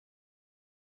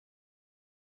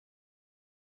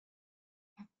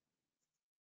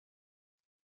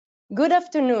Good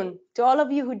afternoon to all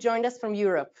of you who joined us from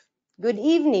Europe. Good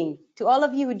evening to all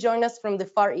of you who joined us from the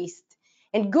Far East.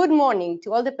 And good morning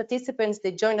to all the participants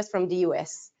that joined us from the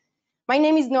US. My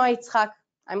name is Noa Yitzhak.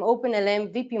 I'm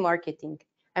OpenLM VP Marketing.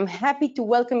 I'm happy to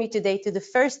welcome you today to the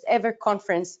first ever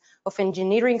conference of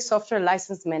engineering software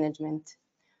license management.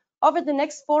 Over the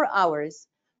next 4 hours,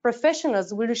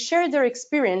 professionals will share their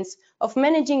experience of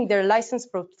managing their license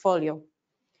portfolio.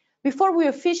 Before we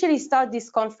officially start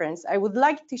this conference, I would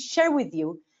like to share with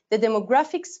you the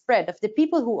demographic spread of the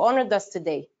people who honored us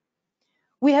today.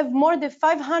 We have more than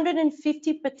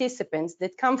 550 participants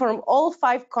that come from all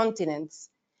 5 continents.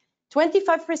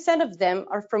 25% of them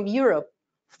are from Europe,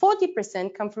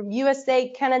 40% come from USA,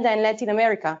 Canada, and Latin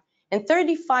America, and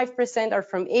 35% are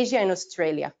from Asia and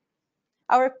Australia.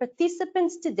 Our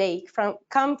participants today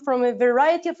come from a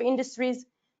variety of industries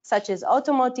such as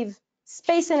automotive,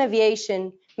 space and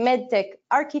aviation, medtech,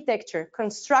 architecture,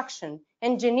 construction,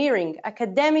 engineering,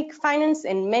 academic, finance,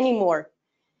 and many more.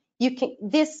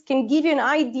 This can give you an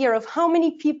idea of how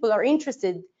many people are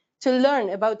interested to learn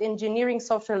about engineering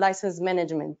software license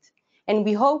management. And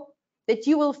we hope that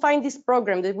you will find this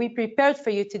program that we prepared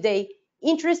for you today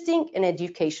interesting and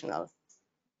educational.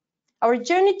 Our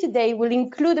journey today will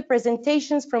include the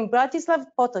presentations from Bratislav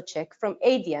Potocek from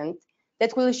Adient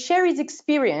that will share his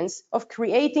experience of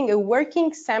creating a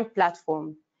working SAM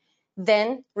platform.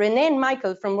 Then René and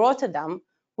Michael from Rotterdam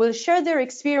will share their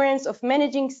experience of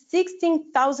managing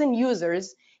 16,000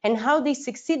 users and how they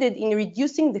succeeded in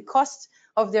reducing the cost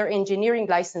of their engineering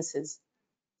licenses.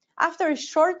 After a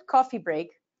short coffee break,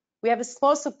 we have a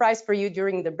small surprise for you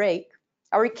during the break.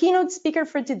 Our keynote speaker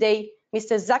for today,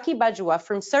 Mr. Zaki Bajwa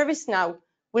from ServiceNow,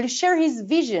 will share his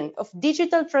vision of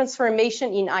digital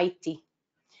transformation in IT.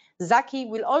 Zaki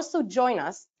will also join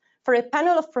us for a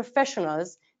panel of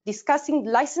professionals discussing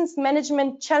license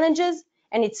management challenges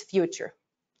and its future.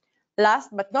 Last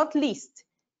but not least,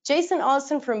 Jason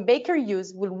Olsen from Baker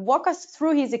Hughes will walk us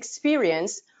through his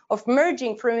experience of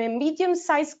merging from a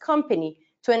medium-sized company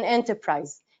to an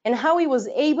enterprise and how he was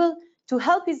able to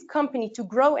help his company to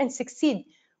grow and succeed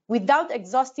without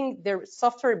exhausting their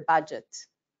software budget.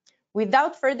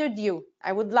 Without further ado,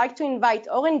 I would like to invite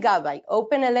Oren Gabay,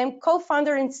 OpenLM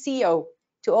co-founder and CEO,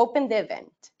 to open the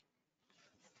event.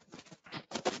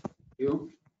 Thank you.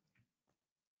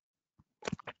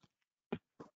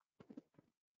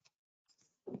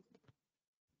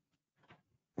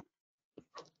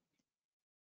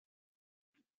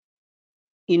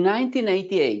 In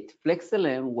 1988,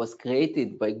 FlexLM was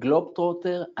created by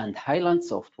Globetrotter and Highland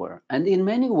Software, and in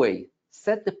many ways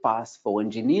set the path for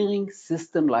engineering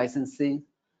system licensing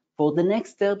for the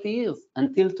next 30 years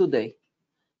until today.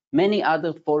 Many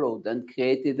others followed and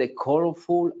created a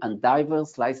colorful and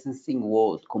diverse licensing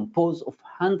world composed of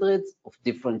hundreds of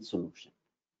different solutions.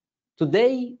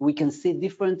 Today, we can see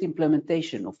different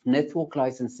implementation of network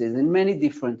licenses in many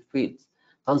different fields: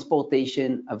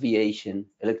 transportation, aviation,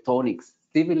 electronics,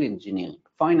 civil engineering,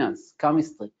 finance,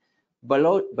 chemistry,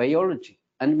 biology,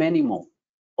 and many more,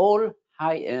 all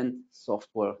high-end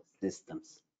software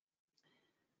systems.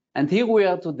 And here we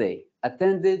are today,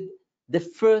 attended the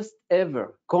first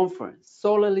ever conference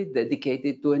solely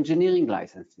dedicated to engineering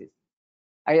licenses.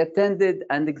 I attended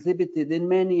and exhibited in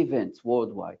many events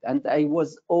worldwide, and I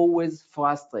was always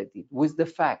frustrated with the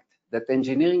fact that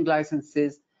engineering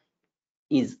licenses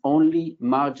is only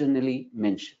marginally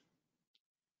mentioned.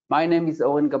 My name is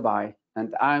Oren Gabay,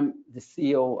 and I'm the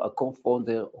CEO and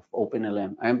co-founder of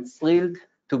OpenLM. I'm thrilled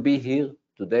to be here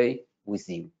today with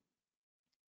you.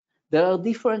 There are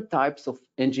different types of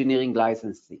engineering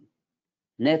licensing: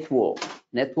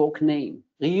 network name,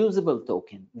 reusable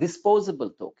token, disposable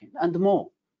token, and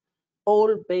more,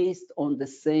 all based on the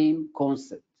same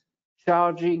concept: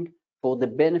 charging for the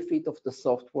benefit of the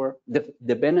software,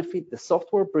 the benefit the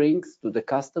software brings to the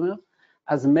customer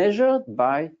as measured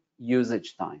by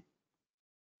usage time.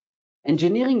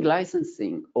 Engineering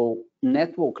licensing or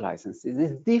network licenses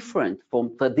is different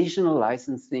from traditional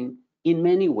licensing in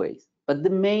many ways, but the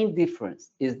main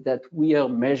difference is that we are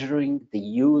measuring the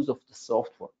use of the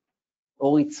software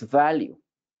or its value,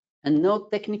 and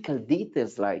not technical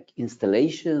details like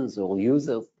installations or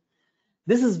users.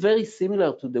 This is very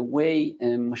similar to the way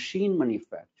a machine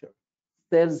manufacturer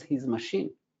sells his machine.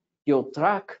 Your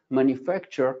truck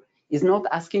manufacturer is not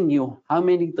asking you how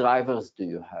many drivers do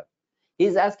you have.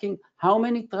 He's asking how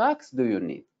many trucks do you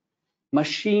need.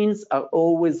 Machines are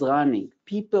always running.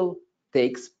 People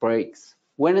take breaks.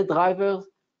 When a driver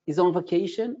is on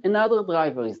vacation, another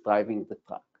driver is driving the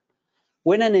truck.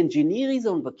 When an engineer is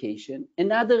on vacation,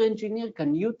 another engineer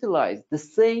can utilize the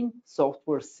same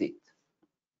software seat.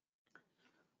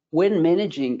 When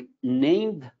managing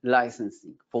named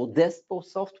licensing for desktop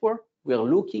software, we are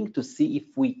looking to see if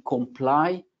we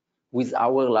comply with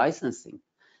our licensing.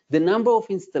 The number of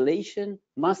installation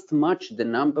must match the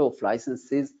number of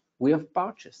licenses we have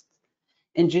purchased.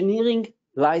 Engineering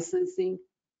licensing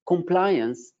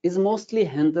compliance is mostly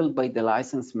handled by the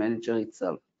license manager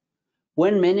itself.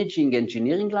 When managing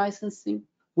engineering licensing,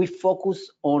 we focus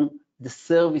on the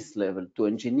service level to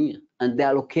engineer and the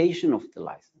allocation of the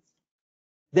license.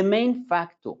 The main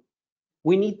factor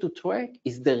we need to track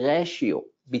is the ratio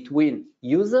between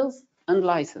users and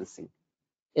licensing.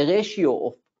 A ratio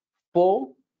of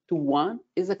 4:1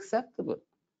 is acceptable.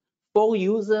 4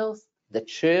 users that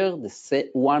share the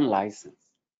one license.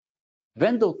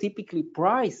 Vendors typically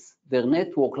price their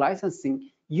network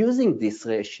licensing using this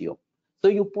ratio. So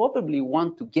you probably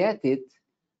want to get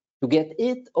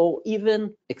it or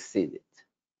even exceed it.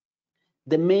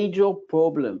 The major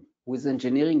problem with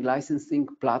engineering licensing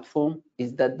platform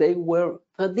is that they were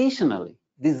traditionally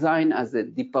designed as a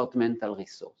departmental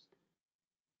resource.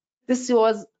 This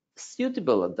was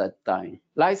suitable at that time.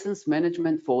 License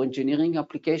management for engineering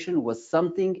application was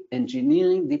something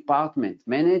engineering department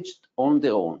managed on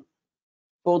their own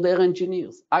for their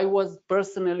engineers. I was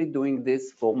personally doing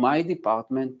this for my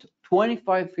department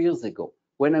 25 years ago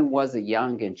when I was a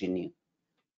young engineer.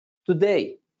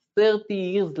 Today, 30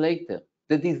 years later,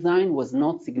 the design was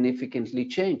not significantly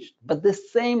changed, but the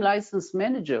same license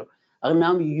manager are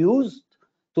now used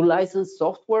to license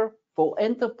software for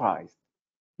enterprise.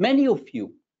 Many of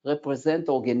you represent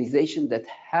organizations that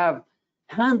have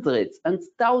hundreds and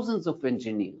thousands of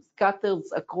engineers scattered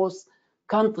across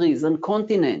countries and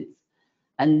continents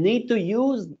and need to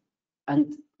use,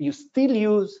 and you still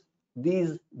use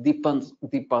these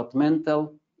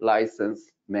departmental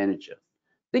license managers.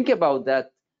 Think about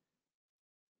that.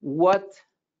 What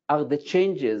are the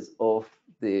changes of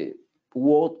the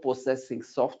word processing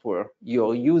software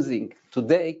you're using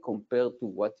today compared to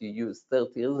what you used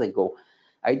 30 years ago?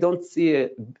 I don't see a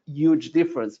huge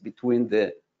difference between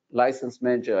the license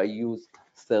manager I used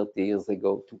 30 years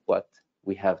ago to what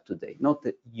we have today, not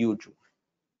a huge one.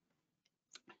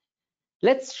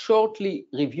 Let's shortly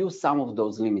review some of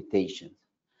those limitations.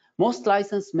 Most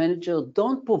license managers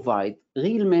don't provide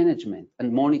real management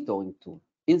and monitoring tools.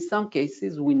 In some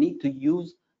cases, we need to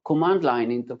use command line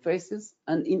interfaces,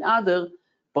 and in other,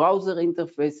 browser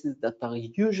interfaces that are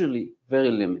usually very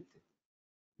limited.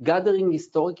 Gathering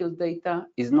historical data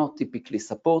is not typically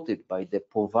supported by the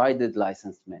provided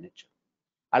license manager.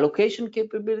 Allocation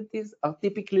capabilities are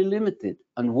typically limited,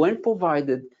 and when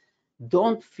provided,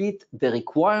 don't fit the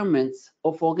requirements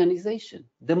of organization.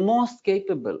 The most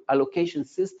capable allocation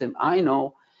system I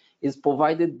know is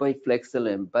provided by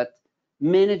FlexLM, but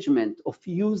management of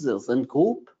users and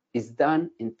group is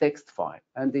done in text file,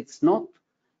 and is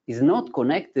not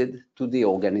connected to the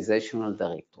organizational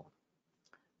directory.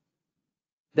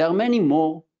 There are many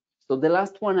more, so the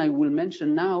last one I will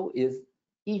mention now is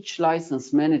each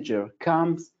license manager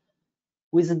comes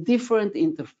with a different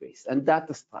interface and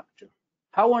data structure.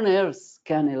 How on earth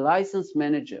can a license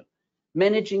manager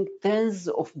managing tens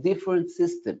of different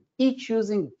systems, each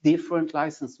using different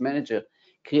license manager,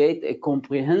 create a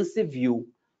comprehensive view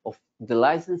of the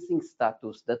licensing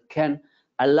status that can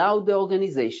allow the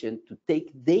organization to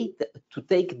take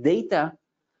data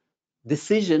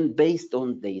decision based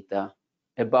on data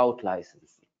about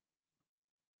licensing?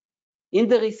 In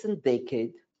the recent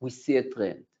decade, we see a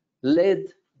trend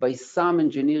led by some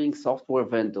engineering software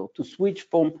vendor to switch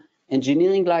from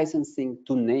engineering licensing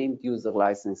to named user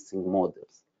licensing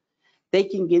models,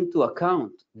 taking into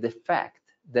account the fact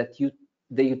that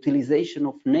the utilization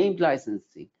of named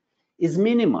licensing is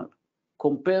minimal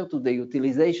compared to the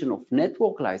utilization of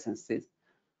network licenses.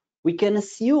 We can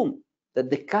assume that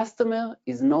the customer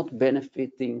is not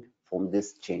benefiting from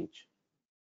this change.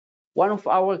 One of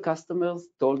our customers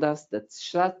told us that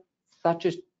such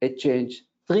a change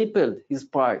tripled his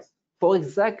price for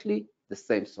exactly the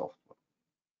same software.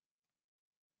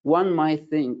 One might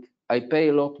think, I pay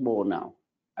a lot more now.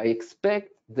 I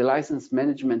expect the license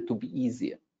management to be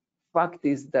easier. Fact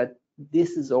is that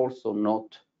this is also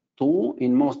not true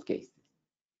in most cases.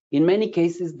 In many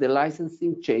cases, the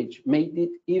licensing change made it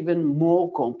even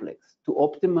more complex to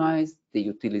optimize the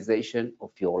utilization of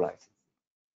your license.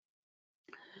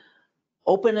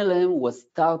 OpenLM was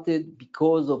started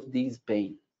because of these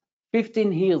pains.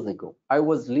 15 years ago, I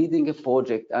was leading a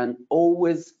project and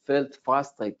always felt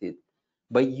frustrated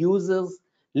by users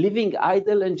leaving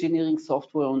idle engineering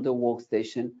software on the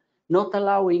workstation, not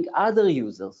allowing other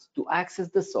users to access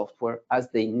the software as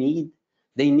they need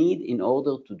in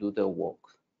order to do their work.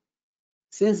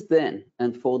 Since then,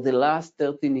 and for the last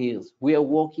 13 years, we are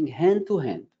working hand to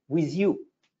hand with you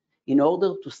in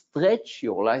order to stretch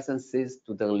your licenses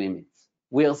to their limits.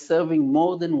 We are serving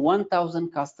more than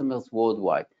 1,000 customers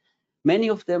worldwide. Many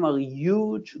of them are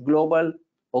huge global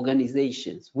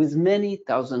organizations with many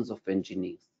thousands of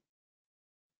engineers.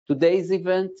 Today's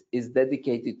event is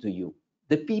dedicated to you,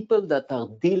 the people that are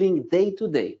dealing day to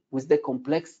day with the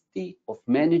complexity of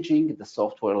managing the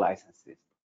software licenses.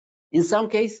 In some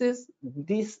cases,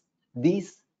 this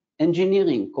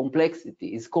engineering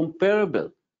complexity is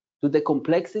comparable to the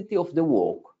complexity of the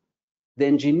work the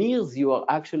engineers you are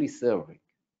actually serving.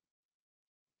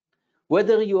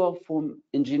 Whether you are from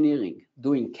engineering,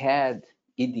 doing CAD,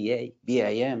 EDA,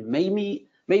 BIM,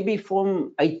 maybe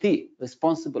from IT,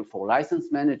 responsible for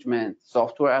license management,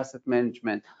 software asset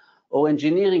management, or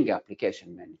engineering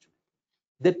application management.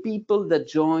 The people that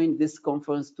join this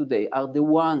conference today are the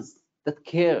ones that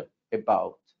care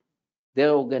about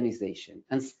their organization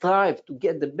and strive to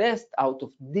get the best out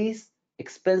of this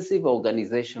expensive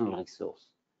organizational resource.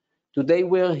 Today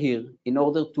we are here in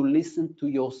order to listen to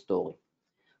your story.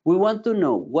 We want to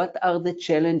know what are the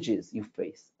challenges you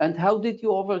face and how did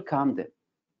you overcome them.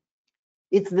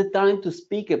 It's the time to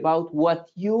speak about what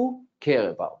you care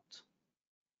about.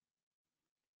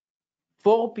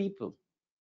 4 people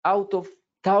out of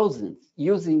thousands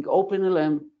using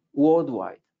OpenLM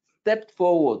worldwide stepped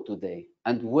forward today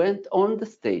and went on the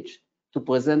stage to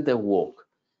present their work,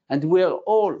 and we are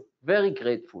all very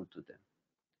grateful to them.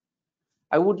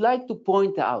 I would like to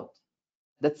point out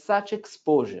that such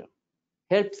exposure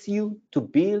helps you to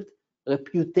build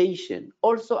reputation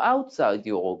also outside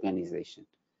your organization.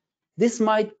 This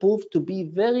might prove to be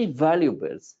very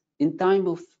valuable in time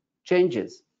of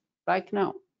changes, like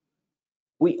now.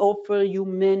 We offer you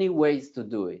many ways to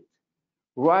do it.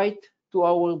 Write to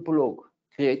our blog,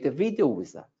 create a video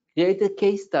with us, create a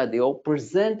case study, or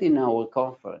present in our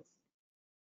conference.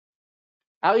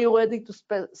 Are you ready to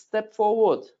step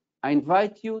forward? I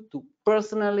invite you to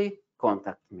personally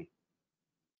contact me.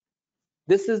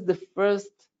 This is the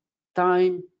first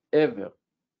time ever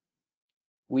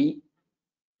we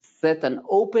set an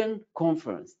open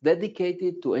conference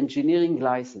dedicated to engineering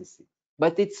licensing,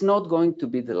 but it's not going to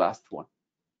be the last one.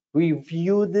 We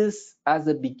view this as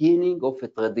a beginning of a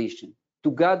tradition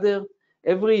to gather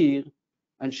every year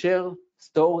and share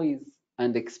stories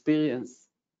and experience.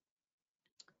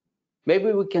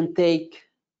 Maybe we can take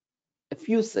a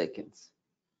few seconds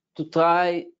to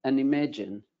try and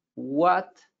imagine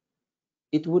what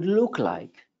it would look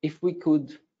like if we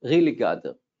could really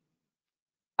gather,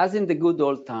 as in the good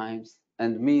old times,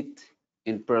 and meet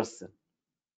in person.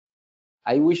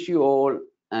 I wish you all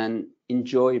an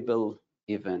enjoyable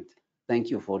event. Thank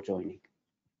you for joining.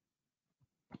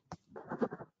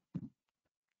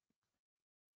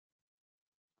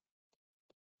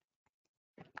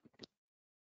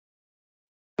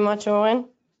 Thank you very much, Oren.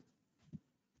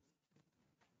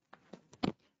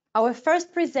 Our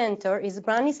first presenter is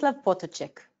Branislav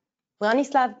Potocek.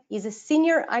 Branislav is a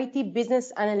senior IT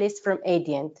business analyst from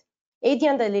Adient.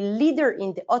 Adient is a leader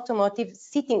in the automotive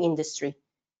seating industry.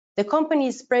 The company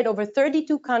is spread over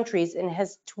 32 countries and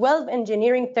has 12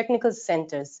 engineering technical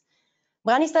centers.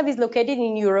 Branislav is located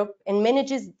in Europe and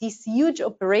manages this huge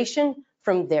operation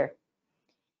from there.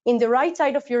 In the right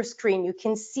side of your screen, you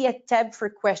can see a tab for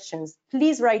questions.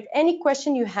 Please write any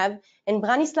question you have, and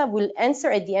Branislav will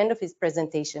answer at the end of his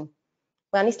presentation.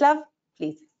 Branislav,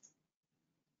 please.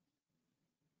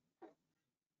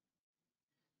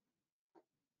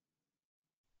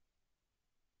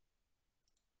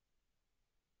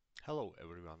 Hello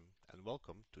everyone and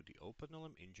welcome to the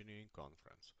OpenLM Engineering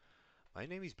Conference. My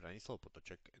name is Branislav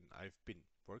Potocek and I've been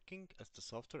working as the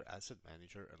Software Asset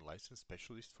Manager and License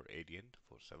Specialist for Adient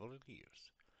for several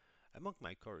years. Among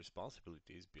my core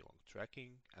responsibilities belong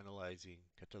tracking, analyzing,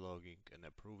 cataloging and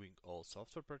approving all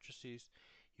software purchases,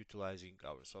 utilizing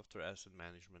our software asset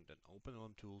management and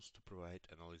OpenLM tools to provide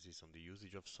analysis on the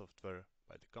usage of software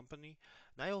by the company,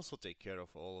 and I also take care of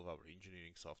all of our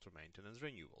engineering software maintenance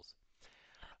renewals.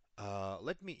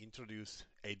 Let me introduce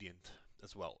Adient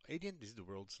as well. Adient is the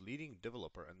world's leading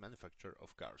developer and manufacturer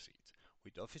of car seats.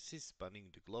 With offices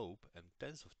spanning the globe and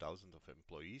tens of thousands of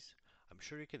employees, I'm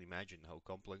sure you can imagine how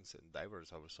complex and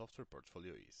diverse our software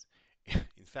portfolio is.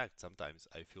 In fact, sometimes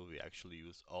I feel we actually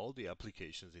use all the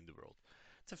applications in the world.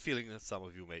 It's a feeling that some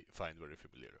of you may find very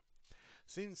familiar.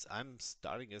 Since I'm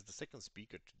starting as the second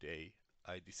speaker today,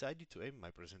 I decided to aim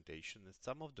my presentation at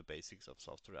some of the basics of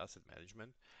software asset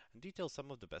management and detail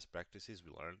some of the best practices we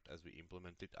learned as we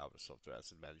implemented our software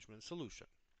asset management solution.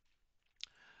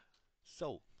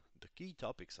 So, the key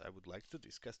topics I would like to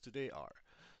discuss today are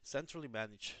centrally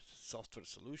managed software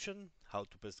solution, how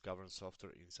to best govern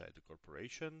software inside the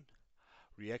corporation,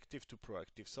 reactive to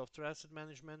proactive software asset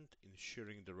management,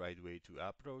 ensuring the right way to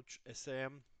approach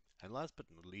SAM, and last but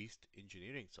not least,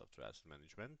 engineering software asset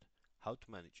management, how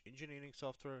to manage engineering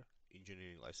software,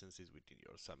 engineering licenses within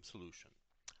your SAM solution.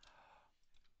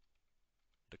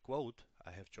 The quote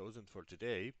I have chosen for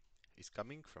today is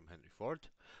coming from Henry Ford,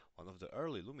 one of the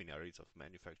early luminaries of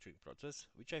manufacturing process,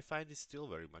 which I find is still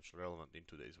very much relevant in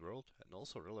today's world and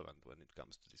also relevant when it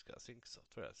comes to discussing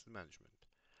software asset management.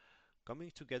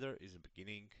 Coming together is a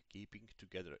beginning, keeping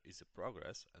together is a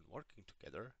progress, and working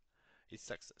together is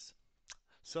success.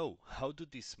 So, how do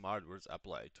these smart words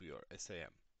apply to your SAM?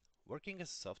 Working as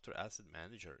a software asset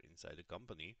manager inside a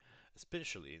company,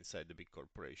 especially inside a big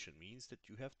corporation, means that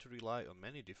you have to rely on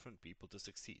many different people to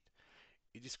succeed.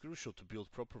 It is crucial to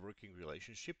build proper working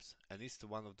relationships, and it's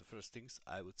one of the first things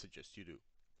I would suggest you do.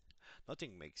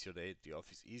 Nothing makes your day at the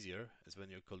office easier as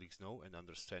when your colleagues know and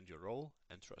understand your role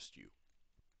and trust you.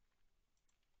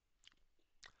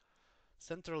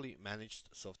 Centrally managed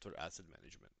software asset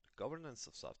management, governance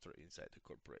of software inside the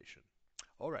corporation.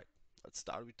 Alright, let's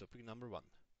start with topic number one.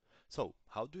 So,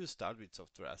 how do you start with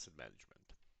software asset management?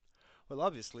 Well,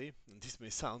 obviously, and this may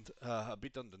sound a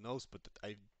bit on the nose, but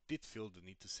I did feel the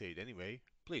need to say it anyway,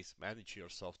 please manage your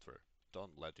software.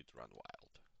 Don't let it run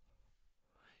wild.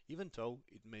 Even though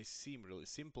it may seem really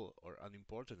simple or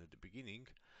unimportant at the beginning,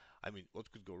 I mean, what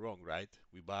could go wrong, right?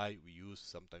 We buy, we use,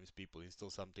 sometimes people install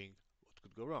something. What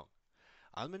could go wrong?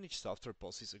 Unmanaged software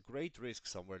poses a great risk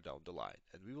somewhere down the line,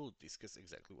 and we will discuss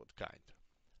exactly what kind.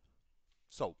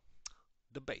 So,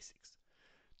 the basics.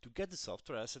 To get the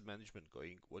software asset management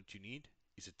going, what you need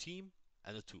is a team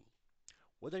and a tool.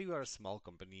 Whether you are a small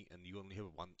company and you only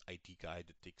have one IT guy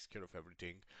that takes care of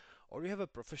everything, or you have a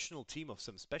professional team of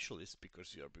some specialists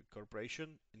because you are a big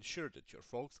corporation, ensure that your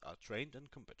folks are trained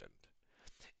and competent.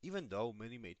 Even though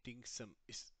many may think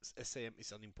SAM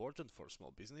is unimportant for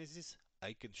small businesses,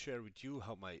 I can share with you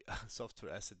how my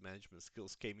software asset management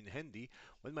skills came in handy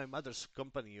when my mother's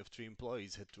company of 3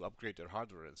 employees had to upgrade their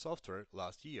hardware and software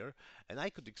last year, and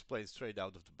I could explain straight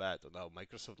out of the bat on how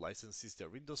Microsoft licenses their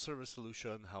Windows Server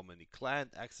solution, how many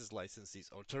client access licenses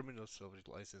or terminal server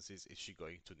licenses is she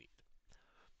going to need.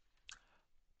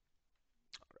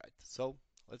 Alright, so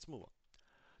let's move on.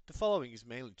 The following is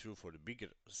mainly true for the bigger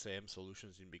SAM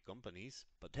solutions in big companies,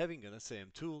 but having an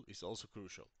SAM tool is also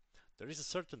crucial. There is a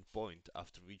certain point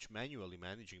after which manually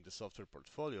managing the software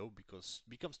portfolio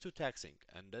becomes too taxing,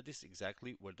 and that is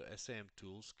exactly where the SAM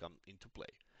tools come into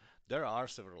play. There are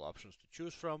several options to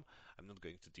choose from. I'm not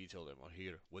going to detail them on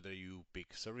here. Whether you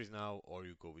pick ServiceNow or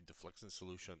you go with the Flexen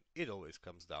solution, it always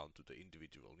comes down to the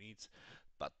individual needs,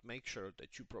 but make sure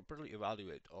that you properly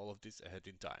evaluate all of this ahead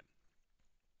in time.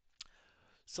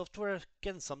 Software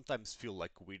can sometimes feel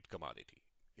like a weird commodity.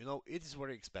 You know, it is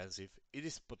very expensive, it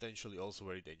is potentially also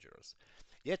very dangerous.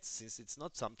 Yet, since it's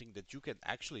not something that you can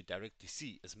actually directly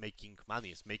see as making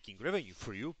money, as making revenue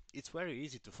for you, it's very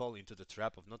easy to fall into the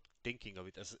trap of not thinking of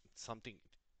it as something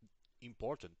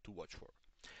important to watch for.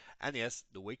 And yes,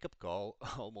 the wake up call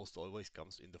almost always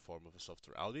comes in the form of a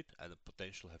software audit and a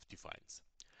potential hefty fines.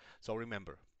 So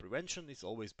remember, prevention is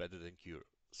always better than cure.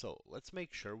 So let's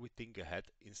make sure we think ahead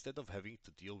instead of having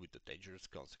to deal with the dangerous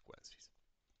consequences.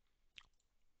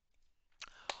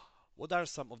 What are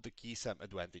some of the key SAM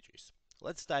advantages?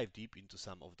 Let's dive deep into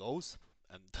some of those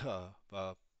and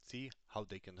see how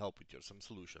they can help with your SAM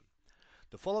solution.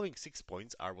 The following 6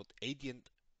 points are what Adient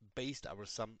based our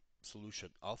SAM solution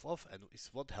off of and is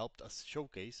what helped us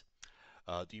showcase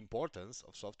the importance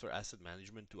of software asset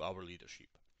management to our leadership.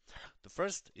 The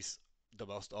first is the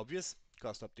most obvious,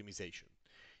 cost optimization.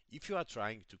 If you are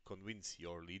trying to convince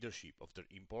your leadership of the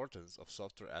importance of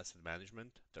software asset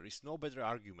management, there is no better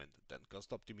argument than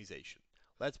cost optimization.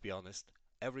 Let's be honest,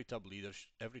 every top leader,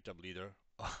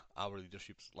 our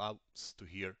leadership loves to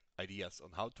hear ideas on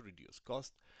how to reduce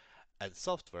cost, and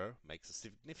software makes a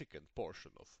significant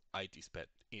portion of IT spend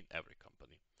in every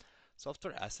company.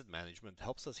 Software asset management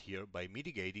helps us here by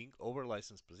mitigating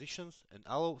over-licensed positions and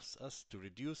allows us to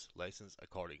reduce license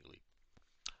accordingly.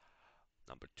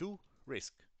 Number two,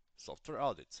 risk. Software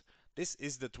audits. This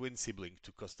is the twin sibling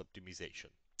to cost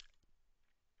optimization,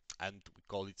 and we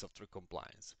call it software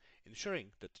compliance.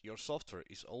 Ensuring that your software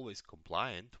is always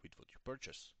compliant with what you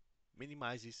purchase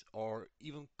minimizes or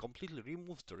even completely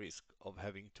removes the risk of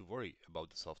having to worry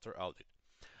about the software audit.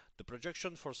 The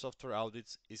projection for software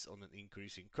audits is on an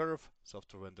increasing curve.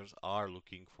 Software vendors are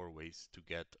looking for ways to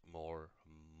get more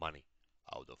money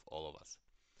out of all of us.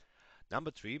 Number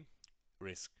three,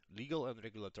 risk, legal and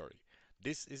regulatory.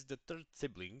 This is the third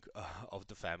sibling of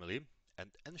the family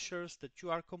and ensures that you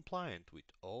are compliant with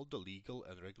all the legal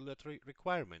and regulatory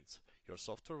requirements your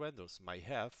software vendors might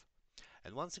have,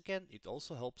 And once again, it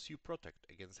also helps you protect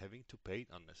against having to pay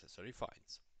unnecessary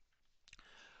fines.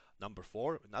 Number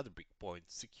 4, another big point,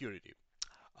 security.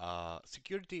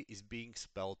 Security is being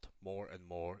spelled more and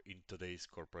more in today's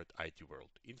corporate IT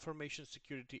world. Information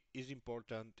security is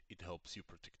important. It helps you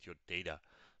protect your data.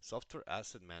 Software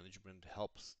asset management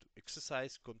helps to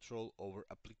exercise control over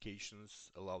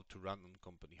applications allowed to run on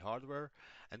company hardware,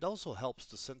 and also helps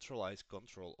to centralize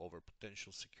control over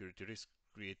potential security risks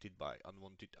created by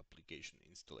unwanted application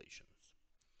installations.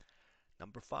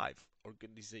 Number 5,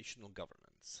 organizational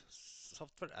governance.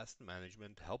 Software asset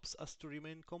management helps us to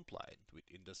remain compliant with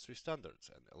industry standards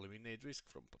and eliminate risk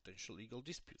from potential legal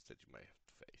disputes that you may have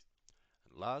to face.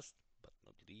 And last but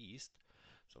not least,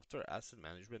 software asset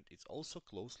management is also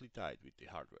closely tied with the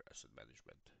hardware asset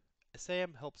management.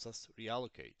 SAM helps us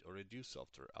reallocate or reduce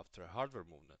software after hardware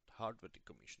movement, hardware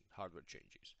decommission, hardware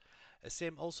changes.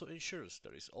 SAM also ensures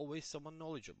there is always someone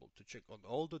knowledgeable to check on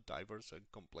all the diverse and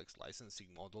complex licensing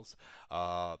models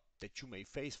that you may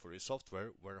face for your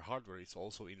software where hardware is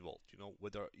also involved. You know,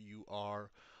 whether you are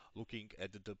looking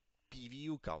at the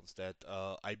PVU counts that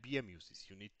IBM uses,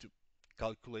 you need to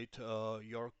calculate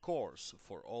your cores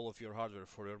for all of your hardware,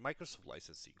 for your Microsoft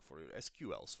licensing, for your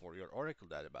SQLs, for your Oracle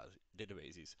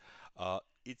databases.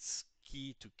 It's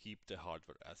key to keep the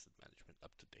hardware asset management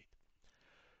up to date.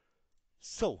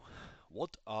 So,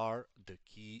 what are the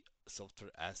key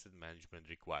software asset management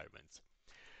requirements?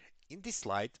 In this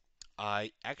slide,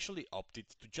 I actually opted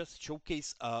to just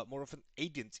showcase more of an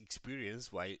agent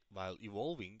experience while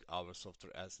evolving our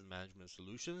software asset management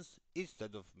solutions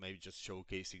instead of maybe just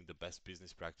showcasing the best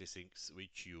business practices,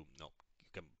 which you know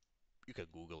you can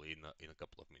Google in a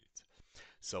couple of minutes.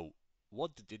 So,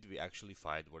 what did we actually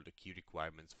find were the key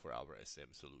requirements for our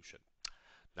SM solution?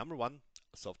 Number 1,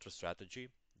 software strategy.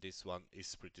 This one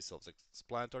is pretty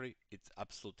self-explanatory. It's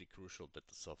absolutely crucial that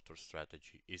the software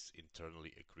strategy is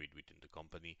internally agreed within the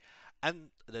company and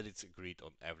that it's agreed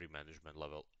on every management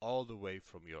level, all the way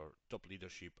from your top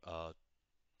leadership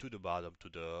to the bottom to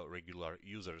the regular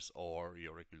users or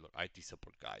your regular IT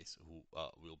support guys who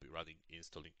will be running,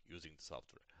 installing, using the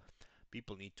software.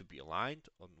 People need to be aligned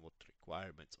on what the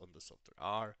requirements on the software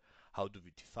are, how do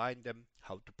we define them,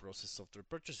 how to process software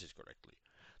purchases correctly.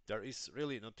 There is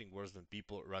really nothing worse than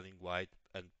people running wide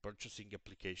and purchasing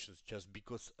applications just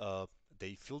because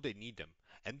they feel they need them.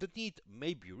 And the need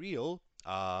may be real,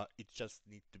 it just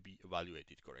needs to be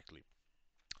evaluated correctly.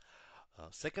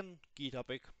 Second key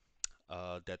topic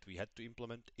that we had to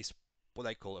implement is what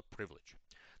I call a privilege.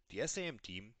 The SAM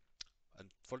team, and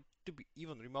for it to be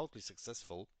even remotely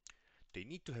successful, they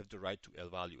need to have the right to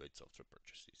evaluate software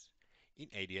purchases. In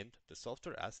ADN, the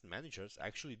software asset managers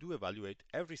actually do evaluate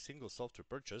every single software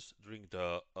purchase during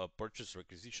the purchase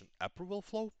requisition approval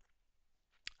flow.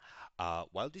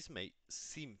 While this may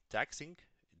seem taxing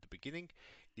in the beginning,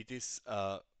 it is,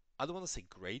 I don't want to say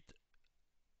great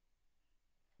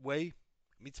way,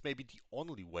 it's maybe the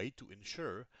only way to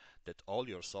ensure that all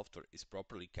your software is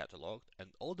properly cataloged and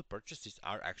all the purchases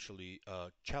are actually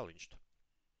challenged,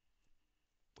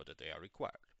 whether they are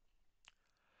required.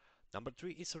 Number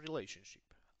 3 is a relationship.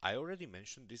 I already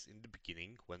mentioned this in the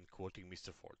beginning when quoting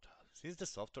Mr. Ford. Since the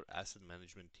software asset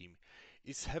management team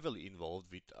is heavily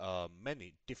involved with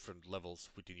many different levels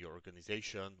within your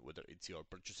organization, whether it's your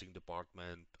purchasing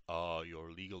department,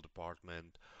 your legal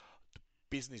department, the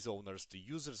business owners, the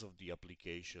users of the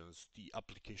applications, the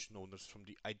application owners from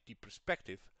the IT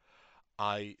perspective,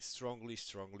 I strongly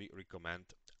recommend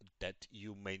that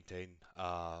you maintain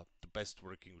the best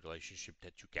working relationship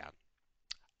that you can,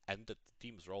 and that the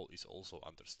team's role is also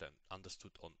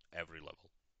understood on every level.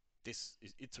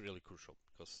 It's really crucial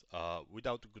because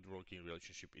without a good working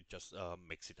relationship, it just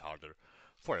makes it harder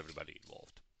for everybody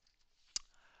involved.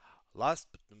 Last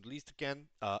but not least, again,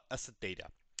 asset data.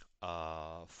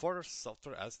 For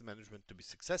software asset management to be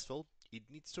successful, it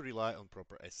needs to rely on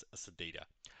proper asset data.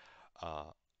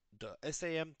 Uh, the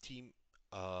SAM team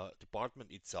department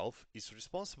itself is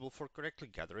responsible for correctly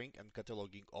gathering and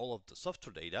cataloging all of the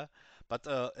software data, but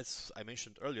as I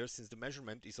mentioned earlier, since the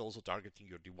measurement is also targeting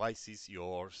your devices,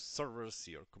 your servers,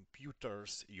 your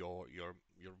computers, your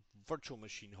virtual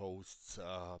machine hosts,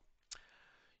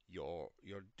 your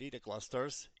data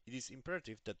clusters, it is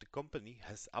imperative that the company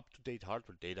has up-to-date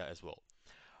hardware data as well.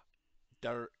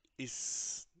 There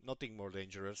is nothing more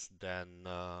dangerous than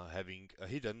having a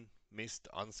hidden, missed,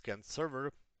 unscanned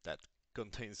server that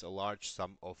contains a large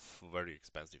sum of very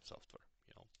expensive software.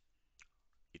 You know,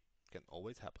 it can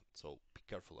always happen, so be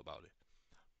careful about it.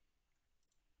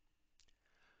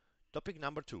 Topic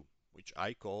number 2, which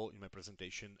I call in my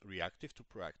presentation reactive to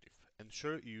proactive.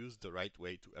 Ensure you use the right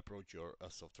way to approach your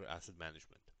software asset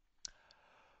management.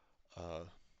 Uh,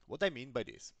 What I mean by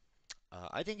this,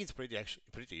 I think it's pretty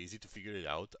easy to figure it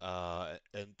out,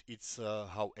 and it's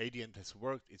how ADN has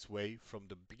worked its way from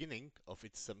the beginning of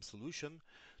its SEM solution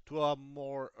to a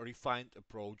more refined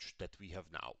approach that we have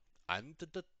now. And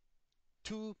the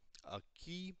two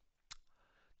key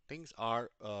things are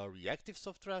reactive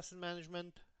software asset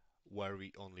management, where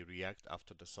we only react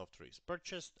after the software is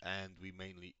purchased, and we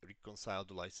mainly reconcile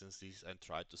the licenses and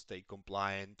try to stay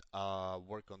compliant,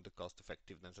 work on the cost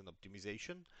effectiveness and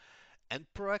optimization, and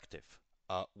proactive,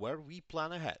 where we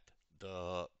plan ahead.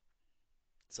 The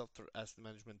software asset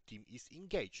management team is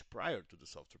engaged prior to the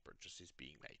software purchases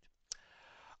being made.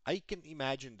 I can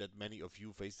imagine that many of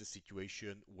you face the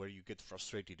situation where you get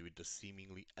frustrated with the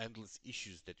seemingly endless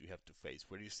issues that you have to face,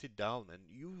 where you sit down and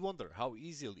you wonder how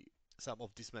easily some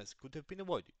of this mess could have been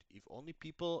avoided if only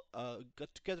people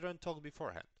got together and talked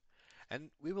beforehand. And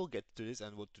we will get to this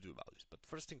and what to do about this. But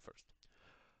first thing first,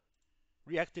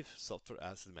 reactive software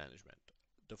asset management.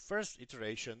 The first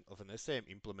iteration of an SAM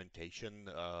implementation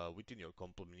within your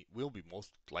company will be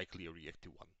most likely a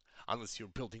reactive one. Unless you're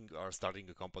building or starting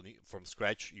a company from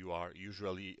scratch, you are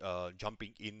usually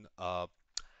jumping in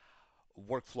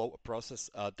workflow process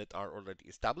that are already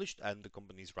established and the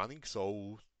company is running.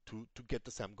 So to get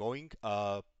the SAM going,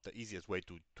 the easiest way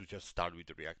to just start with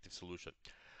the reactive solution.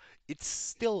 It's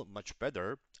still much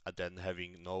better than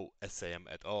having no SAM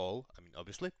at all. I mean,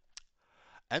 obviously,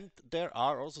 and there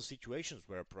are also situations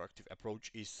where a proactive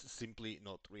approach is simply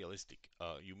not realistic.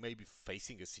 You may be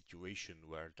facing a situation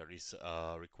where there is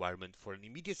a requirement for an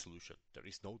immediate solution. There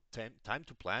is no time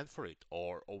to plan for it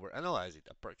or overanalyze it.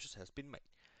 A purchase has been made.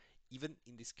 Even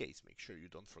in this case, make sure you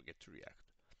don't forget to react.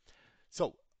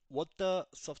 So, what the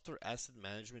software asset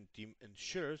management team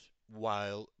ensures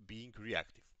while being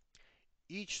reactive.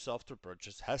 Each software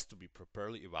purchase has to be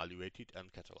properly evaluated and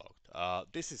cataloged.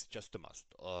 This is just a must.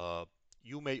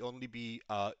 You may only be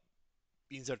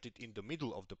inserted in the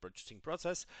middle of the purchasing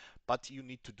process, but you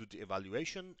need to do the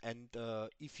evaluation. And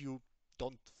if you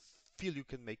don't feel you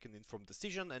can make an informed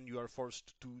decision and you are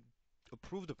forced to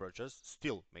approve the purchase,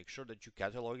 still make sure that you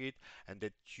catalog it and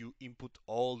that you input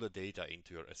all the data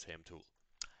into your SAM tool.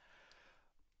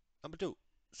 Number two,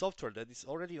 software that is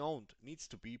already owned needs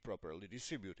to be properly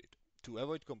distributed to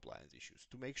avoid compliance issues,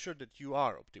 to make sure that you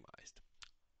are optimized.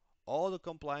 All the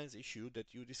compliance issues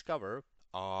that you discover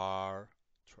are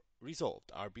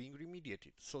resolved, are being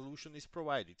remediated. Solution is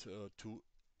provided to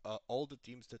all the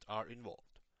teams that are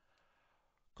involved.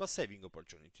 Cost saving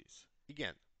opportunities.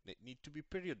 Again, they need to be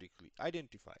periodically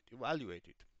identified,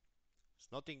 evaluated.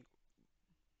 It's nothing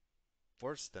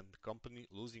worse than the company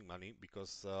losing money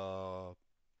because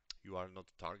you are not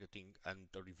targeting and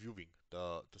reviewing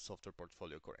the software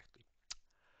portfolio correctly.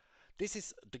 This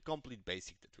is the complete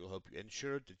basic that will help you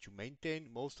ensure that you maintain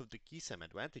most of the key SAM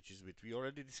advantages which we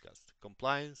already discussed.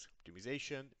 Compliance,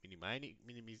 optimization,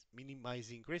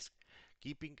 minimizing risk,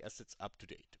 keeping assets up to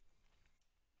date.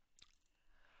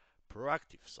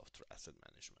 Proactive software asset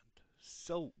management.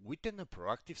 So within a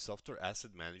proactive software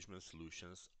asset management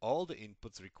solutions, all the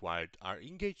inputs required are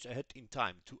engaged ahead in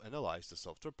time to analyze the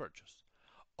software purchase.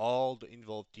 All the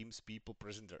involved teams people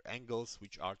present their angles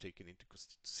which are taken into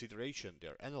consideration, they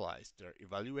are analyzed, they are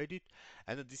evaluated,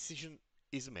 and a decision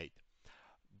is made.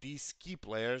 These key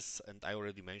players, and I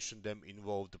already mentioned them,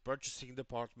 involve the purchasing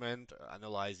department,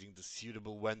 analyzing the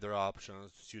suitable vendor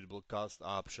options, suitable cost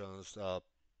options,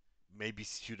 maybe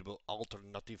suitable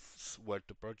alternatives where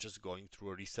to purchase, going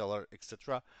through a reseller,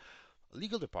 etc.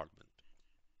 Legal department,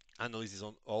 analysis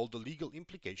on all the legal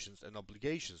implications and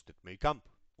obligations that may come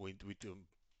with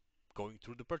going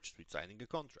through the purchase, with signing a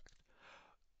contract.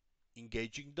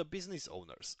 Engaging the business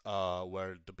owners,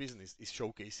 where the business is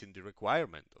showcasing the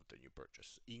requirement of the new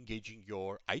purchase. Engaging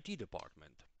your IT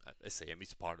department. SAM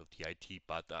is part of the IT,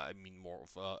 but I mean more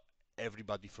of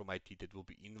everybody from IT that will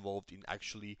be involved in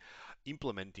actually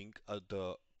implementing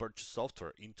the purchase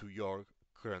software into your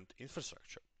current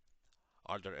infrastructure.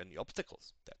 Are there any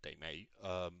obstacles that they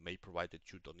may provide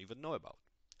that you don't even know about?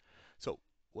 So,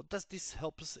 what does this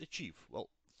help us achieve? Well,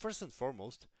 first and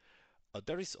foremost,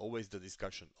 there is always the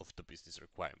discussion of the business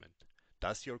requirement.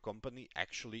 Does your company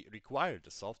actually require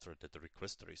the software that the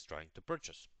requester is trying to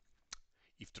purchase?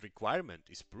 If the requirement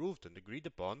is proved and agreed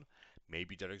upon,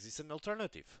 maybe there exists an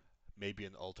alternative. Maybe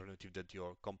an alternative that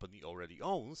your company already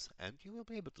owns and you will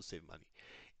be able to save money.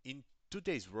 In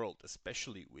today's world,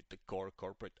 especially with the core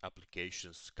corporate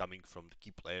applications coming from the key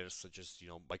players such as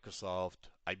Microsoft,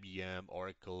 IBM,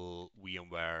 Oracle,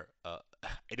 VMware,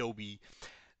 Adobe,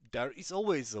 there is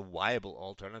always a viable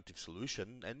alternative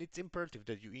solution, and it's imperative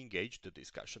that you engage the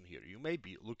discussion here. You may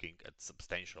be looking at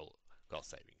substantial cost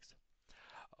savings.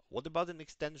 What about an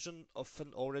extension of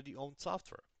an already owned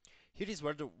software? Here is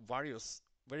where the various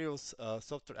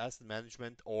software asset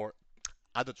management or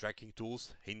other tracking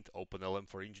tools, hint OpenLM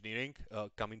for engineering,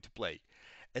 come into play.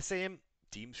 SAM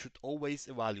teams should always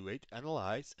evaluate,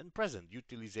 analyze, and present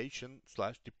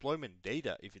utilization/deployment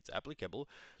data if it's applicable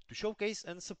to showcase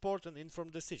and support an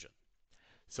informed decision.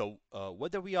 So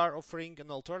whether we are offering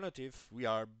an alternative, we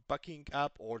are backing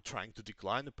up or trying to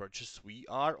decline a purchase, we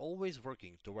are always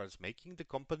working towards making the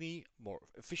company more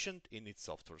efficient in its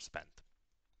software spend.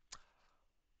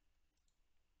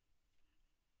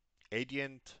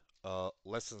 Adient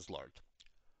lessons learned.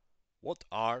 What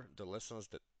are the lessons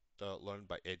that learned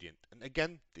by Adient? And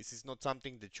again, this is not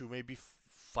something that you maybe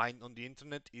find on the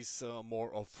internet. Is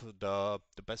more of the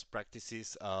best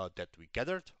practices that we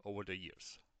gathered over the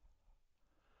years.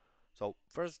 So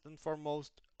first and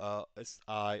foremost, as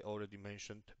I already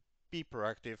mentioned, be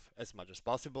proactive as much as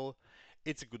possible.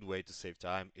 It's a good way to save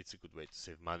time. It's a good way to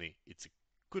save money. It's a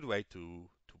good way to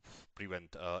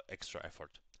prevent extra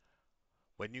effort.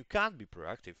 When you can't be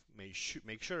proactive,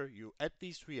 make sure you at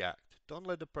least react. Don't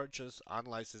let the purchase,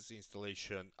 unlicensed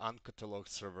installation, uncatalogued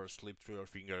server slip through your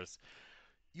fingers.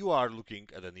 You are looking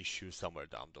at an issue somewhere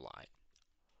down the line.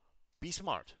 Be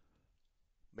smart.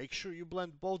 Make sure you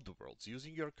blend both the worlds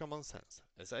using your common sense.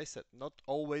 As I said, not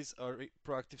always a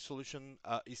proactive solution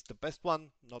is the best one.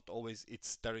 Not always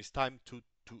there is time to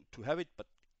have it, but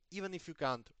even if you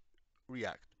can't,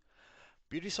 react.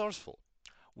 Be resourceful.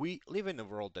 We live in a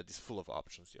world that is full of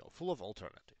options, full of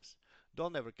alternatives.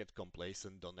 Don't ever get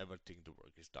complacent, don't ever think the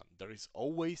work is done. There is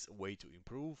always a way to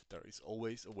improve, there is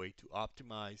always a way to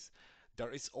optimize,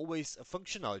 there is always a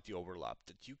functionality overlap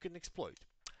that you can exploit.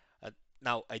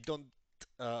 Now,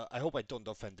 I hope I don't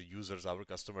offend the users, our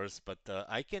customers, but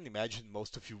I can imagine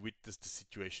most of you witnessed the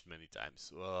situation many times.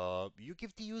 You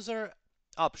give the user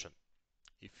option.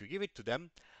 If you give it to them,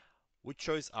 which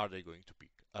choice are they going to pick?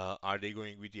 Are they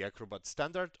going with the Acrobat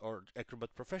Standard or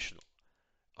Acrobat Professional?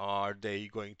 Are they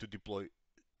going to deploy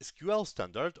SQL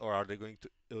Standard or are they going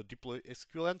to deploy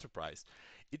SQL Enterprise?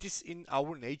 It is in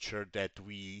our nature that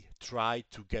we try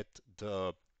to get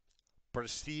the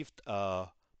perceived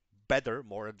better,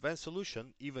 more advanced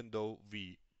solution, even though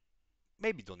we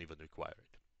maybe don't even require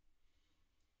it.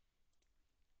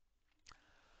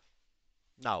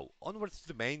 Now, onwards to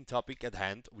the main topic at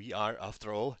hand. We are,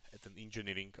 after all, at an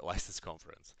engineering license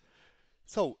conference.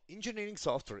 So, engineering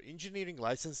software, engineering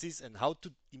licenses, and how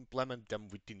to implement them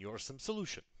within your SIM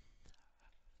solution.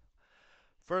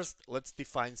 First, let's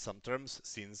define some terms,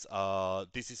 since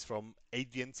this is from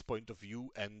Adient's point of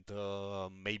view, and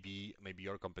maybe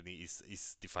your company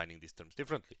is defining these terms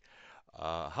differently.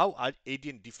 How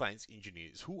Adient defines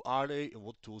engineers? Who are they and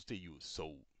what tools they use?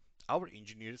 So, our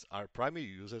engineers are primary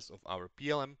users of our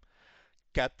PLM,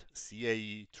 CAD,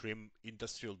 CAE, trim,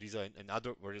 industrial design, and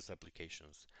other various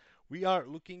applications. We are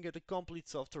looking at a complete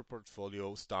software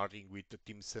portfolio starting with the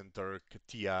Teamcenter,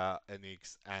 CATIA,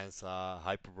 NX, ANSA,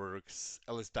 HyperWorks,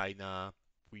 LS-DYNA.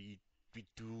 We we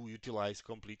do utilize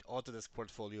complete Autodesk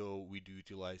portfolio. We do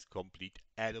utilize complete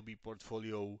Adobe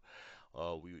portfolio.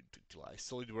 We utilize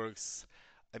SolidWorks.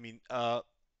 I mean,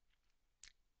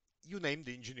 you name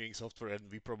the engineering software,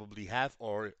 and we probably have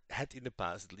or had in the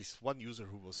past at least one user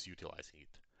who was utilizing it.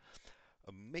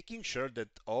 Making sure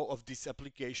that all of this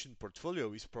application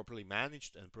portfolio is properly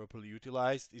managed and properly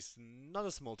utilized is not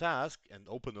a small task, and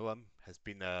OpenLM has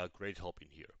been a great help in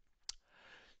here.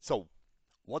 So,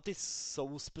 what is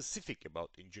so specific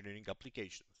about engineering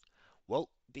applications? Well,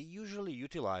 they usually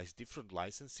utilize different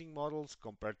licensing models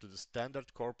compared to the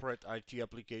standard corporate IT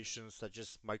applications such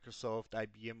as Microsoft,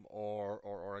 IBM, or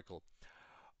Oracle,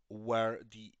 where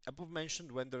the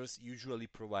above-mentioned vendors usually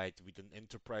provide with an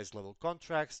enterprise-level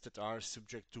contracts that are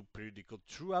subject to periodical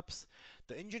true-ups.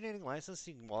 The engineering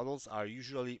licensing models are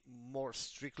usually more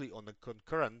strictly on a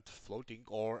concurrent, floating,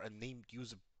 or a named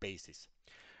user basis.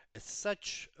 As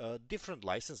such, different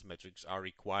license metrics are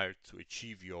required to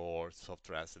achieve your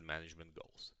software asset management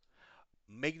goals.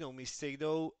 Make no mistake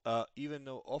though, even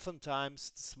though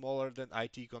oftentimes smaller than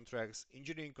IT contracts,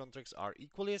 engineering contracts are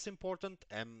equally as important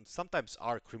and sometimes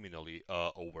are criminally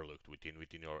overlooked within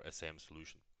your SAM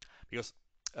solution. Because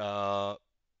uh,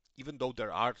 even though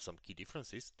there are some key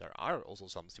differences, there are also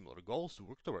some similar goals to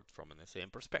work toward from an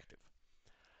SAM perspective.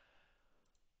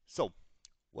 So,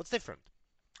 what's different?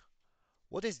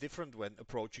 What is different when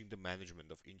approaching the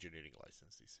management of engineering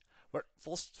licenses? Well,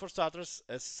 for starters,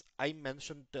 as I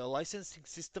mentioned, the licensing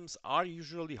systems are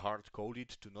usually hard-coded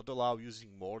to not allow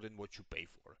using more than what you pay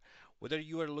for. Whether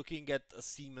you are looking at a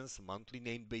Siemens monthly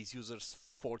name-based users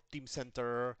for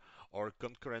Teamcenter or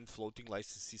concurrent floating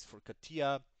licenses for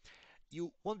CATIA,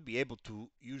 you won't be able to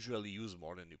usually use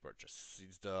more than you purchase,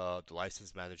 since the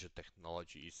license manager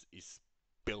technology is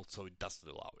built so it doesn't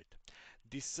allow it.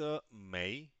 This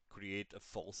may create a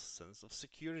false sense of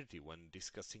security when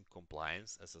discussing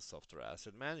compliance as a software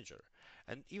asset manager.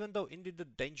 And even though indeed the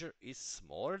danger is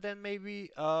smaller than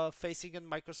maybe facing a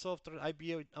Microsoft or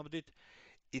IBM audit,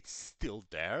 it's still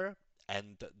there.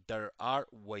 And there are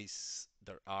ways,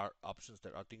 there are options,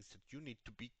 there are things that you need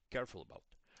to be careful about.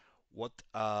 What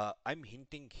I'm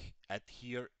hinting at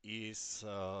here is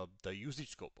the usage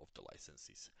scope of the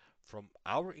licenses. From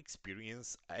our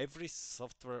experience, every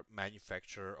software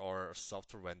manufacturer or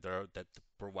software vendor that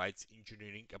provides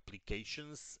engineering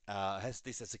applications has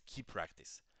this as a key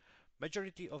practice.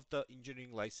 Majority of the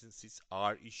engineering licenses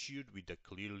are issued with a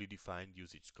clearly defined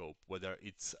usage scope, whether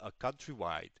it's a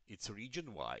countrywide, it's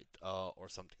region-wide, or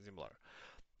something similar.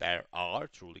 There are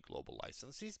truly global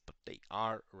licenses, but they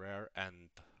are rare and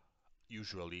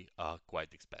usually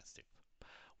quite expensive.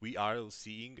 We are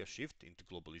seeing a shift into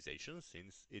globalization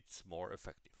since it's more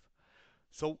effective.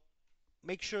 So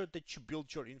make sure that you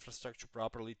build your infrastructure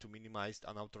properly to minimize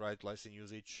unauthorized license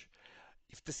usage.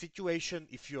 If the situation,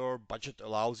 if your budget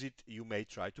allows it, you may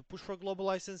try to push for global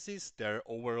licenses. Their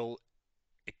overall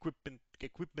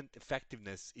equipment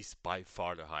effectiveness is by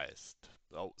far the highest.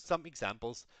 So some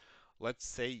examples. Let's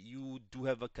say you do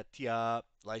have a CATIA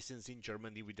license in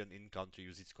Germany with an in-country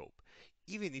usage scope.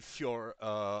 Even if your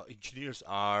engineers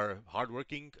are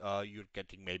hardworking, you're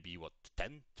getting maybe what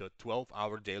 10 to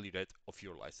 12-hour daily rate of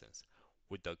your license.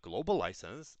 With the global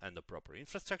license and the proper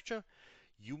infrastructure,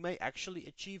 you may actually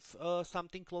achieve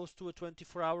something close to a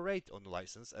 24-hour rate on the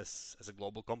license as a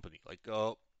global company. Like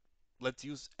let's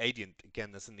use Adient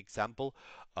again as an example,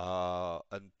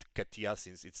 and CATIA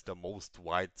since it's the most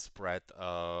widespread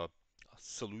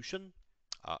solution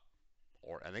uh,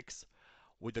 or annex.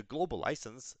 With a global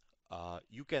license,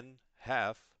 you can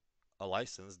have a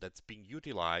license that's being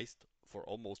utilized for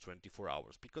almost 24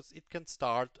 hours because it can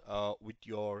start with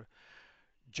your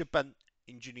Japan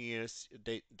engineers,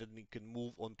 then you can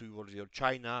move on to your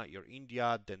China, your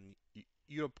India, then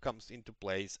Europe comes into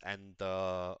place, and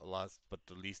last but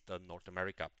not least, North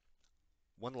America.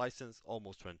 One license,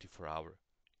 almost 24-hour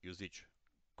usage,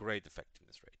 great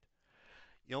effectiveness rate.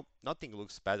 You know, nothing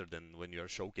looks better than when you're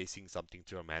showcasing something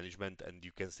to your management and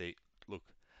you can say, look,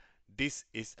 this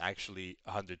is actually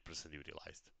 100%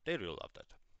 utilized. They really love that.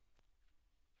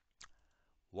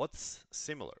 What's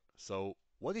similar? So,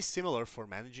 what is similar for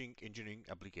managing engineering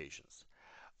applications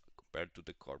compared to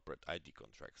the corporate IT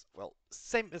contracts? Well,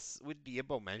 same as with the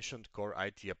above mentioned core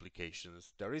IT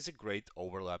applications, there is a great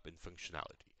overlap in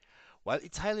functionality. While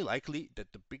it's highly likely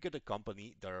that the bigger the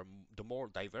company, the more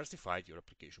diversified your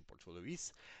application portfolio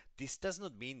is, this does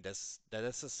not mean that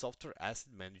as a software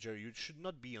asset manager, you should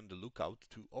not be on the lookout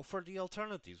to offer the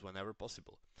alternatives whenever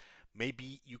possible.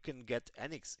 Maybe you can get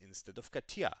Annex instead of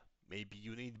CATIA. Maybe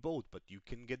you need both, but you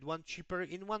can get one cheaper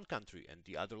in one country and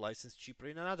the other license cheaper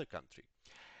in another country.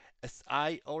 As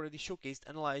I already showcased,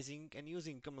 analyzing and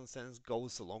using common sense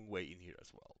goes a long way in here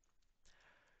as well.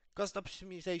 Cost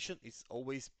optimization is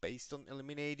always based on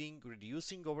eliminating,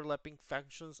 reducing overlapping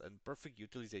functions, and perfect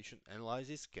utilization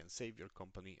analysis can save your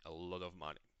company a lot of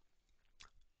money.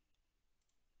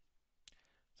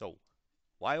 So,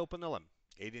 why OpenLM?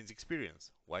 Alien's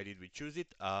experience. Why did we choose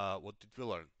it? What did we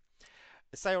learn?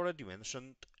 As I already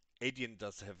mentioned, Adyen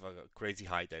does have a crazy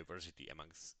high diversity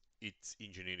amongst its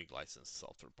engineering license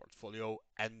software portfolio,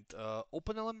 and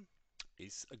OpenLM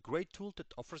is a great tool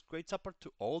that offers great support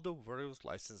to all the various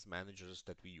license managers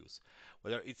that we use.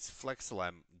 Whether it's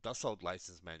FlexLM, Dassault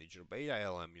License Manager,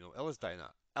 BetaLM, LSDyna,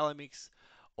 LMX,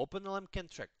 OpenLM can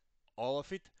track all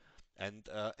of it. And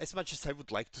as much as I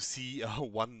would like to see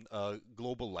one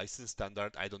global license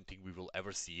standard, I don't think we will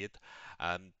ever see it.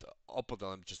 And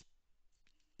OpenLM just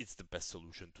it's the best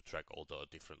solution to track all the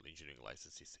different engineering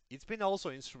licenses. It's been also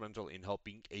instrumental in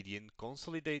helping ADN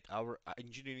consolidate our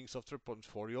engineering software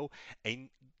portfolio and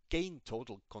gain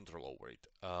total control over it.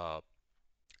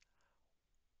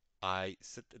 I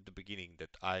said at the beginning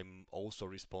that I'm also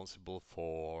responsible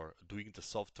for doing the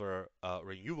software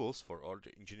renewals for all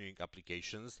the engineering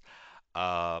applications.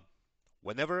 Uh,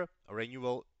 Whenever a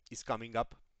renewal is coming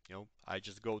up, I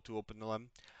just go to OpenLM,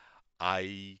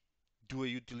 I do a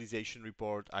utilization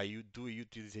report, do a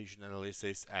utilization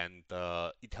analysis, and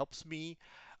it helps me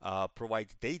provide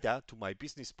data to my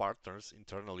business partners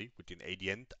internally within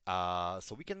ADN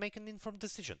so we can make an informed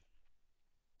decision.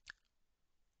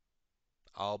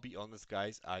 I'll be honest,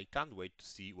 guys, I can't wait to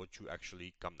see what you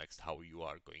actually come next, how you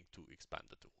are going to expand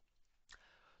the tool.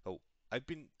 So I've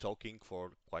been talking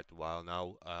for quite a while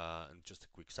now, and just a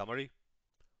quick summary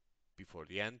before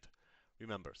the end.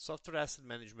 Remember, software asset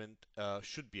management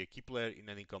should be a key player in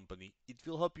any company. It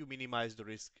will help you minimize the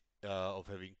risk of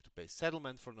having to pay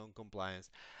settlement for non-compliance,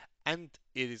 and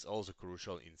it is also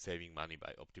crucial in saving money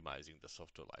by optimizing the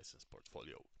software license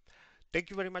portfolio. Thank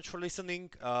you very much for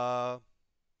listening.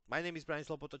 My name is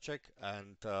Branislav Potocek,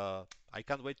 and I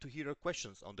can't wait to hear your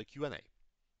questions on the Q&A.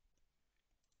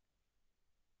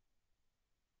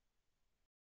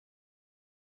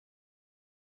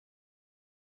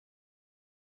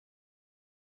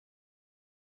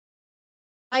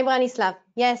 Hi, Branislav.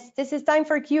 Yes, this is time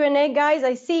for Q&A, guys.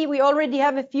 I see we already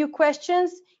have a few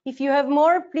questions. If you have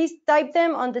more, please type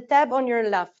them on the tab on your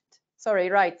left. Sorry,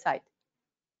 right side.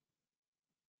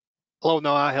 Hello,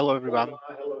 Noah. Hello, everyone.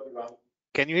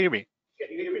 Can you hear me?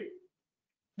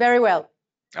 Very well.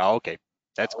 Oh, okay,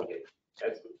 that's good.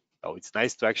 Oh, it's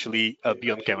nice to actually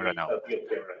be on camera now.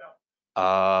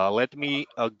 Let me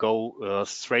go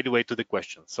straight away to the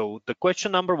question. So the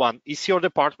question number one, is your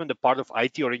department a part of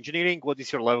IT or engineering? What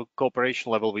is your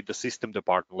cooperation level with the system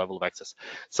department level of access?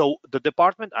 So the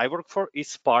department I work for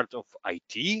is part of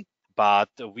IT, but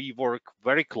we work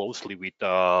very closely with,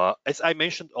 as I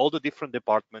mentioned, all the different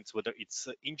departments, whether it's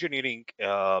engineering,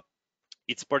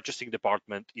 it's purchasing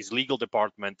department, is legal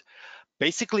department,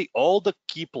 basically all the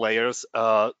key players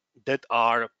that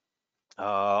are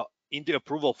in the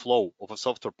approval flow of a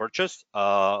software purchase,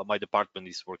 my department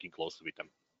is working closely with them.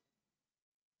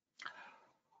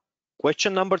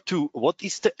 Question number two, what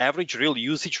is the average real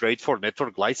usage rate for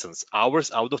network license?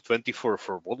 Hours out of 24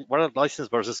 for one license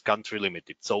versus country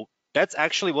limited. So that's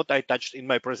actually what I touched in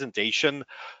my presentation.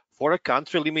 For a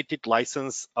country limited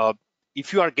license,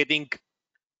 if you are getting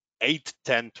 8,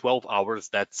 10, 12 hours,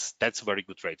 that's a very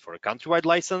good rate. For a countrywide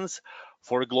license,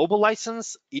 for a global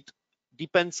license, it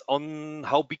depends on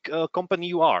how big a company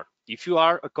you are. If you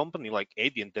are a company like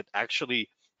Adient that actually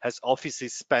has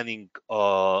offices spanning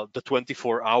the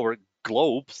 24-hour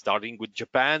globe, starting with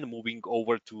Japan, moving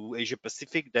over to Asia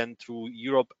Pacific, then through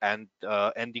Europe, and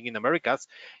ending in Americas,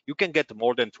 you can get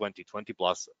more than 20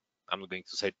 plus. I'm not going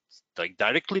to say like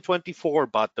directly 24,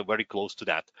 but very close to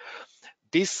that.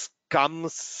 This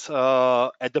comes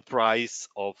at the price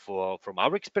of, from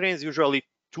our experience, usually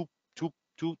 2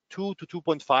 to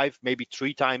 2.5, maybe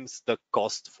 3 times the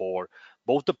cost for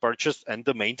both the purchase and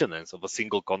the maintenance of a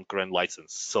single concurrent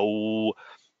license. So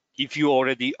if you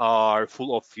already are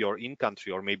full of your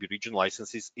in-country or maybe region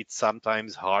licenses, it's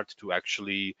sometimes hard to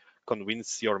actually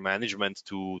convince your management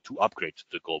to upgrade to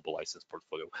the global license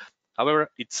portfolio. However,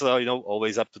 it's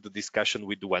always up to the discussion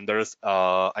with the vendors.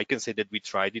 I can say that we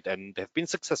tried it and have been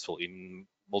successful in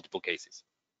multiple cases.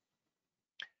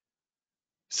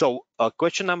 So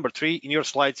question number 3, in your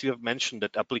slides, you have mentioned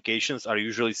that applications are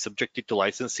usually subjected to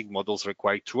licensing models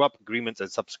requiring true-up agreements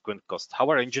and subsequent cost.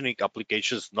 How are engineering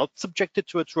applications not subjected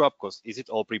to a true-up cost? Is it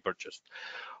all pre-purchased?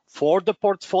 For the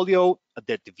portfolio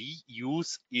that we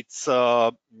use, it's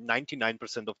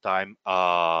 99% of time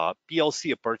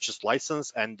PLC, a purchase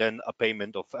license, and then a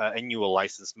payment of annual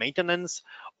license maintenance,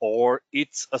 or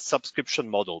it's a subscription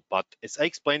model. But as I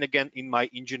explained again in my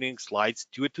engineering slides,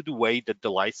 due to the way that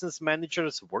the license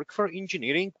managers work for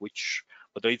engineering, which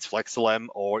whether it's FlexLM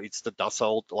or it's the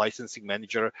Dassault licensing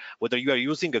manager, whether you are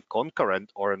using a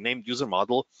concurrent or a named user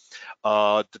model,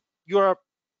 you are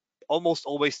almost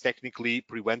always technically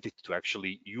prevented to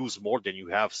actually use more than you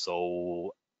have,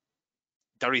 so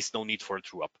there is no need for a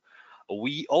true up.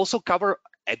 We also cover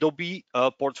Adobe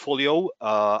portfolio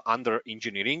under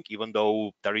engineering, even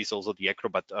though there is also the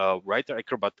Acrobat Writer,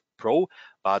 Acrobat Pro,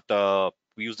 but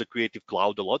we use the Creative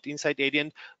Cloud a lot inside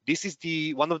Adient. This is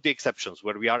the one of the exceptions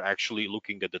where we are actually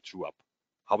looking at the true up.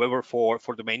 However, for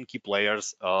the main key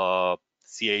players,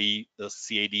 CAE,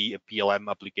 CAD, PLM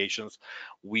applications,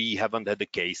 we haven't had the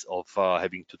case of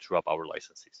having to true up our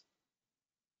licenses.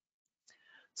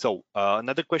 So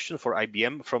another question for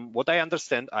IBM. From what I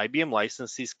understand, IBM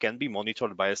licenses can be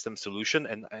monitored by a SIEM solution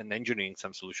and an engineering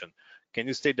SIEM solution. Can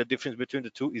you state the difference between the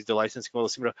two? Is the licensing model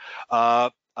similar?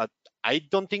 I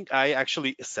don't think I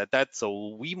actually said that.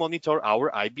 So we monitor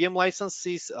our IBM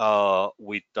licenses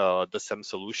with the SIEM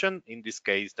solution. In this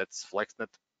case, that's FlexNet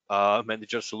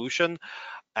Manager solution.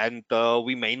 And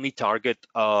we mainly target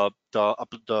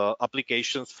the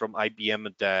applications from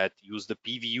IBM that use the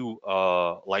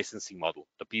PVU licensing model,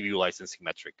 the PVU licensing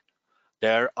metric.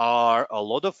 There are a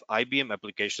lot of IBM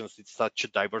applications. It's such a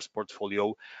diverse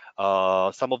portfolio.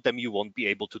 Some of them you won't be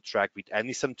able to track with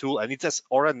any SIEM tool. And it's as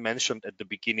Oren mentioned at the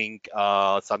beginning,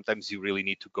 sometimes you really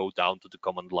need to go down to the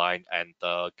command line and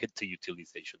get the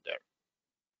utilization there.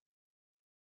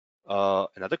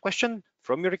 Another question,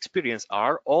 from your experience,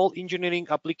 are all engineering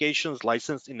applications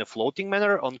licensed in a floating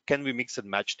manner, or can we mix and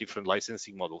match different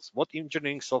licensing models? What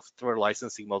engineering software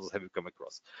licensing models have you come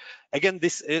across? Again,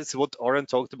 this is what Oren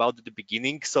talked about at the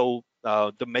beginning. So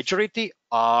the majority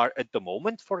are at the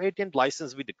moment for ATN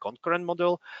licensed with the concurrent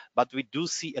model, but we do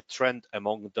see a trend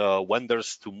among the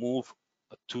vendors to move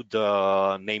to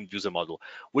the named user model,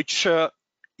 which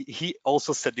he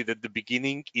also said it at the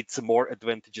beginning, it's more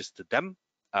advantageous to them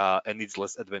and it's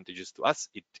less advantageous to us.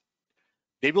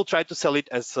 They will try to sell it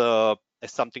as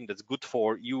something that's good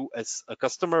for you as a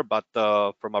customer, but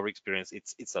from our experience,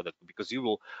 it's not that good, because you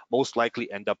will most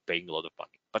likely end up paying a lot of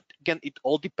money. But again, it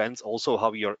all depends also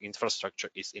how your infrastructure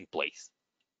is in place.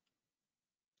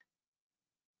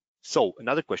 So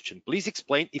another question, please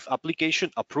explain if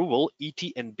application approval, ET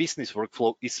and business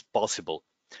workflow is possible.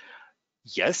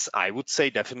 Yes, I would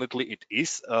say definitely it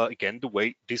is. Again, the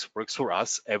way this works for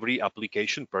us, every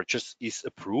application purchase is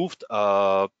approved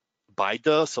by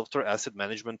the software asset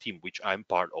management team, which I'm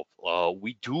part of.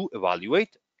 We do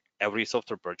evaluate every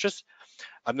software purchase.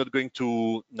 I'm not going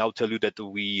to now tell you that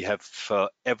we have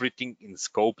everything in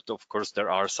scope. Of course,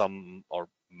 there are some or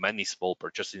many small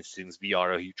purchases, since we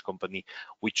are a huge company,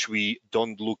 which we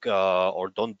don't look or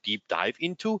don't deep dive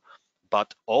into.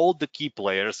 But all the key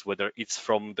players, whether it's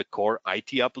from the core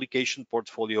IT application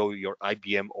portfolio, your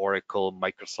IBM, Oracle,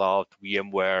 Microsoft,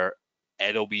 VMware,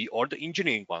 Adobe, or the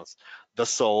engineering ones,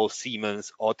 Dassault,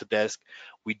 Siemens, Autodesk,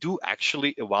 we do actually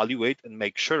evaluate and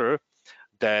make sure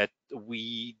that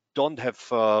we don't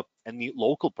have any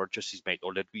local purchases made,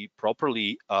 or that we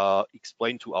properly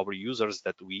explain to our users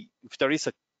that if there is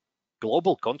a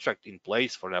global contract in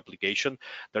place for an application,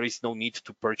 there is no need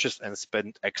to purchase and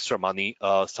spend extra money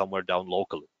somewhere down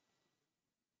locally.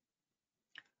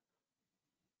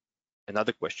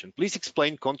 Another question, please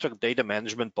explain contract data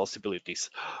management possibilities.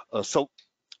 So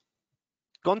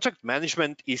contract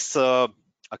management is a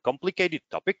complicated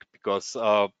topic, because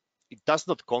it does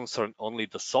not concern only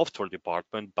the software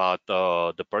department, but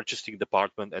the purchasing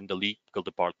department and the legal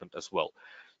department as well.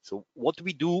 So what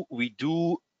we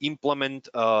do implement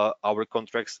our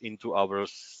contracts into our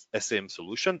SAM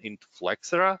solution, into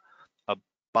Flexera,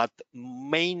 but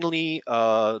mainly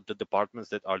the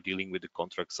departments that are dealing with the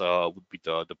contracts would be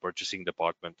the purchasing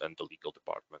department and the legal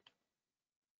department.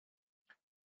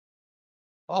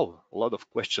 Oh, a lot of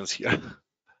questions here.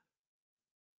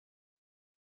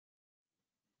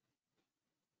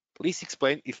 Please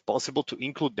explain if possible to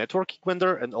include networking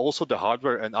vendor, and also the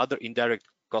hardware and other indirect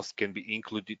costs can be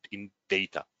included in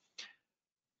data.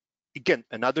 Again,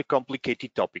 another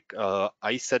complicated topic.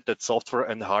 I said that software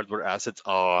and hardware assets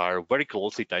are very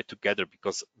closely tied together,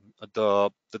 because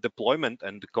the deployment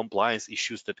and the compliance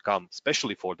issues that come,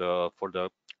 especially for the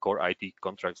core IT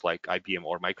contracts like IBM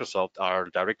or Microsoft, are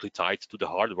directly tied to the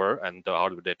hardware, and the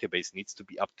hardware database needs to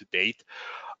be up to date.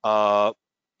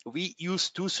 We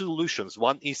use two solutions.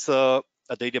 One is a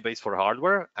database for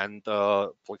hardware, and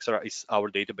Flexera is our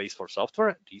database for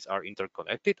software. These are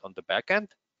interconnected on the back end.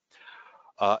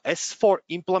 As for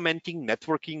implementing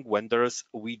networking vendors,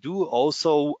 we do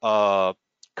also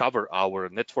cover our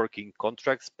networking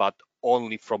contracts, but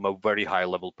only from a very high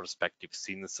level perspective,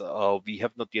 since we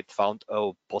have not yet found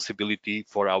a possibility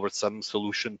for our SAM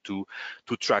solution to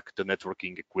track the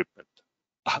networking equipment.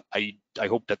 I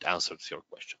hope that answers your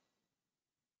question.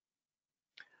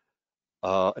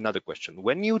 Another question.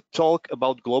 When you talk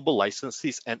about global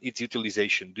licenses and its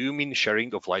utilization, do you mean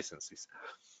sharing of licenses?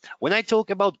 When I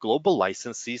talk about global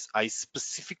licenses, I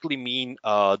specifically mean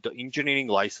the engineering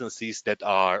licenses that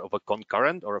are of a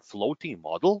concurrent or a floating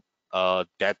model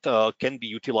that can be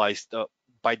utilized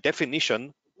by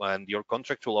definition and your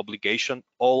contractual obligation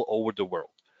all over the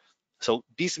world. So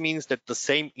this means that the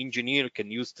same engineer can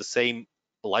use the same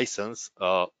license.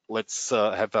 Let's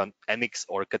have an Annex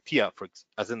or a CATIA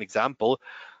as an example.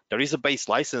 There is a base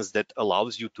license that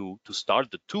allows you to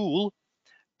start the tool.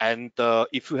 And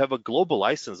if you have a global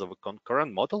license of a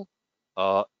concurrent model,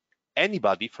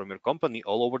 anybody from your company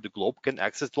all over the globe can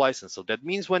access the license. So that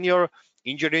means when your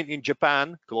engineer in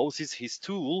Japan closes his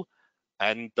tool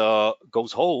and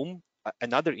goes home,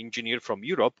 another engineer from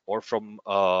Europe or from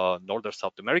North or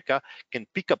South America can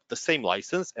pick up the same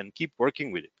license and keep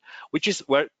working with it, which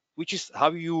is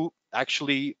how you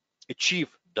actually achieve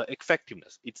the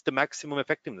effectiveness. It's the maximum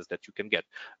effectiveness that you can get.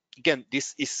 Again,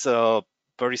 this is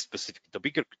very specific. The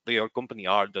bigger your company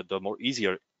are, the more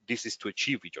easier this is to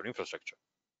achieve with your infrastructure.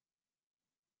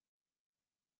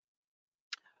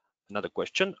 Another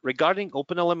question regarding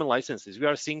OpenLM licenses. We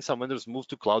are seeing some vendors move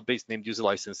to cloud-based named user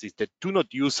licenses that do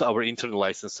not use our internal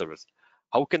license servers.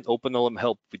 How can OpenLM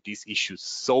help with these issues?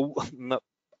 So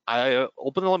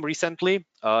OpenLM recently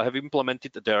have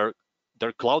implemented their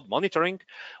cloud monitoring,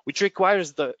 which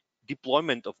requires the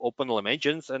deployment of OpenLM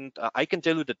agents. And I can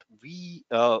tell you that we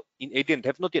in Adient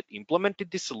have not yet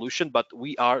implemented this solution, but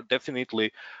we are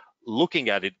definitely looking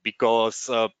at it, because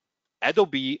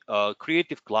Adobe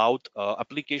Creative Cloud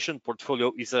application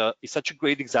portfolio is such a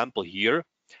great example here,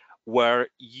 where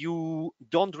you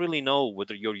don't really know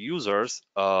whether your users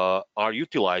are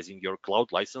utilizing your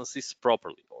cloud licenses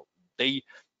properly. Or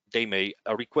they may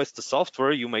request the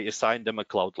software, you may assign them a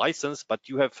cloud license, but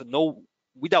you have no,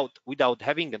 without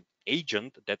having an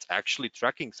agent that's actually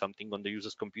tracking something on the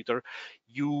user's computer,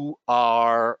 you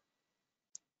are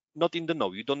not in the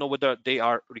know. You don't know whether they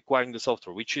are requiring the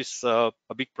software, which is a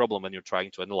big problem when you're trying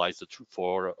to analyze the true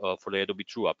for the Adobe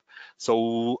TrueUp.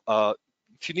 So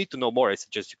if you need to know more, I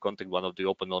suggest you contact one of the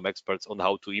OpenLM experts on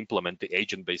how to implement the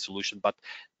agent-based solution, but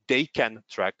they can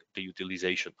track the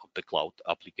utilization of the cloud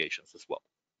applications as well.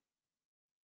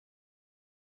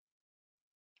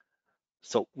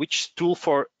 So which tool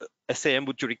for SAM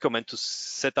would you recommend to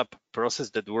set up a process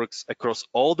that works across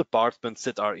all departments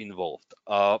that are involved?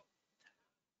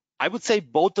 I would say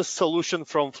both the solution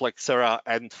from Flexera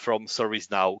and from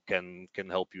ServiceNow can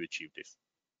help you achieve this.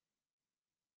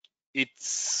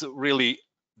 It's really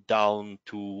down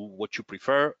to what you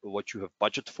prefer, what you have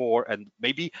budget for, and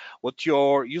maybe what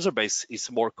your user base is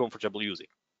more comfortable using.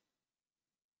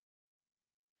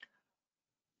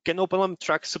 Can OpenLM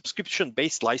track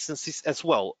subscription-based licenses as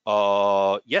well?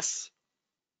 Yes.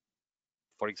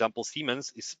 For example,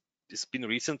 Siemens has been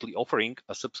recently offering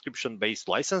a subscription-based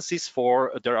licenses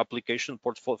for their application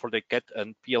portfolio, for their CAT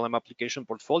and PLM application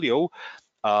portfolio.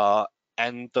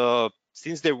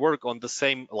 Since they work on the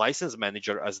same license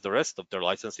manager as the rest of their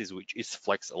licenses, which is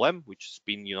FlexLM, which has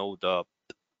been,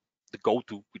 the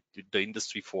go-to with the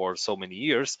industry for so many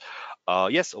years,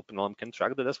 yes, OpenLM can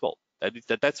track that as well.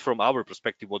 That's from our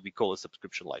perspective what we call a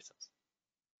subscription license.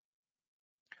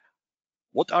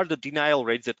 What are the denial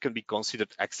rates that can be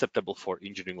considered acceptable for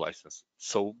engineering license?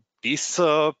 So this,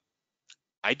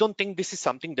 I don't think this is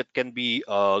something that can be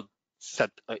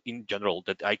set in general,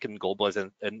 that I can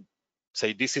globalize and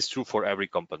say this is true for every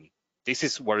company. This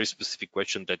is a very specific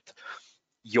question that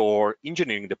your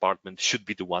engineering department should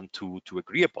be the one to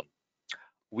agree upon.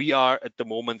 We are at the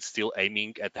moment still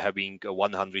aiming at having a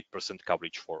 100%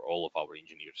 coverage for all of our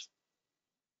engineers.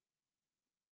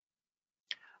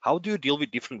 How do you deal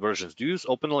with different versions? Do you use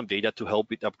OpenLM data to help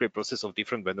with upgrade process of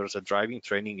different vendors and driving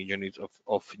training engineers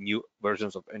of new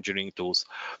versions of engineering tools?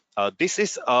 This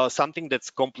is something that's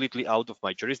completely out of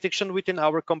my jurisdiction within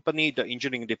our company. The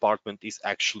engineering department is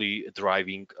actually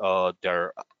driving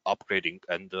their upgrading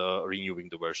and renewing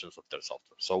the versions of their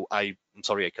software. So I'm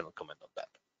sorry, I cannot comment on that.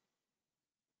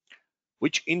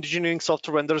 Which engineering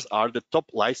software vendors are the top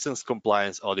license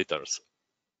compliance auditors?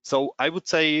 So I would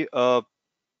say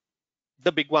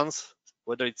the big ones,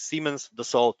 whether it's Siemens,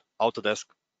 Dassault, Autodesk.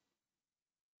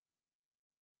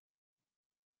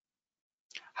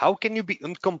 How can you be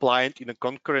uncompliant in a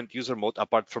concurrent user mode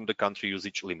apart from the country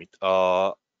usage limit?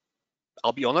 I'll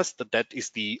be honest, that is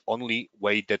the only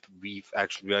way that we've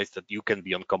actually realized that you can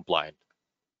be uncompliant.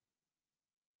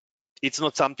 It's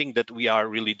not something that we are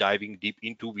really diving deep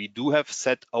into. We do have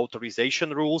set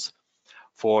authorization rules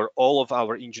for all of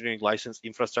our engineering license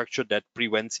infrastructure that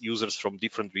prevents users from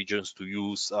different regions to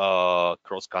use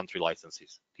cross-country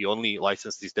licenses. The only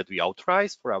licenses that we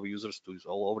authorize for our users to use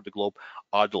all over the globe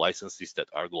are the licenses that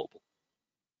are global.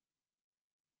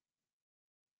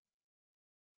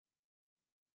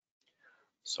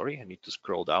 Sorry, I need to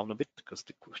scroll down a bit because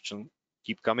the question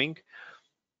keep coming.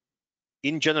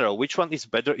 In general, which one is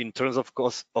better in terms of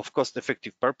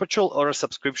cost-effective perpetual or a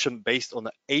subscription based on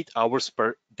 8 hours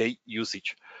per day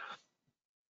usage?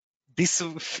 This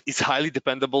is highly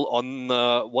dependable on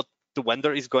what the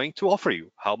vendor is going to offer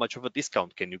you. How much of a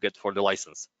discount can you get for the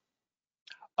license?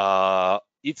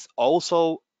 It's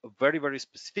also very, very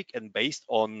specific and based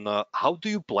on how do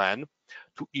you plan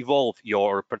to evolve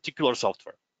your particular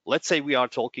software. Let's say we are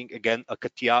talking again a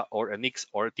CATIA or a Nix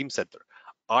or a Teamcenter.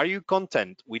 Are you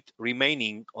content with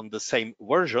remaining on the same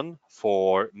version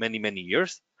for many, many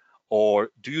years? Or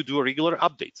do you do regular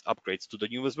upgrades to the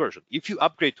newest version? If you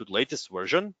upgrade to the latest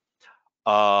version,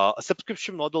 a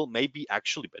subscription model may be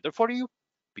actually better for you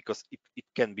because it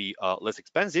can be less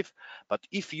expensive. But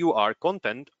if you are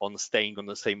content on staying on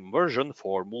the same version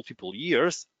for multiple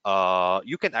years,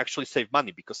 you can actually save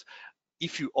money, because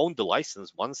if you own the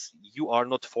license once, you are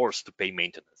not forced to pay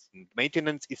maintenance.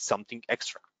 Maintenance is something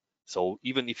extra. So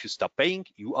even if you stop paying,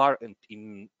 you are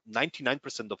in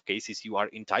 99% of cases, you are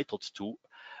entitled to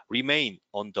remain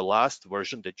on the last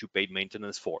version that you paid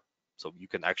maintenance for. So you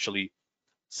can actually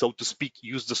so to speak,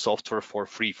 use the software for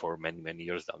free for many, many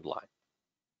years down the line.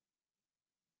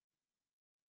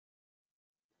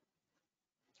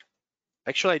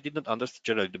 Actually, I didn't understand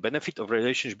generally the benefit of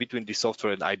relationship between the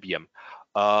software and IBM.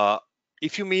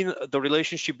 If you mean the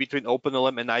relationship between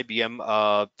OpenLM and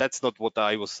IBM, that's not what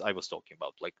I was talking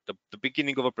about. Like the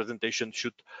beginning of a presentation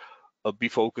should be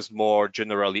focused more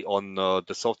generally on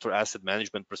the software asset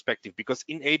management perspective, because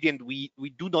in Adient we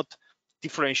do not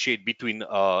differentiate between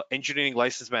engineering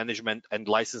license management and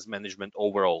license management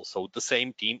overall. So the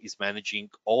same team is managing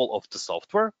all of the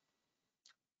software,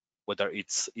 whether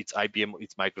it's IBM,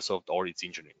 it's Microsoft, or it's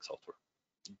engineering software.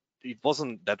 It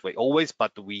wasn't that way always,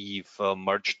 but we've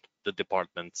merged the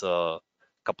departments a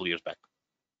couple years back.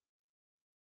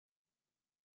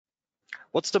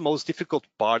 What's the most difficult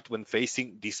part when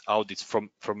facing these audits from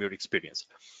your experience?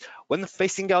 When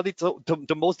facing audits,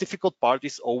 the most difficult part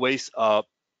is always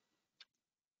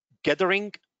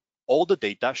gathering all the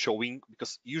data showing,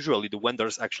 because usually the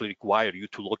vendors actually require you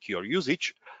to log your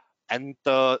usage, and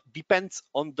depends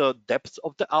on the depth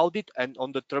of the audit and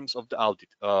on the terms of the audit.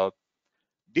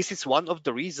 This is one of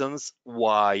the reasons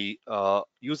why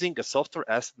using a software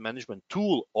asset management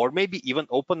tool, or maybe even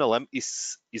OpenLM,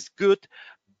 is good,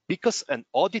 because an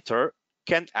auditor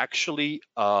can actually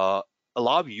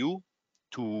allow you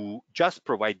to just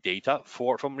provide data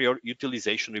from your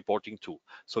utilization reporting tool.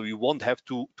 So you won't have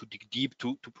to dig deep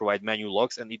to provide manual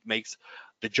logs, and it makes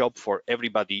the job for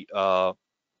everybody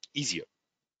easier.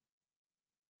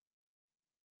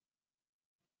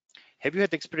 Have you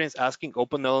had experience asking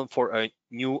OpenLM for a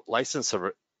new license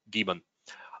server daemon?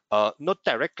 Not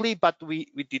directly, but we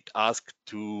did ask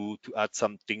to add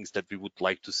some things that we would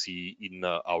like to see in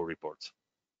our reports.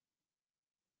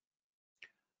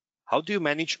 How do you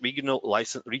manage regional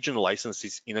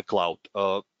licenses in a cloud?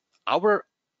 Our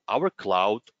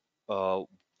cloud,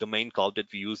 the main cloud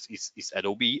that we use is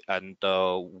Adobe, and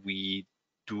we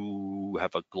do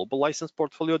have a global license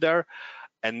portfolio there,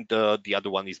 and the other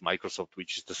one is Microsoft,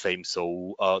 which is the same.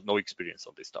 So no experience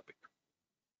on this topic.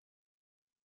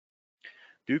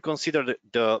 Do you consider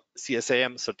the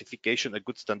CSAM certification a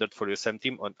good standard for your SAM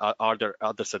team, and are there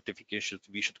other certifications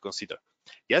we should consider?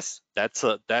 Yes, that's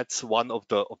one of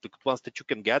the good ones that you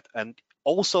can get. And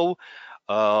also,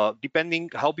 depending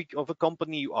how big of a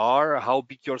company you are, how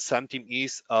big your SAM team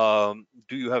is, do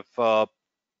you have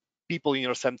people in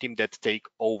your SAM team that take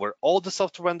over all the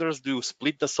software vendors? Do you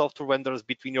split the software vendors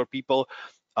between your people?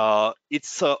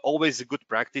 It's always a good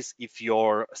practice if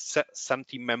your SAM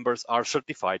team members are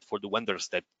certified for the vendors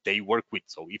that they work with.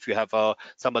 So if you have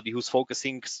somebody who's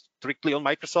focusing strictly on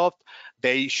Microsoft,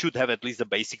 they should have at least a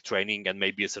basic training and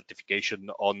maybe a certification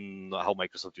on how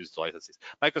Microsoft uses licenses.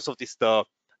 Microsoft is the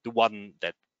one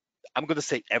that I'm going to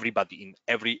say everybody in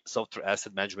every software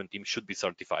asset management team should be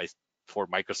certified for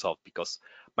Microsoft, because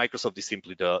Microsoft is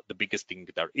simply the biggest thing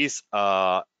there is.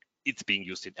 It's being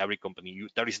used in every company.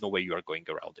 There is no way you are going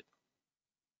around it.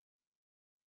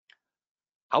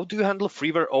 How do you handle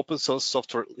freeware open source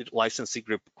software licensing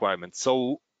requirements?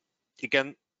 So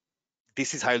again,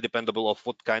 this is highly dependable of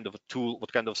what kind of a tool,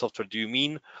 what kind of software do you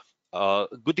mean. A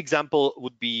good example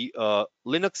would be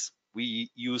Linux. We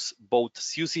use both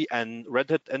SUSE and Red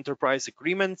Hat Enterprise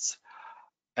agreements,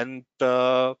 and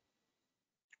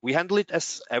we handle it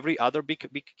as every other big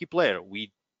key player.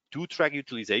 We do track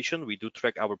utilization, we do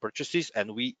track our purchases,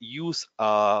 and we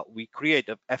create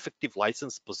an effective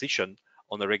license position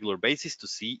on a regular basis to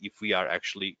see if we are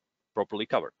actually properly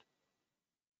covered.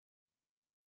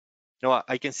 Now,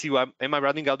 I can see, am I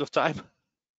running out of time?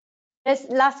 Yes,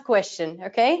 last question,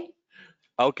 okay?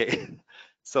 Okay.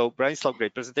 So Branislav,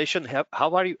 great presentation.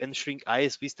 How are you ensuring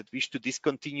ISVs that wish to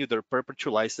discontinue their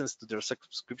perpetual license to their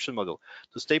subscription model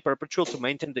to stay perpetual, to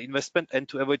maintain the investment, and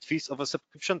to avoid fees of a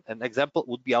subscription? An example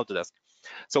would be Autodesk.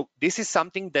 So this is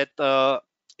something that,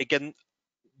 again,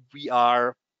 we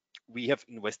have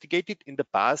investigated in the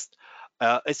past.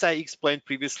 As I explained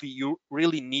previously, you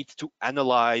really need to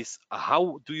analyze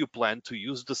how do you plan to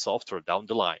use the software down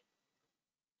the line.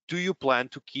 Do you plan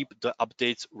to keep the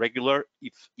updates regular?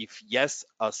 If yes,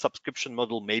 a subscription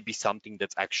model may be something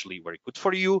that's actually very good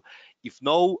for you. If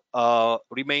no,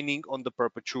 remaining on the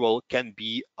perpetual can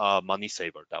be a money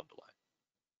saver down the line.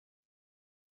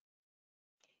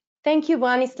 Thank you,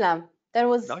 Branislav. That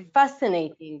was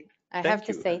fascinating, I have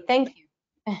to say. Thank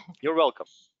you. You're welcome.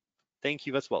 Thank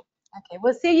you as well. Okay,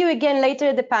 we'll see you again later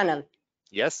at the panel.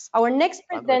 Yes. Our next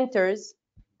presenters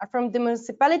are from the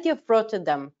municipality of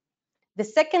Rotterdam, the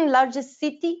second largest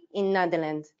city in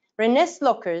Netherlands. René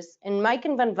Slokkers and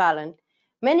Maiken van Wallen,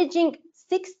 managing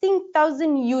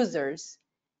 16,000 users.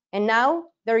 And now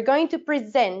they're going to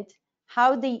present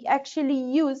how they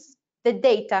actually use the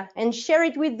data and share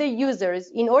it with the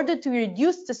users in order to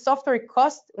reduce the software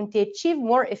cost and to achieve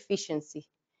more efficiency.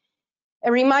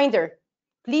 A reminder,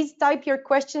 please type your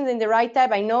questions in the right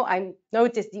tab. I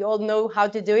noticed you all know how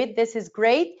to do it. This is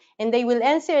great. And they will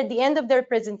answer at the end of their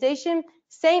presentation,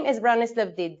 same as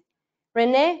Branislav did.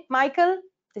 Renee, Michael,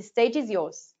 the stage is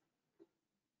yours.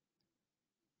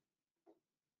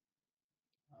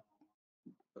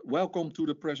 Welcome to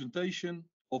the presentation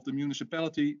of the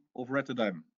Municipality of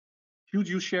Rotterdam. Should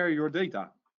you share your data?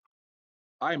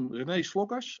 I'm René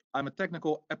Slokkers. I'm a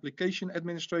technical application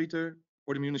administrator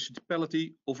for the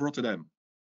Municipality of Rotterdam.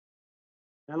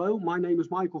 Hello, my name is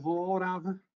Michael van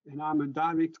Alraven and I'm a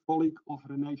direct colleague of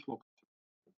René Slokkers.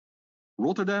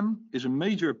 Rotterdam is a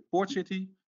major port city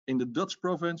in the Dutch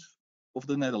province of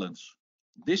the Netherlands.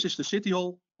 This is the City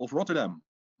Hall of Rotterdam.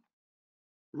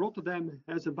 Rotterdam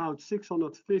has about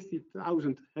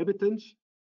 650,000 inhabitants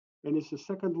and is the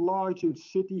second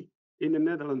largest city in the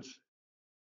Netherlands.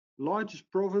 Largest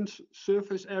province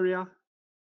surface area.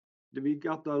 We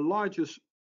got the largest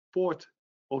port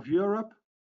of Europe,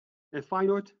 and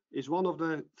Feyenoord is one of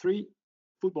the 3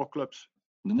 football clubs.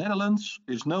 The Netherlands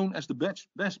is known as the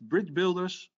best bridge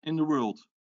builders in the world.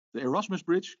 The Erasmus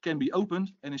Bridge can be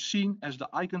opened and is seen as the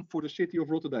icon for the city of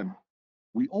Rotterdam.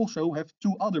 We also have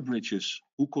 2 other bridges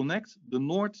who connect the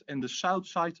north and the south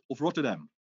side of Rotterdam.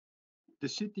 The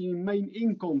city main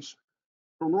incomes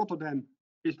from Rotterdam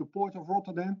is the port of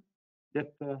Rotterdam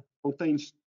that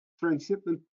contains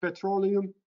transshipment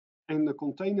petroleum and the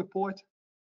container port.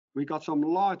 We got some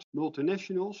large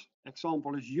multinationals,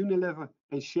 example is Unilever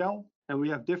and Shell, and we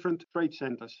have different trade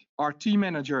centers. Our team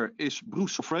manager is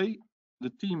Bruce Soffrey. The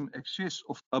team consists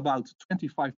of about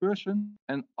 25 persons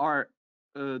and our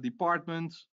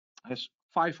department has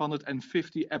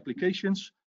 550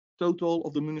 applications. Total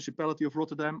of the Municipality of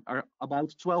Rotterdam are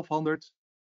about 1,200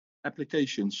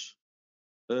 applications.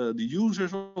 The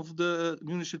users of the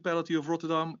Municipality of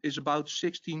Rotterdam is about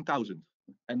 16,000.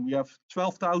 And we have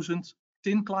 12,000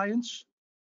 tin clients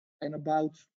and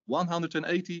about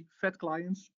 180 fat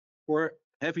clients for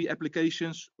heavy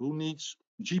applications who needs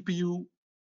GPU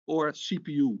or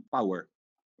CPU power.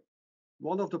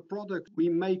 One of the products we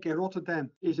make in Rotterdam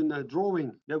is a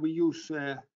drawing that we use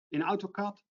in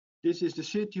AutoCAD. This is the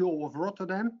City Hall of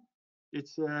Rotterdam.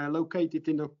 It's located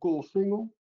in the Koolsingel,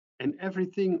 and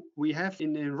everything we have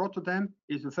in Rotterdam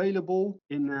is available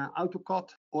in AutoCAD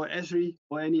or Esri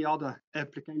or any other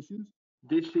applications.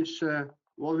 This is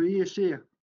what we see here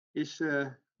is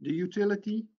the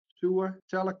utility, sewer,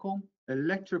 telecom,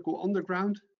 electrical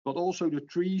underground, but also the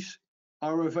trees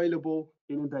are available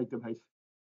in a database.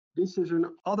 This is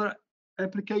another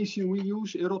application we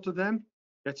use in Rotterdam.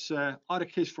 That's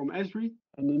ArcGIS from Esri.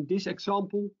 And in this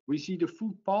example, we see the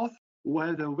footpath who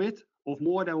has a width of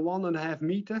more than 1.5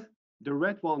 meters. The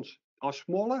red ones are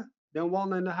smaller than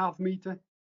 1.5 meters,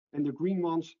 and the green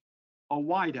ones are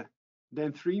wider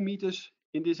than 3 meters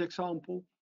in this example.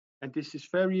 And this is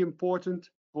very important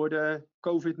for the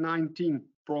COVID-19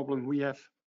 problem we have.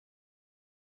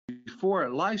 For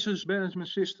license management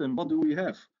system, what do we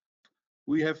have?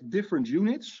 We have different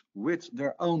units with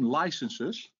their own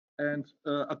licenses. And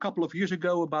a couple of years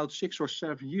ago, about 6 or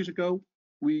 7 years ago,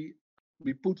 we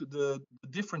put the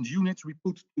different units we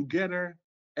put together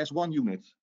as one unit,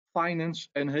 finance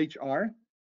and HR.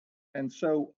 And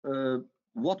so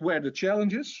what were the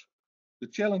challenges? The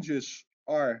challenges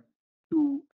are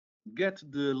to get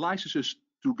the licenses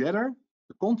together,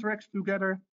 the contracts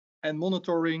together, and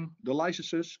monitoring the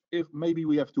licenses if maybe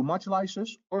we have too much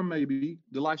license or maybe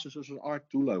the licenses are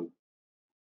too low.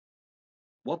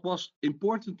 What was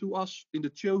important to us in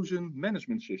the chosen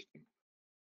management system?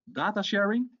 Data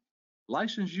sharing,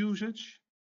 license usage,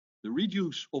 the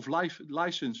reduce of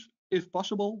license if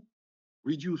possible,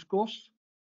 reduce costs,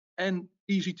 and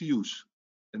easy to use.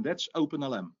 And that's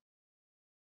OpenLM.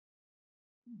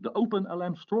 The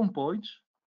OpenLM strong point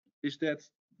is that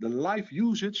the live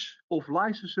usage of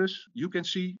licenses you can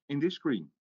see in this screen.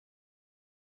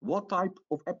 What type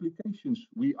of applications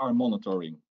we are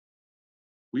monitoring?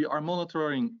 We are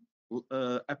monitoring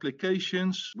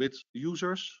applications with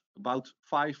users, about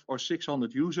 500 or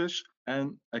 600 users,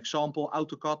 and example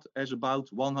AutoCAD has about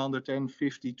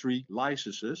 153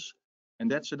 licenses,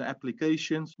 and that's an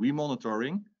application we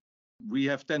monitoring. We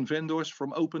have 10 vendors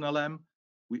from OpenLM.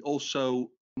 We also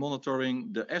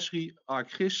monitoring the Esri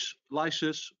ArcGIS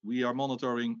license. We are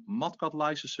monitoring MatCAD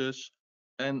licenses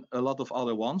and a lot of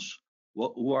other ones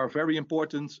who are very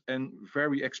important and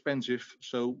very expensive,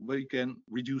 so we can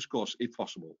reduce costs if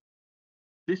possible.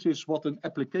 This is what an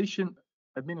application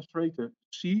administrator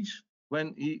sees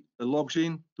when he logs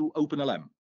in to OpenLM.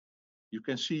 You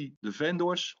can see the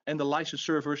vendors and the license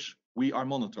servers we are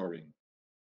monitoring.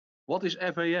 What is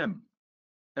FAM?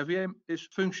 FAM is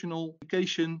functional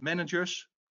application managers.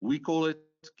 We call it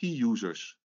key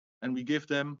users, and we give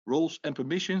them roles and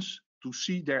permissions to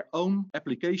see their own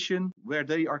application where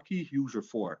they are key user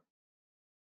for.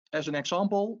 As an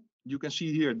example, you can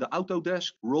see here the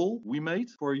Autodesk role we made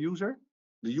for a user.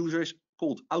 The user is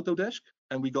called Autodesk,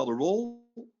 and we got a role.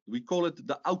 We call it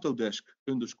the Autodesk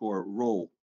underscore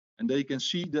role. And they can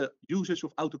see the usage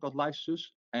of AutoCAD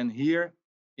licenses. And here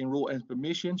in role and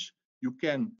permissions, you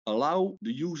can allow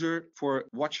the user for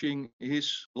watching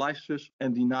his licenses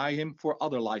and deny him for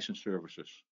other license services.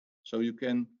 So you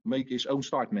can make his own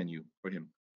start menu for him.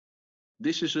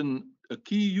 This is a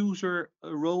key user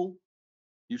role.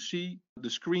 You see the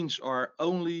screens are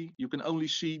only, you can only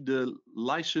see the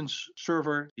license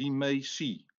server he may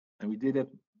see. And we did it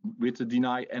with the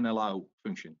deny and allow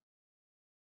function.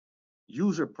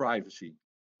 User privacy.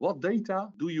 What data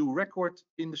do you record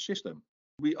in the system?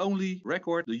 We only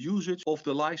record the usage of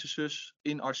the licenses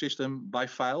in our system by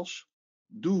files.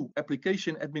 Do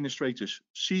application administrators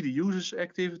see the user's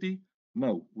activity?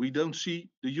 No, we don't see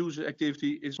the user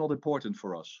activity. It's not important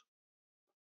for us.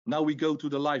 Now we go to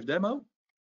the live demo.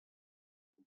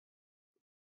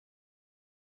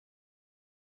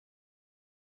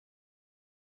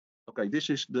 Okay, this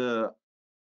is the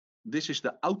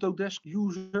Autodesk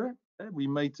user we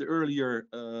made earlier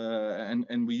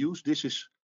and we use. This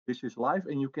is live,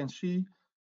 and you can see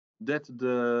that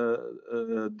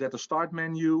the start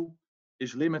menu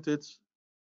is limited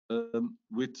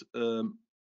with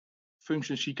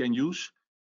functions he can use.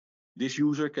 This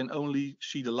user can only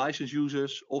see the license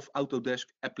users of Autodesk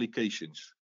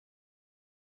applications.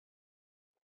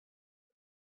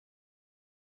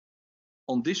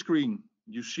 On this screen,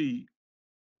 you see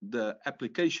the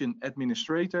application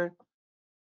administrator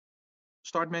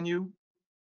start menu.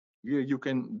 Here you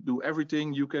can do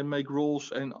everything. You can make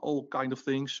roles and all kind of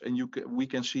things, and we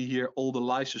can see here all the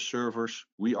license servers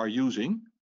we are using.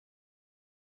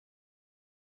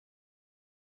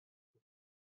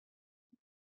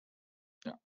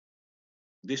 Yeah.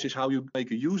 This is how you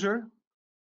make a user.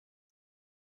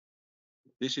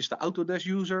 This is the Autodesk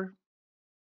user.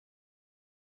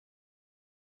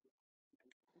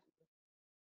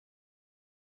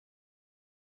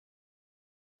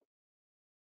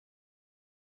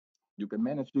 You can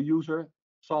manage the user.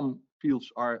 Some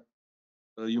fields are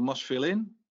you must fill in.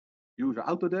 User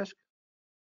Autodesk.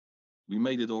 We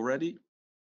made it already.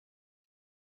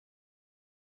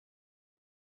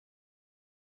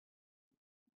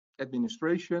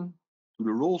 Administration to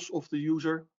the roles of the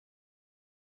user.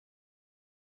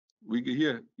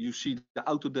 Here you see the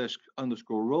Autodesk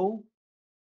underscore role,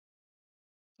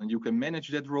 and you can manage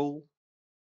that role.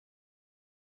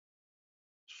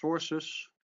 Sources.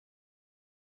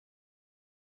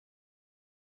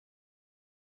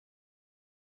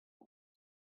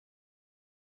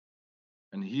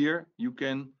 And here you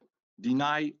can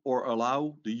deny or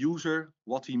allow the user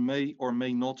what he may or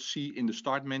may not see in the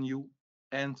start menu,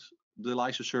 and the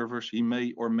license servers he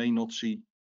may or may not see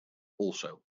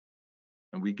also.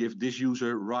 And we give this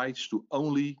user rights to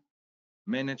only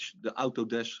manage the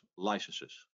Autodesk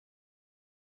licenses.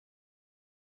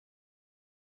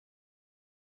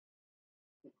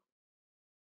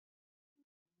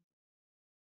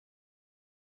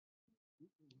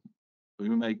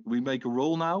 We make a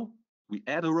role now. We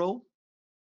add a role.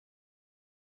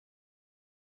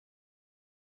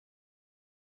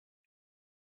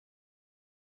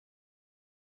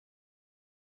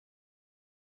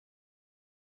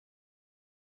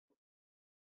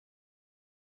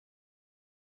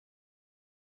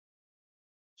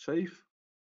 Save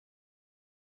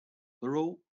the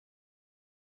role.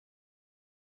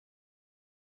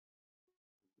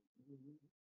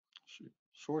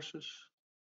 Sources.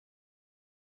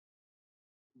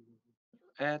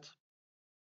 Add.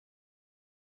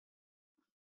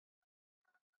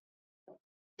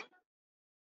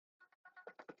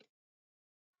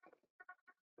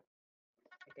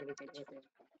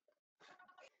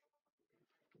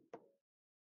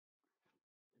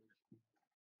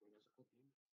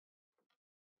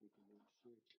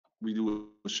 We do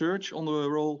a search on the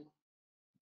role.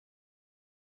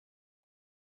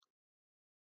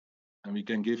 And we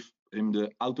can give him the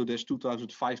Autodesk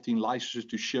 2015 licenses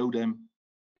to show them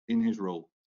in his role.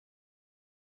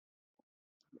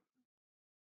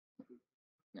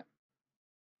 Yeah.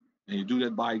 And you do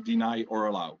that by deny or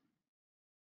allow.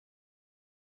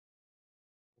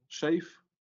 Save.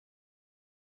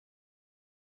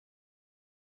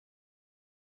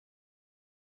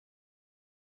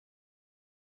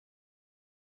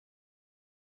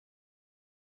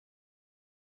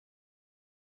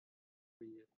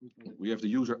 We have the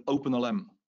user OpenLM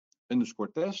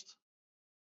 _test,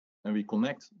 and we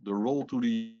connect the role to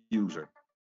the user.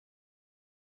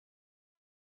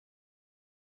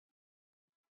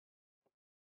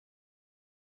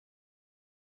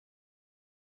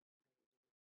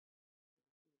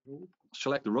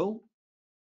 Select the role.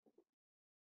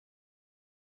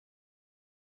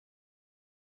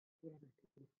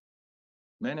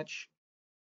 Manage.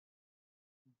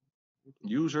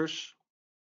 Users.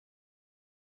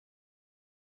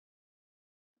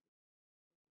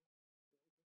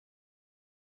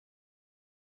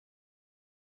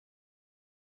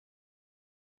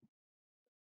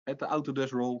 Add the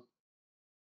Autodesk role.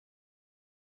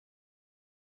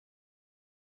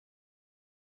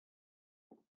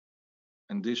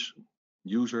 And this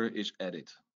user is added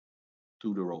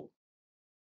to the role.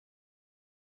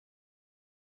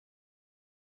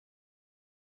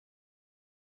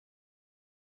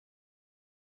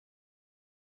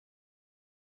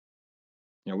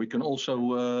 Yeah, we can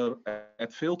also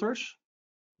add filters.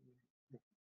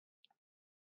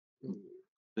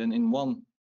 Then in one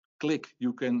click,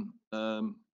 you can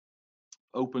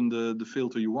open the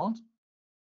filter you want.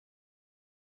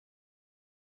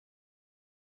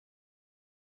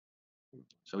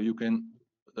 So you can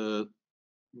the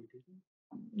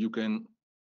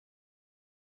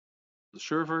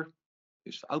server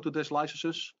is Autodesk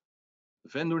licenses, the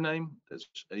vendor name, that's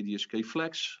ADSK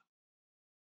Flex,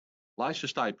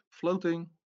 license type floating.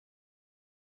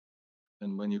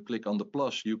 And when you click on the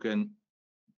plus, you can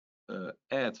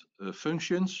add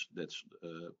functions. That's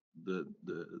the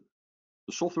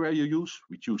software you use.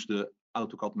 We choose the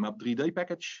AutoCAD Map 3D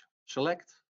package,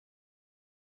 select.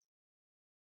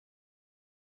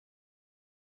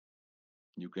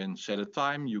 You can set a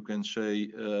time, you can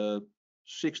say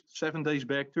 7 days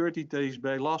back, 30 days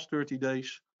back, last 30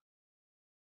 days.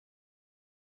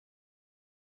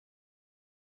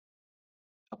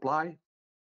 Apply.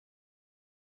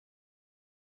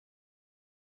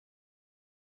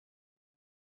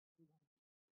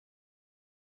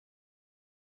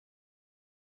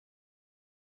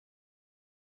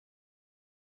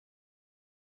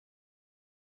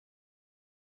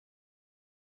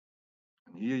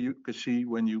 And here you can see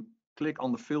when you click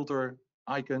on the filter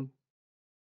icon,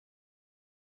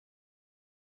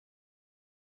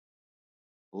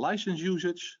 license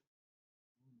usage.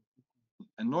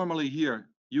 And normally here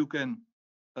you can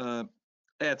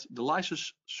add the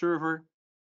license server,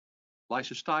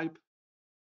 license type,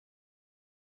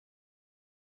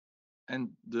 and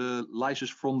the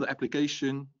license from the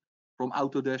application from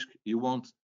Autodesk you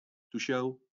want to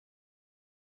show.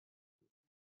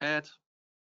 Add,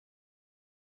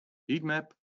 heat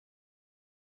map,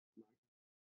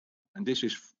 and this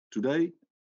is today.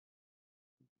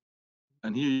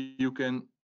 And here you can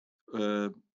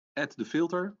add the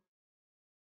filter.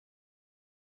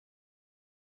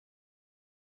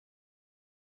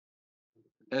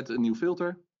 Add a new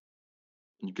filter.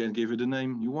 You can give it the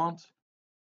name you want.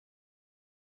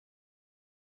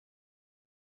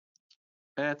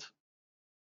 Add.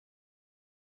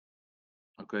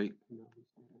 Okay.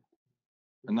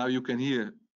 And now you can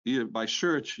here by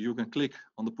search, you can click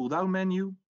on the pull down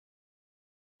menu.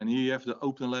 And here you have the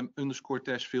OpenLM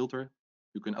 _test filter.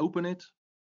 You can open it.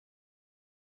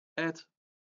 Add.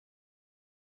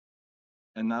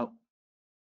 And now,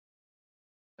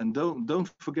 and don't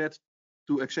forget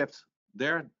to accept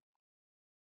there.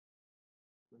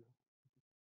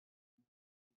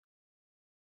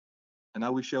 And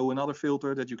now we show another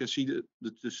filter that you can see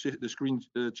the screen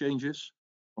changes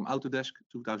from Autodesk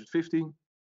 2015.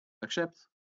 Accept.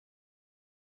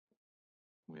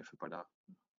 We have a paar dagen.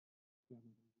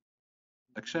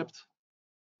 Accept.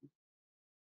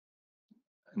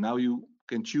 And now you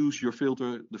can choose your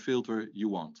filter, the filter you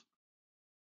want.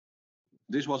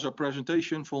 This was our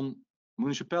presentation from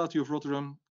Municipality of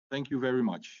Rotterdam. Thank you very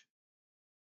much.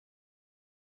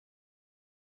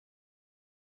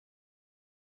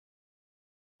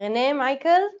 René,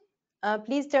 Michael,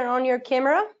 please turn on your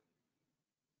camera.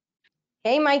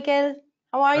 Hey, Michael,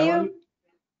 how are you?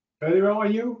 Very well,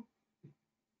 and you?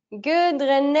 Good,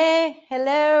 René.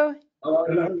 Hello.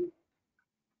 Hello.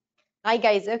 Hi,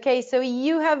 guys. Okay, so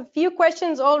you have a few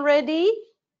questions already.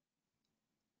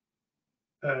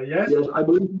 Yes. Yes, I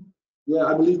believe. Yeah,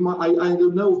 I believe. I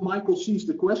don't know if Michael sees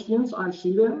the questions. I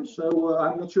see them, so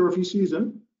I'm not sure if he sees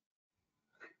them.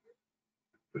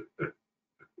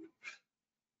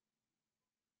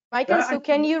 Michael, Yeah, so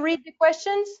can you read the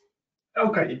questions?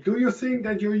 Okay. Do you think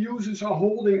that your users are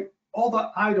holding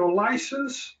other idle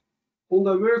license on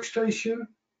their workstation,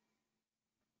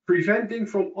 preventing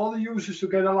from other users to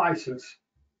get a license?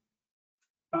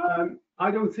 I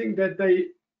don't think that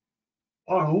they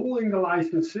are holding the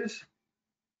licenses,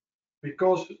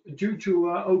 because due to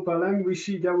OpenLM, we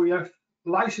see that we have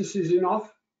licenses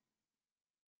enough,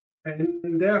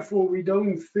 and therefore we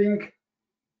don't think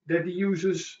that the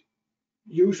users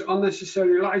use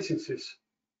unnecessary licenses.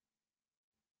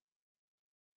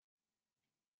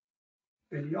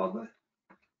 Any other?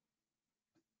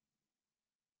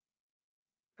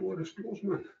 What is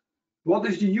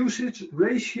the usage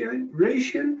ratio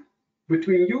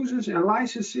between users and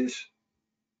licenses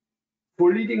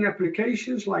for leading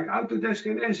applications like Autodesk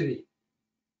and Esri?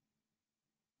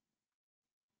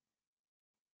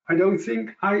 I don't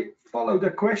think I follow the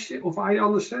question, or I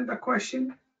understand the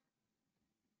question.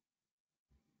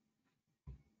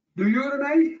 Do you,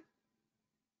 René?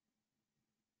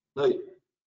 No.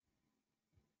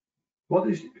 What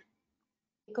is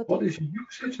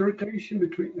usage rotation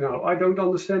between? No, I don't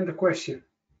understand the question.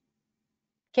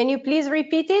 Can you please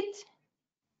repeat it?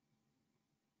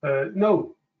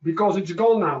 No, because it's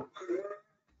gone now.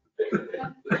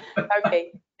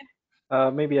 Okay.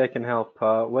 Maybe I can help.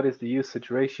 What is the usage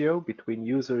ratio between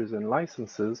users and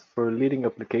licenses for leading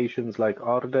applications like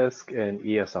Autodesk and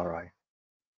ESRI?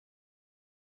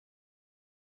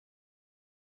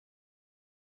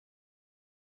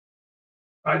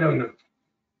 I don't know.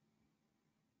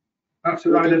 I have to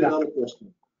Shall I write take it down. another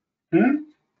question? Hmm?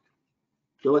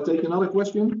 Shall I take another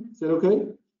question? Is that okay?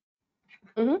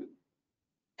 Mm-hmm.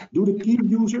 Do the key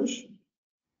users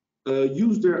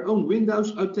use their own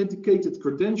Windows authenticated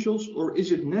credentials, or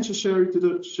is it necessary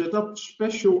to set up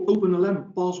special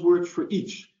OpenLM passwords for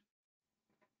each?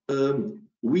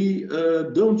 We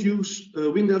don't use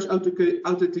Windows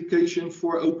authentication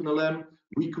for OpenLM.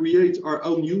 We create our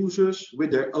own users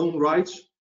with their own rights,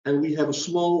 and we have a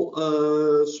small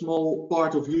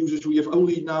part of users. We have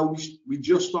only now, we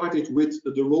just started with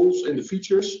the roles and the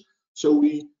features, so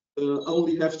we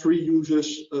only have 3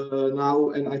 users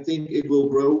now, and I think it will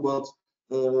grow, but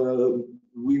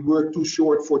we work too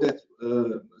short for that.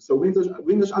 So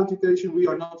Windows authentication we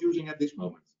are not using at this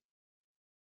moment.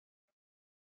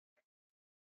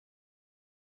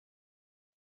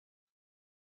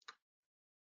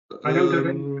 I don't have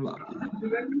any.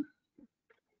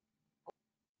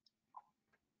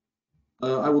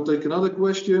 I will take another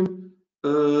question.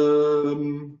 How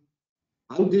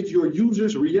did your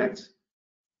users react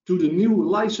to the new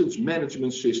license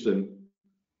management system?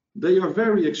 They are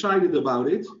very excited about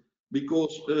it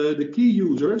because the key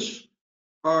users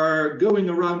are going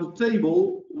around the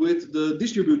table with the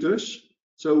distributors,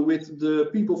 so with the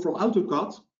people from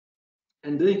AutoCAD,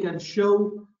 and they can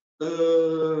show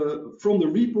from the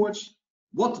reports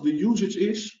what the usage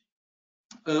is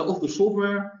of the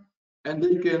software, and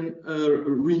they can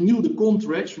renew the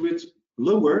contracts with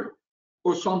lower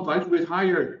or sometimes with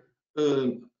higher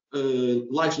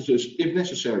licenses if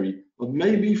necessary. But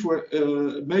maybe for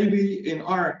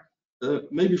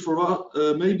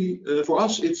for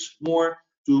us it's more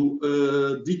to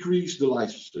decrease the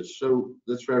licenses. So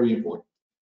that's very important.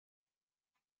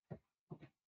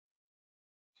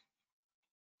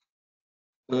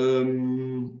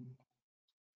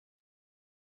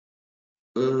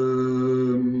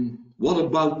 What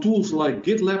about tools like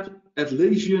GitLab,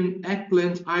 Atlassian,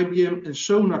 Eggplant, IBM, and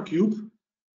SonarCube?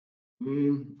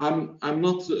 I'm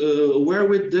not aware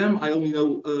with them. I only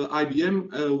know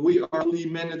IBM. We are only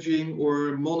managing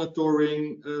or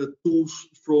monitoring tools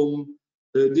from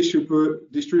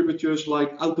distributors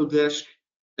like Autodesk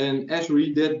and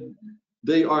Esri. That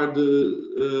they are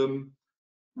the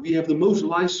we have the most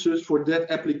licenses for that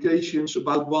applications,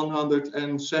 about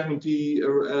 170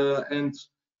 and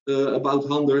about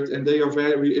 100, and they are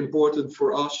very important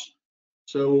for us.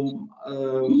 So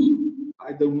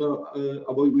I don't know.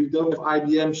 We don't have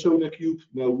IBM, SonarCube.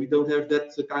 No, we don't have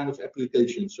that kind of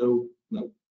application. So no.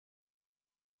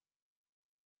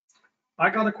 I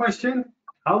got a question.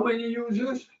 How many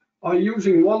users are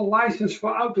using one license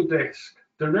for Autodesk?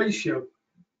 The ratio.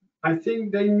 I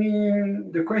think they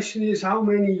mean, the question is how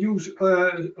many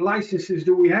licenses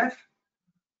do we have?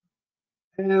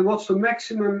 And what's the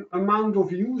maximum amount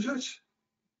of users?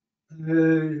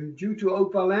 Due to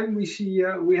OpenLM, we see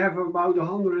we have about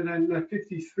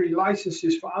 153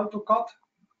 licenses for AutoCAD.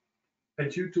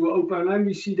 And due to OpenLM,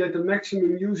 we see that the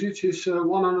maximum usage is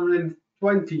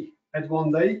 120 at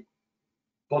one day.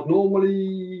 But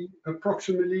normally,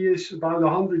 approximately is about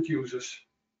 100 users.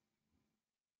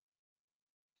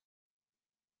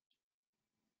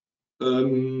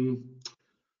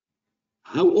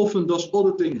 How often does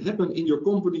auditing happen in your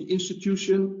company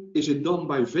institution? Is it done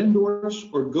by vendors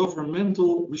or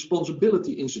governmental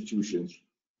responsibility institutions?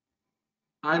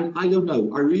 I don't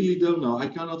know. I really don't know. I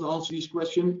cannot answer this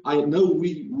question. I know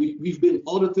we've been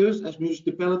auditors as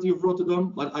municipality of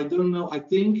Rotterdam, but I don't know. I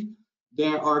think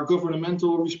there are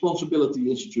governmental responsibility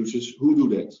institutions who do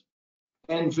that,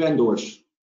 and vendors.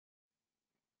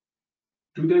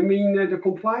 Do they mean the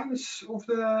compliance of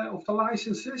the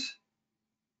licenses?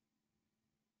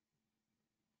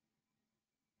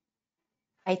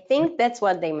 I think that's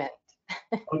what they meant.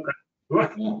 Okay.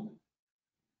 Well,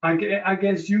 I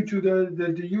guess due to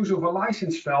the use of a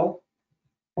license file,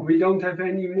 we don't have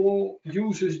any more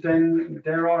users than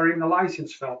there are in the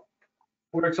license file.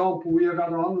 For example, we have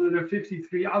got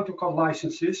 153 AutoCAD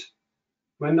licenses.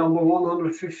 When number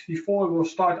 154 will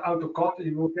start AutoCAD,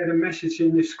 you will get a message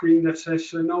in the screen that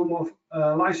says no more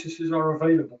licenses are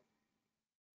available.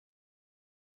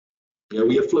 Yeah,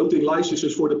 we have floating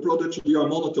licenses for the products we are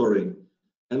monitoring,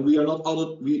 and we are not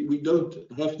audit. We don't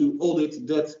have to audit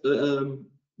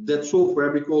that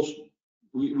software because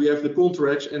we have the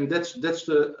contracts, and that's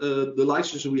the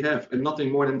license we have, and nothing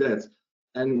more than that.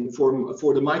 And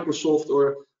for the Microsoft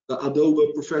or the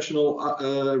Adobe Professional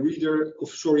Reader,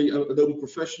 Adobe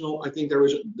Professional, I think there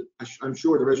is. I'm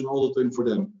sure there is an auditing for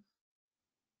them.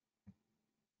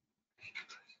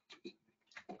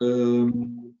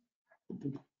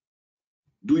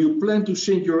 Do you plan to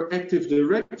sync your Active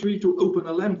Directory to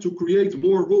OpenLM to create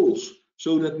more roles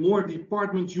so that more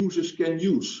department users can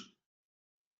use?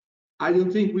 I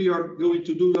don't think we are going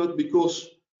to do that because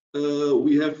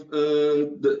we have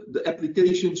the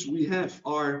applications we have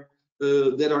are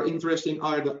that are interesting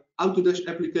are the Autodesk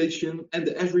application and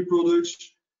the Esri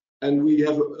products, and we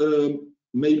have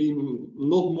maybe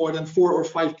not more than 4 or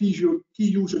 5 key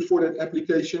users for that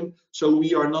application. So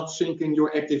we are not syncing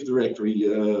your Active Directory.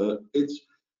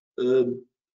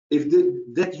 If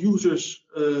that users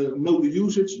know the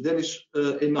usage, that is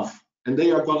enough, and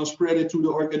they are going to spread it to the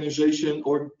organization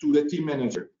or to the team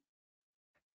manager.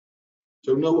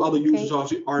 So no other users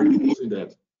are involved in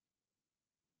that.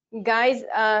 Guys,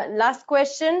 last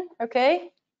question, okay?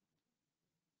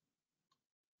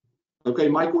 Okay,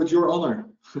 Michael, it's your honor.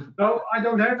 No, I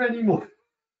don't have any more.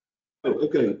 Oh,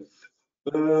 okay.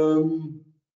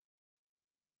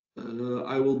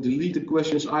 I will delete the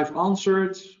questions I've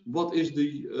answered. What is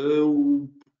the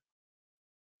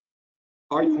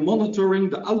are you monitoring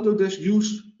the Autodesk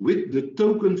use with the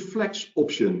token flex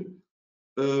option?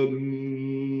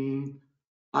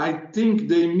 I think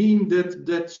they mean that's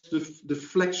the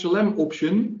FlexLM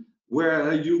option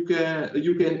where you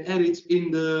can add it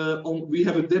in we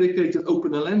have a dedicated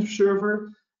OpenLM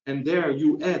server, and there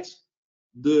you add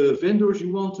the vendors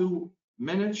you want to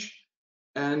manage,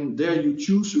 and there you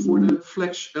choose for the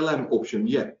FlexLM option.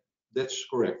 Yeah, that's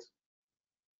correct.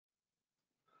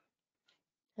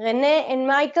 René and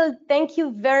Michael, thank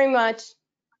you very much.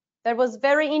 That was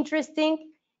very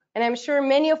interesting, and I'm sure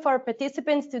many of our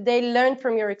participants today learned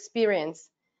from your experience.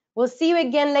 We'll see you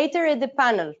again later at the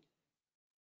panel.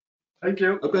 Thank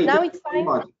you. Okay, now it's time.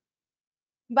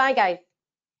 Bye, guys.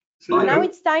 Bye. Now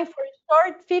it's time for a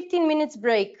short 15 minutes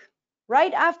break.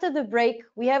 Right after the break,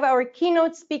 we have our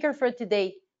keynote speaker for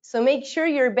today, so make sure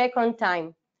you're back on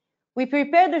time. We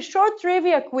prepared a short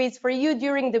trivia quiz for you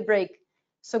during the break,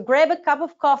 so grab a cup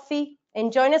of coffee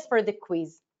and join us for the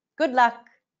quiz. Good luck.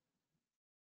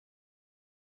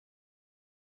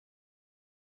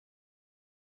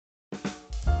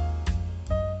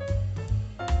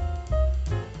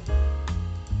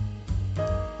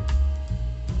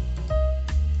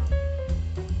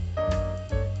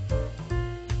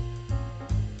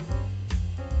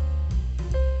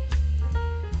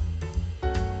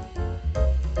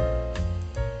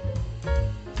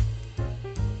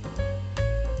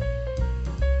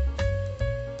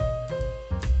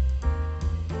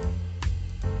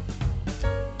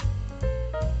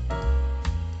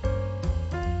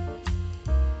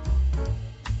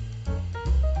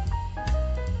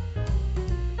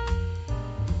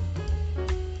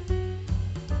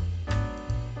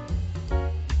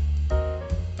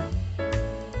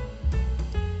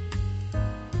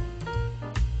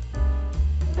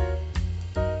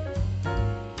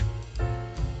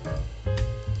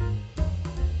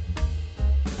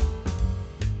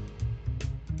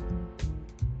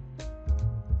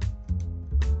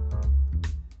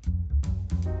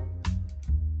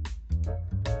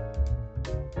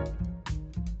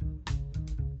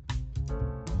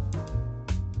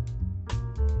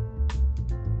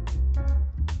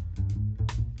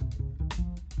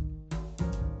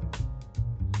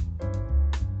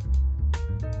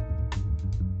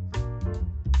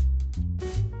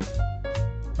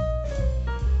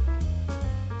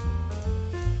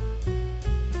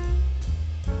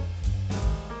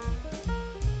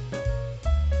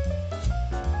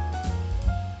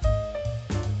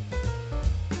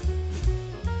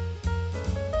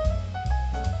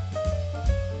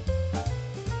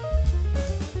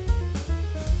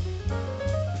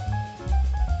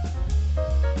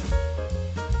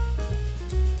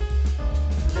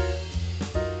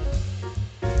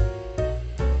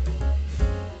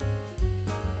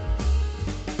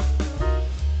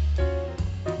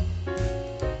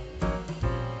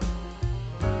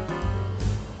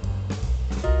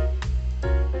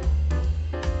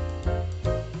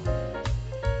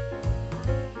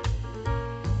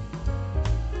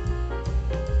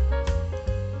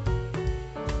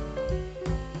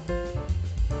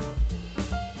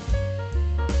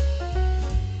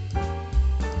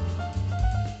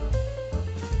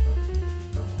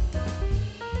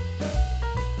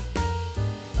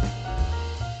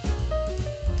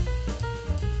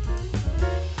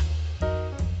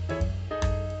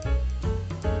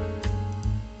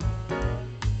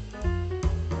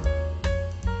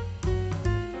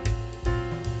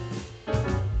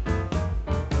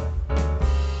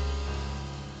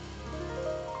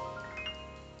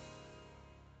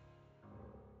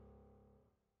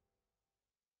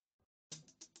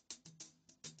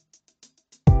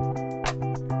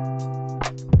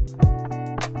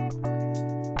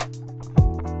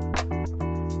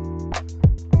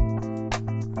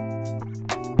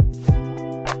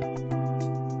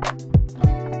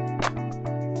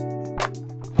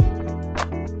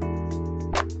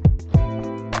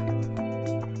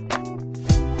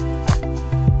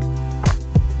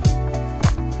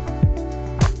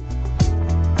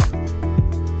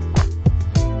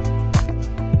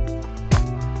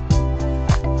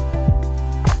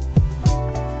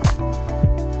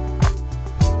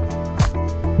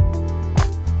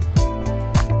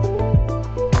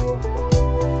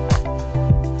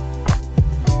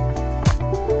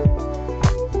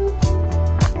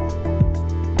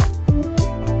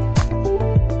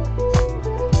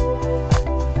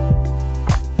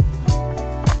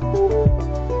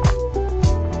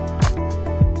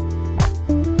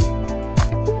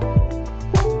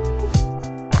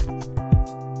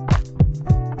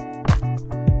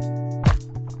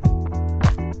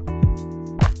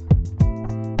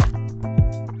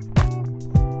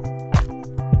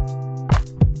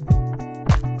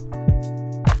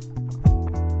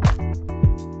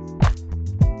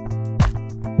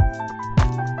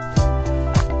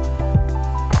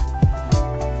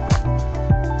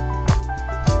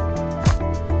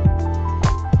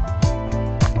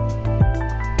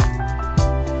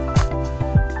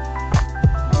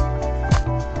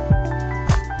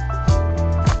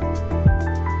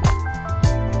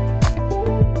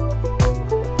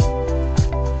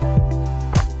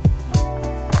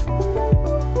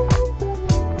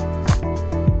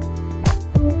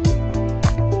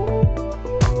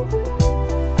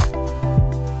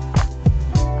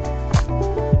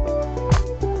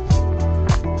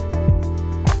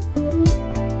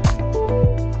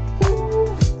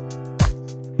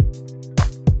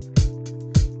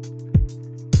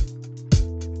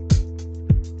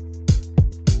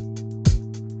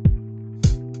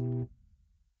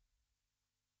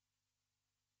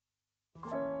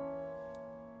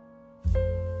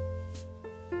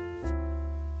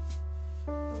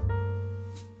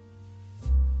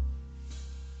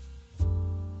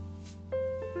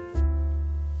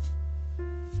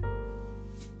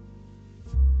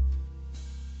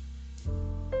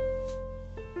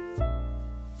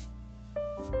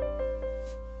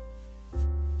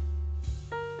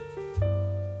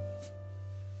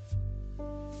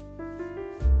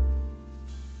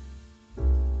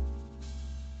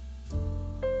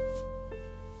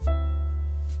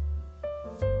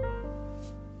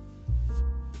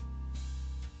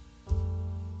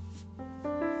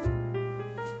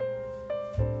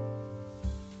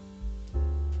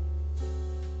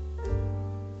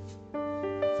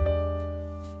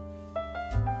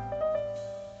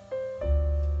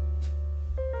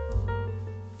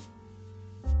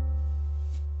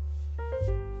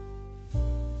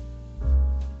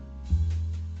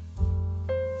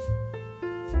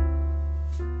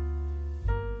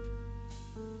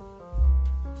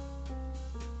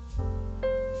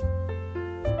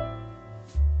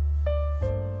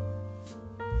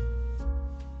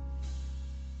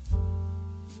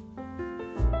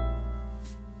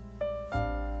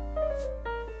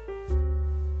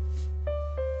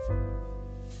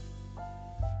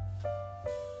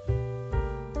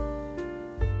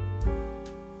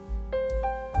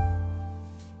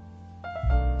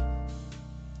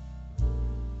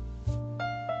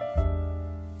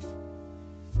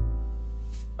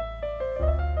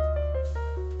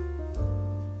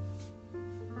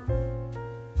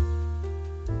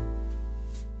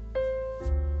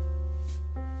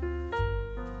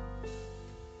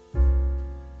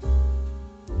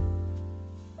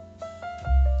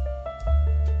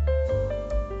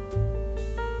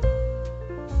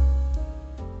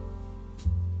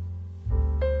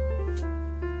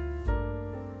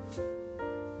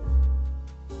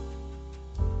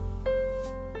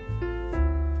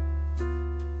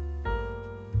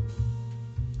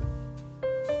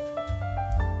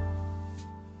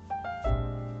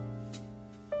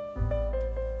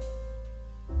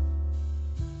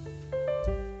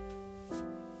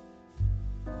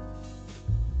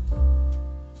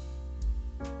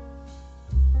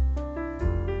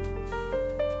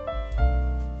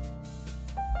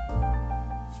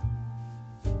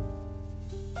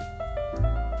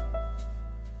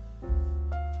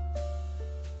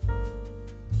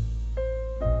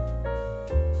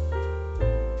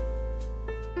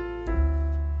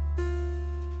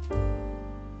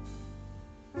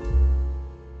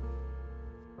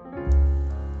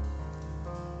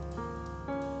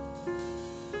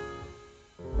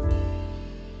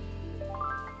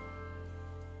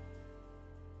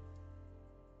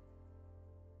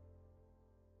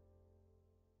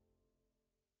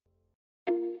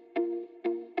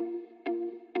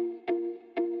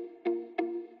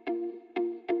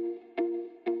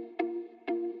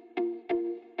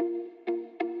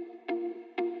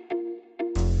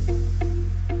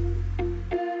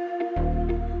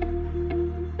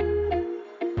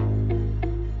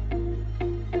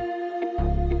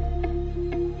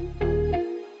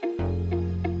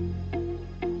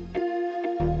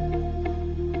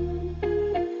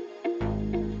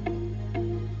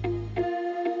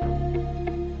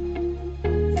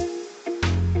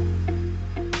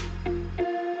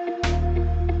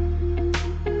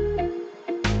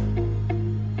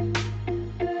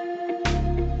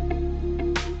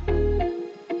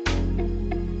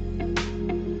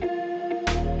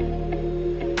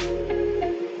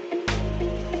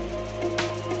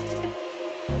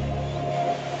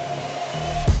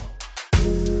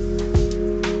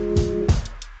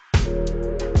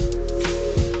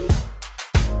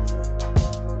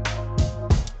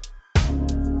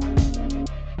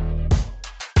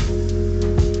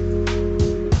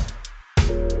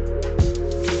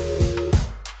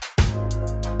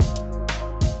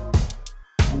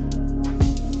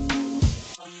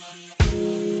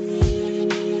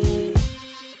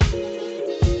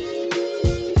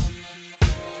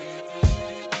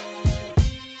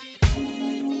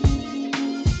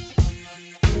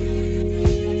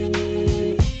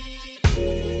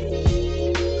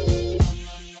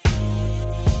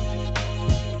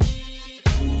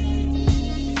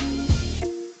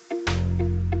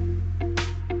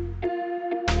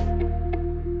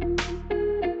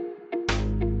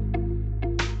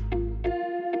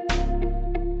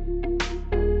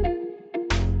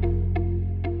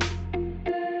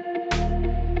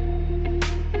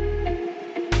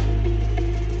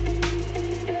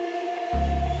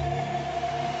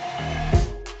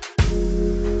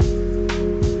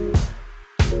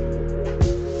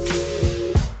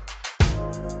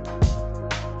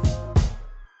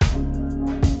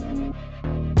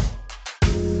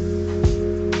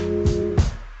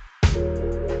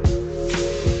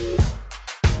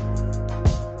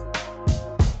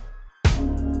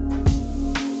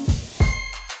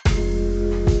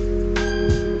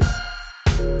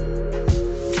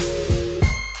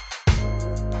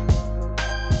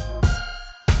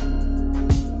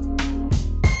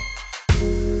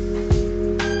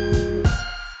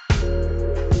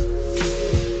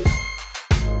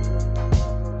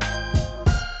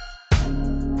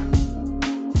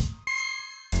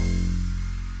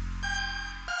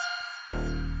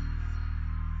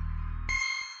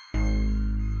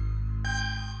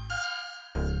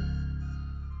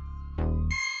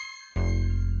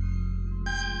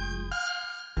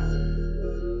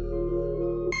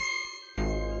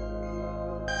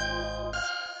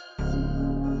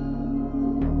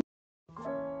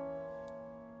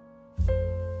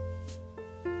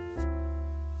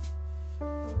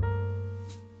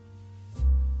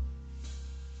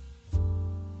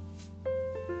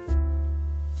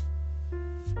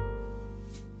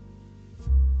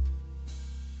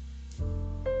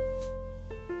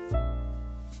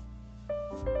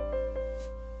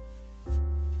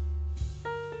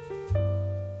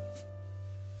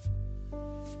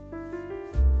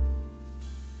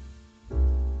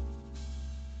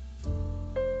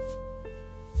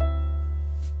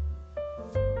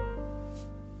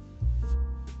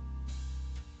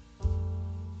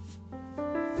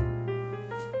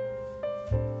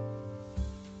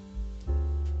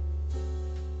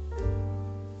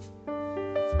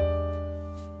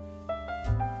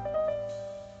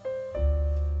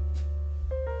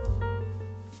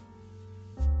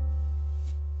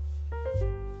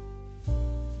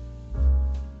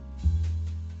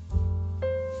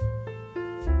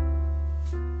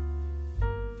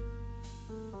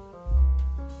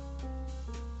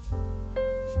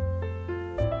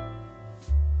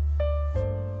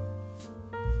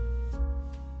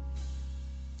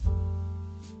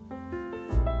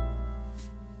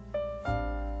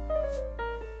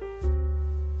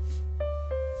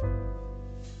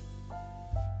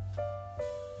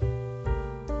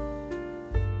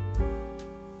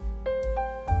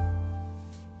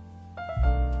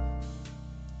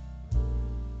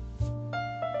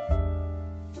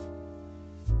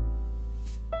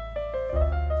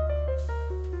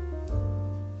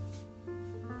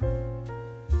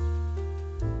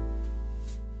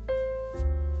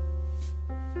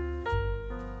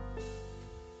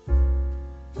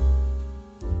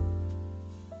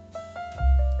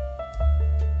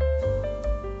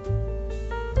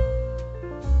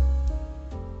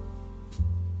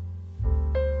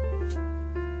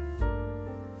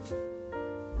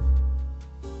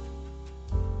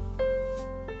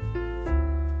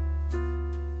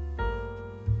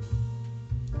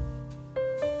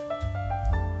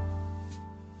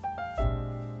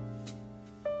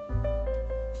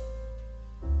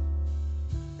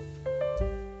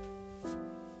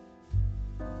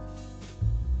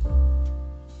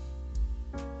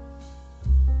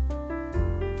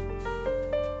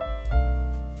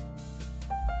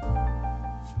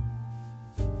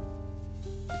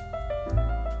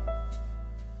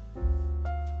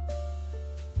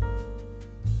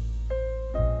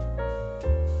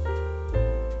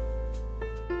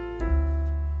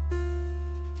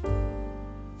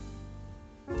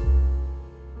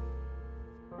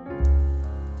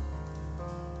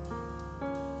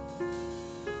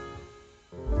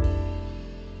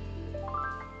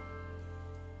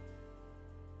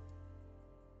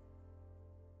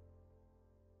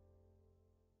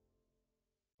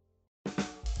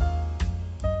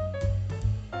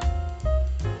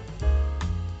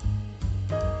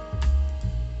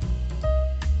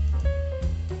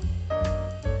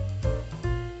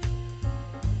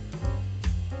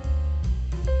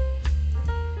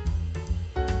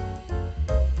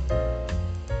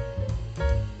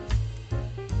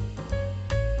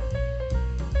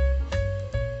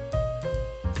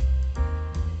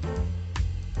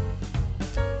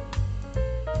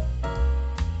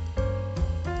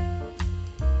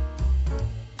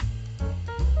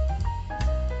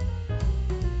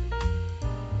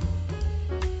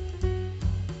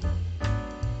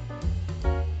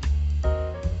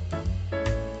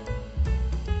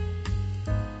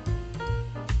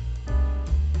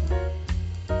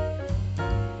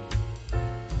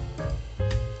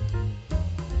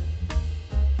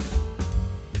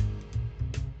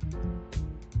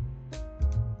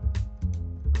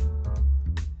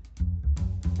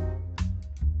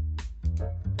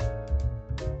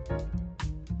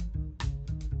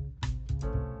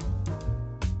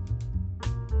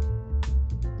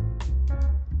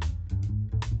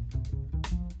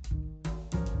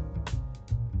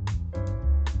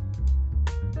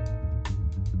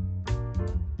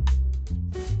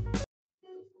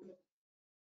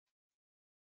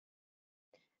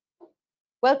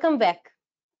 Welcome back.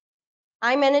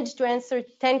 I managed to answer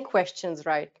 10 questions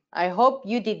right. I hope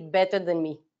you did better than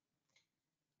me.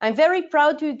 I'm very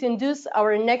proud to introduce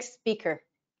our next speaker.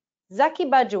 Zaki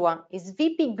Bajwa is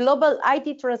VP Global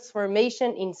IT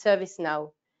Transformation in ServiceNow.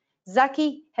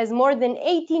 Zaki has more than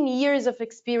 18 years of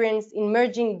experience in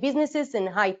merging businesses and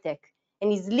high tech,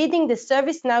 and is leading the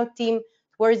ServiceNow team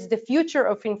towards the future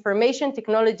of information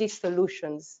technology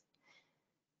solutions.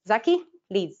 Zaki,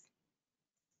 please.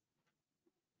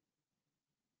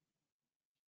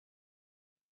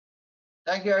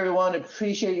 Thank you, everyone.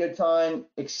 Appreciate your time.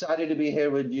 Excited to be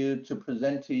here with you to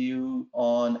present to you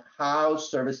on how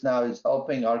ServiceNow is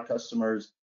helping our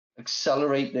customers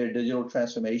accelerate their digital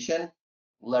transformation,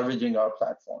 leveraging our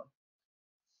platform.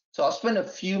 So I'll spend a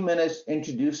few minutes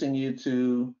introducing you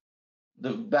to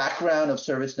the background of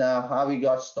ServiceNow, how we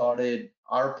got started,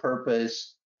 our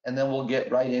purpose, and then we'll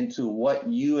get right into what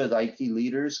you as IT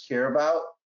leaders care about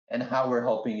and how we're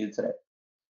helping you today.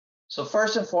 So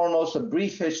first and foremost, a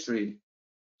brief history.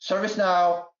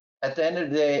 ServiceNow, at the end of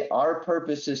the day, our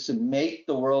purpose is to make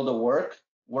the world of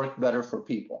work better for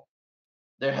people.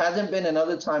 There hasn't been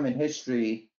another time in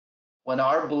history when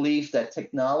our belief that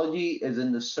technology is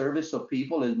in the service of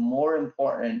people is more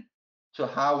important to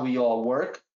how we all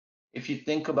work. If you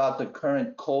think about the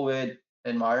current COVID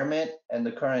environment and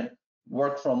the current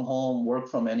work from home, work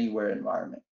from anywhere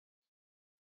environment.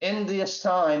 In this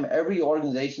time, every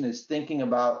organization is thinking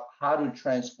about how to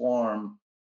transform,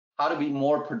 how to be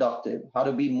more productive, how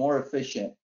to be more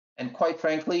efficient, and quite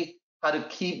frankly, how to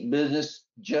keep business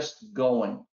just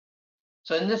going.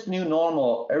 So in this new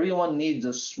normal, everyone needs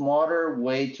a smarter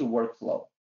way to workflow.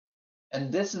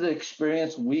 And this is the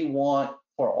experience we want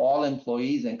for all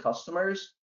employees and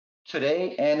customers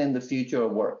today and in the future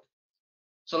of work.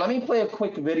 So let me play a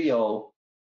quick video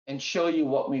and show you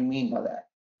what we mean by that.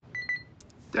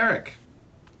 Derek,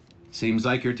 seems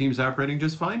like your team's operating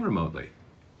just fine remotely.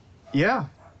 Yeah,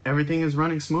 everything is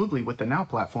running smoothly with the Now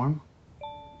platform.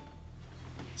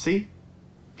 See?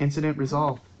 Incident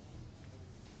resolved.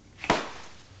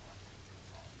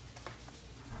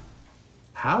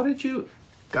 How did you...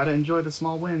 Gotta enjoy the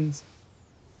small wins.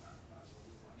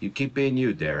 You keep being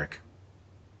you, Derek.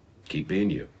 Keep being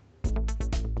you.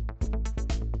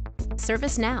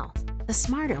 ServiceNow, the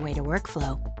smarter way to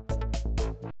workflow.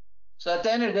 So at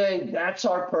the end of the day, that's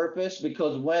our purpose,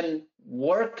 because when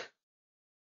work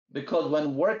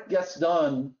gets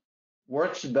done,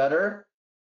 works better,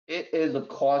 it is a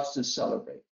cause to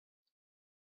celebrate.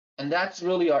 And that's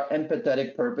really our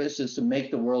empathetic purpose, is to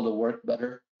make the world of work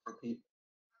better for people.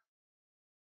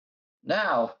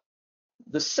 Now,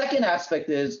 the second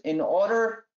aspect is, in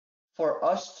order for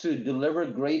us to deliver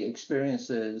great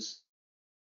experiences,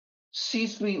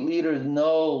 C-suite leaders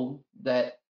know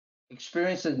that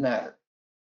experiences matter.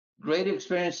 Great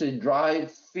experiences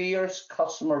drive fierce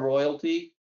customer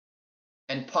loyalty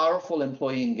and powerful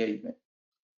employee engagement.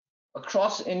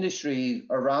 Across industries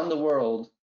around the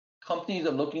world, companies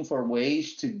are looking for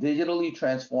ways to digitally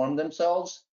transform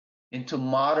themselves into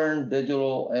modern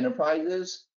digital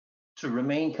enterprises to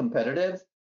remain competitive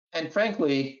and,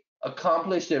 frankly,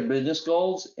 accomplish their business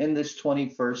goals in this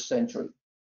 21st century.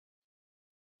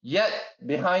 Yet,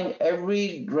 behind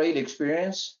every great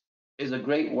experience is a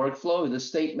great workflow, is a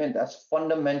statement that's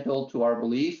fundamental to our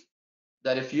belief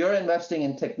that if you're investing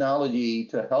in technology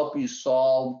to help you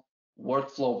solve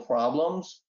workflow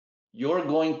problems, you're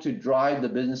going to drive the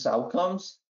business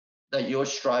outcomes that you're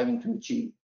striving to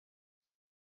achieve.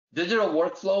 Digital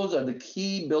workflows are the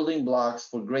key building blocks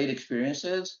for great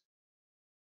experiences.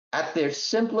 At their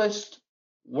simplest,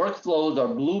 workflows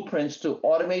are blueprints to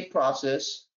automate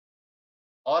process.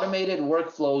 Automated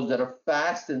workflows that are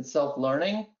fast and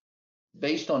self-learning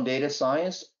based on data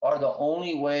science are the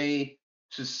only way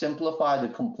to simplify the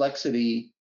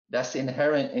complexity that's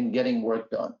inherent in getting work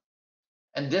done.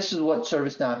 And this is what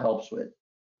ServiceNow helps with.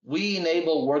 We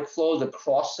enable workflows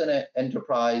across an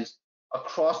enterprise,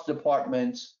 across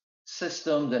departments,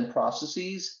 systems, and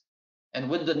processes. And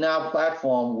with the Now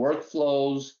platform,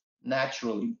 workflows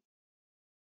naturally,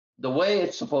 the way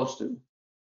it's supposed to.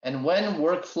 And when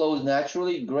work flows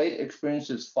naturally, great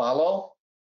experiences follow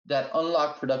that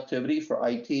unlock productivity for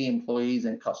IT employees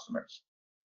and customers.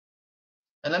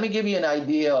 And let me give you an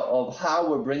idea of how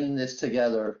we're bringing this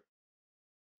together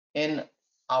in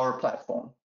our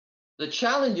platform. The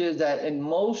challenge is that in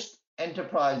most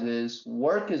enterprises,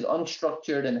 work is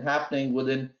unstructured and happening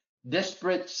within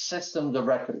disparate systems of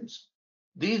records.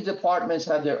 These departments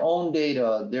have their own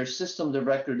data, their systems of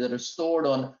record that are stored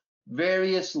on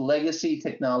various legacy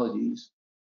technologies.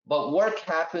 But work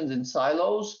happens in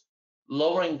silos,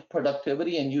 lowering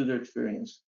productivity and user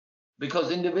experience.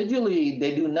 because individually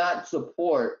they do not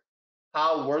support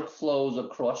how workflows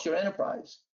across your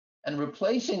enterprise. And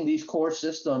replacing these core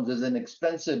systems is an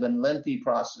expensive and lengthy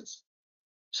process.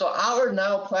 So our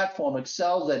Now platform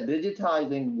excels at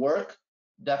digitizing work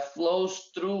that flows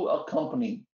through a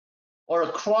company or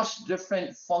across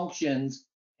different functions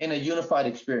in a unified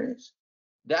experience.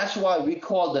 That's why we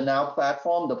call the Now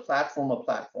platform the platform of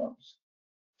platforms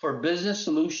for business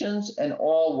solutions and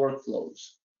all workflows.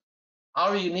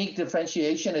 Our unique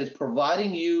differentiation is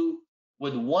providing you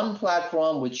with one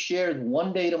platform which shares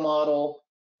one data model,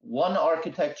 one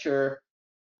architecture,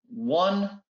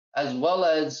 one as well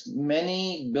as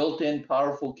many built-in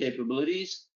powerful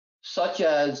capabilities, such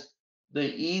as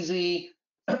the easy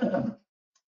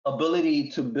ability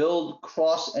to build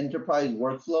cross-enterprise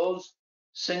workflows,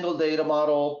 single data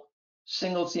model,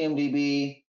 single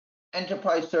CMDB,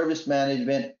 enterprise service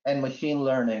management, and machine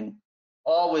learning,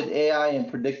 all with AI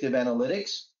and predictive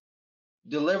analytics,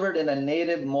 delivered in a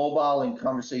native mobile and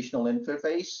conversational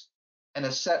interface, and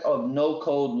a set of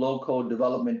no-code, low-code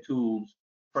development tools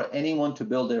for anyone to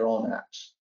build their own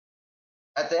apps.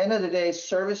 At the end of the day,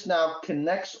 ServiceNow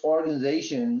connects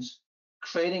organizations,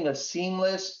 creating a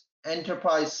seamless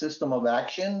enterprise system of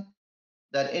action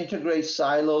that integrates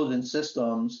silos and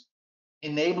systems,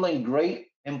 enabling great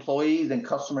employees and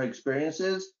customer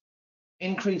experiences,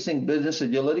 increasing business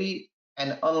agility,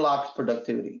 and unlocks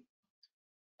productivity.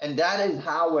 And that is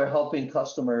how we're helping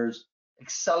customers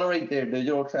accelerate their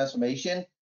digital transformation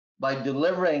by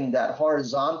delivering that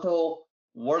horizontal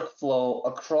workflow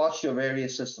across your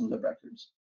various systems of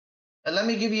records. And let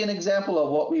me give you an example of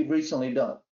what we've recently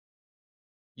done.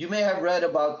 You may have read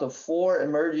about the 4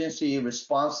 emergency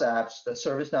response apps that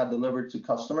ServiceNow delivered to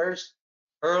customers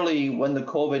early when the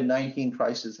COVID-19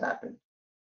 crisis happened.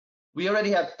 We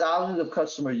already have thousands of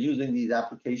customers using these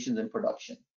applications in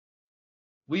production.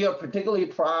 We are particularly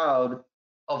proud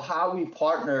of how we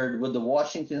partnered with the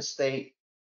Washington State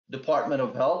Department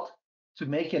of Health to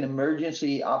make an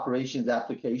emergency operations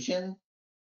application,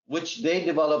 which they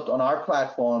developed on our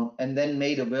platform and then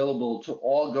made available to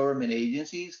all government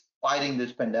agencies fighting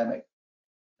this pandemic.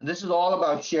 And this is all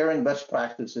about sharing best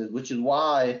practices, which is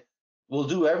why we'll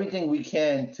do everything we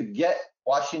can to get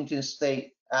Washington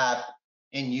State app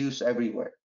in use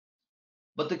everywhere.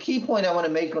 But the key point I want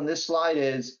to make on this slide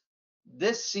is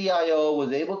this CIO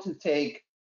was able to take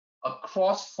a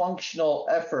cross-functional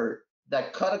effort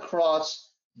that cut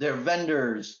across their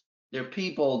vendors, their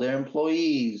people, their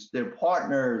employees, their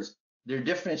partners, their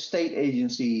different state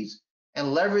agencies,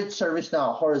 and leverage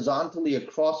ServiceNow horizontally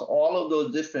across all of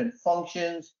those different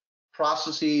functions,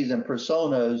 processes, and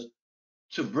personas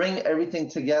to bring everything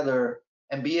together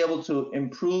and be able to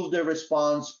improve their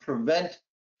response, prevent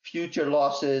future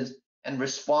losses, and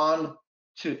respond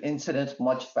to incidents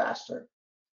much faster.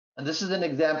 And this is an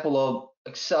example of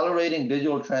accelerating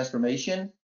digital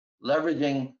transformation,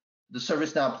 leveraging the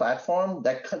ServiceNow platform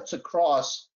that cuts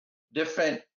across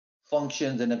different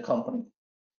functions in a company.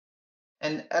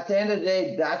 And at the end of the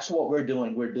day, that's what we're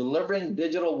doing. We're delivering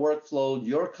digital workflows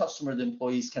your customers'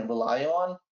 employees can rely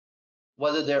on,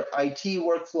 whether they're IT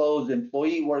workflows,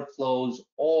 employee workflows,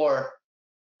 or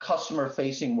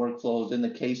customer-facing workflows in the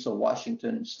case of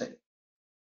Washington State.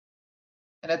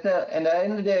 And at the end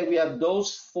of the day, we have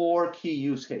those 4 key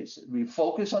use cases. We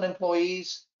focus on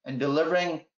employees and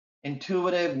delivering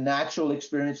intuitive, natural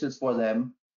experiences for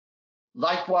them.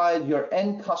 Likewise, your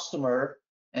end customer,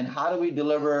 and how do we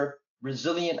deliver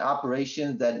resilient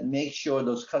operations that make sure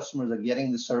those customers are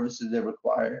getting the services they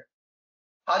require?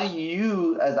 How do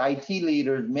you, as IT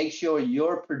leaders, make sure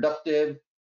you're productive,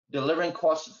 delivering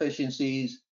cost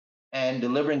efficiencies, and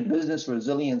delivering business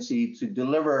resiliency to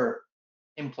deliver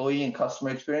employee and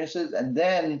customer experiences? And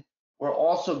then we're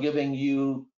also giving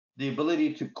you the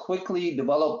ability to quickly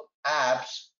develop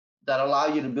apps that allow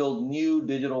you to build new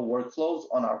digital workflows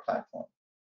on our platform.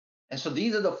 And so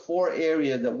these are the 4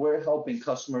 areas that we're helping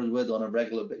customers with on a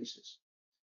regular basis.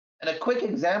 And a quick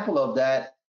example of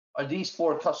that are these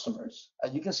 4 customers.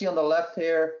 As you can see on the left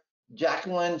here,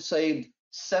 Jacqueline saved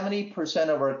 70%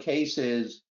 of our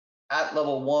cases at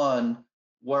level 1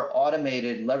 were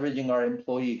automated, leveraging our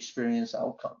employee experience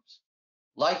outcomes.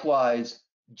 Likewise,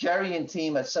 Jerry and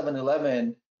team at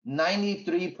 7-Eleven,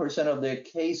 93% of their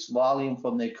case volume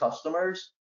from their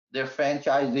customers, their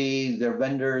franchisees, their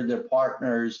vendors, their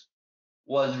partners,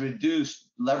 was reduced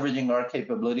leveraging our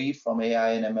capability from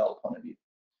AI and ML point of view.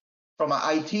 From an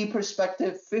IT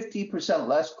perspective, 50%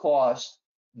 less cost,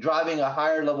 driving a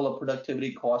higher level of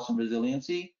productivity, cost, and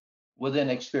resiliency within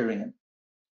Experian.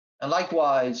 And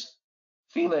likewise,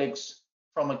 Felix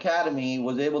from Academy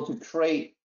was able to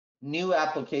create new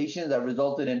applications that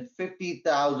resulted in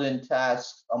 50,000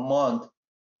 tasks a month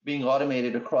being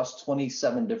automated across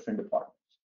 27 different departments.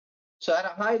 So at a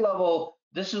high level,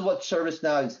 this is what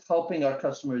ServiceNow is helping our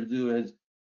customers do, is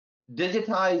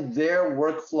digitize their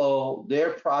workflow,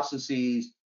 their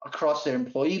processes across their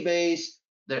employee base,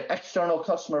 their external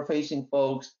customer facing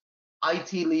folks,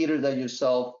 IT leaders like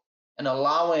yourself, and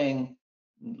allowing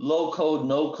low code,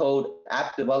 no code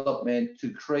app development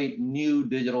to create new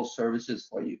digital services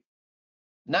for you.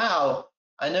 Now,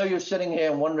 I know you're sitting here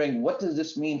and wondering, what does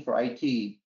this mean for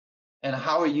IT? And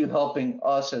how are you helping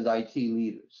us as IT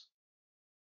leaders?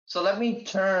 So let me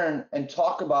turn and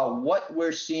talk about what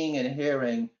we're seeing and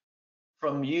hearing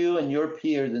from you and your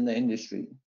peers in the industry.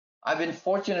 I've been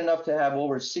fortunate enough to have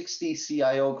over 60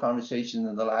 CIO conversations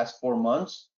in the last 4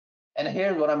 months, and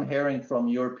here's what I'm hearing from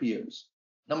your peers.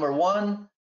 Number one,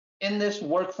 in this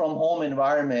work from home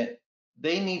environment,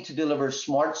 they need to deliver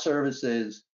smart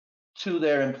services to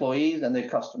their employees and their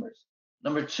customers.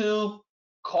 Number two,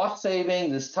 cost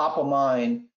savings is top of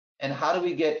mind, and how do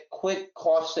we get quick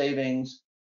cost savings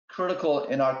critical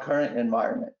in our current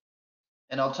environment?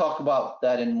 And I'll talk about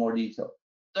that in more detail.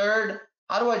 Third,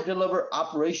 how do I deliver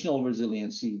operational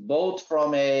resiliency, both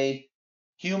from a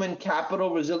human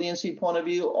capital resiliency point of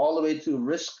view, all the way to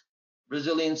risk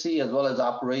resiliency, as well as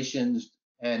operations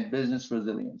and business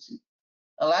resiliency.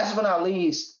 And last but not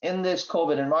least, in this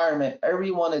COVID environment,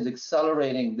 everyone is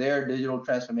accelerating their digital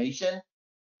transformation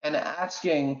and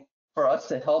asking for us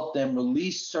to help them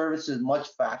release services much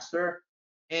faster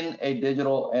in a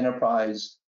digital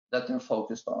enterprise that they're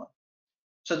focused on.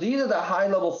 So these are the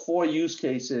high-level 4 use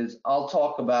cases I'll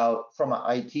talk about from an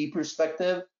IT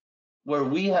perspective, where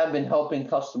we have been helping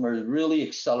customers really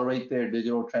accelerate their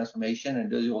digital transformation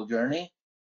and digital journey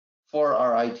for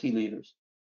our IT leaders.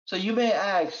 So you may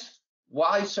ask,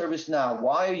 why ServiceNow?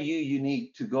 Why are you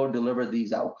unique to go deliver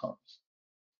these outcomes?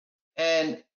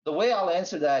 And the way I'll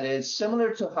answer that is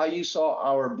similar to how you saw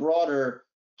our broader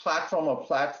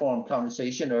platform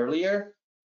conversation earlier.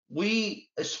 We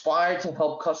aspire to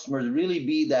help customers really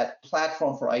be that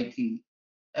platform for IT.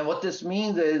 And what this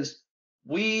means is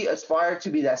we aspire to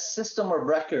be that system of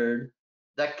record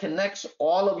that connects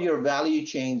all of your value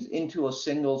chains into a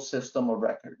single system of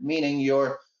record, meaning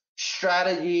your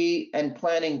strategy and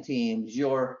planning teams,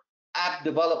 your app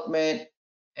development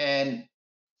and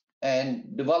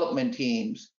development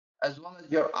teams, as well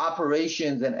as your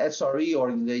operations and SRE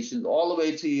organizations, all the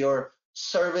way to your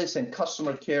service and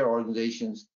customer care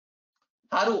organizations.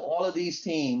 How do all of these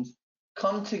teams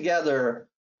come together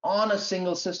on a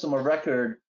single system of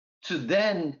record to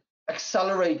then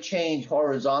accelerate change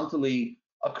horizontally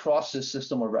across the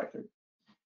system of record?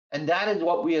 And that is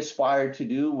what we aspire to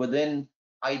do within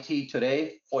IT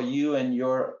today for you and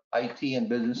your IT and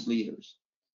business leaders.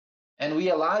 And we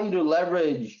allow you to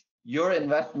leverage your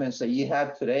investments that you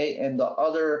have today and the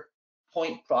other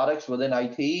point products within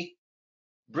IT,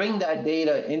 bring that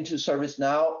data into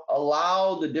ServiceNow,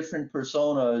 allow the different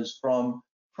personas from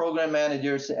program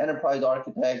managers to enterprise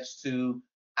architects to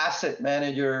asset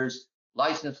managers,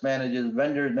 license managers,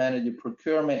 vendor managers,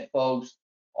 procurement folks,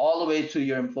 all the way to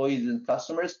your employees and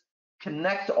customers.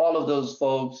 Connect all of those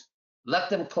folks,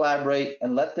 let them collaborate,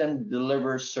 and let them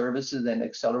deliver services and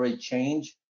accelerate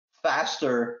change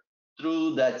faster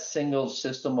through that single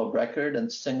system of record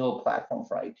and single platform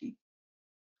for IT.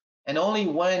 And only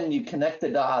when you connect the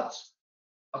dots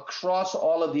across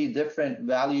all of these different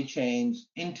value chains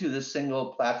into the single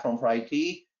platform for IT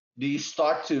do you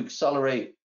start to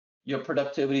accelerate your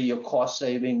productivity, your cost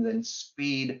savings, and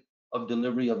speed of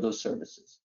delivery of those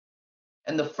services.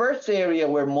 And the first area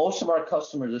where most of our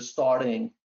customers are starting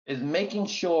is making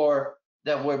sure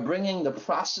that we're bringing the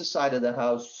process side of the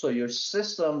house, so your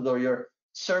systems or your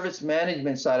service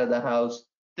management side of the house,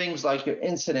 things like your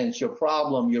incidents, your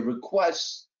problem, your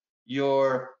requests,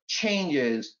 your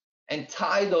changes, and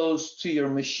tie those to your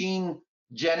machine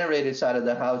generated side of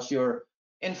the house, your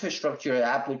infrastructure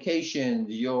applications,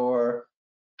 your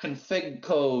config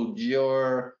code,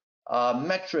 your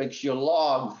metrics, your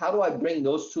logs. How do I bring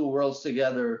those two worlds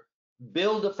together,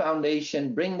 build a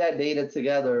foundation, bring that data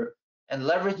together, and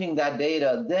leveraging that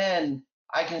data, then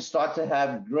I can start to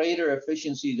have greater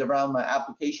efficiencies around my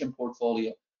application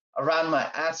portfolio, around my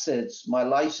assets, my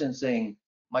licensing,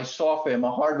 my software, my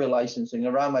hardware licensing,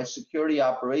 around my security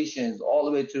operations, all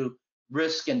the way to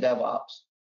risk and DevOps.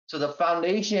 So the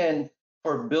foundation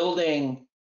for building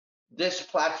this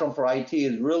platform for IT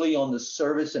is really on the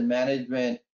service and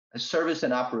management, service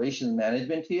and operations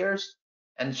management tiers,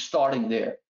 and starting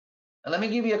there. And let me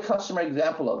give you a customer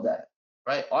example of that,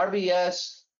 right?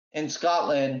 RBS in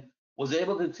Scotland was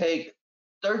able to take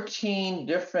 13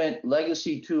 different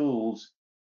legacy tools,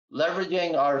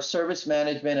 leveraging our service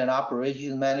management and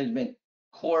operations management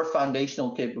core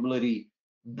foundational capability,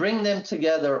 bring them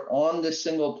together on this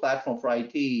single platform for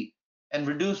IT, and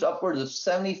reduce upwards of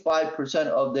 75%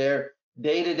 of their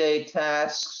day-to-day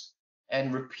tasks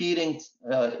and repeating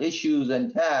issues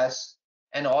and tasks,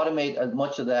 and automate as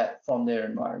much of that from their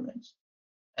environments.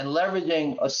 And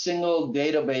leveraging a single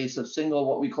database, a single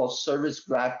what we call service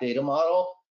graph data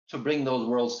model to bring those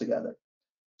worlds together.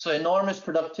 So enormous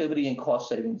productivity and cost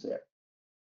savings there.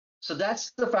 So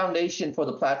that's the foundation for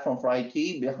the platform for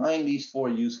IT behind these 4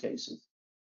 use cases.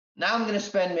 Now I'm going to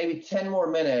spend maybe 10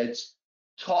 more minutes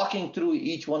talking through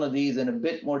each one of these in a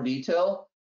bit more detail,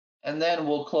 and then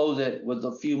we'll close it with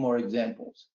a few more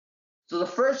examples. So the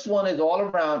first one is all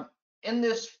around, in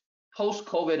this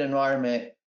post-COVID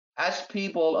environment, as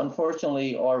people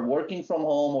unfortunately are working from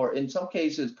home, or in some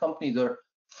cases companies are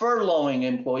furloughing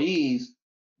employees,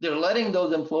 they're letting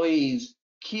those employees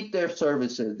keep their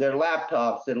services, their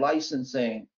laptops, their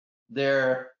licensing,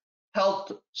 their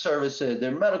health services,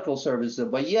 their medical services.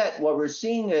 But yet what we're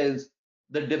seeing is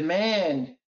the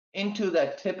demand into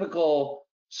that typical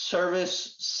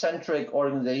service-centric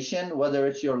organization, whether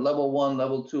it's your level 1,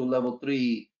 level 2, level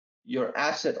 3, your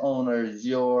asset owners,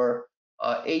 your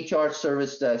HR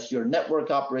service desk, your network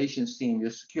operations team,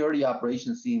 your security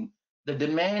operations team, the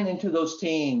demand into those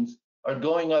teams are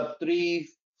going up 3,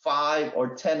 5,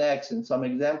 or 10x in some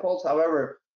examples.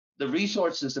 However, the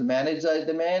resources to manage that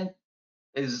demand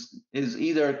is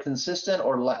either consistent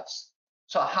or less.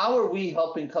 So how are we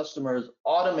helping customers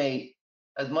automate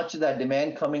as much of that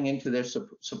demand coming into their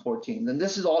support teams? And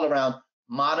this is all around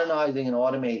modernizing and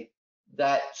automate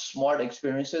that smart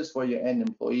experiences for your end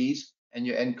employees and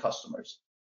your end customers.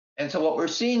 And so what we're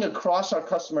seeing across our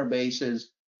customer base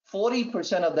is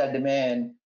 40% of that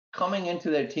demand coming into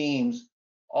their teams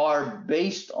are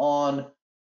based on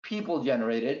people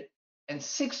generated, and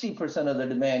 60% of the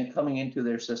demand coming into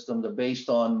their systems are based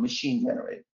on machine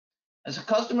generated. And so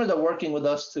customers are working with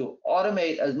us to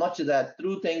automate as much of that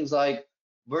through things like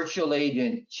virtual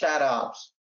agent, chat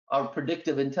ops, our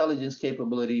predictive intelligence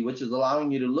capability, which is allowing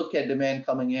you to look at demand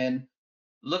coming in,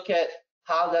 look at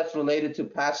how that's related to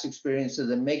past experiences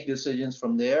and make decisions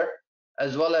from there,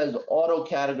 as well as auto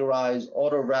categorize,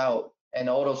 auto route, and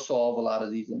auto solve a lot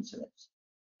of these incidents.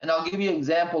 And I'll give you an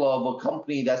example of a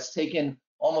company that's taken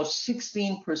almost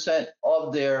 16%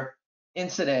 of their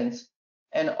incidents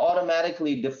and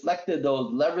automatically deflected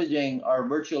those, leveraging our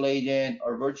virtual agent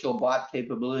or virtual bot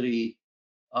capability,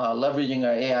 leveraging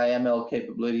our AI ML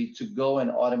capability to go and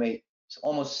automate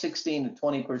almost 16 to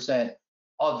 20%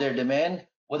 of their demand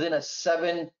within a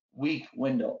 7-week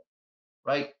window,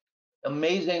 right?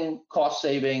 Amazing cost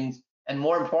savings, and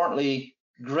more importantly,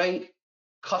 great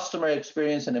customer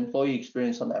experience and employee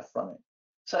experience on that front end.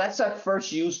 So that's that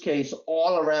first use case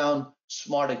all around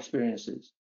smart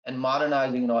experiences and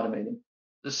modernizing and automating.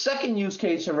 The second use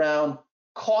case around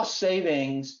cost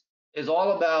savings is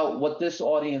all about what this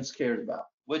audience cares about,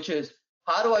 which is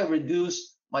how do I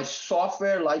reduce my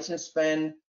software license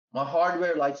spend, my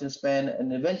hardware license spend,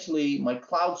 and eventually my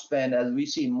cloud spend as we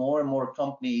see more and more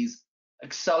companies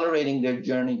accelerating their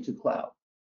journey to cloud.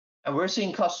 And we're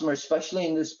seeing customers, especially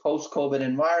in this post-COVID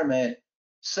environment,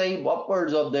 save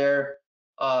upwards of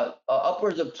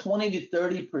 20 to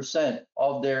 30%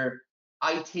 of their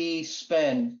IT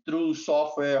spend through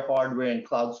software, hardware, and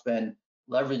cloud spend,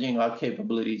 leveraging our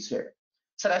capabilities here.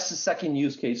 So that's the second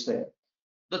use case there.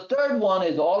 The third one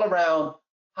is all around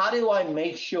how do I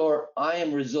make sure I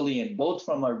am resilient, both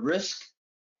from a risk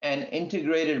and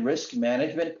integrated risk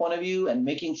management point of view, and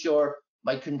making sure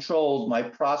my controls, my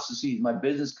processes, my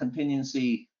business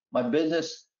contingency, my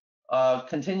business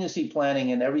contingency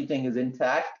planning and everything is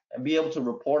intact, and be able to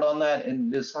report on that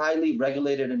in this highly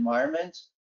regulated environment.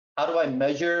 How do I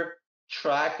measure,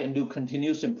 track, and do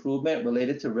continuous improvement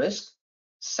related to risk?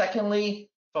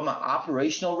 Secondly, from an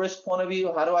operational risk point of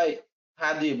view, how do I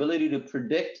have the ability to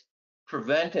predict,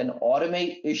 prevent, and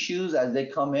automate issues as they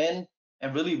come in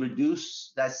and really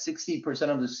reduce that 60%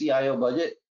 of the CIO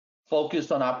budget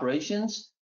focused on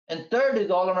operations? And third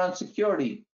is all around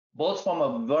security, both from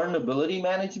a vulnerability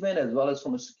management as well as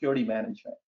from a security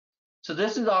management. So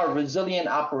this is our resilient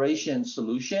operations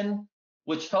solution,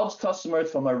 which helps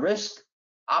customers from a risk,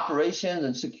 operations,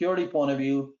 and security point of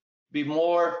view be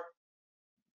more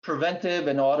preventive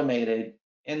and automated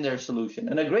in their solution.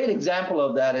 And a great example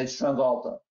of that is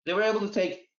TransAlta. They were able to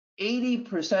take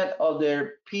 80% of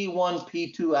their P1,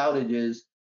 P2 outages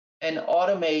and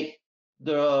automate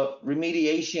the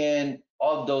remediation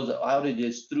of those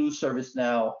outages through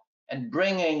ServiceNow, and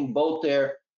bringing both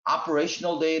their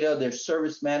operational data, their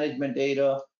service management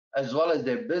data, as well as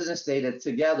their business data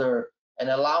together and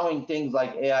allowing things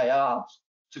like AI ops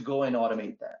to go and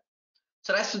automate that.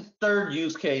 So that's the third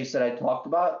use case that I talked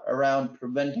about around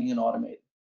preventing and automating.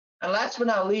 And last but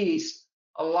not least,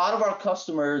 a lot of our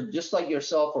customers, just like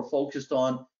yourself, are focused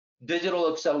on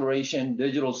digital acceleration,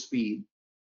 digital speed.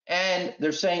 And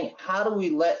they're saying, how do we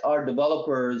let our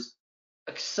developers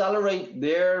accelerate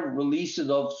their releases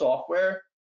of software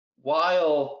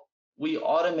while we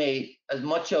automate as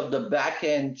much of the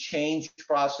back-end change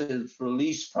process,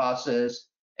 release process,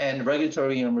 and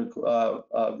regulatory and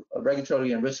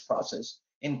risk process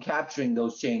in capturing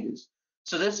those changes.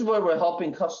 So this is where we're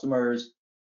helping customers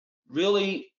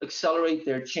really accelerate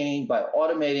their change by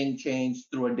automating change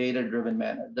through a data-driven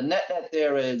manner. The net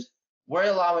there is we're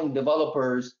allowing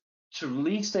developers to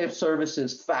release their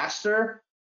services faster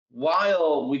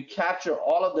while we capture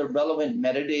all of the relevant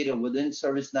metadata within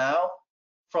ServiceNow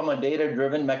from a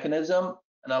data-driven mechanism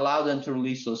and allow them to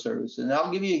release those services. And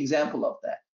I'll give you an example of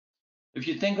that. If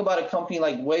you think about a company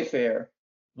like Wayfair,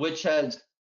 which has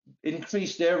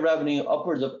increased their revenue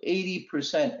upwards of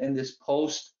 80% in this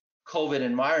post-COVID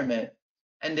environment,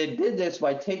 and they did this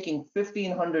by taking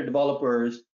 1,500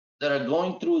 developers that are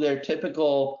going through their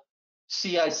typical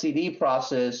CI/CD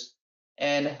process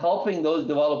and helping those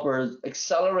developers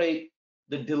accelerate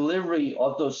the delivery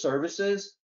of those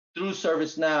services through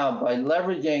ServiceNow by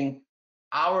leveraging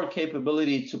our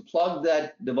capability to plug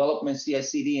that development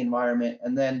CI/CD environment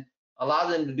and then allow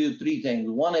them to do three things.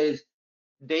 One is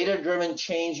data-driven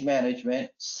change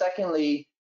management. Secondly,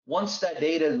 once that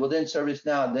data is within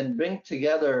ServiceNow, then bring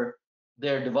together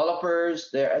their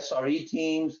developers, their SRE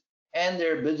teams, and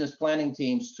their business planning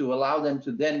teams to allow them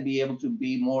to then be able to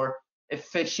be more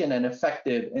efficient and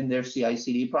effective in their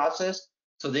CI/CD process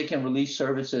so they can release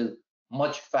services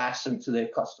much faster to their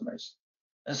customers.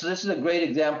 And so this is a great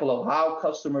example of how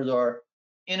customers are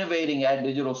innovating at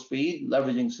digital speed,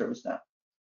 leveraging ServiceNow.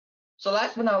 So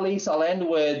last but not least, I'll end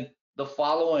with the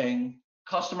following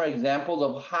customer examples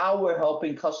of how we're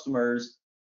helping customers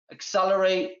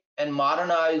accelerate and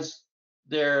modernize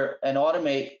and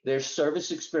automate their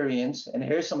service experience. And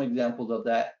here's some examples of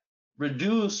that.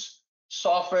 Reduce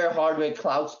software, hardware,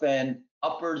 cloud spend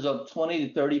upwards of 20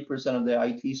 to 30% of their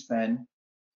IT spend.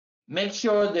 Make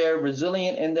sure they're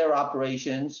resilient in their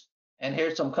operations. And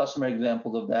here's some customer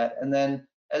examples of that. And then,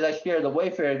 as I shared the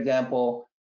Wayfair example,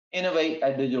 innovate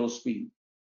at digital speed.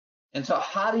 And so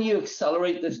how do you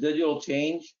accelerate this digital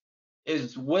change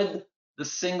is with the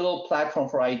single platform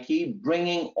for IT,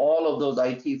 bringing all of those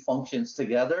IT functions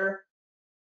together,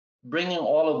 bringing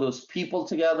all of those people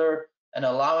together, and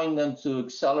allowing them to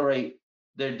accelerate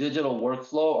their digital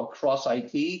workflow across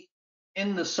IT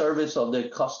in the service of their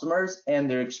customers and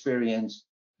their experience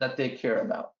that they care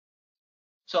about.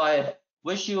 So I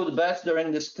wish you the best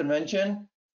during this convention,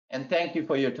 and thank you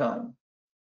for your time.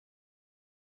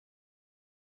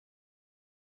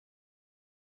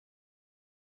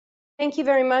 Thank you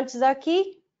very much,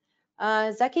 Zaki.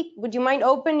 Zaki, would you mind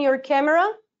open your camera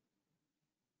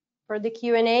for the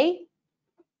Q&A?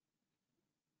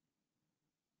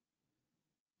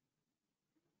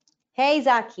 Hey,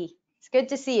 Zaki, it's good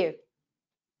to see you.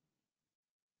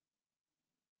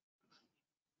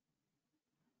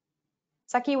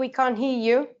 Zaki, we can't hear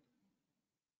you.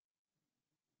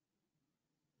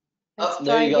 Let's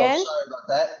there try you again. go. Sorry about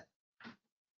that.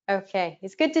 Okay,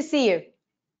 it's good to see you.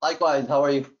 Likewise, how are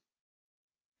you?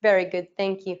 Very good,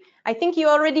 thank you. I think you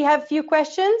already have a few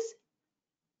questions.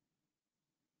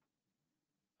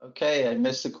 Okay, I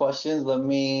missed the questions. Let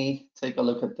me take a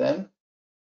look at them.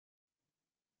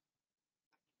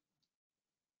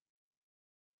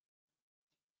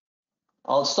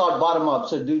 I'll start bottom up.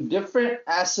 So do different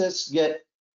assets get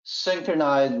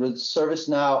synchronized with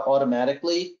ServiceNow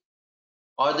automatically?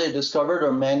 Are they discovered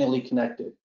or manually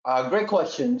connected? Great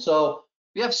question. So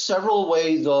we have several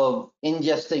ways of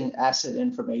ingesting asset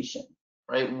information,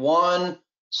 right? One,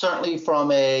 certainly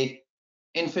from a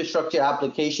infrastructure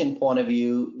application point of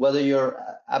view, whether your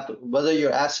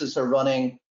assets are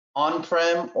running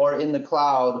on-prem or in the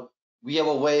cloud, we have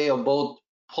a way of both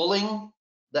pulling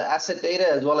the asset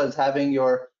data as well as having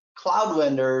your cloud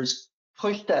vendors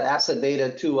push that asset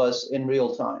data to us in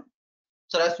real time.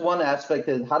 So that's one aspect,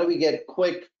 is how do we get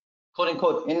quick, quote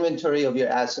unquote, inventory of your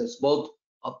assets, both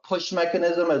a push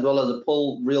mechanism as well as a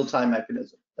pull real-time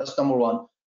mechanism. That's number one.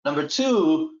 Number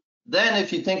two, then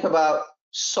if you think about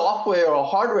software or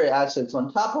hardware assets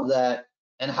on top of that,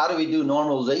 and how do we do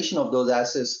normalization of those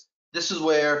assets, this is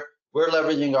where we're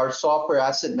leveraging our software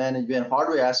asset management,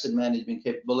 hardware asset management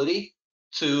capability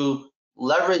to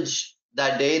leverage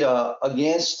that data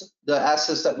against the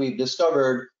assets that we've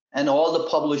discovered and all the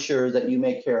publishers that you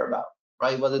may care about,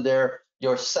 right? Whether they're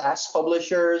your SaaS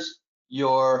publishers,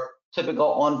 your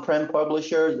typical on-prem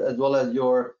publishers as well as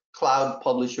your cloud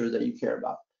publishers that you care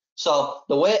about. So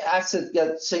the way assets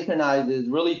get synchronized is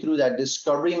really through that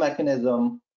discovery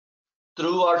mechanism,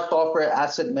 through our software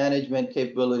asset management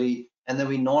capability, and then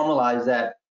we normalize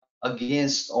that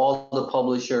against all the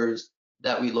publishers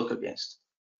that we look against.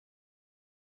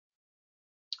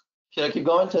 Should I keep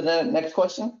going to the next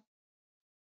question?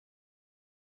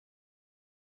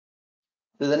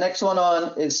 The next one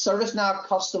on, is ServiceNow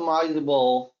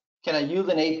customizable? Can I use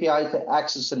an API to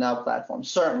access the Now platform?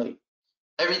 Certainly.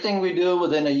 Everything we do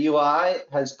within a UI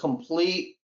has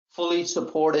complete, fully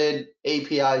supported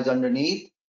APIs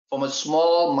underneath, from a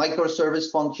small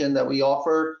microservice function that we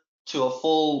offer to a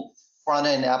full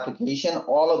front-end application.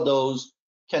 All of those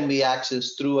can be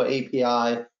accessed through an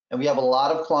API. And we have a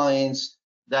lot of clients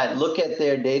that look at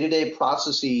their day-to-day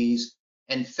processes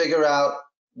and figure out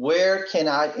where can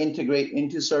I integrate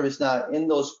into ServiceNow in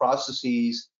those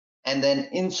processes, and then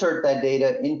insert that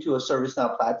data into a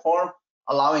ServiceNow platform,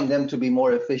 allowing them to be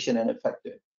more efficient and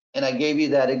effective. And I gave you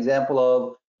that example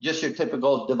of just your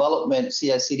typical development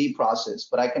CI/CD process,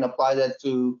 but I can apply that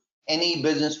to any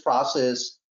business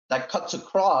process that cuts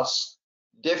across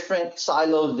different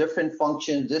silos, different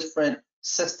functions, different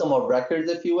system of records,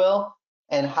 if you will.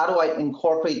 And how do I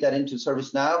incorporate that into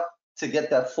ServiceNow to get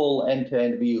that full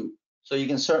end-to-end view? So you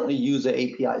can certainly use the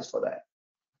APIs for that.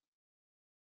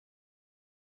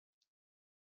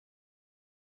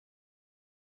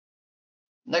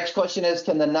 Next question is,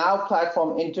 can the Now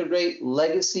platform integrate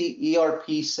legacy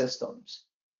ERP systems?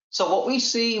 So what we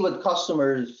see with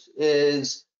customers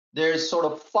is there's sort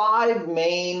of 5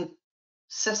 main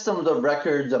systems of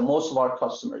records that most of our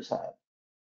customers have.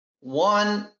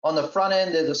 One, on the front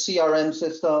end, there's a CRM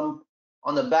system.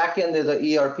 On the back end, there's an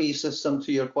ERP system,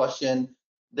 to your question.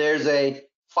 There's a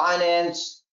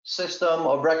finance system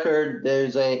of record.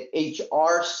 There's a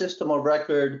HR system of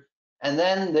record. And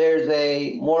then there's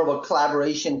a more of a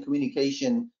collaboration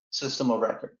communication system of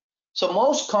record. So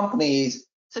most companies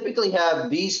typically have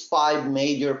these 5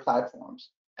 major platforms.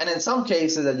 And in some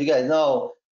cases, as you guys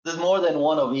know, there's more than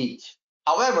one of each.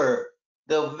 However,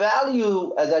 the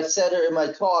value, as I said in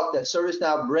my talk, that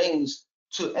ServiceNow brings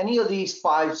to any of these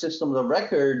 5 systems of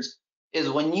records is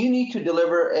when you need to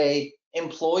deliver a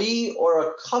employee or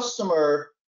a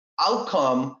customer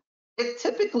outcome, it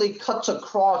typically cuts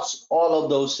across all of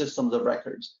those systems of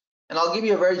records. And I'll give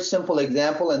you a very simple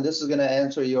example, and this is going to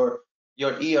answer your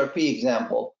ERP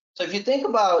example. So if you think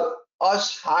about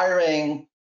us hiring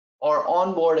or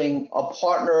onboarding a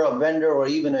partner, a vendor, or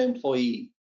even an employee,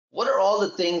 what are all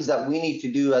the things that we need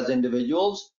to do as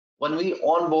individuals when we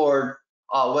onboard,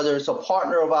 whether it's a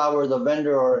partner of ours, a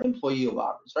vendor, or employee of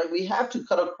ours, right? We have to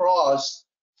cut across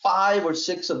 5 or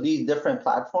 6 of these different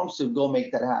platforms to go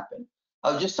make that happen.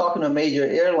 I was just talking to a major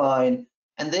airline,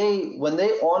 and when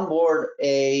they onboard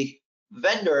a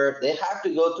vendor, they have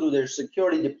to go through their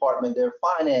security department, their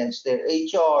finance, their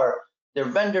HR, their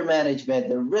vendor management,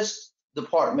 their risk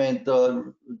department,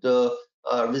 the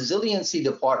resiliency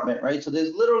department, right? So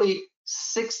there's literally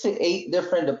 6 to 8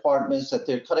 different departments that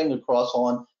they're cutting across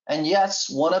on. And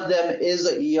yes, one of them is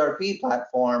an ERP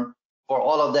platform for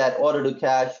all of that order to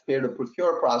cash, peer to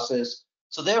procure process.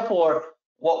 So therefore,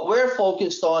 what we're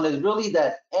focused on is really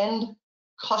that end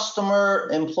customer,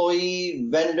 employee,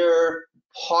 vendor,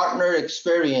 partner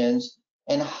experience,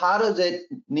 and how does it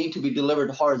need to be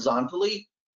delivered horizontally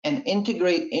and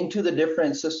integrate into the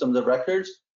different systems of records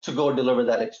to go deliver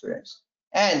that experience.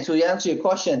 And to answer your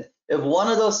question, if one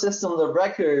of those systems of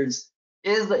records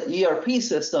is the ERP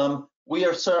system, we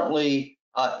are certainly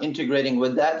integrating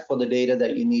with that for the data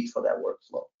that you need for that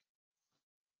workflow.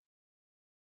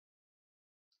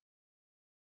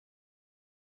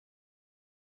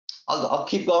 I'll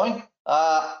keep going.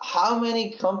 How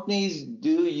many companies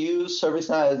do use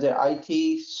ServiceNow as their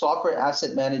IT software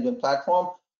asset management platform?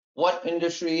 What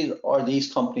industries are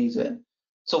these companies in?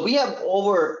 So we have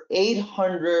over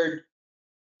 800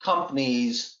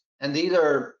 companies, and these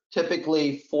are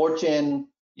typically Fortune,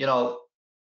 2,000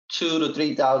 to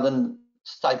 3,000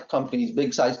 type companies,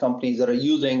 big size companies that are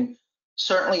using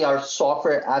certainly our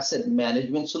software asset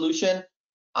management solution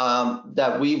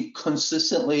that we've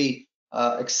consistently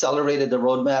accelerated the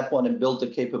roadmap on and built the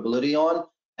capability on.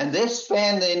 And they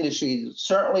span the industry.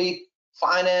 Certainly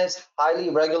finance, highly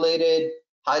regulated,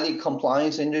 highly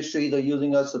compliance industry. They're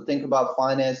using us to think about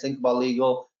finance, think about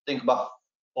legal, think about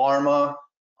pharma,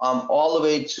 all the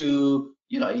way to,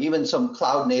 even some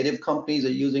cloud native companies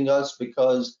are using us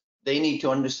because they need to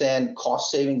understand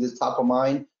cost savings is top of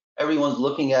mind. Everyone's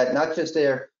looking at not just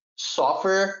their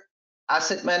software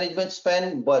asset management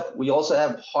spend, but we also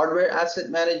have hardware asset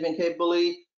management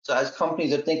capability. So as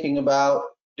companies are thinking about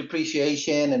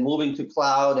depreciation and moving to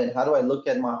cloud, and how do I look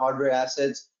at my hardware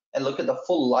assets and look at the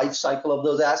full life cycle of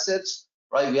those assets,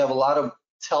 right? We have a lot of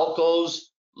telcos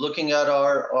looking at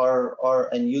our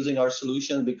and using our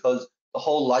solutions because the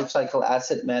whole life cycle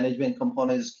asset management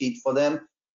component is key for them.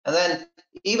 And then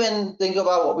even think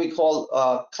about what we call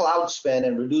cloud spend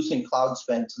and reducing cloud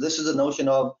spend. So this is a notion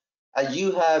of, as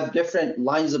you have different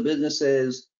lines of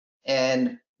businesses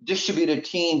and distributed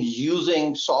teams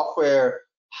using software,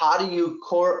 how do you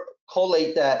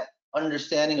collate that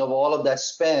understanding of all of that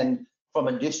spend from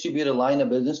a distributed line of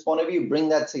business point of view, bring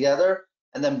that together,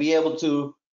 and then be able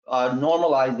to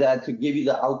normalize that to give you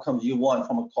the outcomes you want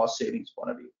from a cost savings point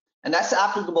of view. And that's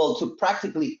applicable to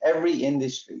practically every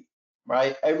industry,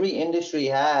 right? Every industry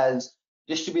has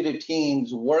distributed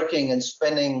teams working and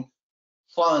spending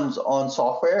funds on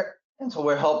software. And so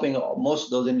we're helping most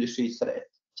of those industries today.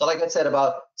 So like I said,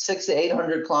 about 600 to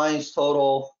 800 clients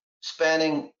total,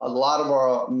 spanning a lot of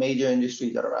our major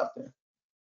industries that are out there.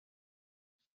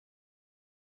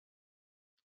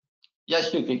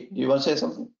 Yes, Yuki, do you want to say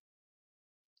something?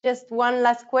 Just one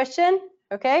last question,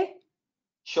 okay?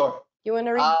 Sure. You want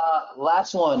to read?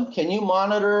 Last one. Can you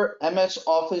monitor MS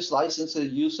Office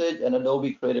licenses usage and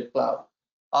Adobe Creative Cloud?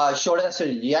 Short answer,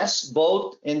 yes,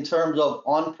 both in terms of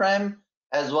on-prem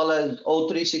as well as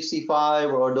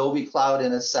O365 or Adobe Cloud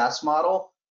in a SaaS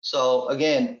model. So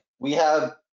again, we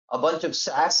have a bunch of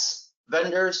SaaS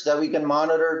vendors that we can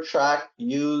monitor, track,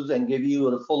 use, and give you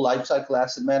the full lifecycle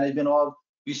asset management of.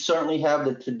 We certainly have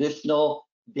the traditional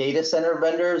data center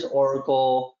vendors,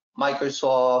 Oracle,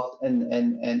 Microsoft,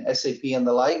 and SAP and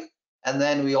the like. And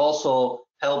then we also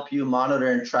help you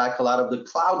monitor and track a lot of the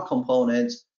cloud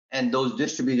components and those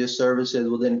distributed services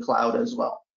within cloud as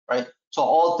well, right? So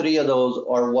all three of those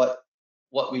are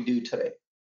what we do today.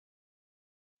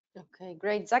 Okay,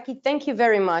 great. Zaki, thank you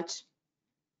very much.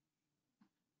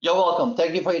 You're welcome.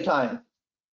 Thank you for your time.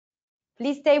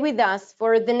 Please stay with us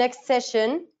for the next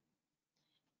session.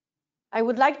 I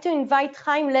would like to invite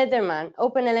Chaim Lederman,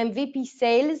 OpenLM VP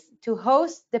Sales, to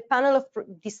host the panel of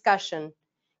discussion.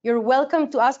 You're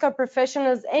welcome to ask our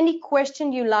professionals any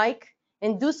question you like,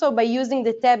 and do so by using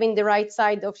the tab in the right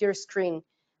side of your screen.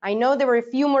 I know there were a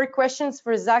few more questions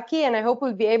for Zaki, and I hope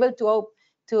we'll be able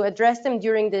to address them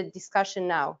during the discussion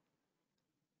now.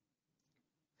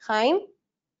 Chaim?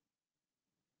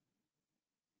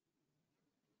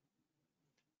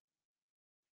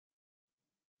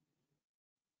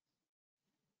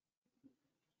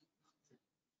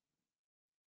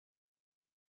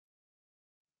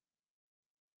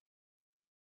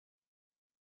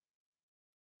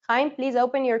 Chaim, please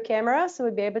open your camera so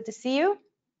we'll be able to see you.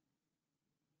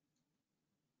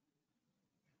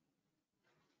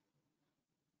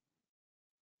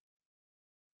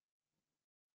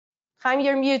 Chaim,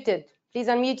 you're muted. Please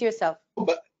unmute yourself.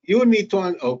 But you need to,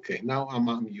 okay, now I'm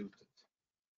unmuted.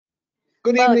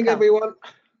 Good Welcome. evening, everyone.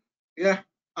 Yeah,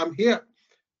 I'm here.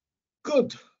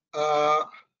 Good.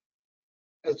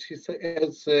 As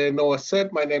Noah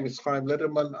said, my name is Chaim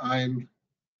Lederman. I'm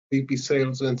VP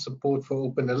Sales and Support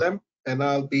for OpenLM, and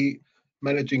I'll be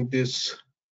managing this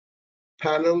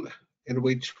panel in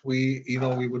which we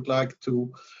would like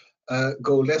to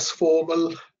go less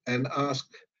formal and ask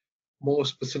more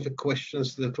specific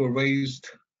questions that were raised.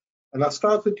 And I'll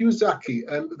start with you, Zaki.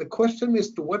 And the question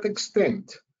is, to what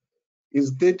extent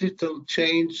is digital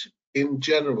change in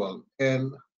general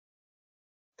and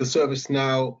the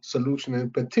ServiceNow solution in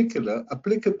particular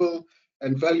applicable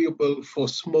and valuable for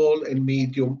small and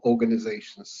medium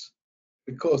organizations?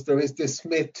 Because there is this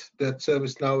myth that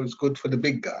ServiceNow is good for the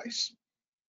big guys.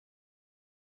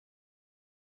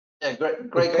 Yeah,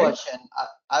 great question.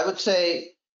 I would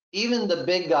say even the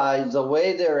big guys, the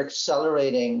way they're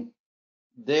accelerating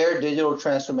their digital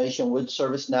transformation with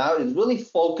ServiceNow is really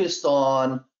focused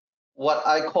on what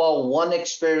I call one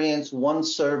experience, one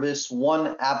service,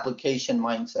 one application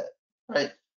mindset,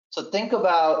 right? So think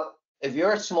about if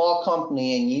you're a small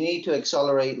company and you need to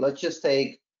accelerate, let's just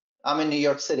take, I'm in New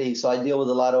York City, so I deal with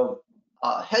a lot of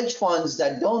hedge funds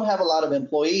that don't have a lot of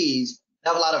employees. They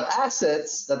have a lot of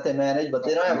assets that they manage, but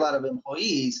they don't have a lot of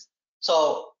employees.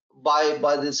 So by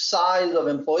the size of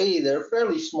employee, they're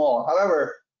fairly small.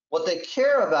 However, what they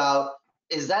care about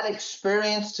is that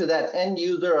experience to that end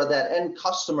user or that end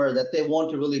customer that they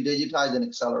want to really digitize and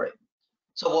accelerate.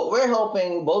 So what we're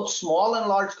helping both small and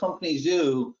large companies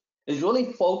do is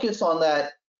really focus on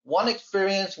that one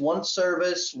experience, one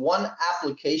service, one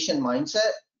application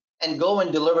mindset, and go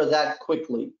and deliver that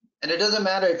quickly. And it doesn't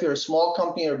matter if you're a small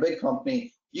company or a big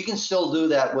company, you can still do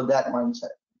that with that mindset,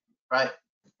 right?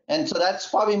 And so that's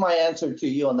probably my answer to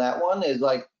you on that one is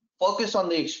like, focus on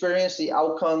the experience, the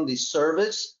outcome, the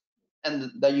service,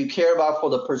 and that you care about for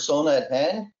the persona at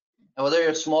hand. And whether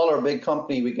you're a small or a big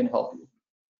company, we can help you.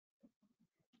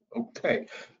 Okay.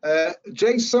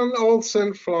 Jason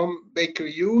Olsen from Baker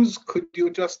Hughes, could you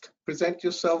just present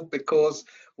yourself, because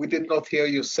we did not hear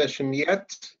your session yet,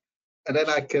 and then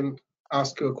I can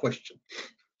ask you a question.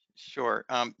 Sure.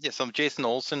 Yeah, so I'm Jason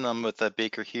Olsen. I'm with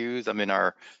Baker Hughes. I'm in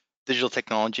our digital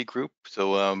technology group.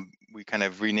 So we kind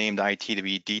of renamed IT to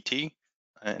be DT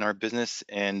in our business,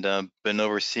 and been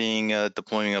overseeing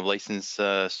deploying of licensed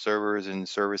servers and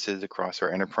services across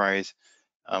our enterprise.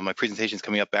 My presentation is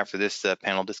coming up after this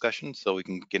panel discussion, so we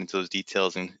can get into those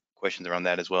details and questions around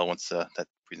that as well once that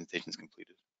presentation is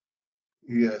completed.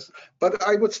 Yes, but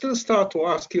I would still start to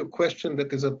ask you a question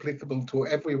that is applicable to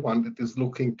everyone that is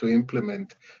looking to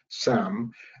implement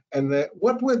SAM. And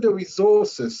what were the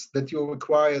resources that you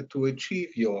required to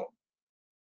achieve your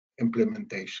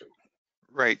implementation?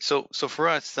 Right. So for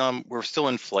us, we're still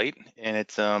in flight, and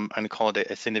it's I'm gonna call it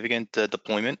a significant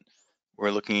deployment.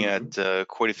 We're looking at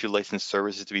quite a few licensed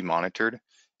services to be monitored,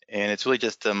 and it's really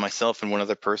just myself and one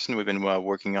other person. We've been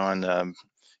working on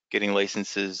getting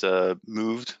licenses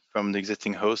moved from the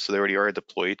existing host, so they already are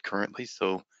deployed currently.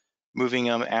 So moving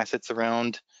assets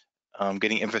around,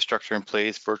 getting infrastructure in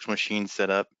place, virtual machines set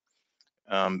up,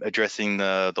 addressing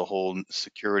the whole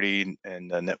security and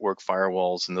network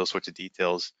firewalls and those sorts of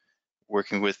details.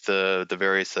 Working with the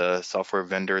various software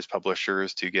vendors,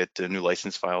 publishers to get new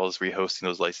license files, rehosting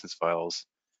those license files,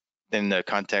 then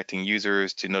contacting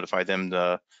users to notify them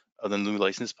of the new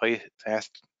license path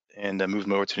and move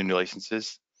them over to the new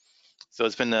licenses. So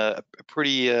it's been a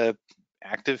pretty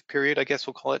active period, I guess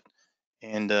we'll call it.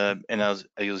 And as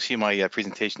you'll see my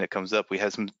presentation that comes up, we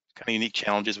have some kind of unique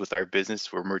challenges with our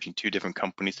business. We're merging two different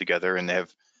companies together, and they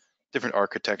have different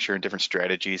architecture and different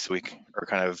strategies. So we are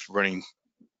kind of running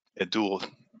a dual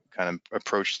kind of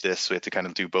approach to this. So we have to kind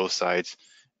of do both sides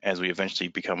as we eventually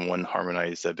become one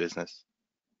harmonized business.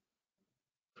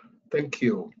 Thank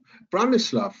you.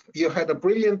 Branislav, you had a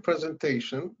brilliant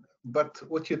presentation, but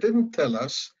what you didn't tell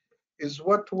us is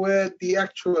what were the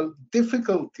actual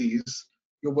difficulties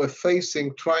you were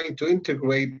facing trying to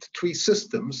integrate three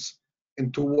systems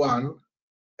into one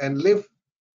and live.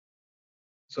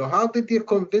 So how did you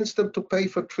convince them to pay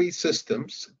for three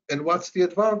systems, and what's the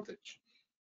advantage?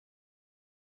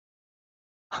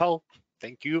 Oh,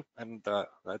 thank you. And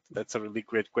that's a really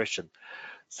great question.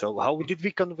 So how did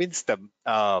we convince them?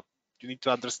 You need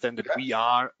to understand that we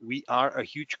are a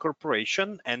huge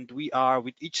corporation, and we are,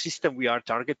 with each system, we are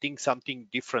targeting something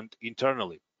different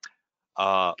internally.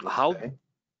 How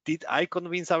did I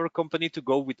convince our company to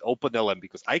go with OpenLM?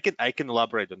 Because I can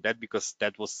elaborate on that, because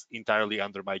that was entirely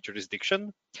under my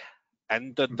jurisdiction.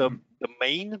 And the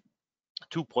main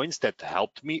 2 points that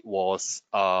helped me was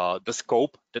the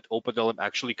scope that OpenLM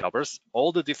actually covers,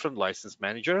 all the different license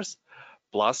managers,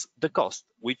 plus the cost,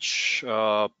 which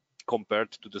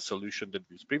compared to the solution that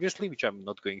we used previously, which I'm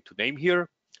not going to name here,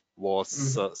 was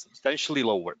substantially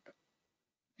lower.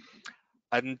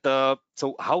 And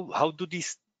so how do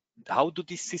these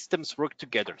systems work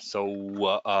together?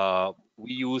 So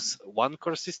we use one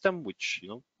core system, which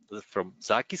from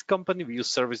Zaki's company. We use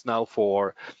ServiceNow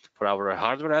for our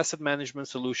hardware asset management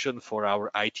solution, for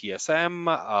our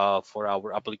ITSM, for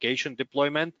our application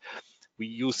deployment. We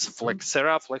use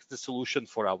Flexera, Flex the solution,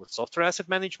 for our software asset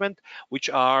management, which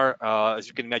are, as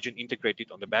you can imagine,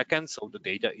 integrated on the backend. So the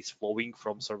data is flowing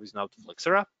from ServiceNow to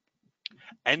Flexera.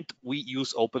 And we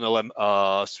use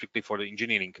OpenLM strictly for the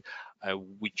engineering,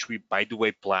 which we, by the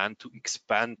way, plan to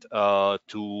expand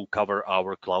to cover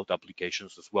our cloud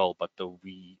applications as well. But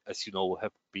we, as you know,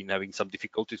 have been having some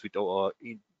difficulties with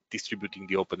distributing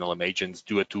the OpenLM agents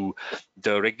due to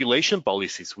the regulation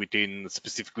policies within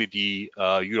specifically the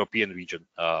European region.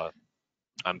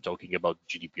 I'm talking about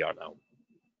GDPR now.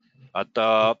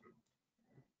 But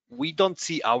we don't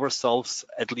see ourselves,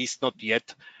 at least not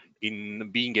yet, in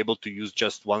being able to use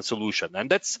just one solution. And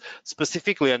that's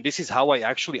specifically, and this is how I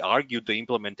actually argued the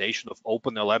implementation of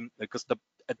OpenLM, because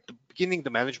at the beginning, the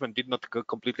management did not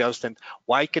completely understand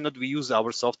why cannot we use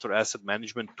our software asset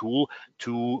management tool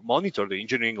to monitor the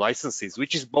engineering licenses,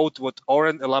 which is both what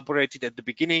Oren elaborated at the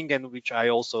beginning and which I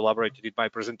also elaborated in my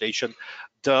presentation.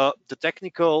 The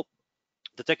technical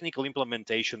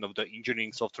implementation of the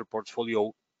engineering software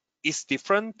portfolio is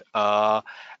different.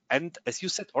 And as you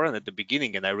said, Oren, at the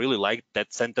beginning, and I really liked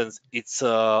that sentence, it's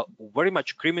very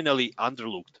much criminally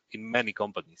underlooked in many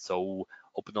companies. So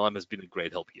OpenLM has been a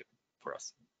great help here for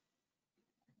us.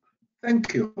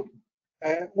 Thank you.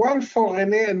 One for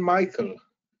René and Michael,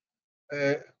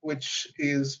 which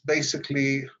is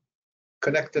basically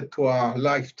connected to our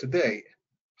life today.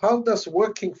 How does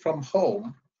working from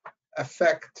home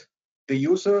affect the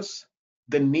users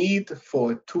the need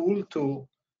for a tool to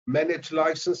manage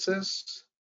licenses,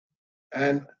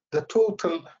 and the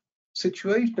total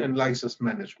situation in license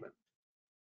management.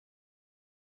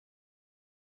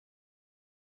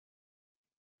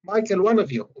 Michael, one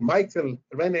of you. Michael,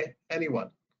 Rene,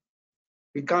 anyone?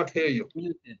 We can't hear you.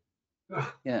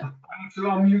 Yeah. I have to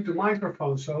unmute the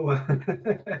microphone, so.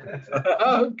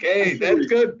 Okay, that's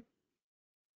good.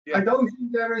 Yeah. I don't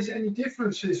think there is any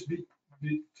differences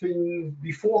between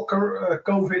before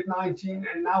COVID-19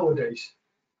 and nowadays.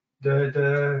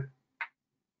 The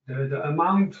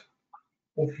amount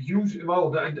of use, well,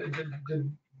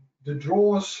 the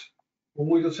drawers, hoe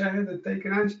moet je dat zeggen, de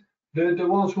tekenaars, the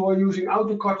ones who are using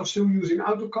AutoCAD are still using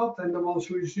AutoCAD, and the ones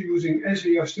who are using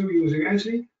Esri are still using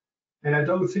Esri. And I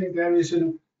don't think there is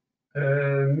a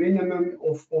minimum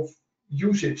of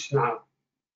usage now.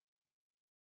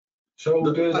 So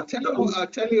I'll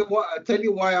tell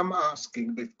you why I'm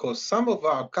asking, because some of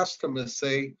our customers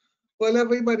say, well,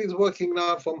 everybody's working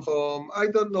now from home. I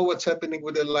don't know what's happening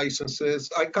with the licenses.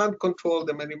 I can't control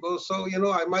them anymore. So, you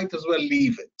know, I might as well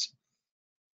leave it.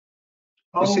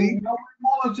 You see? Now we're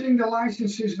monitoring the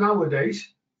licenses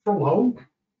nowadays from home,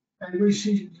 and we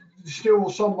see still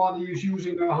somebody is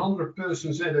using 100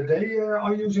 persons at a day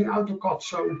are using AutoCAD.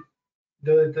 So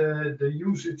the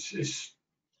usage is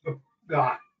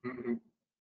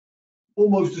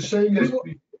almost the same as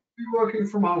working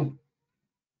from home.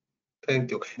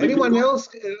 Thank you. Anyone else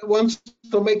wants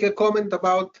to make a comment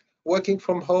about working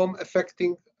from home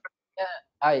affecting? Yeah,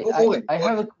 I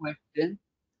have a question.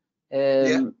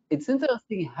 It's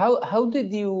interesting. How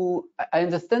did you? I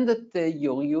understand that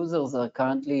your users are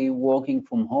currently working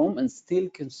from home and still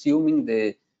consuming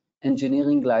the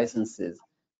engineering licenses.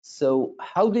 So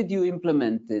how did you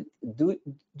implement it?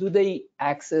 Do they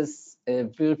access a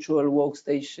virtual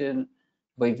workstation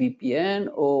by VPN,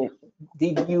 or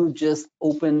did you just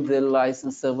open the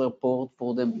license server port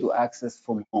for them to access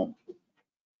from home?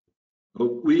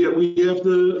 We have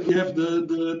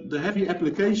the heavy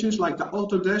applications like the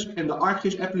Autodesk and the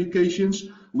ArcGIS applications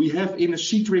we have in a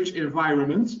Citrix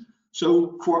environment.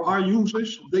 So for our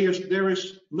users, there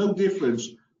is no difference.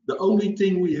 The only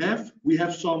thing we have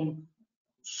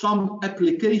some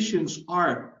applications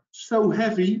are so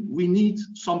heavy we need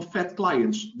some fat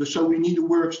clients. So we need a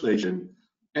workstation,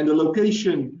 and the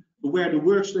location where the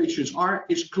workstations are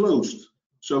is closed.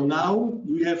 So now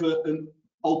we have an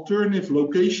alternative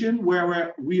location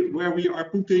where we are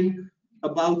putting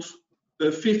about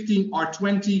 15 or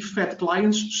 20 fat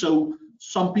clients. So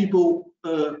some people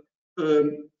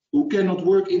who cannot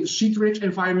work in the Citrix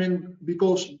environment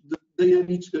because they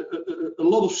need a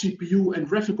lot of CPU and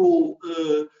graphical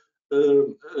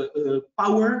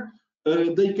power,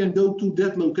 they can go to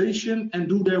that location and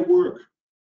do their work.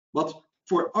 But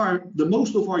for the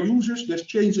most of our users, that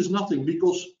changes nothing,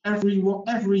 because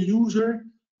every user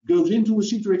goes into a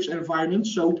Citrix environment,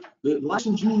 so the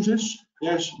license users,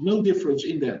 there's no difference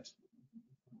in that.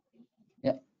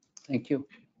 Yeah, thank you.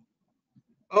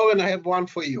 Oh, and I have one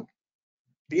for you.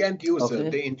 The end user, Okay.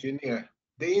 the engineer,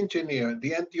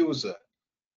 the end user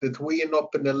that we in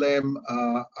OpenLM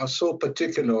are so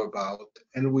particular about,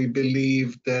 and we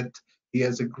believe that he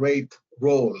has a great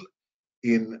role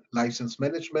in license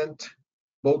management,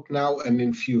 both now and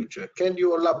in future. Can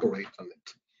you elaborate on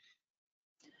it?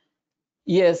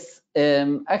 Yes,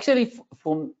 actually,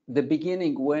 from the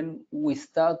beginning, when we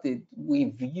started,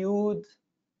 we viewed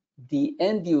the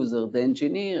end user, the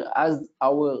engineer, as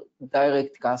our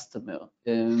direct customer.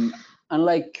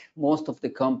 Unlike most of the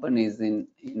companies in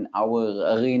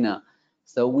our arena,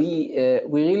 so we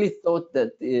really thought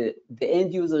that the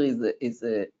end user is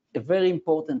a very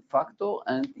important factor,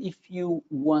 and if you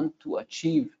want to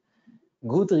achieve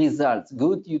good results,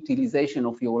 good utilization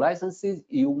of your licenses,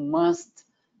 you must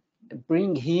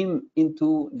bring him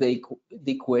into the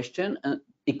equation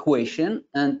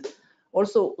and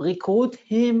also recruit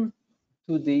him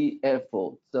to the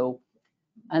effort. So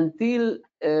until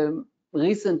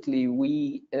recently,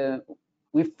 we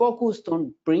focused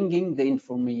on bringing the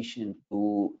information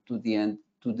to the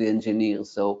engineer.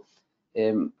 So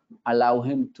allow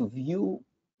him to view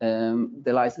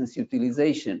the license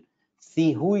utilization,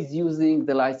 see who is using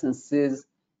the licenses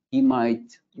he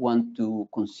might want to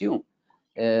consume.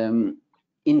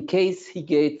 In case he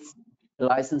gets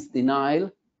license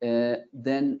denial,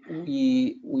 then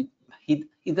he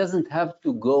doesn't have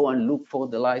to go and look for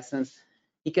the license.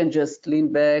 He can just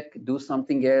lean back, do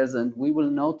something else, and we will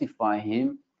notify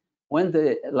him when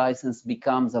the license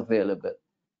becomes available.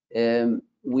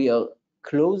 We are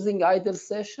closing idle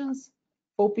sessions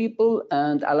for people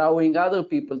and allowing other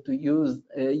people to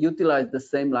utilize the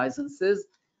same licenses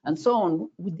and so on.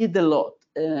 We did a lot.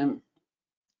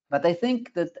 But I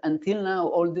think that until now,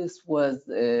 all this was,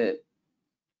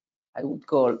 I would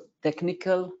call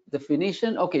technical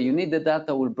definition. Okay, you need the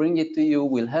data, we'll bring it to you,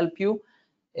 we'll help you.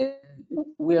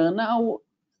 We are now,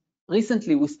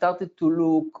 recently we started to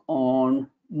look on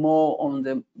more on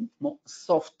the more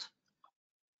soft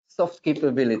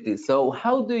capabilities. So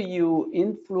how do you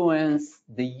influence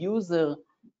the user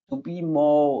to be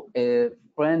more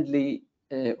friendly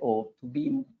or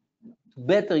to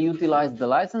better utilize the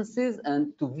licenses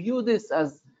and to view this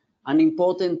as an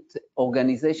important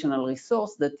organizational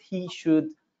resource that he should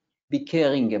be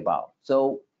caring about?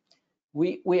 So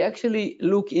we actually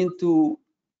look into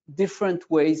different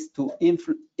ways to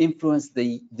influence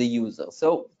the user.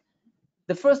 So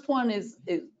the first one is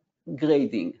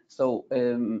grading. So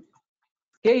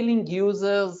scaling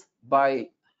users by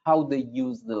how they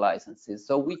use the licenses.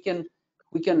 So we can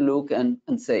look and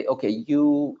say, okay,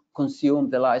 you consume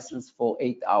the license for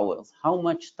 8 hours. How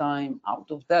much time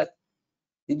out of that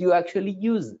did you actually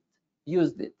used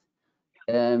it?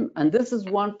 And this is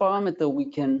one parameter we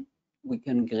can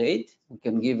grade. We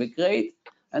can give a grade,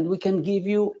 and we can give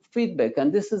you feedback.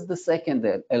 And this is the second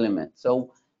element.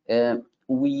 So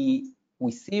we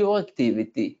see your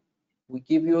activity, we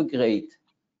give you a grade,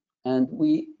 and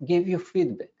we give you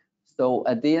feedback. So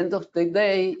at the end of the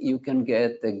day, you can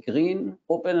get a green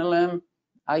OpenLM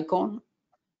icon,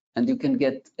 and you can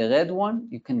get a red one,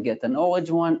 you can get an orange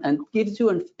one, and gives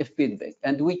you a feedback.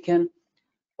 And we can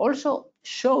also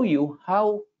show you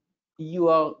how you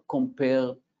are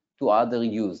compared to other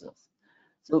users.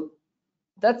 So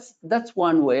that's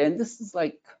one way, and this is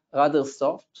like rather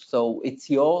soft, so it's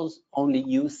yours, only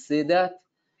you see that.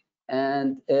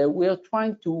 And we are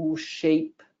trying to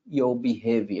shape your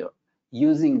behavior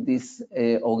using these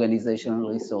organizational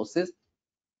resources.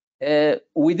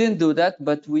 We didn't do that,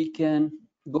 but we can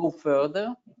go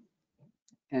further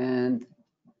and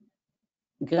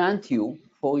grant you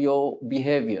for your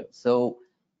behavior. So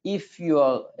if you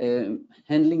are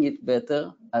handling it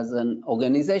better as an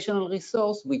organizational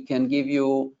resource, we can give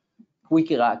you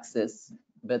quicker access,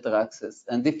 better access.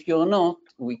 And if you're not,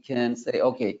 we can say,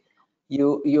 okay,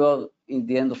 you are in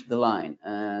the end of the line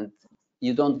and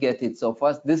you don't get it so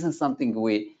fast. This is something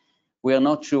we are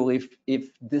not sure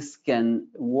if this can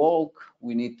work.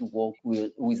 We need to work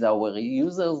with our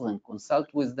users and consult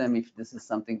with them if this is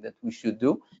something that we should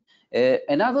do.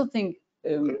 Another thing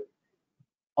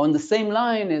on the same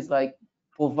line is like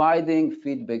providing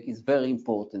feedback is very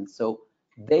important. So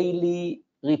daily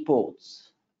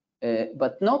reports,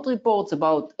 but not reports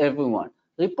about everyone,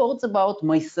 reports about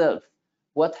myself.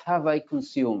 What have I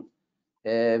consumed?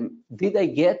 Did I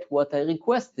get what I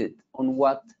requested? On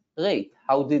what rate?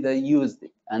 How did I use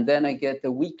it? And then I get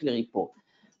a weekly report.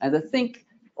 And I think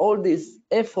all these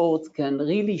efforts can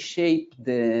really shape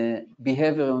the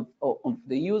behavior of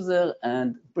the user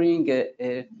and bring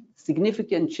a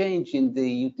significant change in the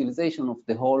utilization of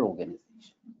the whole organization.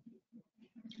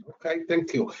 Okay,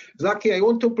 thank you. Zaki, I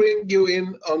want to bring you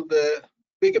in on the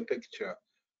bigger picture.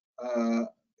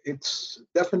 It's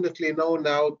definitely known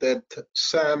now that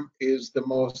SAM is the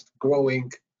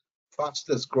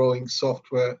fastest growing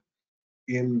software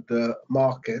in the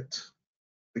market,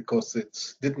 because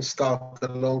it didn't start a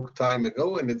long time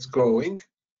ago and it's growing.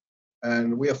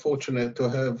 And we are fortunate to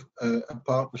have a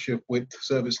partnership with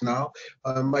ServiceNow.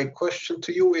 My question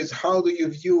to you is, how do you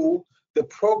view the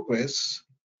progress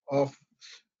of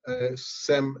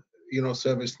SAM,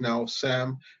 ServiceNow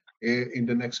SAM in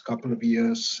the next couple of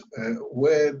years?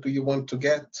 Where do you want to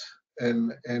get,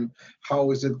 and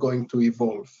how is it going to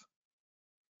evolve?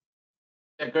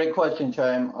 Yeah, great question,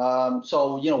 Chaim.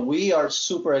 So, we are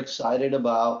super excited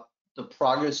about the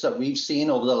progress that we've seen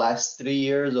over the last 3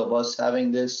 years of us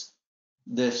having this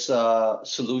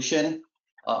solution.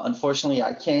 Unfortunately,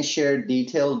 I can't share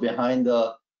details behind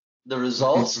the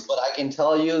results, but I can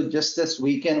tell you just this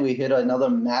weekend we hit another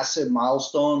massive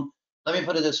milestone. Let me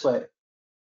put it this way.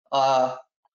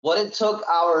 What it took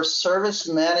our service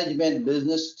management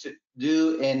business to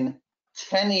do in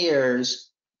 10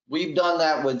 years, we've done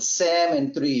that with SAM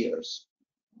in 3 years,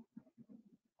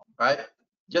 right?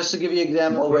 Just to give you an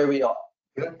example of where we are.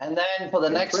 And then for the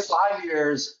next 5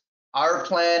 years, our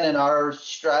plan and our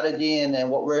strategy and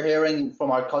what we're hearing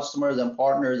from our customers and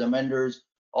partners and vendors,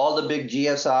 all the big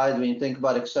GSIs, when you think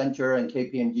about Accenture and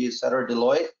KPMG, et cetera,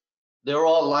 Deloitte, they're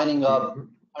all lining up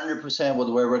 100% with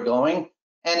where we're going.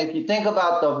 And if you think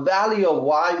about the value of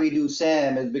why we do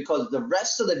SAM, is because the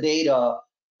rest of the data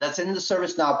that's in the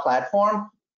ServiceNow platform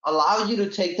allows you to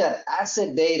take that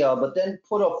asset data, but then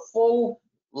put a full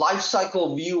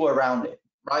lifecycle view around it,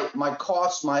 right? My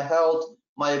cost, my health,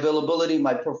 my availability,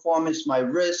 my performance, my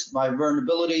risk, my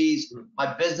vulnerabilities,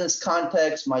 my business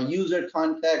context, my user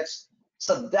context.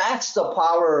 So that's the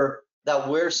power that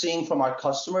we're seeing from our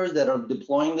customers that are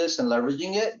deploying this and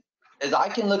leveraging it. Is I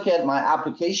can look at my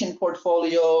application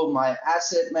portfolio, my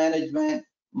asset management,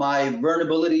 my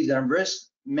vulnerabilities and risk,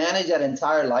 manage that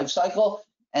entire life cycle.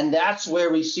 And that's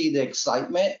where we see the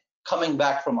excitement coming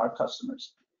back from our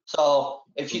customers. So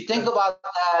if you think about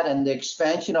that and the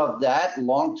expansion of that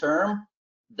long term,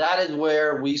 that is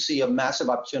where we see a massive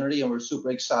opportunity, and we're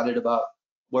super excited about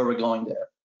where we're going there.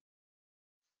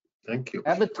 Thank you. I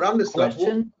have a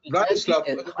question.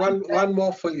 Branislav, one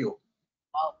more for you.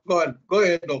 Go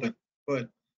ahead, Logan. Go ahead.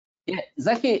 Yeah,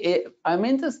 Zaki, I'm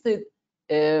interested.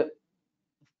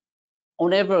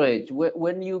 On average,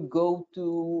 when you go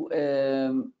to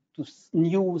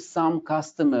some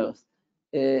customers,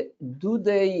 do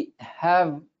they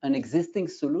have an existing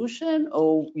solution,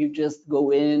 or you just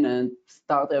go in and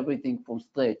start everything from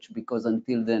scratch because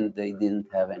until then they didn't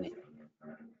have anything?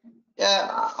 Yeah,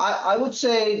 I would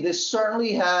say they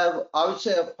certainly have. I would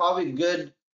say probably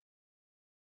good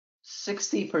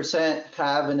 60%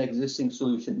 have an existing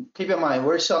solution. Keep in mind,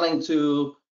 we're selling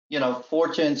to,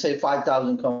 Fortune, say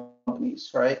 5,000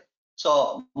 companies, right?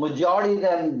 So majority of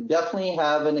them definitely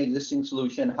have an existing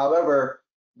solution. However,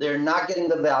 they're not getting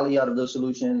the value out of those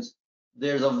solutions.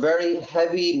 There's a very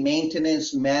heavy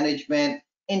maintenance, management,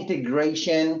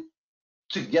 integration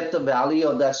to get the value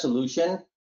of that solution,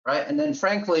 right? And then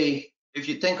frankly, if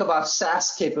you think about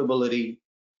SaaS capability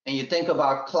and you think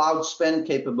about cloud spend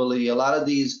capability, a lot of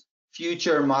these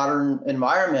future modern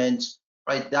environments,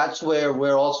 right? That's where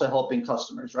we're also helping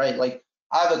customers, right? Like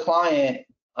I have a client,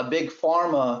 a big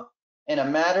pharma, in a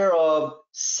matter of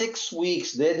 6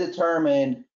 weeks, they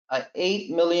determined an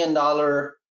 $8 million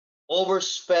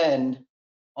overspend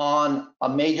on a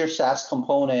major SaaS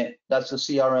component. That's a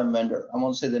CRM vendor. I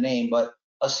won't say the name, but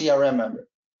a CRM vendor.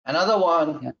 Another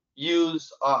one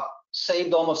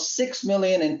saved almost $6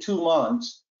 million in 2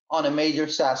 months on a major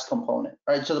SaaS component,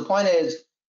 right? So the point is,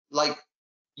 like,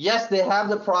 yes, they have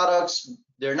the products,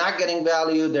 they're not getting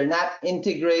value, they're not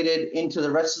integrated into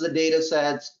the rest of the data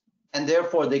sets, and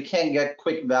therefore they can't get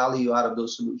quick value out of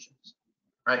those solutions,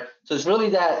 right? So it's really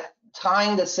that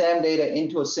tying the SAM data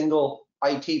into a single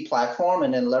IT platform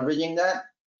and then leveraging that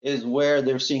is where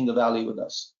they're seeing the value with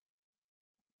us.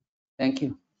 Thank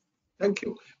you. Thank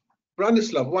you.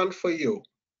 Branislav, one for you.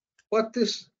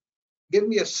 Give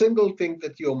me a single thing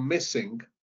that you're missing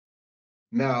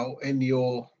now in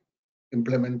your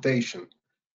implementation.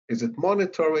 Is it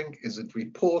monitoring? Is it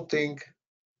reporting?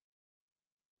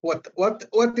 What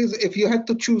is, if you had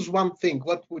to choose one thing,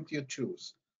 what would you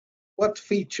choose? What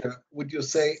feature would you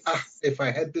say, if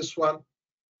I had this one,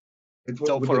 it would,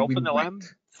 so would for have been OpenLM,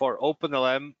 great? for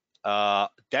OpenLM,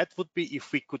 that would be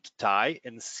if we could tie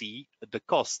and see the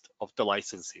cost of the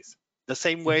licenses. The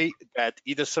same way that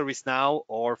either ServiceNow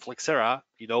or Flexera,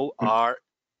 are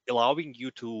allowing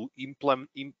you to import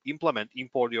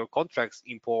your contracts,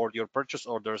 import your purchase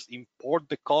orders, import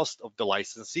the cost of the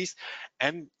licenses,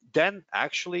 and then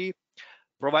actually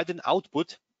provide an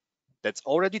output that's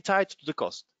already tied to the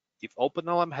cost. If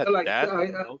OpenLM had that,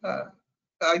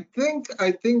 I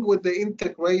think with the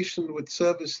integration with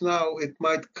ServiceNow, it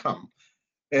might come.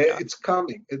 It's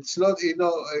coming. It's not,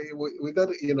 we got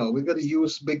to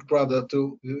use Big Brother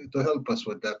to help us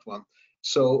with that one.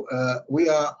 So we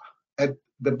are at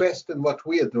the best in what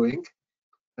we are doing,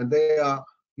 and they are,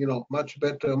 much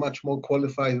better, much more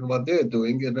qualified in what they're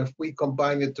doing. And if we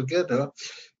combine it together,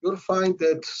 you'll find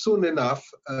that soon enough,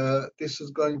 this is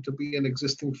going to be an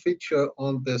existing feature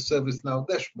on the ServiceNow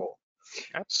dashboard.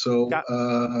 So,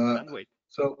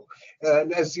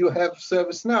 and as you have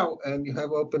ServiceNow and you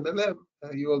have OpenLM,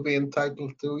 you will be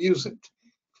entitled to use it.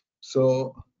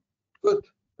 So, good.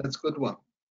 That's a good one.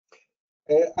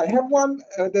 I have one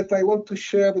that I want to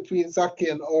share between Zaki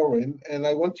and Oren, and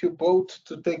I want you both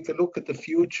to take a look at the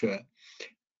future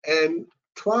and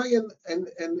try and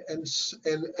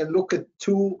look at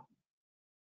 2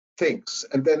 things,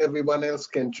 and then everyone else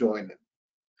can join in.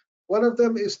 One of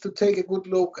them is to take a good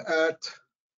look at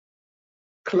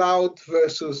cloud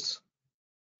versus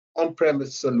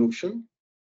on-premise solution.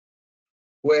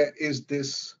 Where is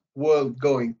this world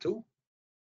going to?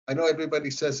 I know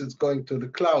everybody says it's going to the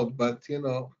cloud, but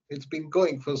it's been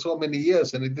going for so many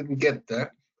years and it didn't get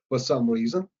there for some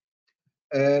reason.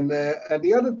 And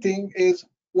the other thing is,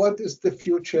 what is the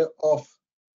future of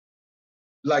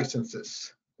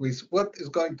licenses? What is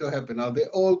going to happen? Are they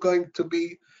all going to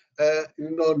be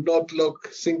not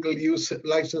single-use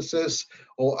licenses,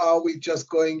 or are we just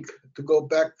going to go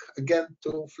back again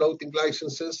to floating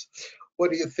licenses?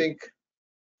 What do you think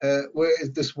where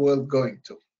is this world going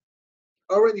to?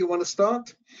 Oren, you want to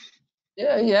start?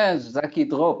 Yeah, Zaki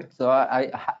dropped, so I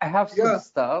have to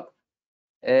start.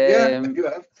 Yeah, you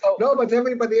have. So, no, but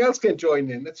everybody else can join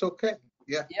in. It's okay.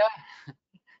 Yeah.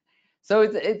 So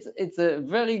it's a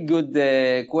very good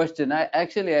question.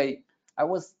 I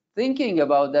was thinking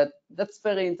about that. That's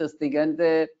very interesting,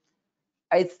 and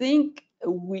I think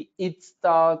it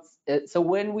starts. So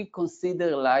when we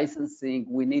consider licensing,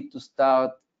 we need to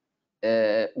start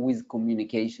with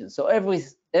communication. So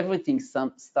everything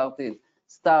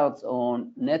starts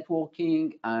on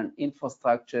networking and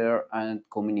infrastructure and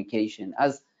communication.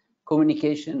 As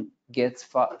communication gets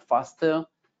faster,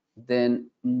 then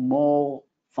more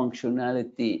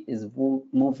functionality is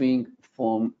moving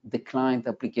from the client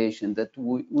application that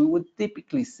we would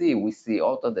typically see. We see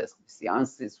Autodesk, we see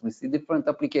ANSYS, we see different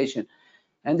applications,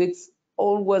 and it's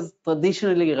always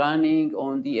traditionally running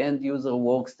on the end user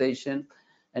workstation.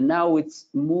 And now it's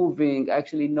moving,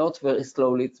 actually not very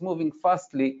slowly, it's moving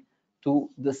fastly to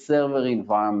the server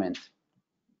environment.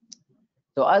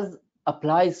 So as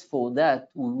applies for that,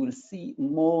 we will see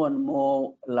more and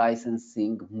more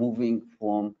licensing moving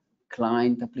from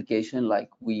client application like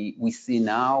we see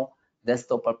now,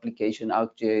 desktop application,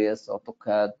 ArcGIS,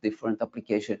 AutoCAD, different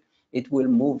application. It will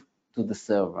move to the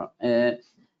server.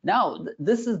 Now,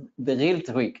 this is the real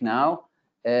trick now.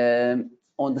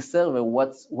 On the server,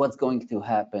 what's going to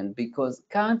happen? Because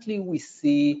currently we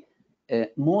see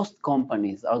most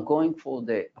companies are going for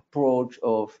the approach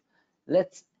of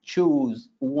let's choose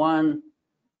one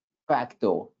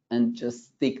factor and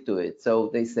just stick to it. So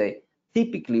they say,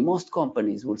 typically most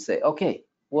companies will say, okay,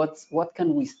 what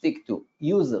can we stick to?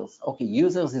 Users. Okay,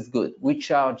 users is good. We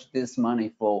charge this money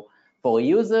for a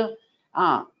user.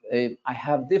 I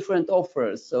have different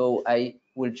offers, so I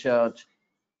will charge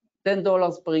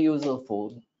 $10 per user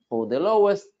for the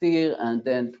lowest tier, and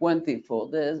then 20 for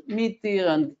the mid tier,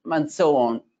 and so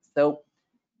on. So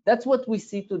that's what we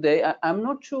see today. I'm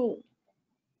not sure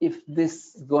if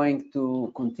this is going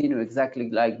to continue exactly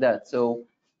like that. So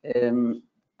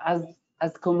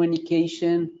as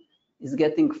communication is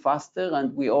getting faster,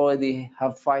 and we already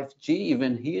have 5G,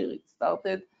 even here it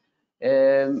started,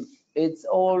 it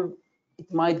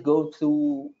might go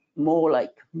to more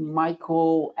like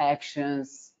micro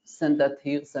actions, send that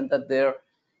here, send that there,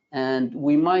 and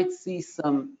we might see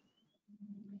some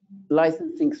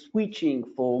licensing switching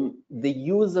from the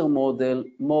user model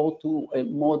more to a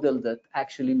model that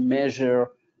actually measure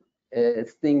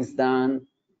things done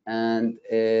and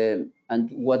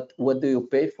what do you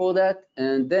pay for that,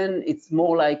 and then it's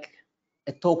more like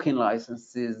a token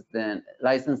licensing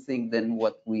than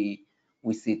what we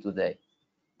see today.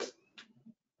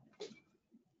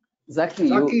 Zaki,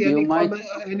 you might.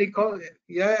 Any comment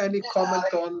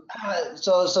on?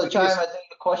 So Chaim, I think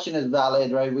the question is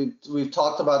valid, right? We've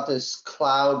talked about this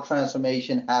cloud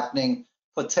transformation happening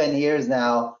for 10 years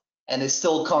now, and it's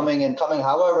still coming and coming.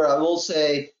 However, I will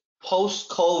say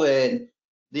post-COVID,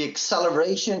 the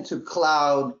acceleration to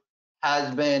cloud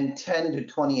has been 10 to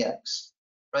 20x,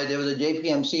 right? There was a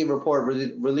JPMC report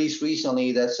released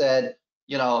recently that said,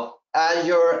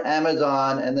 Azure,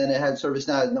 Amazon, and then it had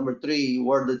ServiceNow at number 3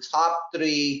 were the top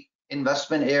 3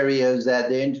 investment areas that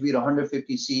they interviewed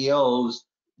 150 CEOs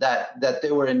that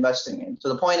they were investing in. So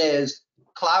the point is,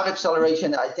 cloud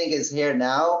acceleration, I think, is here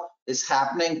now. It's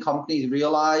happening. Companies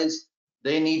realize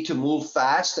they need to move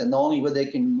fast, and the only way they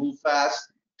can move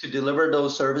fast to deliver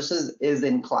those services is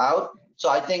in cloud. So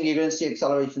I think you're going to see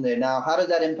acceleration there. Now, how does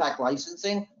that impact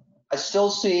licensing? I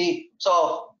still see,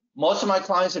 so most of my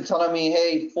clients are telling me,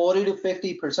 hey, 40 to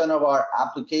 50% of our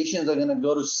applications are going to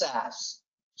go to SaaS.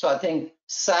 So I think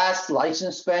SaaS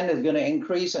license spend is going to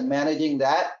increase, and managing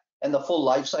that and the full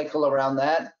life cycle around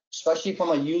that, especially from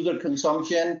a user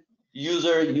consumption,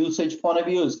 user usage point of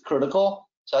view, is critical.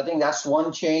 So I think that's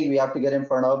one change we have to get in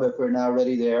front of if we're not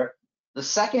ready there. The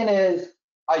second is,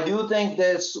 I do think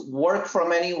this work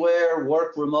from anywhere,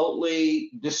 work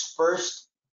remotely, dispersed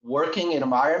working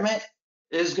environment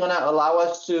is going to allow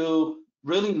us to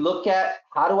really look at,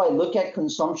 how do I look at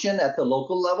consumption at the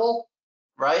local level,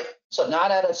 right? So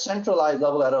not at a centralized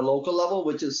level, at a local level,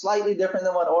 which is slightly different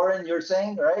than what Oren, you're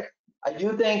saying, right? I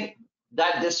do think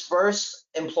that dispersed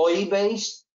employee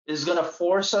base is going to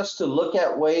force us to look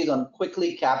at ways on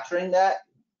quickly capturing that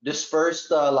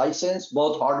dispersed license,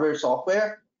 both hardware and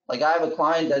software. Like I have a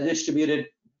client that distributed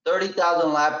 30,000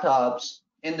 laptops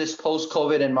in this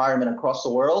post-COVID environment across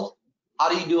the world. How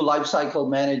do you do lifecycle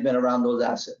management around those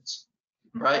assets,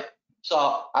 right?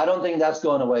 So I don't think that's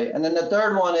going away. And then the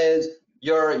third one is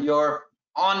your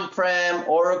on-prem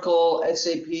Oracle,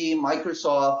 SAP,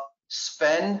 Microsoft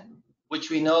spend which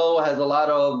we know has a lot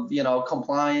of, you know,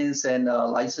 compliance and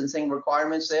licensing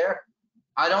requirements there.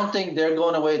 I don't think they're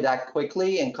going away that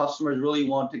quickly, and customers really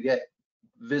want to get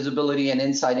visibility and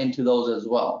insight into those as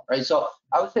well, right? So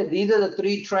I would say these are the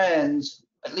three trends.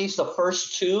 At least the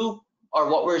first two are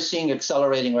what we're seeing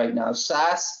accelerating right now: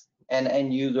 SaaS and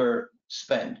end user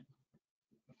spend.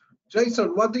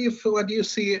 Jason, what do you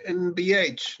see in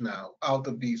BH now out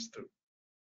of these two?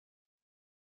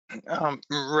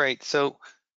 Right. So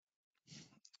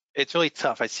it's really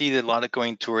tough. I see a lot of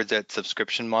going towards that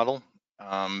subscription model.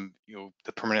 You know,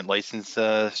 the permanent license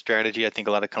strategy. I think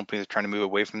a lot of companies are trying to move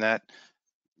away from that.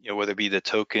 You know, whether it be the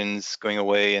tokens going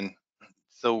away, and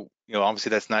so you know,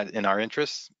 obviously that's not in our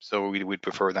interests. So we'd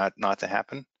prefer that not to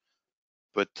happen.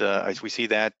 But as we see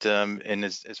that, and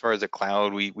as far as the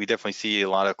cloud, we definitely see a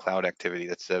lot of cloud activity.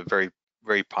 That's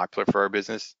very popular for our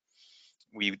business.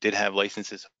 We did have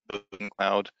licenses in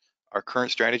cloud. Our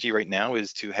current strategy right now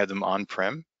is to have them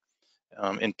on-prem.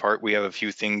 In part, we have a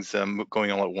few things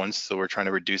going all at once, so we're trying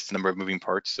to reduce the number of moving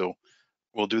parts. So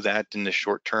we'll do that in the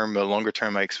short term. The longer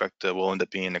term, I expect we'll end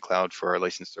up being in the cloud for our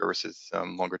licensed services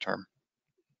longer term.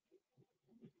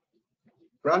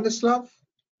 Branislav,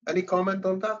 any comment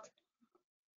on that?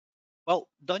 Well,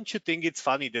 don't you think it's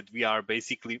funny that we are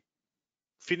basically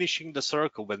finishing the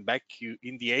circle when back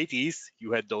in the 80s,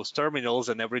 you had those terminals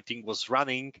and everything was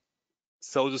running,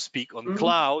 so to speak, on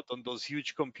cloud, on those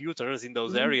huge computers in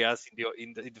those areas,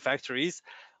 in the factories.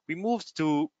 We moved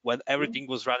to when everything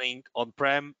was running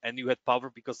on-prem and you had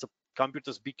power because the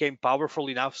computers became powerful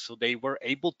enough so they were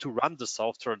able to run the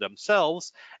software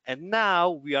themselves. And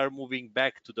now we are moving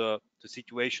back to the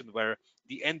situation where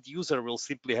the end user will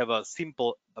simply have a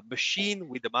simple machine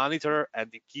with a monitor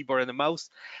and the keyboard and a mouse,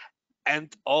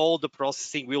 and all the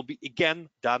processing will be again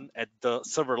done at the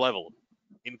server level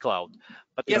in cloud.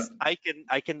 But yes, I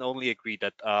can only agree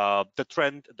that the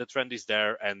trend is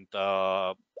there, and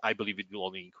I believe it will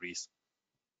only increase.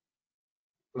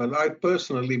 Well, I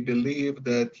personally believe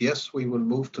that yes, we will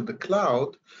move to the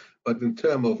cloud, but in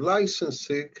terms of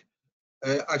licensing,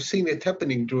 I've seen it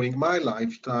happening during my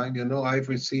lifetime. You know, I've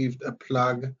received a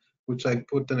plug which I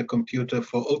put in a computer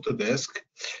for Autodesk,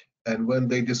 and when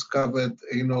they discovered,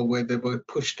 you know, where they were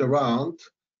pushed around,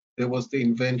 there was the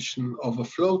invention of a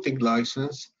floating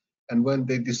license. And when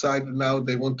they decided now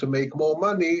they want to make more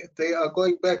money, they are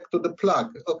going back to the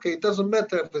plug. Okay, it doesn't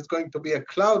matter if it's going to be a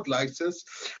cloud license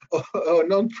or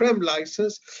an on-prem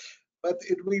license, but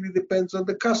it really depends on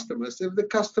the customers. If the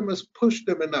customers push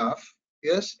them enough,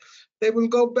 yes, they will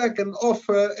go back and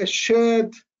offer a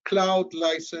shared cloud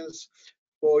license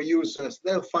for users.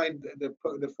 They'll find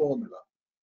the formula.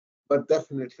 But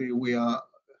definitely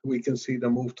we can see the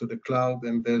move to the cloud,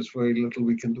 and there's very little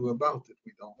we can do about it.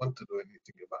 We don't want to do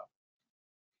anything about it.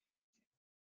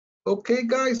 Okay,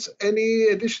 guys, any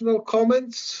additional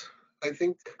comments? I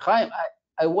think. Chaim,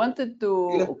 I wanted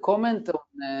to comment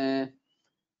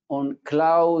on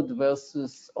cloud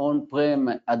versus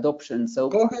on-prem adoption. So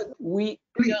go ahead. We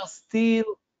are still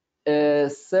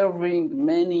serving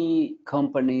many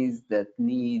companies that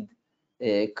need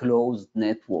a closed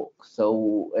network.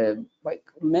 So like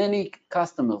many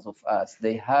customers of us,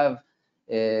 they have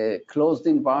a closed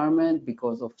environment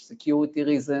because of security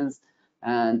reasons,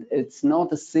 and it's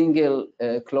not a single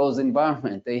closed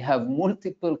environment. They have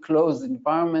multiple closed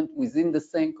environments within the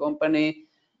same company,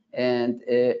 and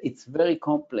it's very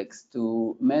complex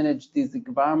to manage this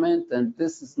environment, and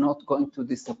this is not going to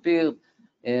disappear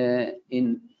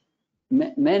in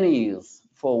many years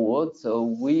forward. So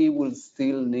we will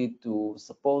still need to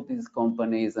support these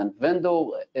companies, and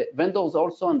vendors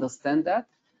also understand that.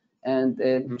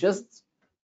 And just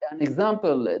an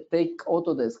example, take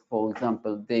Autodesk, for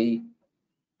example. They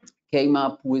came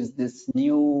up with this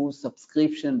new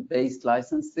subscription-based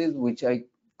licenses, which I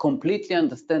completely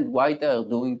understand why they are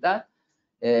doing that,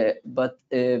 but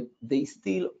they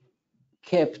still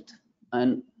kept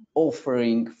an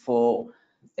offering for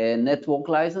network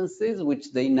licenses,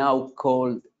 which they now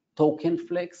call token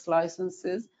flex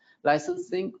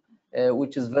licensing,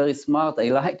 which is very smart.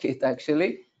 I like it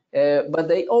actually, but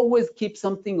they always keep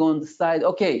something on the side.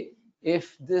 Okay,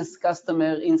 if this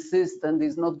customer insists and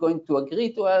is not going to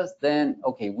agree to us, then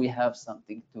okay, we have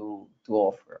something to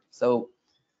offer. So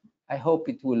I hope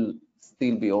it will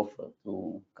still be offered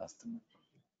to customers.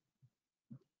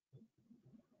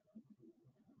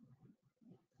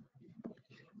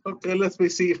 Okay, let me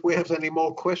see if we have any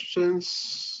more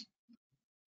questions.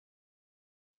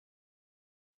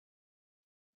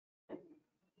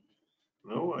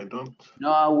 No, I don't.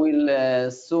 No, I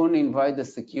will soon invite the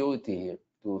security here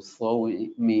to throw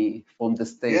me from the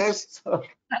stage. Yes. So,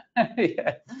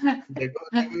 yeah. They're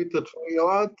going to throw you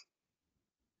out.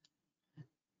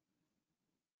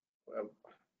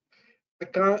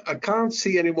 I can't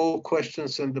see any more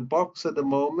questions in the box at the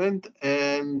moment.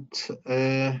 And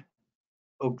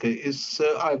okay,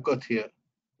 I've got here.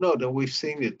 No, that we've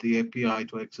seen it, the API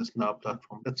to Access Now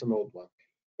platform. That's an old one.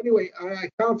 Anyway, I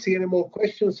can't see any more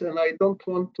questions, and I don't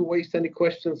want to waste any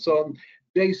questions on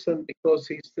Jason because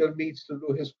he still needs to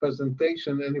do his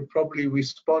presentation, and he probably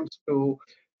responds to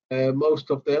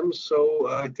most of them. So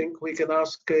I think we can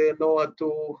ask Noah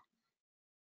to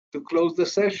close the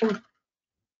session.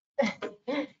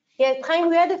 Yeah, Chaim,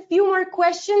 we had a few more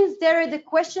questions. There are the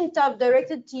question tab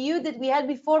directed to you that we had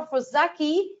before for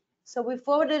Zaki. So we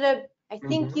forwarded a, I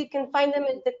think you can find them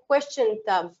in the question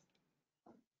tab.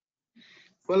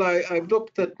 Well, I've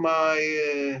looked at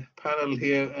my panel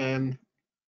here and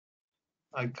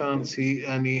I can't see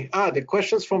any. The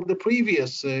questions from the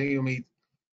previous, you mean?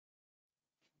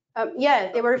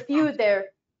 Yeah, there were a few there.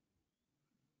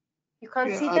 You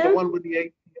can't see them? The one with the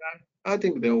API. I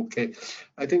think they're okay.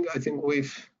 I think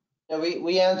we've. Yeah,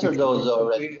 we answered those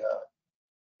already.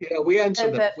 Yeah, we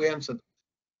answered them. We answered.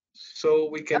 So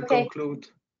we can conclude.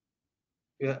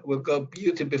 Yeah, we'll go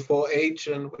beauty before age,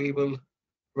 and we will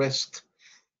rest.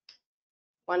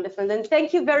 Wonderful. Then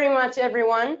thank you very much,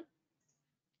 everyone,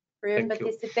 for your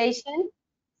participation. Thank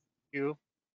you.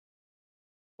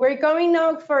 We're going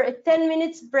now for a 10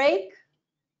 minutes break.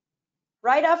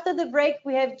 Right after the break,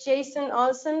 we have Jason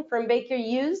Olson from Baker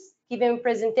Hughes giving a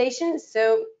presentation,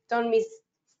 so don't miss.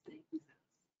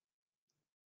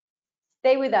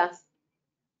 Stay with us.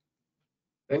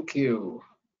 Thank you.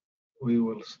 We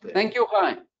will stay. Thank you,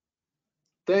 Chaim.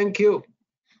 Thank you.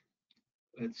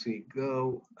 Let's see,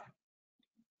 go.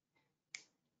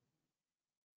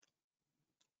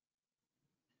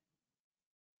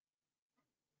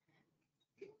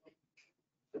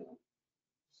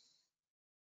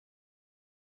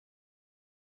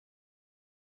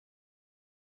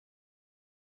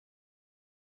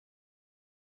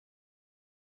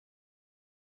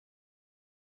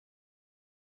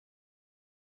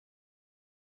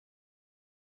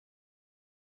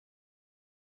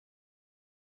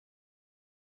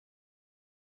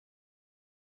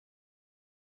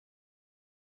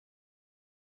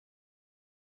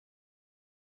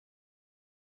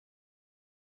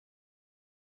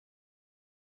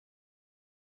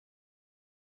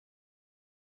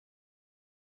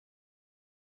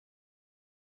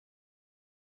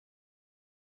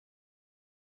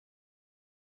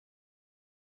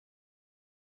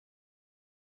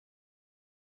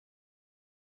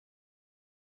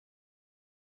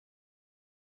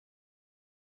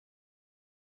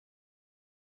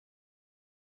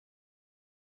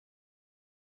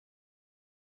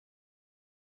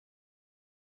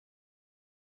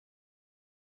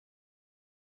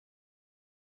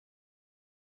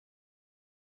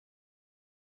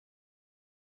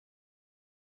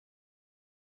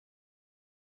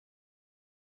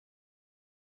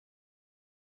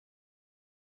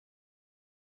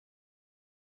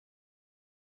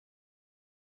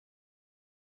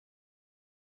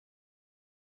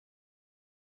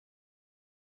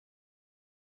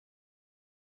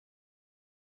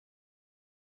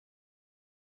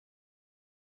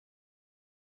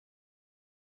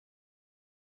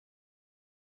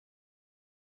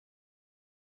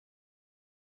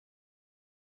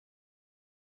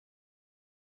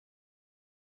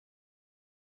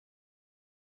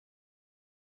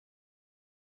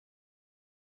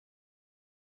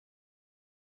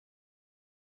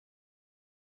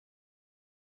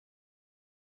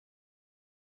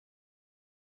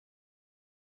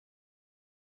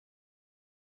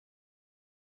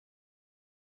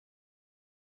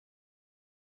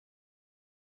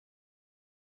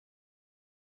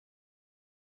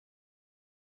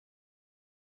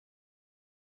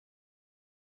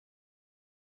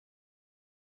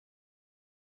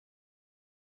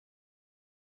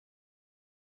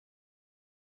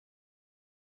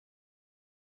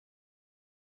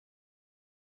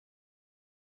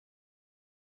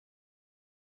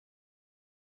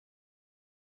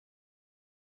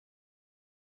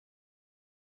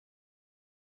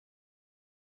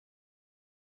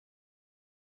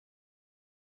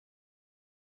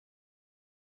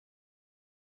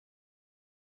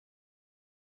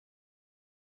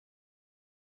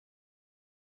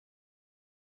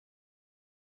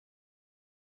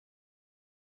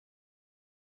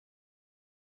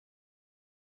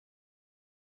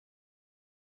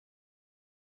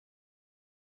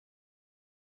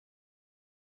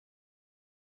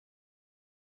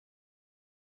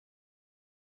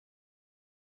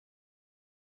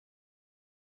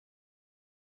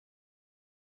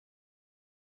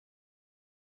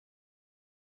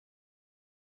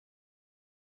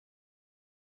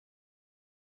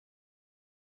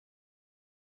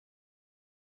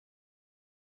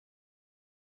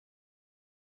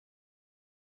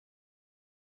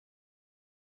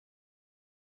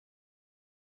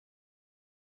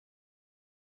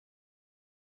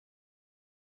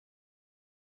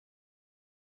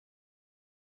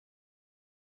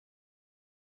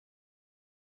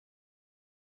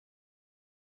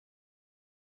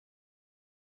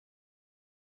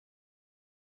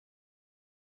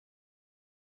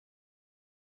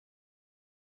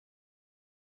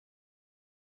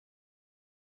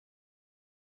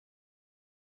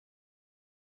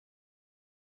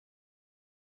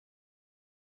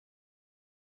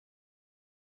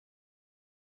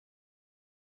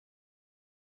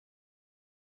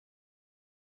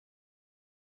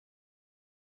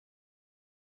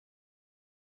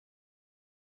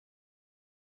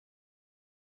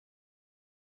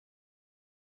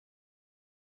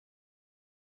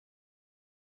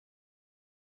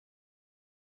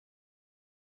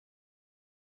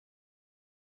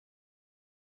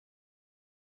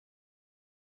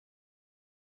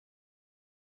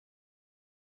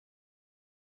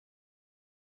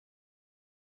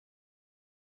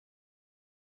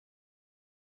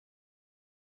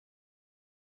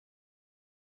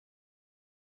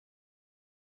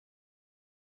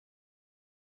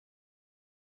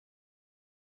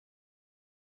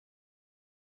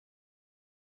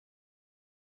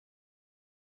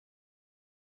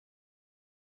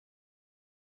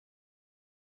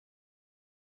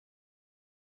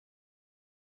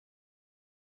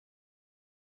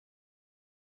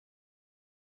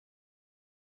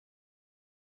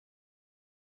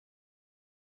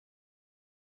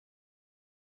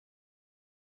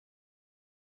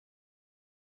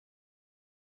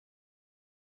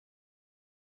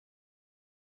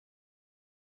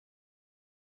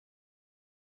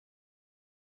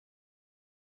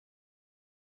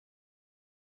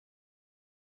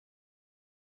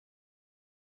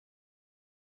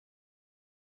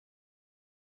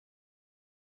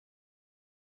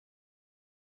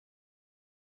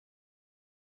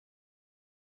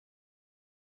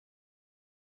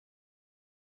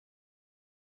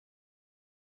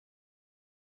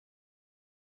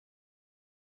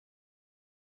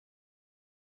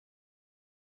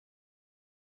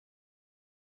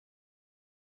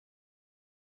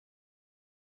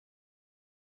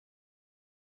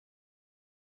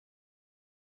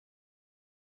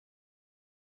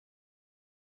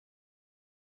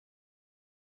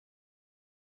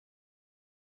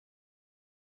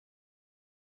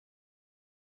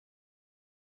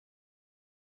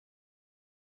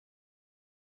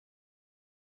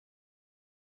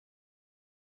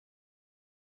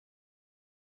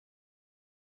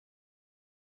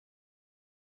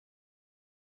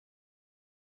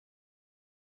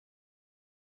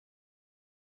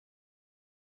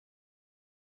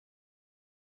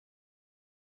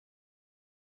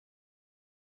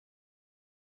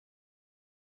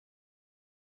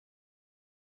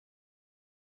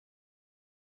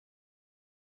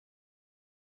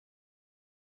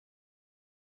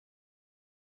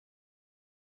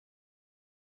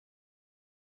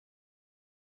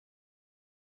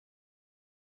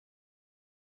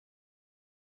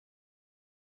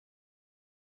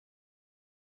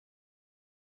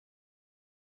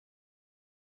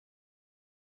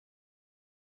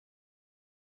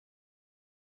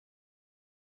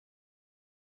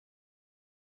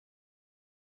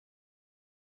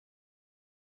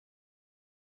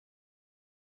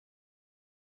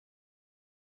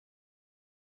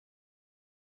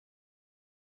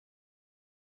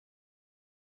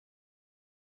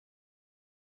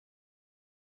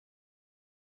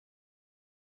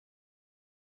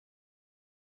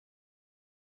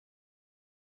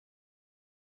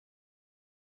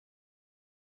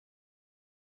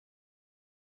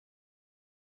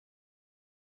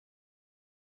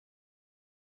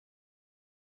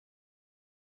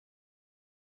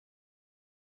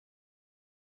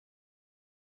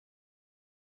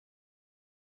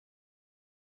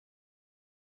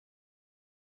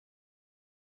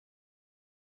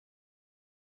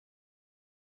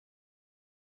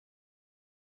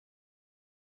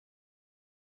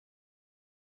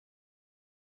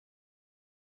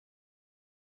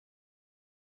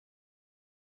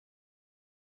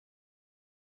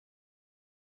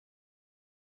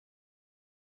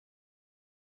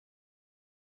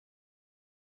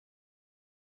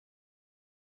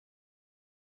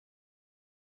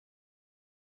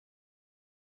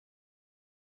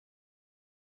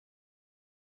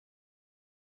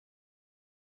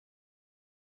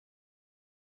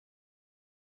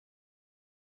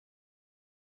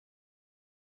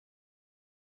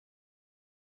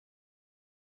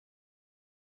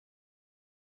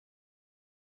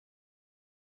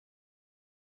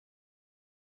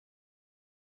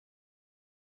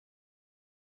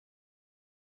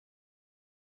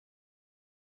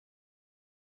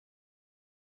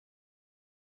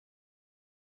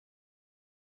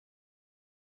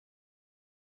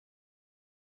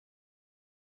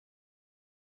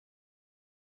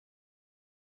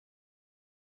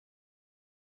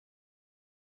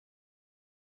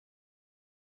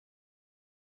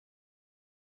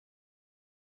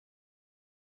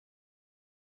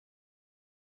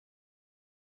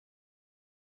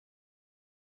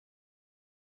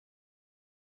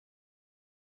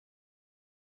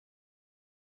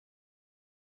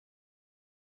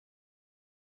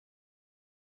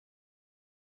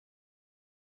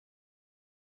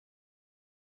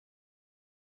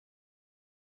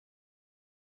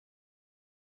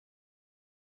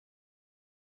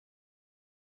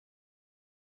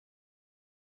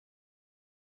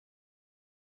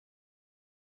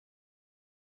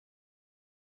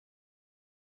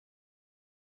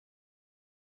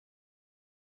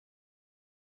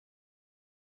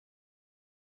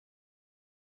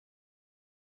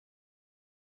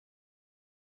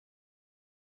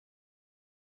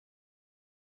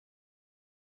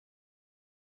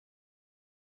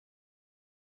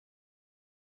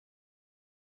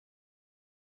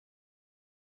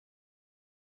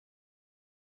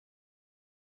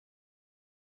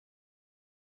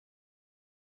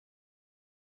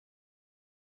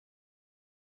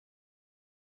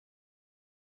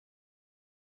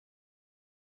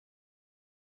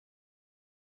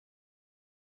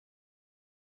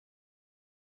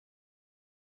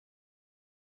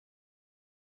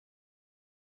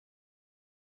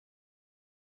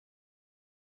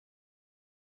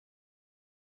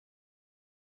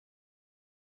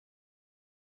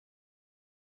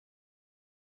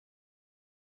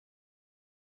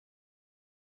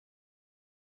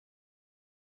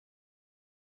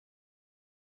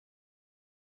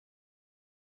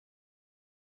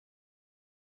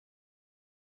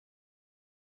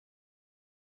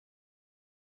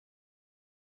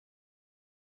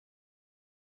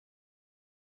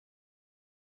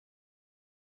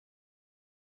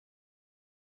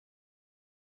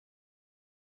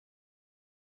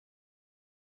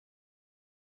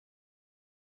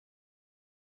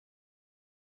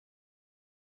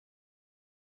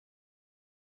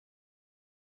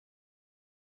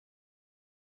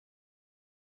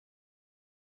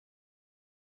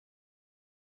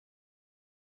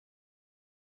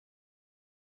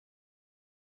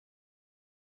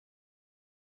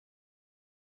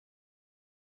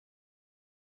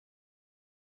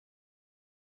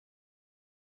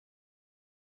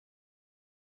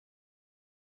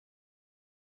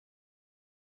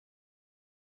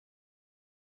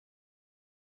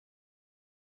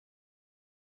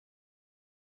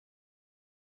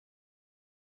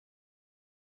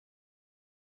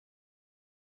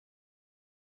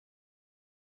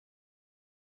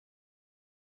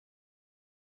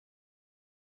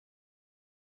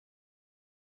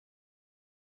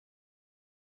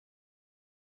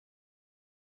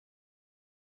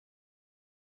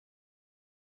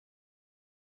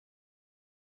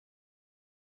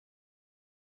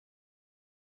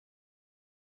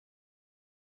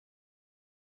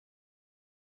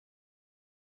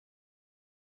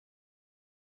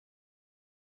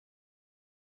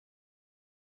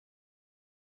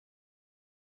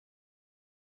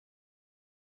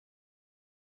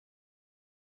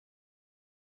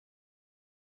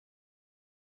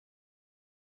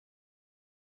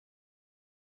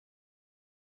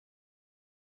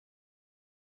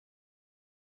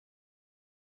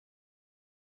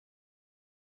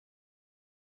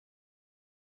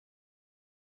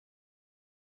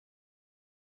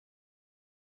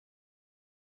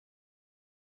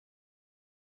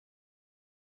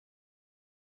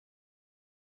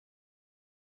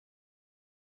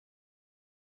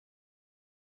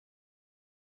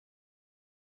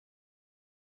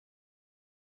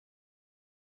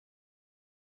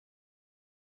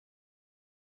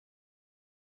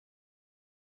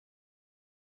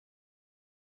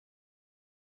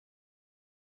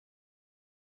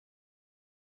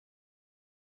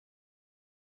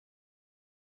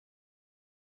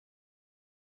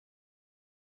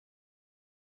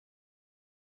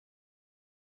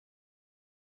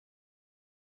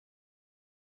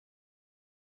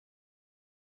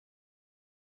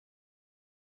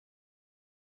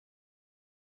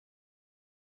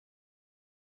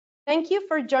 Thank you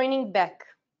for joining back.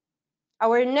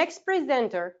 Our next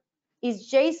presenter is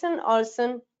Jason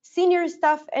Olson, Senior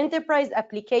Staff Enterprise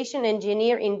Application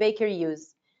Engineer in Baker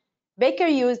Hughes. Baker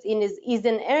Hughes is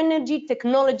an energy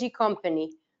technology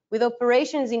company with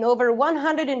operations in over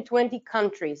 120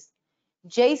 countries.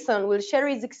 Jason will share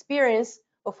his experience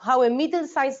of how a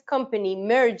middle-sized company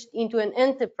merged into an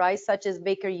enterprise such as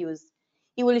Baker Hughes.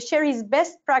 He will share his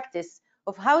best practice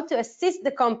of how to assist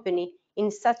the company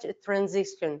in such a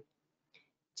transition.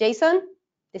 Jason,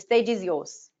 the stage is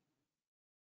yours.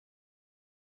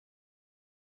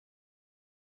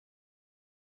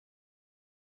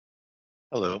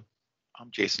 Hello, I'm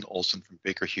Jason Olson from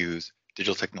Baker Hughes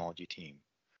Digital Technology Team.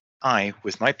 I,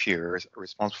 with my peers, are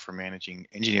responsible for managing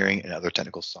engineering and other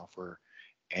technical software,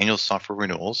 annual software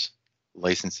renewals,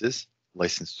 licenses,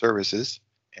 licensed services,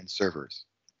 and servers.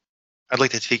 I'd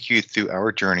like to take you through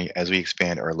our journey as we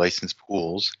expand our license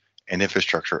pools and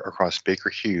infrastructure across Baker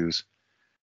Hughes.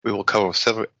 We will cover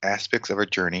several aspects of our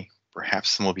journey.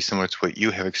 Perhaps some will be similar to what you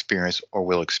have experienced or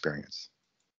will experience.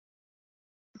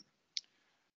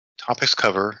 Topics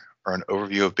cover are an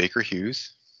overview of Baker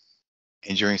Hughes,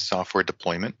 engineering software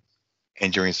deployment,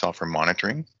 engineering software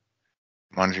monitoring,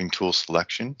 monitoring tool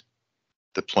selection,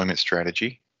 deployment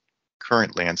strategy,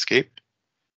 current landscape,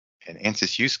 an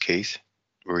ANSYS use case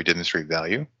where we demonstrate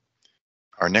value,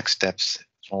 our next steps,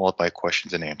 followed by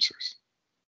questions and answers.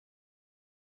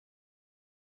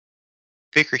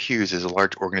 Baker Hughes is a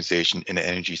large organization in the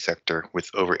energy sector with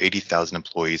over 80,000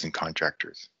 employees and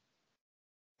contractors.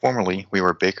 Formerly, we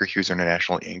were Baker Hughes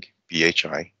International Inc.,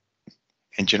 BHI,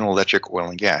 and General Electric Oil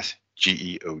and Gas,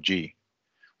 GEOG,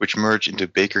 which merged into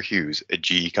Baker Hughes, a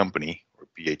GE company, or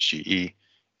BHGE,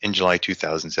 in July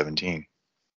 2017.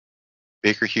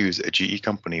 Baker Hughes, a GE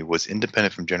company, was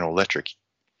independent from General Electric,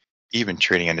 even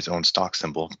trading on its own stock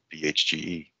symbol,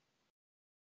 BHGE.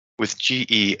 With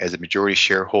GE as a majority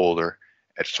shareholder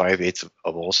at 5/8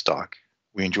 of all stock,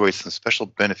 we enjoy some special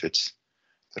benefits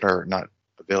that are not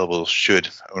available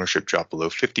should ownership drop below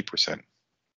 50%.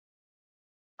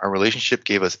 Our relationship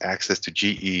gave us access to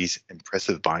GE's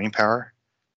impressive buying power,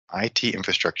 IT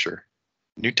infrastructure,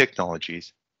 new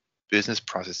technologies, business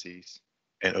processes,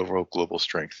 and overall global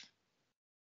strength.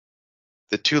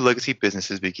 The two legacy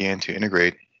businesses began to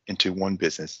integrate into one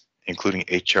business, including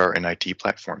HR and IT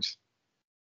platforms.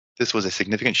 This was a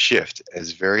significant shift,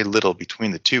 as very little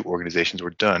between the two organizations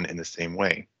were done in the same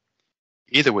way.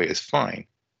 Either way is fine,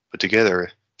 but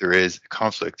together there is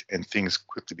conflict and things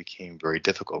quickly became very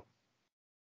difficult.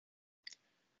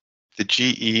 The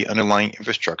GE underlying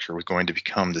infrastructure was going to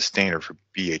become the standard for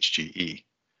BHGE.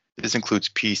 This includes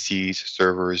PCs,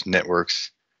 servers,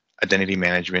 networks, identity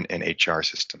management, and HR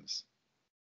systems.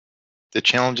 The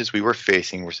challenges we were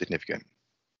facing were significant.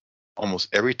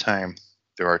 Almost every time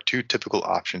there are two typical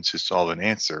options to solve an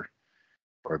answer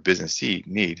or a business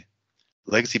need,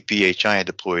 legacy BHI had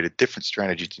deployed a different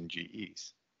strategy than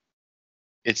GE's.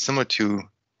 It's similar to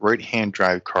right-hand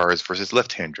drive cars versus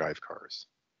left-hand drive cars.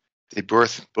 They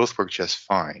both work just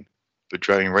fine, but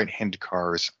driving right-handed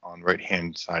cars on the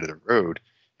right-hand side of the road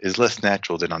is less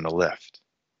natural than on the left.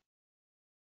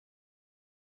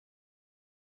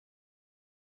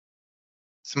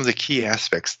 Some of the key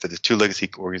aspects that the two legacy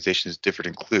organizations differed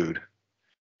include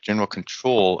general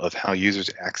control of how users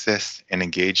access and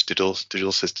engage digital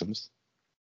systems.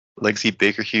 Legacy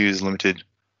Baker Hughes limited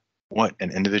what an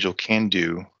individual can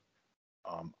do,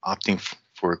 opting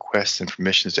for requests and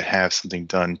permissions to have something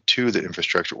done to the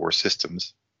infrastructure or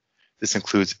systems. This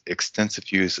includes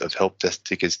extensive use of help desk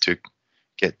tickets to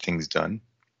get things done.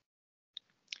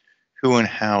 Who and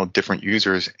how different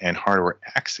users and hardware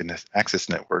access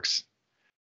networks,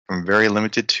 from very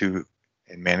limited to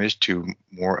and managed to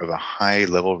more of a high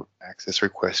level access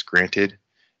request granted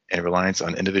and reliance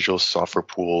on individual software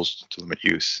pools to limit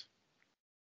use.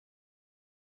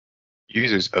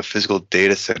 Users of physical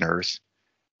data centers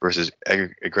versus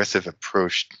aggressive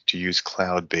approach to use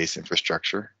cloud-based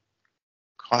infrastructure.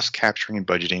 Cost capturing and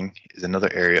budgeting is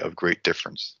another area of great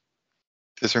difference.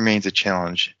 This remains a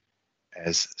challenge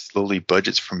as slowly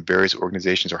budgets from various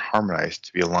organizations are harmonized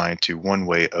to be aligned to one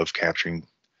way of capturing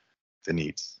the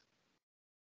needs.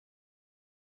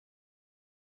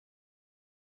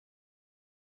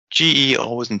 GE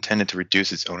always intended to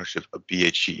reduce its ownership of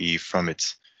BHGE from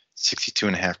its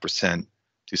 62.5%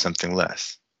 to something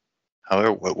less.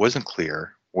 However, what wasn't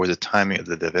clear was the timing of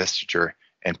the divestiture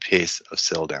and pace of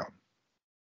sell down.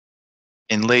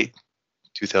 In late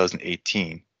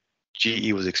 2018,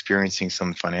 GE was experiencing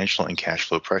some financial and cash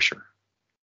flow pressure.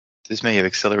 This may have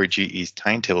accelerated GE's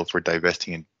timetable for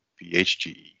divesting in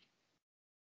BHGE.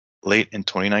 Late in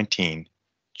 2019,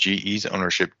 GE's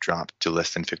ownership dropped to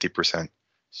less than 50%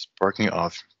 sparking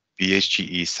off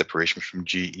BHGE separation from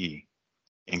GE,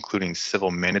 including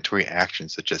civil mandatory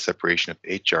actions such as separation of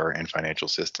HR and financial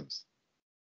systems.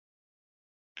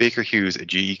 Baker Hughes, a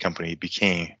GE company,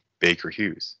 became Baker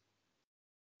Hughes.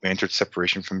 We entered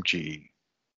separation from GE.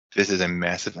 This is a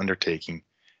massive undertaking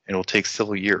and will take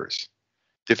several years.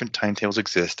 Different timetables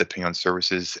exist depending on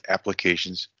services,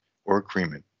 applications, or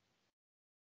agreement.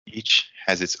 Each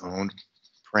has its own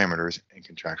parameters and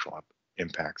contractual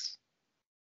impacts.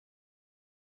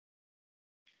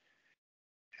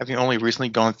 Having only recently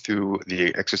gone through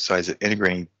the exercise of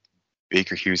integrating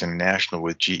Baker Hughes International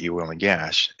with GE Oil and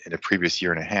Gas in a previous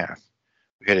year and a half,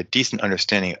 we had a decent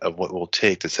understanding of what it will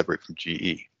take to separate from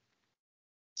GE.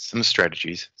 Some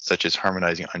strategies, such as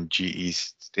harmonizing on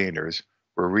GE's standards,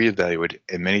 were reevaluated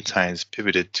and many times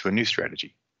pivoted to a new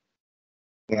strategy.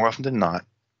 More often than not,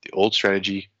 the old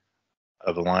strategy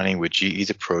of aligning with GE's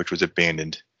approach was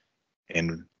abandoned,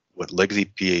 and what legacy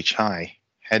BHI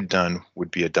had done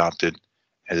would be adopted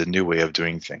as a new way of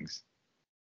doing things.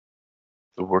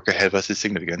 The work ahead of us is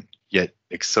significant, yet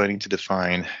exciting to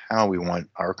define how we want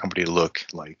our company to look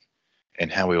like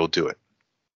and how we will do it.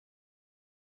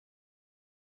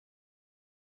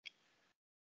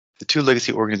 The two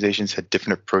legacy organizations had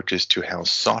different approaches to how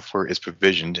software is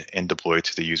provisioned and deployed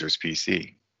to the user's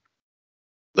PC.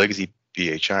 Legacy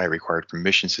BHI required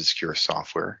permissions to secure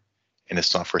software, and the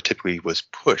software typically was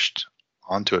pushed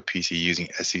onto a PC using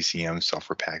SCCM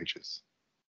software packages.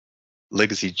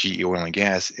 Legacy GE Oil and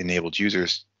Gas enabled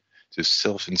users to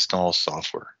self-install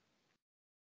software.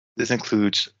 This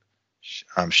includes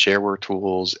shareware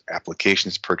tools,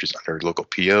 applications purchased under local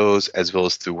POs, as well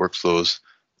as through workflows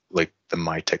like the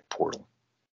MyTech portal.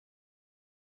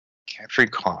 Capturing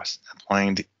costs,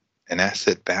 applying an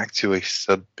asset back to a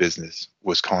sub-business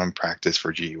was common practice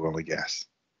for GE Oil and Gas,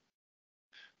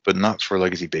 but not for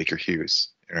legacy Baker Hughes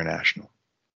International.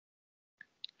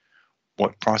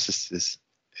 What processes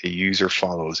a user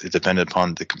follows is dependent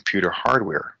upon the computer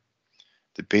hardware,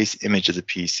 the base image of the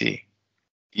PC,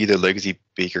 either legacy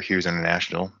Baker Hughes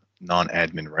International,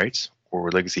 non-admin rights, or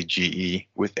legacy GE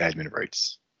with admin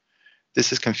rights.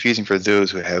 This is confusing for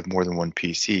those who have more than one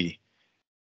PC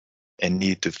and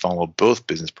need to follow both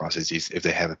business processes if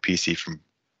they have a PC from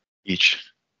each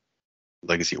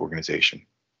legacy organization.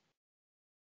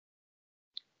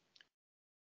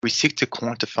 We seek to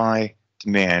quantify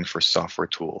demand for software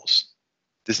tools.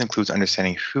 This includes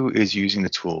understanding who is using the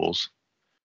tools,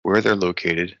 where they're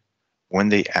located, when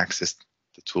they access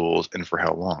the tools, and for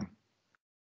how long.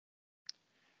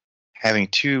 Having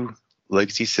two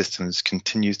legacy systems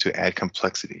continues to add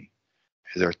complexity,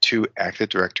 as there are two Active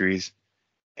Directories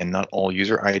and not all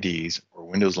user IDs or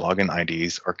Windows login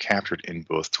IDs are captured in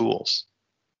both tools.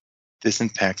 This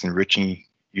impacts enriching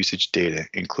usage data,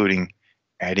 including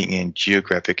adding in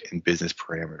geographic and business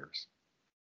parameters.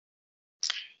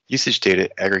 Usage data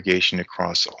aggregation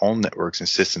across all networks and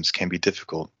systems can be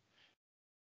difficult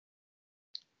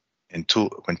when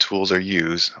tools are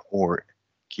used or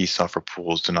key software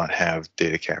pools do not have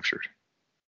data captured.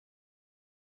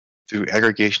 Through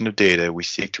aggregation of data, we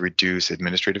seek to reduce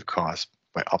administrative costs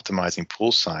by optimizing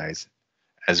pool size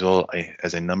as well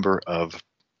as a number of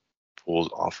pools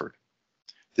offered.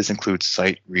 This includes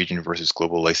site, region versus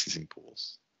global licensing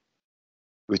pools.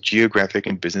 With geographic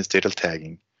and business data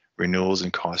tagging, renewals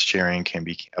and cost sharing can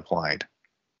be applied.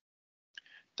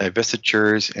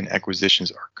 Divestitures and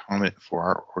acquisitions are common for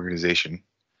our organization.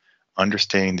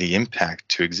 Understanding the impact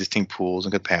to existing pools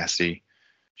and capacity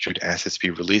should assets be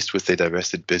released with a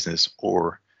divested business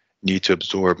or need to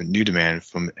absorb new demand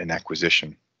from an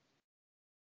acquisition.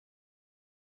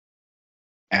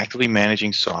 Actively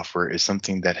managing software is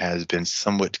something that has been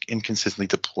somewhat inconsistently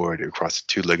deployed across the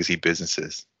two legacy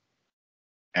businesses.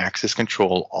 Access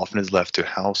control often is left to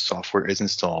how software is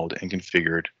installed and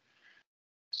configured,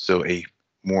 so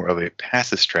more of a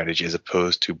passive strategy as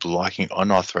opposed to blocking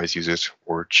unauthorized users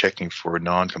or checking for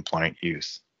non-compliant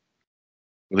use.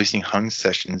 Releasing hung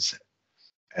sessions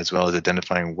as well as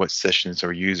identifying what sessions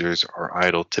or users are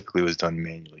idle typically was done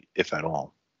manually, if at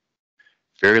all.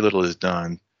 Very little is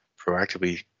done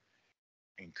proactively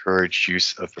encourage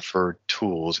use of preferred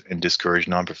tools and discourage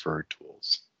non-preferred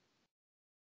tools.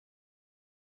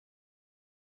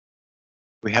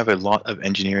 We have a lot of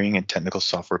engineering and technical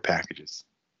software packages,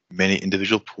 many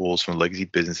individual pools from legacy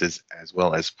businesses as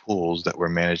well as pools that were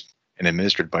managed and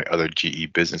administered by other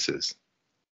GE businesses.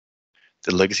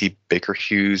 The legacy Baker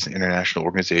Hughes International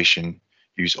organization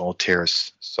used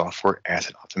Altair's Software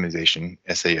Asset Optimization,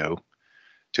 SAO,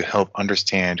 to help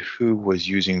understand who was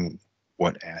using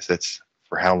what assets,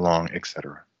 for how long,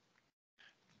 etc.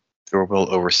 There were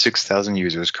well over 6,000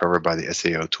 users covered by the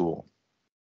SAO tool.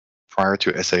 Prior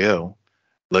to SAO,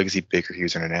 legacy Baker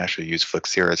Hughes International used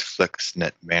Flexera's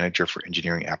FlexNet Manager for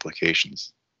engineering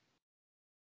applications.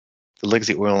 The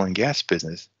legacy oil and gas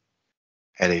business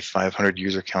had a 500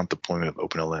 user count deployment of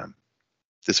OpenLM.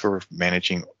 This were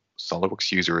managing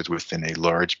SOLIDWORKS users within a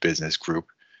large business group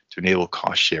to enable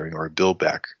cost sharing or bill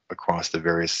back across the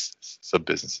various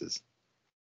sub-businesses.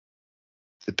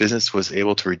 The business was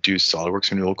able to reduce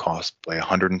SOLIDWORKS renewal costs by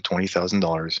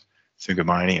 $120,000 through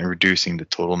combining and reducing the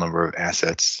total number of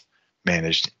assets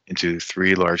managed into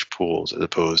 3 large pools as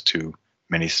opposed to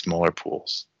many smaller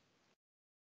pools.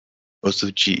 Most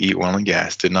of GE Oil and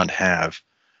Gas did not have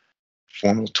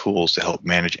formal tools to help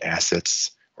manage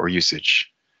assets or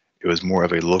usage. It was more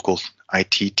of a local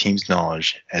IT team's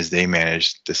knowledge as they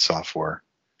managed the software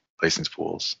license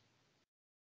pools.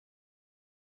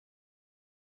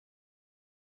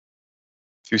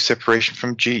 Through separation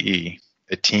from GE,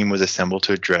 a team was assembled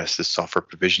to address the software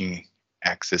provisioning,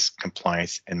 access,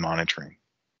 compliance, and monitoring.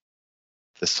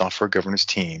 The software governance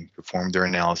team performed their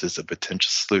analysis of potential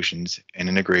solutions and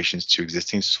integrations to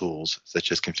existing tools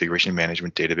such as configuration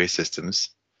management database systems,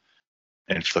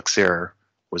 and Flexera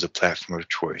was a platform of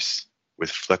choice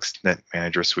with FlexNet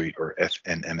Manager Suite or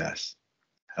FNMS.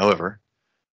 However,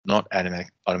 not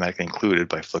automatically included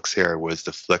by Flexera was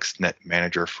the FlexNet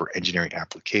Manager for engineering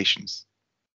applications.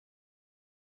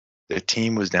 The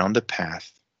team was down the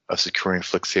path of securing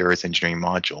Flexera's engineering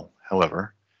module.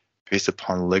 However, based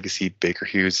upon legacy Baker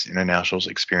Hughes International's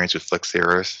experience with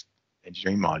Flexera's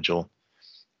engineering module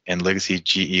and legacy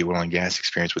GE Oil and Gas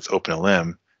experience with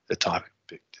OpenLM, the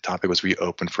topic was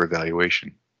reopened for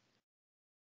evaluation.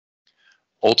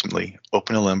 Ultimately,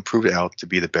 OpenLM proved out to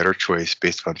be the better choice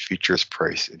based upon features,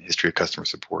 price, and history of customer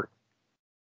support.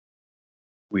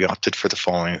 We opted for the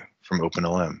following from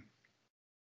OpenLM: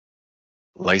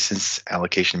 License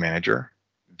Allocation Manager,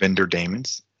 Vendor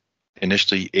Daemons.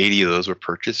 Initially, 80 of those were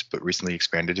purchased, but recently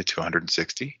expanded to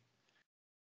 260.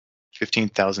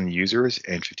 15,000 users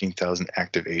and 15,000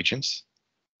 active agents.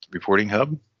 Reporting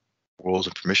Hub, roles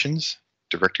and permissions,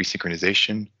 directory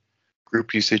synchronization,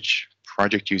 group usage,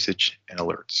 project usage, and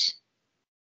alerts.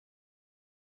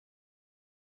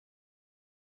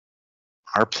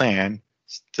 Our plan,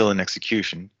 still in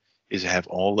execution, is to have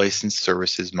all licensed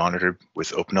services monitored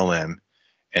with OpenLM,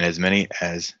 and as many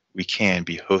as we can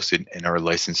be hosted in our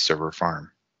licensed server farm.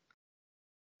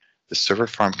 The server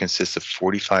farm consists of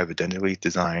 45 identically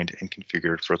designed and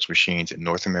configured virtual machines in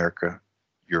North America,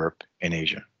 Europe, and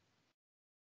Asia.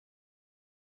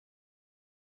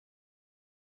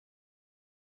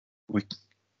 We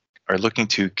are looking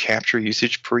to capture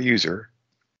usage per user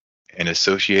and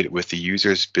associate it with the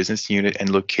user's business unit and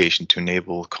location to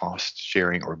enable cost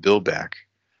sharing or bill back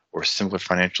or similar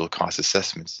financial cost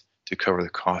assessments to cover the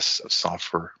costs of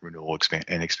software renewal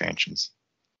and expansions.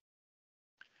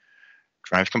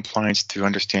 Drive compliance through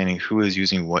understanding who is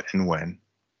using what and when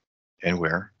and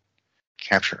where.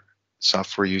 Capture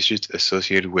software usage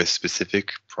associated with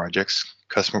specific projects,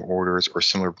 customer orders, or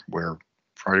similar where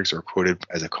projects are quoted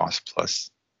as a cost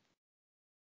plus.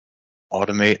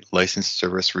 Automate licensed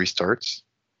service restarts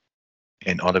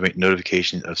and automate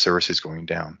notification of services going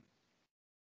down.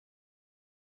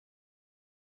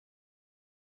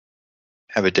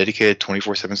 Have a dedicated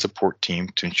 24/7 support team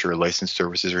to ensure licensed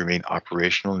services remain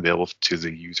operational and available to the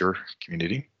user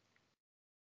community.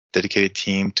 Dedicated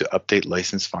team to update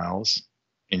license files,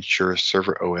 ensure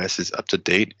server OS is up to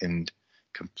date, and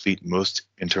complete most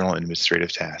internal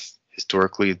administrative tasks.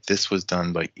 Historically, this was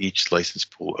done by each license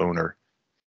pool owner,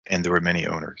 and there were many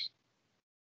owners.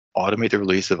 Automate the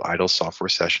release of idle software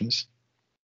sessions.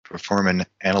 Perform an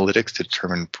analytics to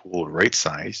determine pool right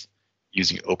size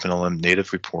using OpenLM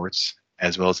native reports,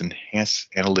 as well as enhance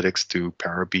analytics through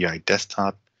Power BI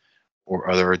desktop or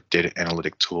other data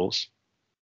analytic tools,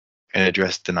 and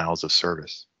address denials of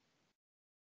service.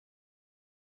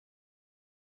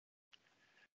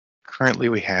 Currently,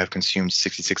 we have consumed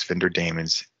 66 vendor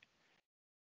daemons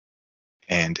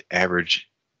and average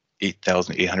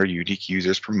 8,800 unique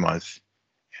users per month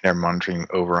and are monitoring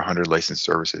over 100 licensed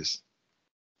services.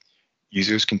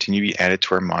 Users continue to be added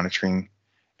to our monitoring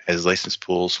as license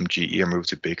pools from GE are moved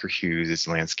to Baker Hughes'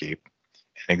 landscape,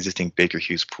 and existing Baker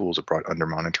Hughes pools are brought under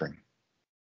monitoring.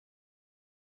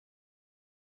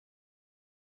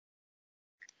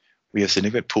 We have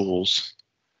significant pools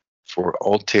for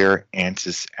Altair,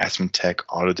 Ansys, AspenTech,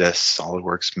 Autodesk,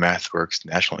 SolidWorks, MathWorks,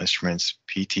 National Instruments,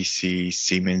 PTC,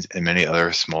 Siemens, and many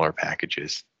other smaller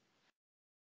packages.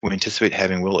 We anticipate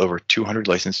having well over 200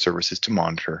 licensed services to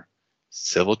monitor,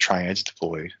 several triads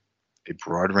deployed, a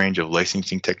broad range of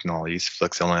licensing technologies,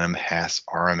 FlexLM, HAS,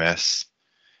 RMS,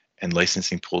 and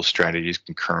licensing pool strategies,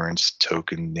 concurrence,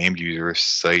 token, named user,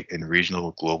 site, and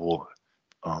regional global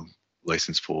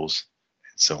license pools,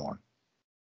 and so on.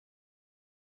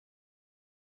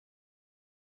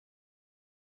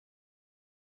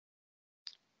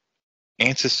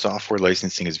 ANSYS software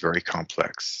licensing is very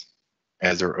complex,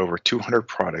 as there are over 200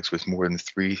 products with more than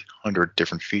 300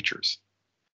 different features.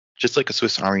 Just like a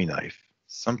Swiss Army knife,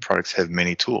 some products have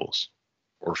many tools,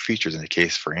 or features in the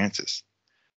case for ANSYS.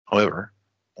 However,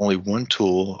 only one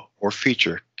tool or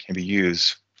feature can be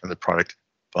used from the product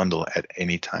bundle at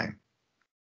any time.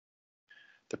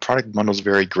 The product bundles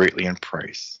vary greatly in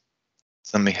price.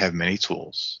 Some may have many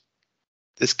tools.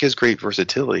 This gives great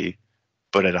versatility,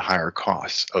 but at a higher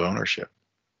cost of ownership.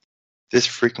 This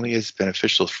frequently is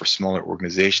beneficial for smaller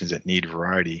organizations that need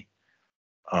variety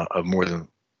of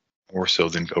more so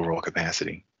than overall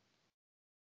capacity.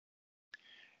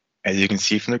 As you can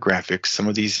see from the graphics, some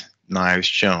of these knives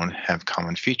shown have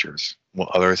common features, while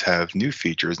others have new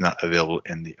features not available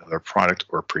in the other product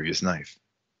or previous knife.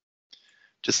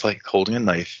 Just like holding a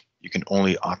knife, you can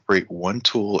only operate one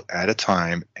tool at a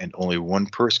time and only one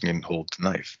person can hold the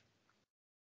knife.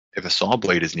 If a saw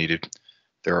blade is needed,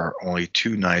 there are only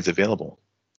two knives available.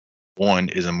 One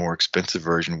is a more expensive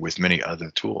version with many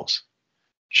other tools.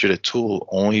 Should a tool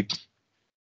only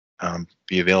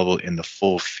be available in the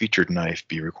full featured knife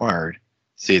be required,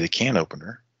 say the can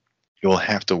opener, you will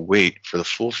have to wait for the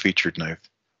full featured knife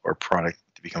or product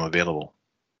to become available.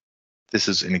 This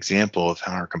is an example of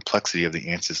how our complexity of the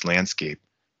ANSYS landscape.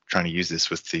 I'm trying to use this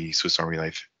with the Swiss Army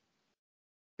knife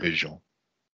visual.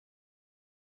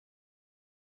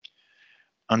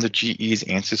 On the GE's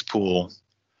ANSYS pool,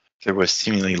 there was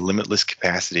seemingly limitless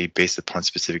capacity based upon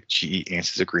specific GE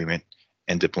ANSYS agreement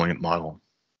and deployment model.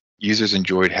 Users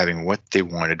enjoyed having what they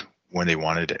wanted when they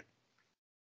wanted it.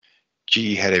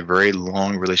 GE had a very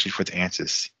long relationship with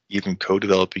ANSYS, even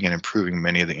co-developing and improving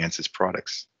many of the ANSYS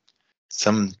products.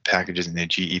 Some packages in the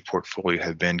GE portfolio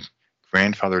have been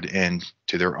grandfathered in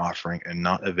to their offering and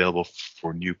not available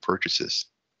for new purchases.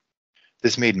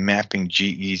 This made mapping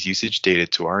GE's usage data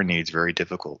to our needs very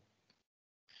difficult.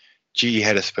 GE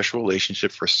had a special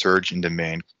relationship for surge in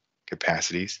demand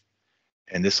capacities,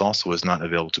 and this also was not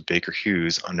available to Baker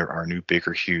Hughes under our new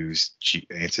Baker Hughes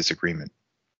ANSYS agreement.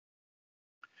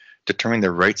 Determining the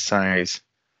right size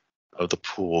of the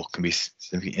pool can be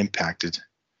significantly impacted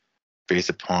based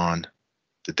upon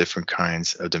the different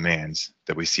kinds of demands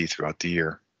that we see throughout the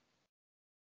year.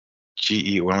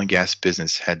 GE oil and gas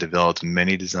business had developed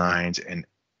many designs and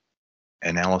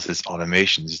analysis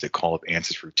automations that call up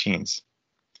ANSYS routines.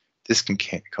 This can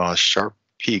cause sharp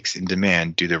peaks in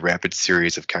demand due to the rapid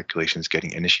series of calculations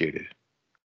getting initiated.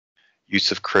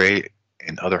 Use of Cray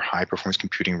and other high-performance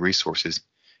computing resources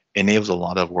enables a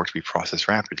lot of work to be processed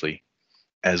rapidly,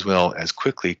 as well as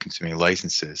quickly consuming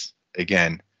licenses,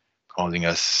 again, causing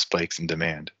us spikes in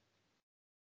demand.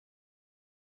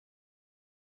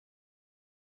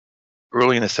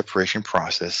 Early in the separation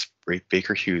process,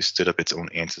 Baker Hughes stood up its own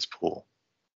ANSYS pool.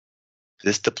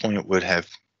 This deployment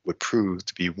would prove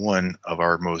to be one of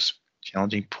our most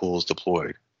challenging pools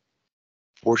deployed.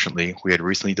 Fortunately, we had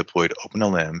recently deployed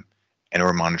OpenLM and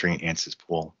were monitoring ANSYS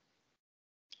pool.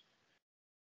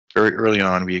 Very early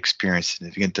on, we experienced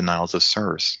significant denials of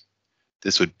service.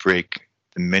 This would break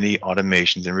the many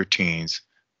automations and routines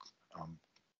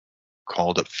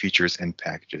called up features and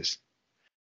packages.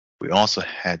 We also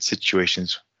had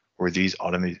situations where these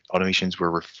automations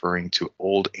were referring to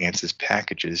old ANSYS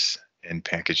packages and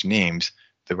package names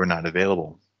that were not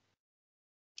available.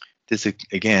 This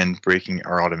again breaking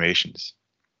our automations.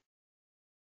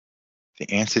 The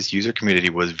ANSYS user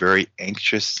community was very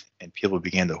anxious and people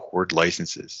began to hoard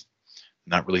licenses,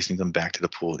 not releasing them back to the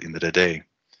pool at the end of the day.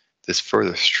 This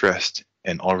further stressed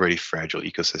an already fragile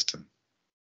ecosystem.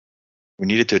 We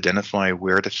needed to identify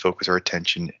where to focus our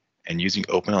attention, and using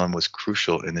OpenLM was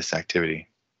crucial in this activity.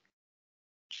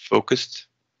 Focused,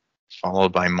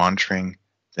 followed by monitoring,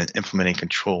 then implementing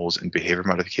controls and behavior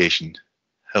modification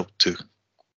helped to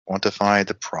quantify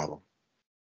the problem.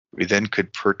 We then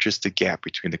could purchase the gap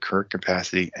between the current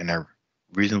capacity and our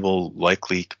reasonable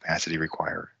likely capacity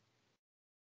required.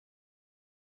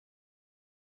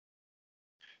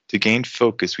 To gain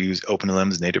focus, we use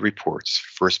OpenLM's native reports,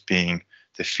 first being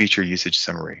the feature usage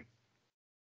summary.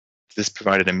 This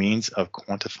provided a means of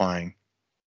quantifying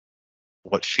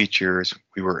what features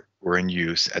were in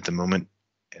use at the moment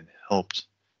and helped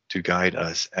to guide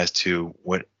us as to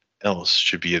what else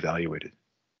should be evaluated.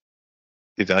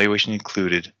 The evaluation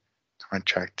included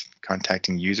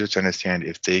contacting users to understand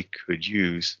if they could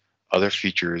use other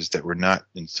features that were not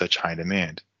in such high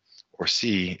demand, or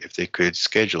see if they could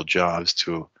schedule jobs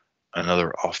to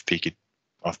another off-peak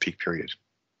off-peak period.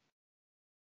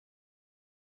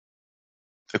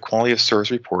 The quality of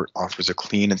service report offers a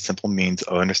clean and simple means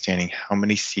of understanding how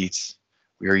many seats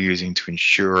we are using to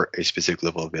ensure a specific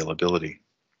level of availability.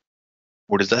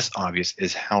 What is less obvious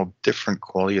is how different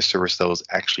quality of service levels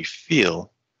actually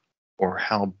feel, or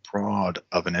how broad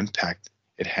of an impact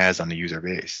it has on the user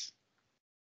base.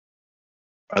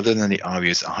 Other than the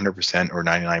obvious 100% or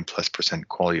 99+%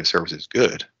 quality of service is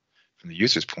good, from the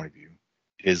user's point of view,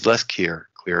 it is less clear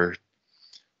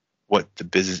what the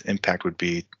business impact would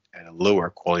be at a lower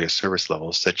quality of service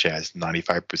level, such as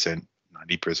 95%,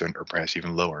 90%, or perhaps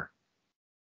even lower.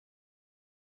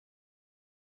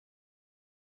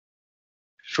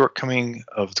 Shortcoming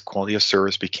of the quality of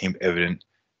service became evident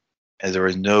as there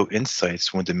was no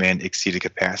insights when demand exceeded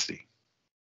capacity.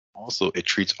 Also, it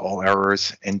treats all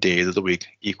hours and days of the week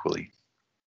equally.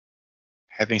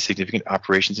 Having significant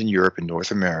operations in Europe and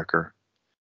North America,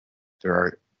 there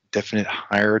are definite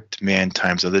higher demand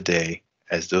times of the day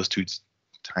as those two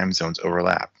time zones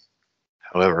overlap.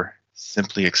 However,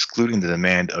 simply excluding the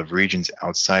demand of regions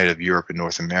outside of Europe and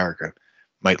North America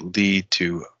might lead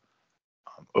to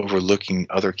overlooking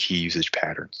other key usage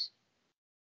patterns.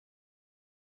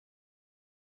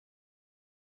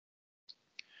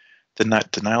 The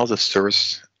denials of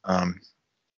service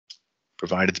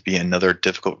provided to be another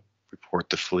difficult report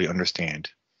to fully understand,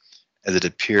 as it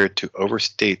appeared to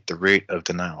overstate the rate of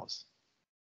denials.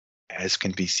 As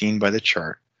can be seen by the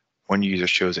chart, one user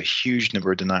shows a huge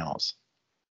number of denials.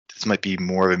 This might be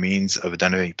more of a means of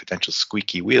identifying potential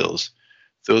squeaky wheels,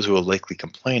 those who will likely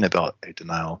complain about a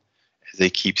denial as they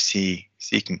keep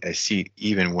seeking a seat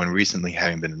even when recently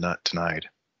having been denied.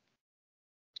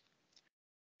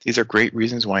 These are great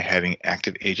reasons why having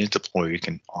active agents deployed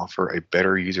can offer a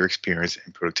better user experience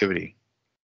and productivity.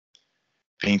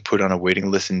 Being put on a waiting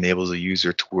list enables a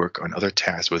user to work on other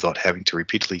tasks without having to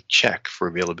repeatedly check for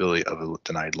availability of a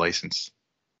denied license.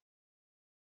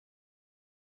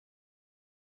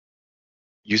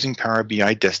 Using Power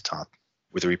BI Desktop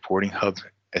with a Reporting Hub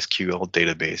SQL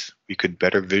database, we could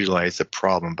better visualize the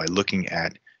problem by looking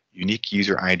at unique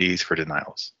user IDs for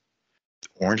denials.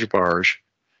 The orange bars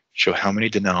show how many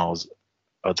denials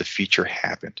of the feature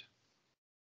happened.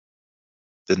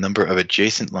 The number of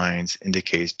adjacent lines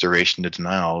indicates duration of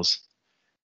denials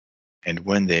and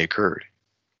when they occurred,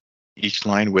 each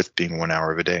line width being 1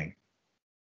 hour of a day.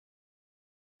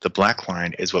 The black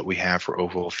line is what we have for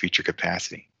overall feature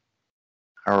capacity.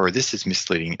 However, this is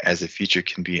misleading as a feature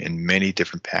can be in many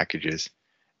different packages,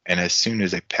 and as soon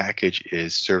as a package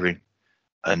is serving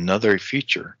another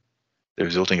feature, the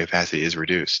resulting capacity is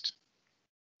reduced.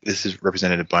 This is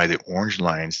represented by the orange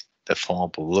lines that fall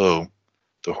below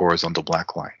the horizontal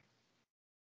black line.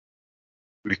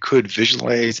 We could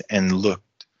visualize and look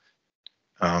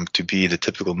to be the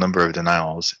typical number of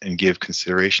denials and give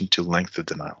consideration to length of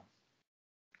denial.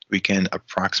 We can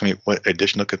approximate what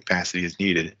additional capacity is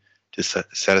needed to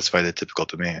satisfy the typical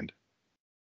demand.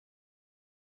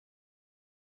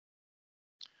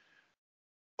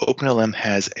 OpenLM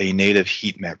has a native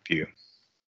heat map view.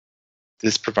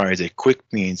 This provides a quick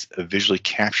means of visually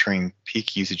capturing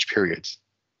peak usage periods.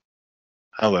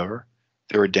 However,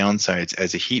 there are downsides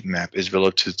as a heat map is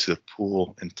relative to the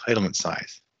pool entitlement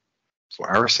size. For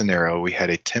our scenario, we had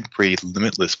a temporary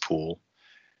limitless pool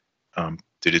to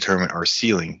determine our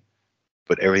ceiling,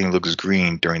 but everything looks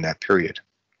green during that period.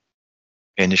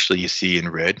 Initially, you see in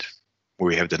red where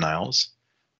we have denials,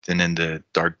 then in the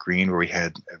dark green where we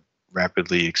had a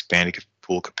rapidly expanding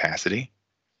pool capacity,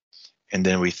 and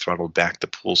then we throttled back the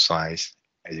pool size,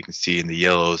 as you can see in the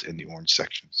yellows and the orange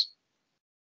sections.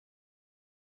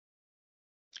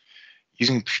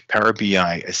 Using Power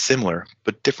BI, a similar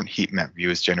but different heat map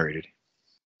view is generated.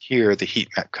 Here, the heat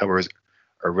map covers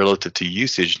are relative to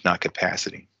usage, not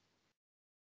capacity.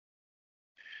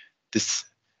 This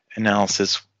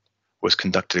analysis was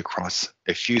conducted across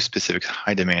a few specific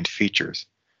high demand features,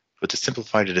 but to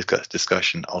simplify the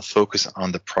discussion, I'll focus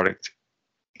on the product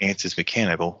ANSYS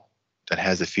Mechanical that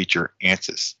has the feature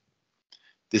ANSYS.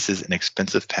 This is an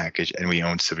expensive package and we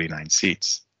own 79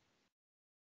 seats.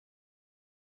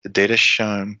 The data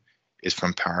shown is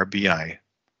from Power BI,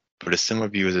 but a similar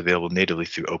view is available natively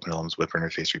through OpenLM's web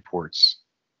interface reports.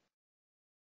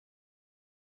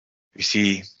 We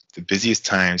see the busiest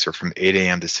times are from 8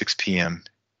 a.m. to 6 p.m.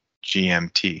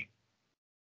 GMT.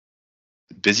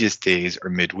 The busiest days are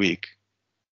midweek.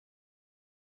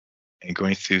 And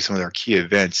going through some of our key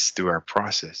events through our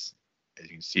process, as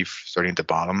you can see, starting at the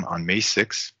bottom, on May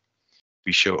 6th,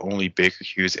 we show only Baker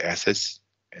Hughes assets,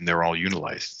 and they're all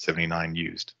utilized, 79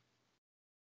 used.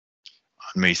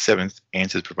 On May 7th,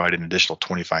 ANSYS provided an additional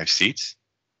 25 seats,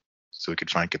 so we could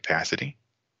find capacity.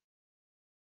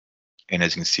 And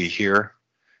as you can see here,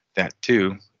 that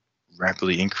too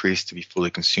rapidly increased to be fully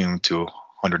consumed to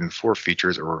 104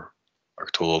 features, or our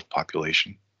total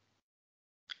population.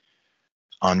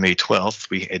 On May 12th,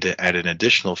 we had to add an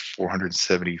additional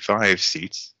 475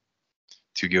 seats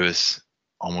to give us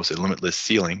almost a limitless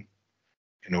ceiling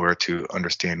in order to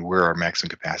understand where our maximum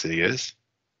capacity is.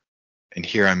 And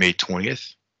here on May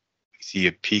 20th, we see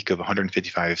a peak of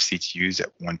 155 seats used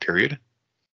at one period,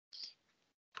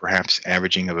 perhaps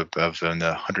averaging of above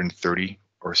 130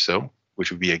 or so,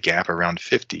 which would be a gap around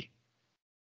 50.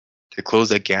 To close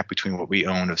that gap between what we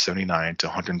own of 79 to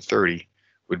 130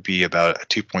 would be about a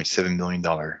 $2.7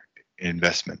 million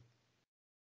investment.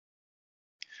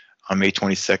 On May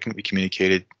 22nd, we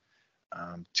communicated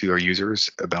to our users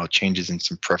about changes in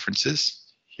some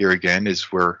preferences. Here again is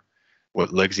where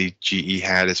what legacy GE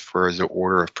had as far as the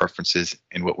order of preferences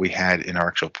and what we had in our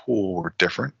actual pool were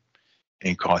different,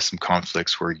 and caused some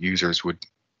conflicts where users would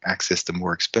access the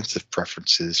more expensive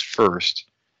preferences first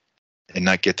and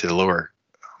not get to the lower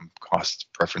cost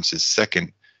preferences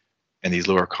second. And these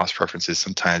lower cost preferences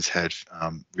sometimes had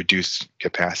reduced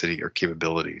capacity or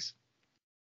capabilities.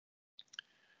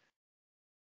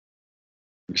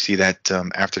 We see that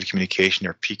after the communication,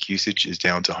 our peak usage is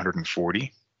down to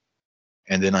 140.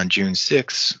 And then on June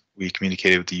 6th, we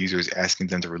communicated with the users asking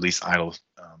them to release idle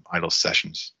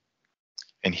sessions.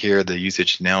 And here the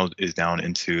usage now is down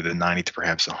into the 90 to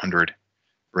perhaps 100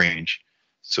 range.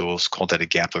 So we'll call that a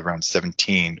gap of around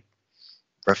 17,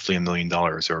 roughly $1 million,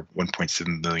 or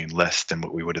 1.7 million less than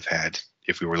what we would have had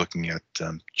if we were looking at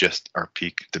just our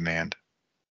peak demand.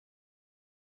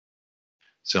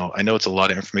 So I know it's a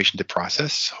lot of information to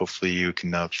process. Hopefully you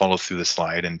can follow through the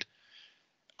slide and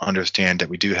understand that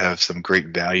we do have some great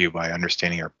value by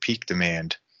understanding our peak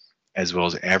demand as well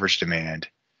as average demand,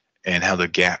 and how the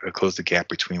gap, close the gap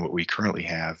between what we currently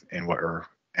have and what our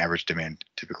average demand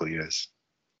typically is.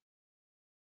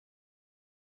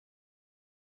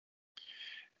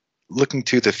 Looking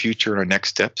to the future and our next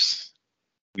steps,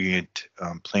 we had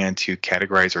planned to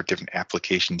categorize our different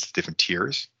applications to different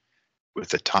tiers, with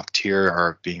the top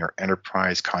tier being our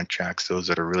enterprise contracts, those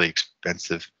that are really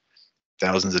expensive,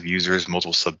 thousands of users,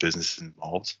 multiple sub-businesses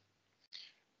involved.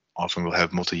 Often we'll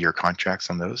have multi-year contracts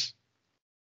on those.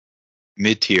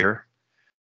 Mid-tier,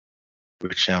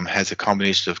 which has a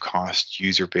combination of cost,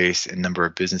 user base, and number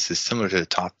of businesses similar to the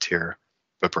top tier,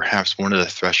 but perhaps one of the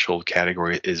threshold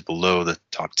category is below the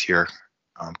top tier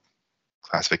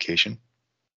classification.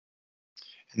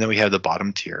 And then we have the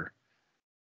bottom tier,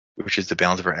 which is the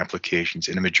balance of our applications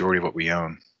and a majority of what we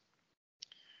own.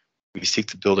 We seek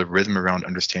to build a rhythm around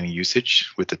understanding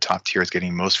usage, with the top tiers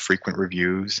getting most frequent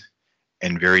reviews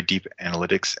and very deep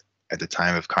analytics at the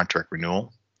time of contract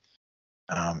renewal.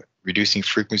 Reducing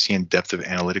frequency and depth of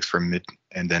analytics for mid,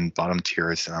 and then bottom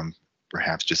tier is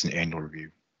perhaps just an annual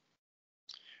review.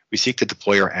 We seek to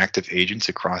deploy our active agents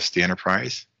across the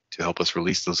enterprise to help us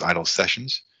release those idle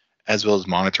sessions, as well as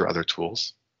monitor other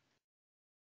tools.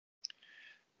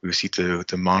 We seek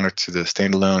to monitor the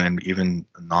standalone and even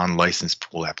non-licensed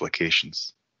pool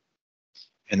applications.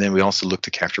 And then we also look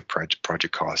to capture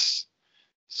project costs,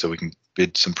 so we can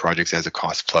bid some projects as a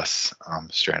cost plus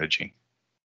strategy.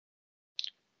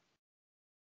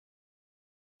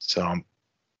 So I'm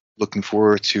looking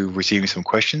forward to receiving some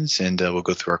questions, and we'll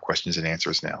go through our questions and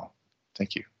answers now.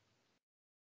 Thank you.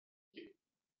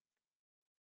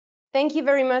 Thank you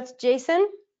very much, Jason.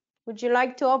 Would you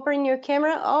like to open your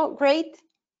camera? Oh, great.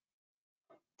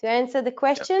 To answer the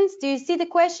questions. Yep. Do you see the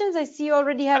questions? I see you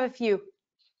already have a few.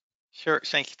 Sure,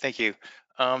 thank you.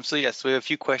 So yes, we have a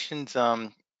few questions.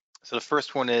 So the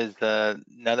first one is,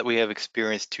 now that we have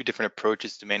experienced two different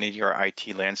approaches to managing our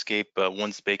IT landscape,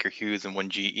 one's Baker Hughes and one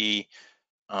GE,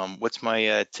 what's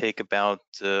my take about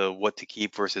what to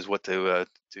keep versus what to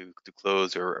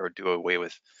close or do away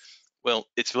with? Well,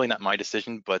 it's really not my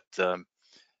decision, but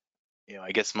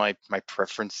I guess my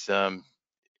preference,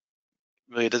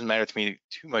 really, it doesn't matter to me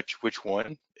too much which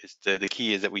one. It's the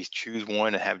key is that we choose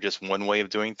one and have just one way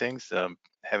of doing things.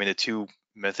 Having the two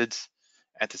methods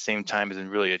at the same time has been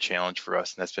really a challenge for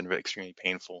us, and that's been really extremely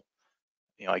painful.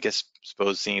 I guess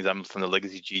seeing as I'm from the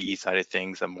legacy GE side of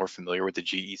things, I'm more familiar with the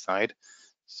GE side,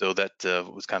 so that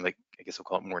was kind of like, I guess we'll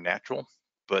call it more natural.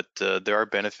 But there are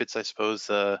benefits, I suppose,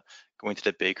 going to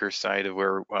the Baker side of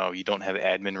where you don't have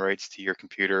admin rights to your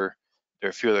computer. There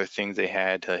are a few other things they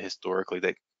had historically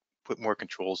that put more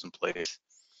controls in place,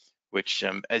 which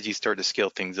as you start to scale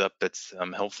things up, that's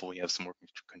helpful. You have some more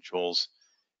controls.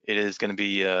 It is going to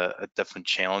be a definite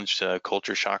challenge,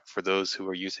 culture shock for those who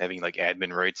are used to having like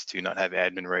admin rights to not have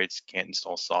admin rights, can't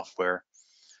install software.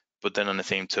 But then on the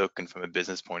same token, from a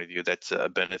business point of view, that's a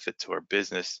benefit to our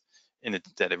business, and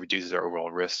that it reduces our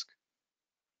overall risk.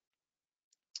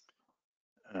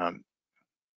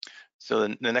 So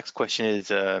the next question is,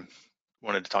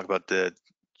 wanted to talk about the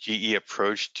GE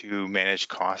approach to manage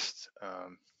costs.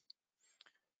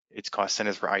 Its cost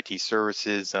centers for IT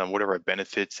services, what are our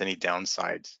benefits, any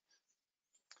downsides?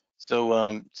 So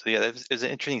yeah, it's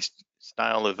an interesting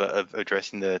style of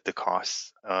addressing the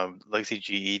costs. Legacy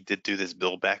GE did do this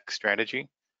build back strategy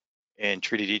and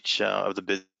treated each of the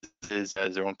businesses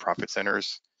as their own profit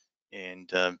centers,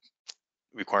 and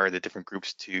required the different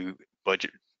groups to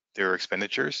budget their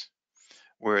expenditures.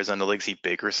 Whereas on the legacy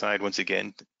Baker side, once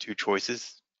again, two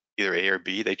choices, either A or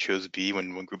B. They chose B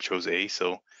when one group chose A,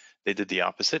 so they did the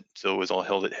opposite. So it was all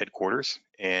held at headquarters,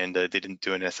 and they didn't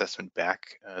do an assessment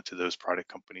back to those product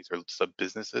companies or sub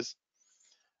businesses.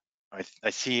 I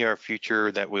see our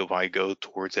future that we'll probably go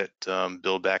towards that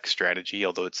build back strategy,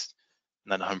 although it's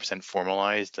not 100%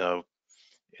 formalized. It's a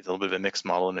little bit of a mixed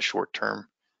model in the short term.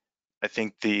 I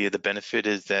think the benefit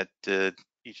is that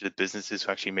each of the businesses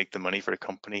who actually make the money for the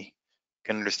company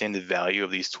can understand the value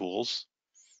of these tools.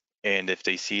 And if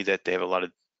they see that they have a lot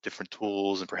of different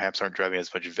tools and perhaps aren't driving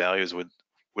as much value as would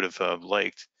have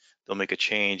liked, they'll make a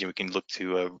change and we can look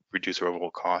to reduce our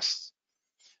overall costs.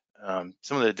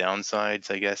 Some of the downsides,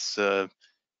 I guess,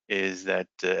 is that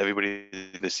everybody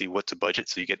to see what to budget.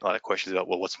 So you get a lot of questions about,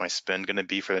 well, what's my spend going to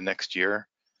be for the next year?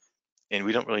 And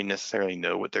we don't really necessarily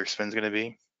know what their spend's going to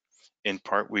be. In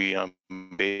part, we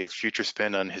base future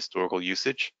spend on historical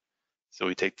usage. So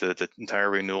we take the entire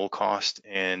renewal cost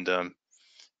and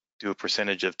do a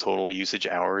percentage of total usage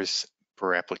hours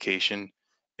per application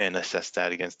and assess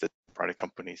that against the product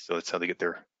company. So that's how they get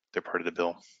their part of the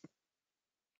bill.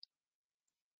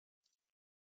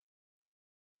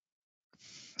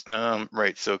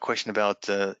 Right, so a question about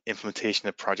implementation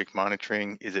of project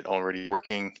monitoring. Is it already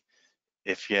working?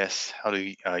 If yes, how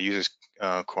do users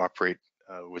cooperate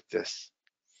with this?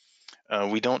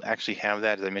 We don't actually have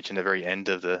that. As I mentioned at the very end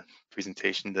of the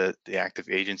presentation, the active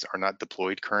agents are not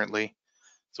deployed currently.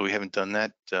 So we haven't done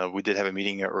that. We did have a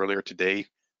meeting earlier today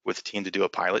with the team to do a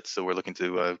pilot. So we're looking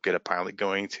to get a pilot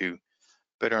going to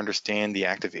better understand the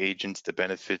active agents, the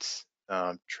benefits,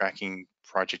 tracking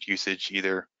project usage,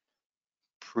 either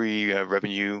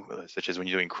pre-revenue, such as when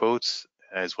you're doing quotes,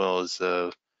 as well as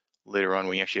later on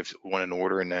when you actually have won an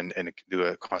order and then do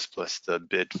a cost plus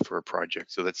bid for a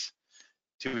project. So that's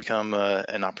to become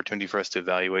an opportunity for us to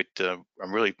evaluate.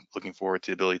 I'm really looking forward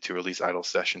to the ability to release idle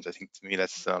sessions. I think to me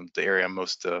that's the area I'm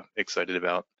most excited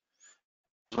about,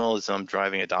 as well as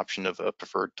driving adoption of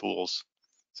preferred tools.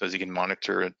 So as you can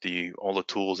monitor all the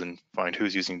tools and find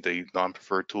who's using the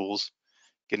non-preferred tools,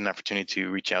 get an opportunity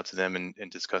to reach out to them and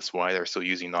discuss why they're still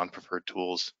using non-preferred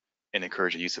tools and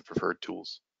encourage the use of preferred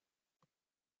tools.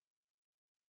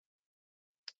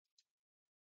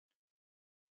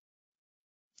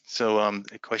 So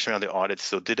a question around the audit.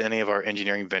 So did any of our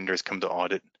engineering vendors come to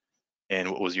audit, and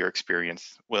what was your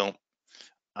experience? Well,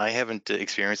 I haven't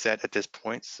experienced that at this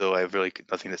point, so I have really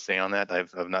nothing to say on that.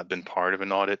 I've not been part of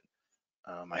an audit.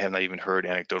 I have not even heard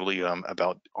anecdotally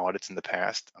about audits in the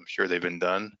past. I'm sure they've been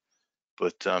done,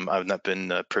 but I've not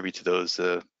been privy to those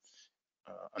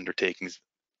undertakings.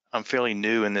 I'm fairly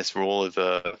new in this role of,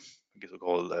 I guess we'll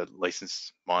call it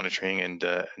license monitoring and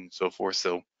so forth.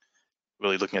 So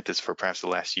really looking at this for perhaps the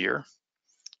last year.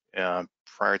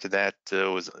 Prior to that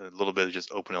was a little bit of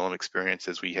just OpenLM experience,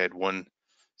 as we had one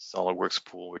SolidWorks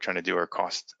pool. We're trying to do our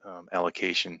cost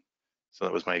allocation. So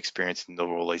that was my experience in the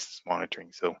overall license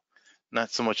monitoring. So not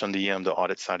so much on the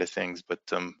audit side of things, but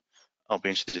I'll be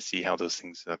interested to see how those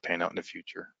things pan out in the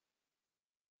future.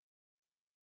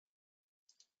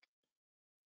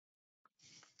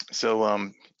 So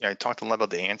yeah, I talked a lot about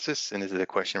the ANSYS, and this is a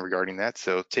question regarding that.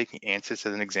 So taking ANSYS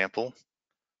as an example,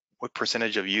 what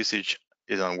percentage of usage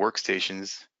is on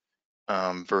workstations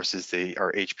versus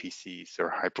our HPCs, or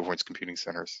high performance computing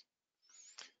centers?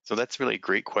 So that's really a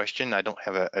great question. I don't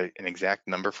have an exact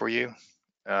number for you.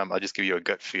 I'll just give you a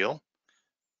gut feel.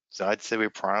 So I'd say we're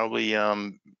probably,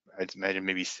 I'd imagine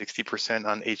maybe 60%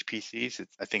 on HPCs.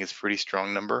 I think it's a pretty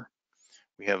strong number.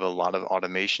 We have a lot of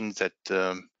automations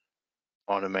that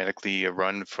automatically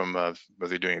run from whether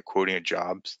they're doing a quoting of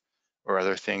jobs or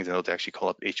other things, and they'll actually call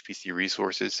up HPC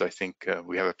resources. So I think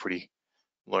we have a pretty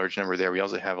large number there. We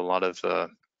also have a lot of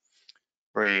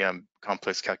very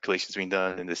complex calculations being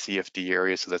done in the CFD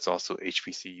area, so that's also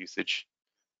HPC usage.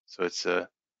 So it's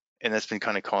and that's been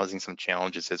kind of causing some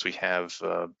challenges as we have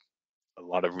a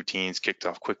lot of routines kicked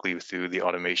off quickly through the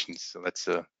automations. So that's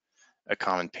a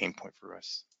common pain point for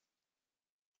us.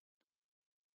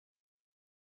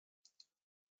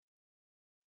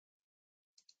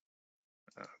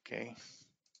 Okay.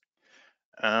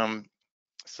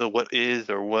 So what is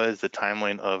or was the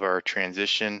timeline of our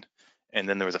transition? And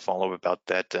then there was a follow-up about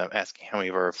that, asking how many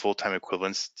of our full-time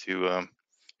equivalents to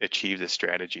achieve this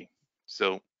strategy.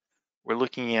 So we're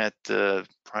looking at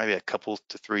probably a couple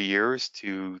to 3 years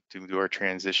to do our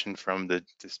transition from the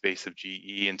space of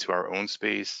GE into our own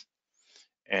space.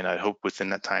 And I hope within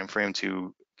that time frame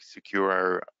to secure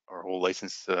our whole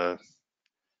license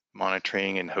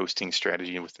monitoring and hosting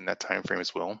strategy within that time frame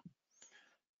as well.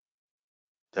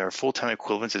 Our full-time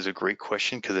equivalents is a great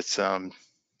question because it's a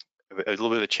little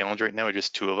bit of a challenge right now with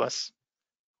just 2 of us.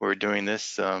 We're doing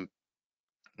this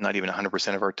not even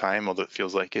 100% of our time, although it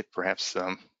feels like it. Perhaps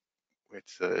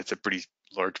it's a pretty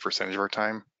large percentage of our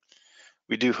time.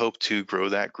 We do hope to grow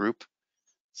that group,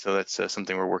 so that's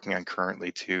something we're working on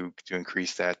currently to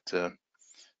increase that.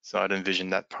 So I'd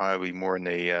envision that probably more in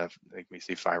a like we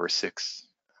say 5 or 6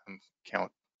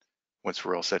 count once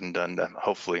we're all said and done.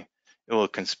 Hopefully, it will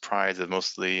comprise of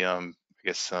mostly I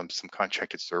guess some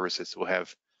contracted services. So we'll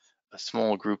have a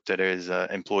small group that is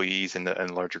employees and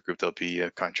a larger group that'll be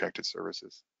contracted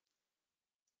services.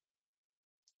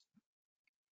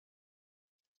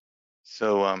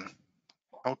 So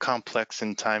how complex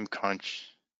and time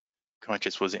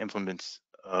conscious was the implements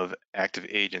of active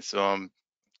agents? So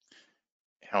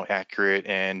how accurate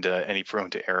and any prone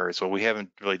to errors? Well, we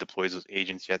haven't really deployed those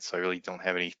agents yet, so I really don't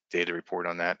have any data to report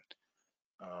on that.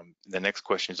 The next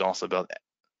question is also about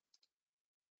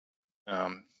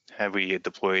have we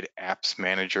deployed apps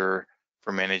manager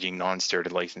for managing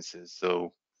non-started licenses?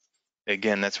 So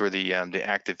again, that's where the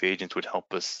active agents would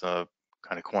help us kind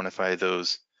of quantify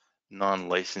those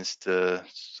non-licensed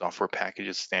software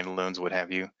packages, standalones, what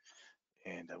have you.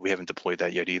 And we haven't deployed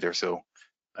that yet either. So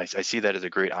I see that as a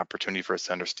great opportunity for us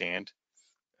to understand.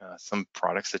 Some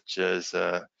products such as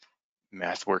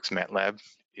MathWorks MATLAB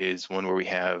is one where we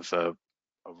have a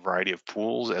variety of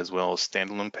pools as well as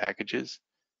standalone packages,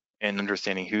 and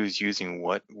understanding who's using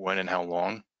what, when, and how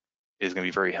long is going to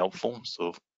be very helpful.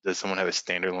 So does someone have a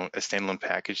standalone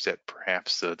package that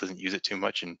perhaps doesn't use it too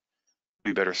much and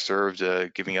be better served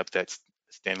giving up that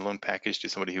standalone package to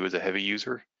somebody who is a heavy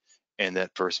user, and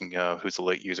that person who's a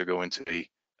light user go into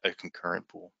a concurrent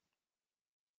pool.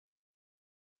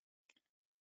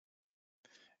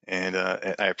 And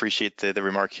I appreciate the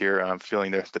remark here. I'm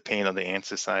feeling the pain on the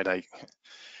ANSYS side.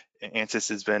 ANSYS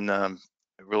has been a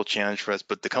real challenge for us,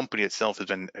 but the company itself has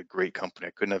been a great company.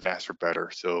 I couldn't have asked for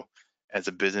better. So as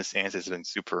a business, ANSYS has been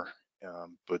super,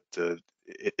 but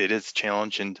it is a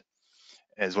challenge. And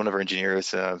as one of our engineers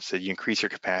said, you increase your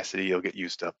capacity, you'll get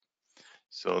used up.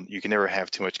 So you can never have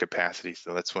too much capacity.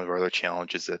 So that's one of our other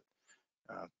challenges, that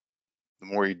the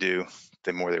more you do,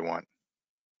 the more they want.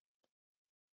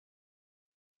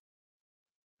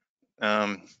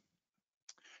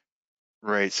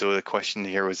 Right, so the question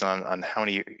here was on how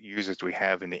many users do we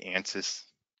have in the ANSYS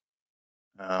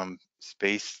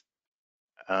space.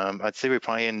 I'd say we're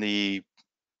probably in the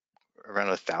around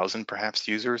 1,000 perhaps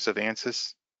users of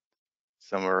ANSYS.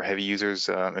 Some are heavy users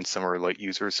and some are light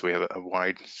users, so we have a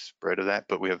wide spread of that,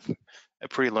 but we have a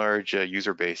pretty large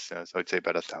user base, so I'd say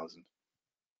about 1,000.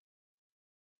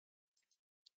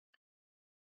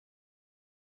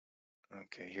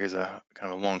 Okay, here's a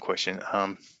kind of a long question.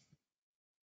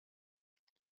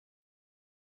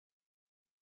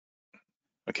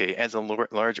 Okay, as a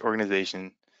large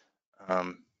organization,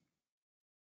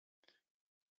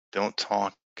 don't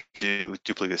talk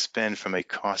duplicate spend from a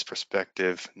cost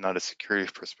perspective, not a security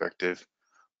perspective.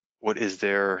 What is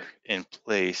there in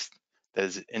place that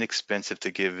is inexpensive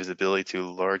to give visibility to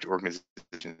large organizations?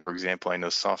 For example, I know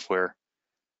software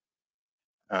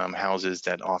houses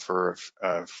that offer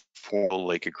a portal,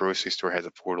 like a grocery store has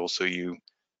a portal, so you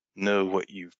know what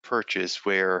you've purchased.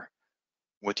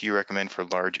 What do you recommend for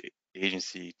large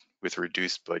agency with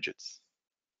reduced budgets?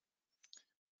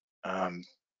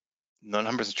 Not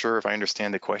 100% sure if I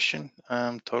understand the question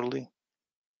totally.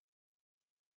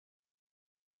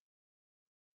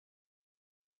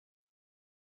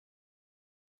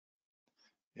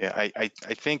 Yeah, I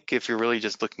think if you're really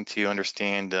just looking to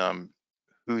understand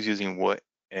who's using what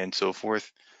and so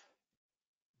forth,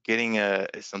 getting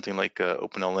something like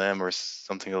OpenLM or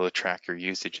something that'll track your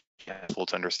usage, helpful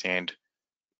to understand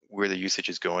where the usage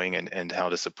is going and how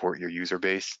to support your user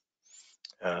base.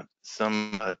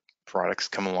 Some products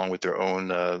come along with their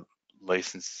own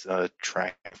license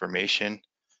track information.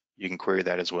 You can query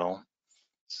that as well.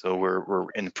 So we're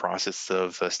in the process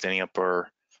of standing up our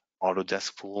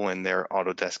Autodesk pool, and their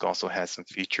Autodesk also has some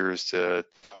features to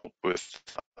help with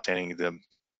understanding the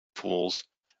pools.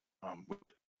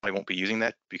 I won't be using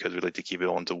that because we'd like to keep it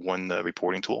all into one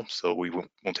reporting tool, so we won't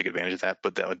take advantage of that,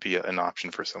 but that would be an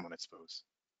option for someone, I suppose.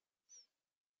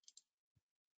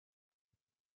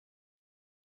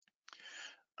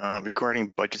 Regarding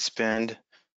budget spend,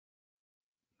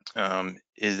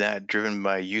 is that driven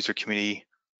by user committee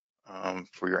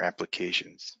for your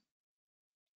applications?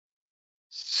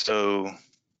 So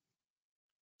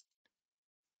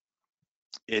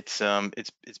it's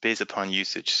based upon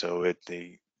usage. So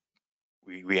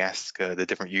we ask the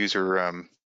different user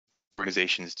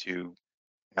organizations to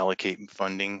allocate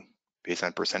funding based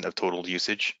on % of total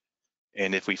usage.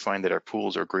 And if we find that our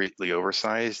pools are greatly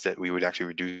oversized, that we would actually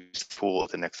reduce the pool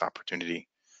at the next opportunity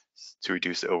to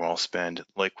reduce the overall spend.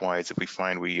 Likewise, if we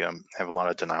find we have a lot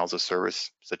of denials of service,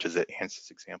 such as the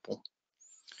ANSYS example,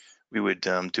 we would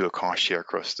do a cost share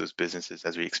across those businesses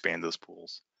as we expand those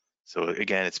pools. So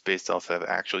again, it's based off of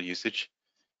actual usage.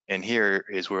 And here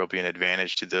is where it'll be an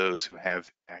advantage to those who have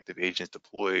active agents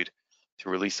deployed to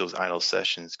release those idle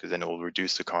sessions, because then it will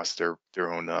reduce the cost of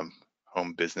their own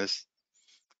home business.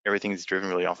 Everything is driven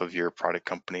really off of your product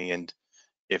company, and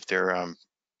if their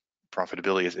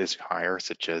profitability is higher,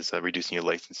 such as reducing your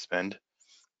license spend,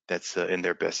 that's in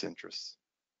their best interests.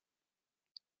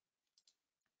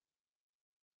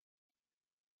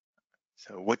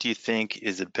 So what do you think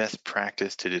is the best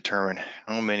practice to determine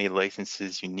how many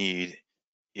licenses you need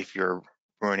if you're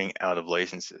running out of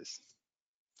licenses?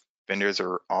 Vendors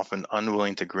are often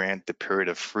unwilling to grant the period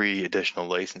of free additional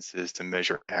licenses to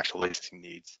measure actual licensing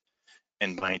needs,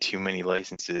 and buying too many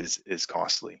licenses is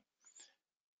costly.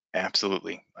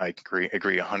 Absolutely, I agree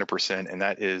 100%. And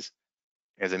that is,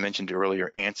 as I mentioned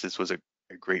earlier, ANSYS was a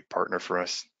great partner for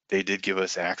us. They did give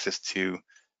us access to,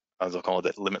 as I'll call it,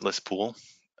 that limitless pool.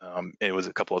 It was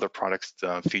a couple other products,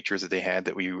 features that they had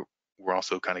that we were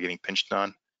also kind of getting pinched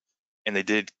on. And they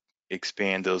did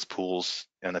expand those pools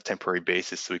on a temporary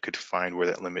basis so we could find where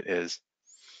that limit is.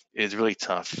 It is really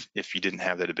tough if you didn't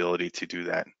have that ability to do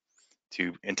that,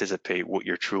 to anticipate what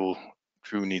your true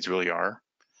needs really are.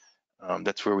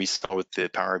 That's where we saw with the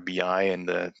Power BI and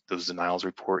those denials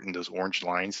report and those orange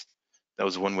lines. That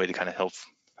was one way to kind of help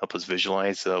us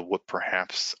visualize what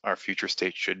perhaps our future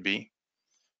state should be.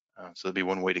 So that'd be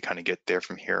one way to kind of get there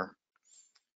from here.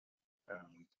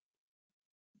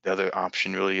 The other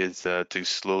option really is to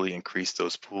slowly increase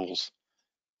those pools,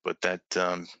 but that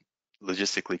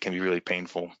logistically can be really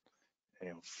painful.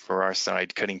 For our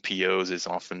side, cutting POs is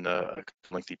often a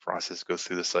lengthy process, go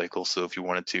through the cycle. So if you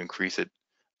wanted to increase it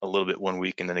a little bit one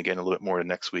week and then again a little bit more the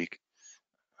next week,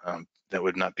 that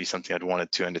would not be something I'd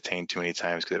wanted to entertain too many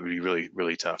times, because that would be really,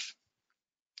 really tough.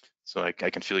 So I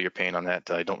can feel your pain on that.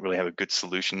 I don't really have a good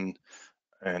solution,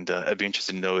 and I'd be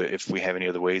interested to know if we have any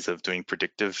other ways of doing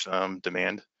predictive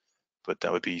demand, but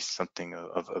that would be something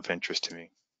of interest to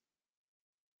me.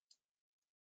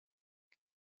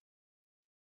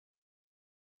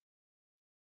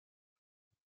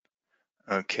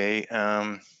 Okay,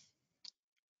 I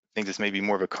think this may be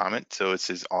more of a comment. So it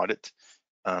says audit.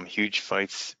 Huge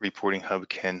Fights reporting hub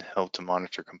can help to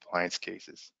monitor compliance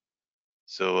cases.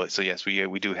 So yes,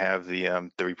 we do have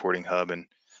the reporting hub, and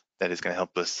that is going to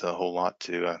help us a whole lot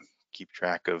to keep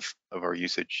track of our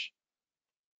usage.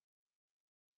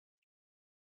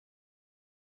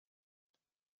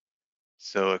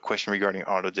 So a question regarding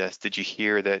Autodesk: did you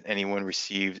hear that anyone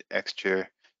received extra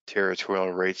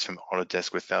territorial rights from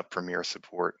Autodesk without Premier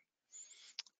support?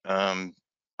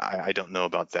 I don't know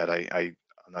about that. I'm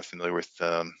not familiar with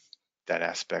that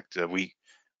aspect.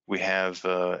 We have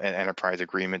an enterprise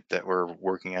agreement that we're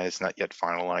working at. It's not yet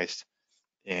finalized,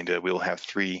 and we'll have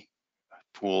 3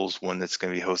 pools, one that's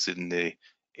going to be hosted in the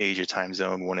Asia time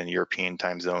zone, one in the European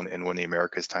time zone, and one in the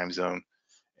Americas time zone.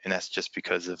 And that's just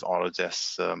because of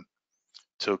Autodesk's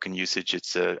token usage.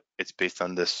 It's based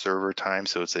on the server time,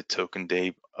 so it's a token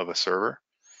day of a server,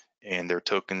 and their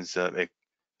tokens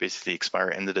basically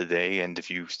expire end of the day. And if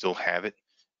you still have it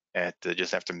at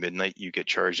just after midnight, you get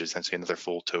charged essentially another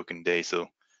full token day. So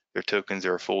their tokens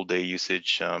are a full day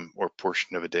usage or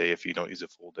portion of a day if you don't use a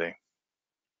full day.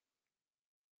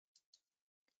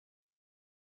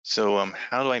 So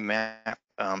how do I map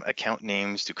account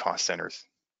names to cost centers?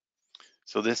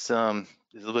 So this is a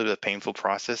little bit of a painful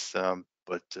process,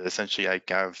 but essentially I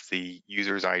have the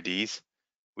user's IDs,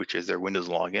 which is their Windows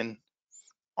login,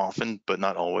 often, but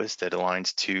not always, that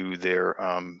aligns to their,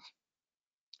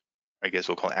 I guess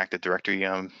we'll call it Active Directory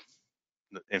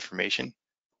information.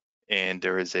 And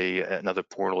there is another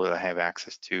portal that I have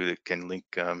access to that can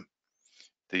link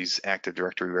these Active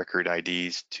Directory record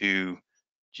IDs to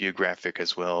geographic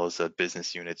as well as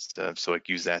business units. So I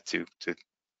can use that to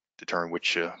determine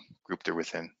which group they're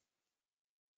within.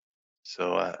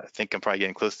 So I think I'm probably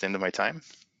getting close to the end of my time.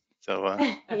 So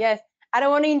yes, I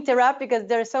don't want to interrupt because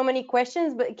there are so many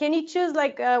questions, but can you choose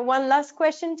like one last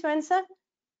question to answer?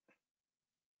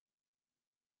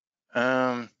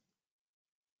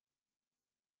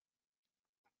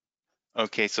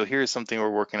 Okay, so here's something we're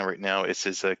working on right now. It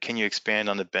says, can you expand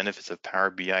on the benefits of Power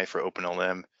BI for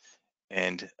OpenLM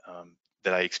and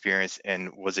that I experienced,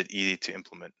 and was it easy to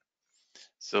implement?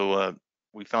 So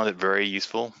we found it very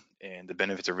useful, and the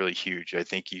benefits are really huge. I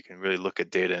think you can really look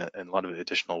at data in a lot of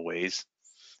additional ways.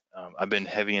 I've been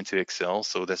heavy into Excel,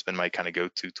 so that's been my kind of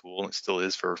go-to tool, and it still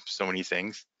is for so many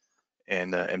things.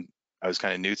 And I was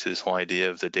kind of new to this whole idea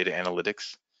of the data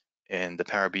analytics, and the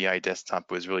Power BI desktop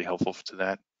was really helpful to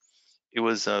that. It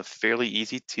was fairly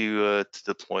easy to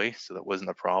deploy, so that wasn't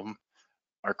a problem.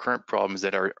 Our current problem is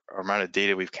that our amount of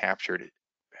data we've captured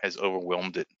has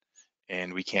overwhelmed it,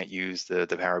 and we can't use the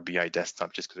Power BI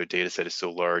desktop just because our data set is so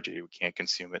large, we can't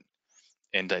consume it.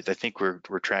 And I think we're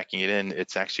tracking it in.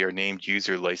 It's actually our named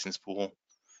user license pool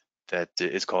that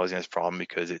is causing this problem,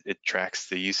 because it tracks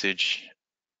the usage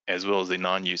as well as the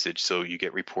non-usage. So you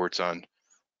get reports on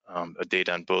a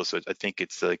data on both. So I think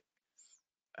it's like,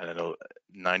 I don't know,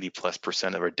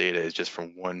 90+% of our data is just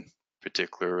from one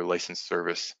particular licensed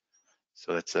service.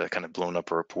 So that's kind of blown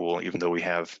up our pool, even though we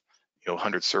have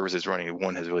 100 services running,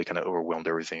 one has really kind of overwhelmed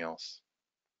everything else.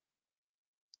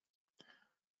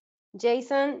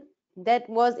 Jason, that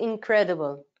was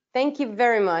incredible. Thank you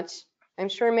very much. I'm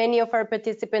sure many of our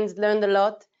participants learned a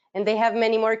lot and they have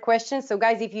many more questions. So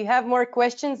guys, if you have more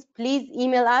questions, please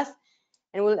email us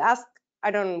and we'll ask, I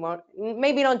don't know,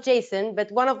 maybe not Jason,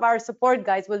 but one of our support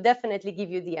guys will definitely give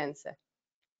you the answer.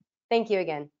 Thank you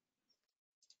again.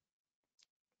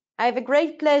 I have a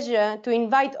great pleasure to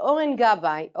invite Oren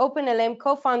Gabay, OpenLM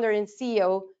co-founder and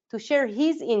CEO, to share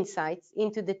his insights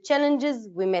into the challenges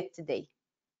we met today.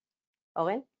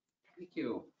 Oren? Thank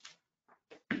you.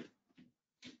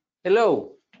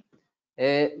 Hello.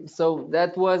 So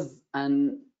that was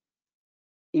an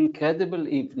incredible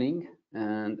evening,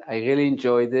 and I really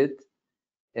enjoyed it.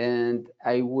 And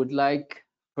I would like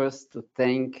first to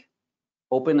thank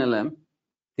OpenLM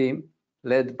team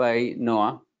led by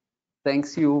Noah.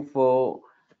 Thanks you for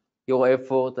your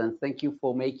effort, and thank you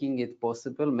for making it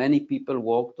possible. Many people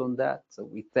worked on that, so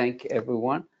we thank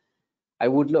everyone. I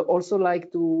would also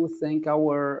like to thank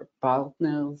our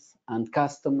partners and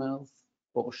customers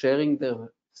for sharing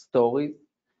their stories.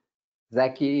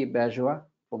 Zaki Bajwa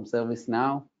from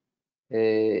ServiceNow,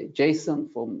 Jason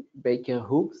from Baker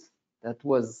Hooks. That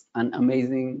was an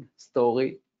amazing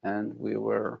story, and we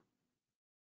were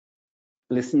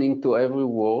listening to every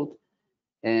word.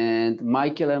 And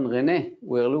Michael and Rene,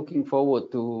 we're looking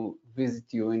forward to visit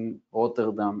you in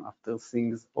Rotterdam after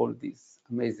seeing all these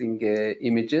amazing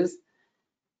images.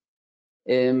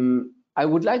 I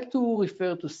would like to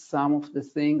refer to some of the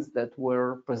things that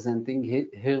we're presenting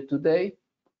here today.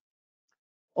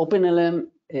 OpenLM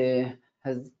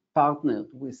has partnered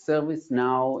with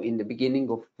ServiceNow in the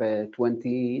beginning of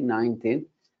 2019.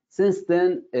 Since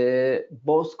then,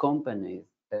 both companies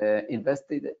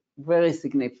invested very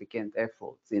significant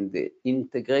efforts in the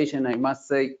integration. I must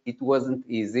say it wasn't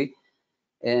easy.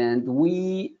 And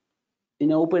we, in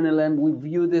OpenLM, we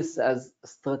view this as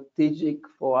strategic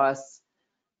for us.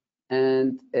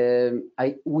 And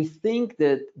we think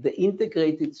that the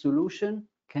integrated solution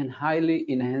can highly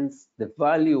enhance the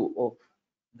value of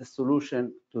the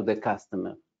solution to the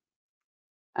customer.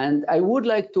 And I would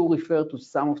like to refer to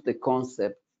some of the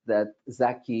concepts that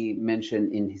Zaki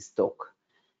mentioned in his talk,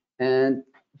 and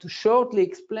to shortly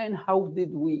explain how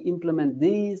did we implement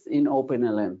these in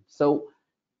OpenLM. So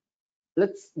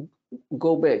let's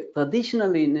go back.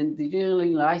 Traditionally in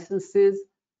engineering licenses,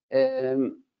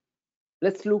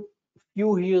 let's look a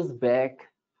few years back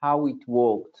how it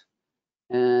worked.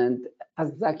 And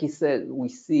as Zaki said, we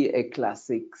see a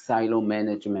classic silo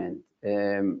management.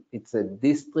 It's a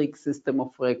district system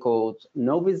of records,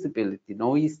 no visibility,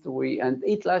 no history, and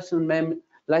each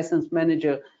license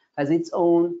manager has its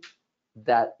own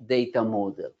data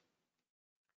model.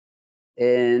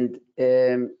 And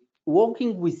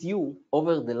working with you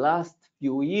over the last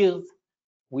few years,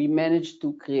 we managed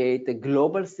to create a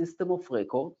global system of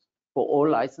records for all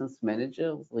license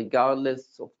managers,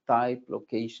 regardless of type,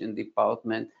 location,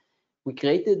 department. We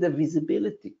created the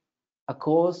visibility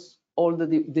across all the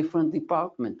different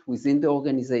departments within the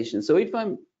organization. So if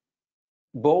I'm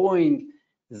borrowing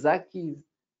Zaki's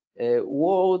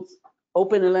words,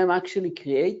 OpenLM actually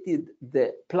created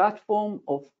the platform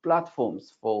of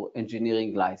platforms for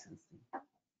engineering licensing.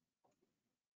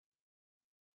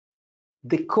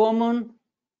 The common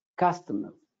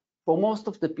customers for most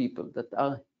of the people that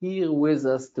are here with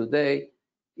us today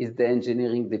is the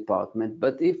engineering department.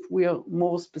 But if we are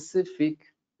more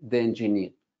specific, the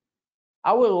engineer.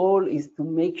 Our role is to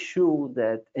make sure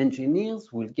that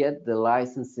engineers will get the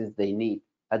licenses they need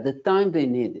at the time they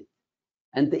need it.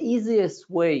 And the easiest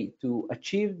way to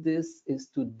achieve this is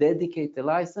to dedicate a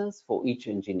license for each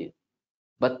engineer.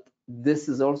 But this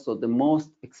is also the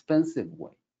most expensive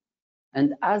way.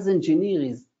 And as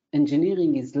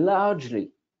engineering is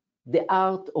largely the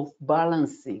art of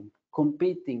balancing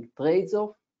competing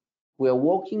trades-off, we are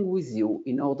working with you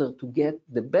in order to get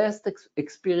the best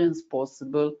experience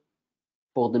possible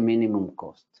for the minimum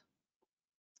cost.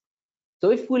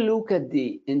 So if we look at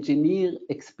the engineer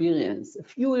experience a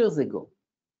few years ago,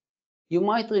 you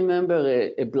might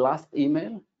remember a blast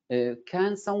email.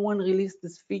 Can someone release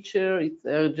this feature? It's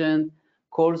urgent.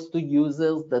 Calls to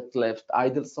users that left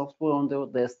idle software on their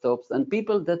desktops and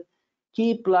people that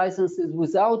keep licenses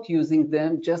without using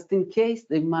them just in case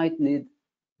they might need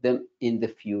them in the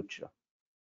future.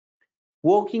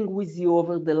 Working with you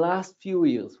over the last few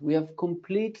years, we have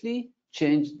completely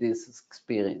changed this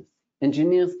experience.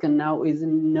 Engineers can now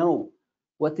easily know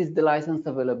what is the license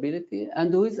availability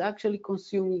and who is actually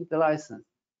consuming the license.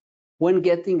 When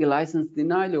getting a license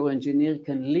denied, your engineer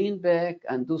can lean back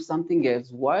and do something else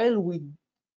while we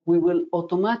will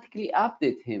automatically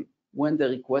update him when the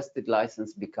requested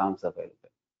license becomes available.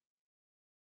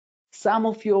 Some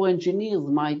of your engineers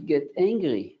might get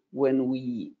angry when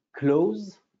we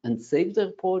close and save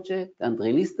their project and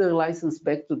release their license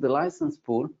back to the license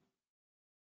pool.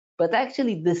 But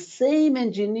actually, the same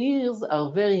engineers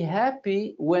are very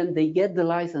happy when they get the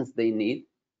license they need.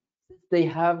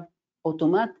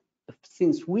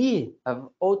 Since we have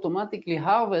automatically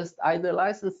harvested either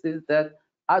licenses that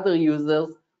other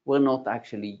users were not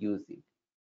actually using.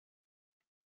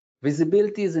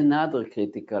 Visibility is another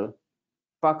critical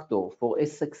factor for a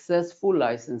successful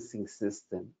licensing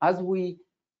system. As we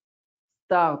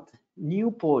start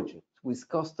new projects with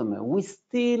customers,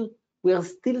 we are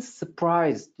still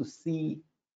surprised to see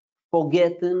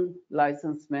forgotten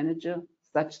license manager,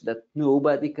 such that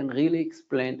nobody can really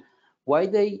explain why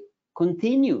they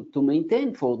continue to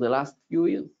maintain for the last few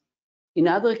years. In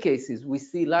other cases, we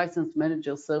see license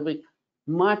managers serving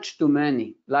much too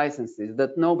many licenses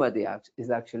that nobody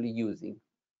is actually using.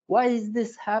 Why is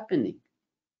this happening?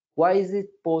 Why is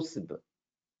it possible?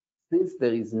 Since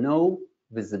there is no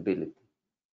visibility.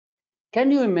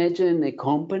 Can you imagine a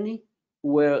company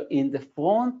where in the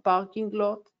front parking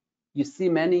lot, you see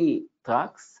many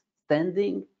trucks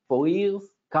standing for years,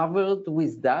 covered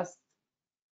with dust?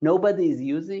 Nobody is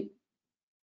using?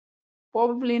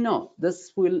 Probably not.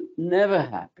 This will never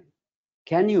happen.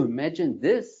 Can you imagine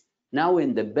this now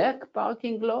in the back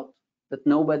parking lot that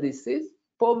nobody sees?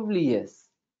 Probably yes.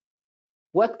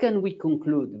 What can we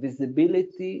conclude?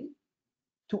 Visibility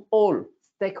to all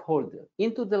stakeholders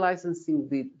into the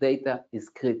licensing data is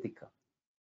critical.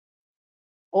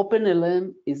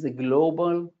 OpenLM is a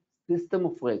global system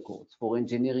of records for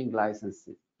engineering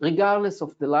licenses, regardless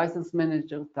of the license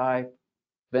manager type,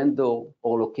 vendor,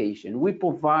 or location. We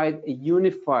provide a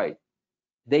unified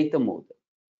data model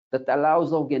that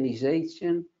allows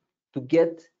organizations to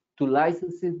get to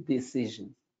licensing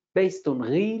decisions based on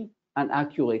real and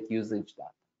accurate usage data.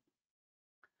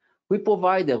 We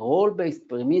provide a role-based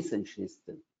permission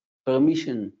system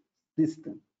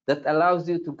that allows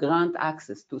you to grant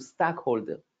access to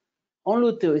stakeholders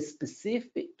only to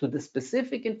the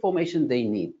specific information they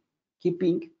need,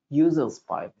 keeping users'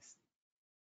 privacy.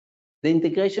 The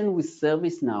integration with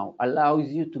ServiceNow allows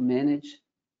you to manage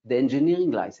the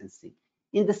engineering licensing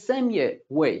in the same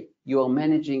way you are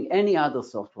managing any other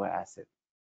software asset,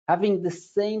 having the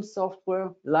same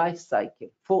software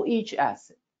lifecycle for each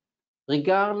asset,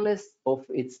 regardless of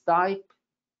its type,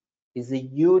 is a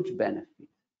huge benefit.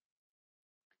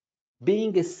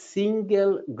 Being a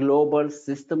single global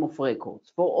system of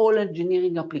records for all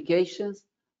engineering applications,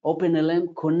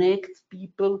 OpenLM connects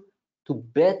people to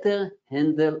better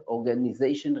handle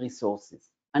organization resources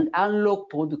and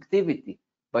unlock productivity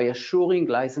by assuring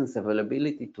license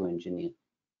availability to engineers.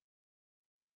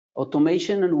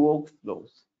 Automation and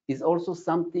workflows is also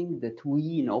something that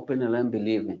we in OpenLM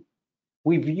believe in.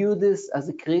 We view this as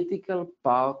a critical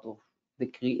part of the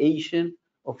creation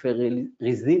of a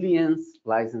resilience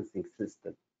licensing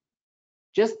system.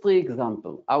 Just 3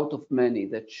 examples out of many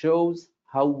that shows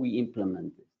how we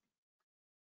implement it.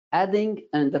 Adding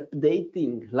and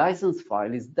updating license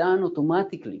file is done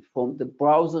automatically from the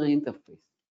browser interface.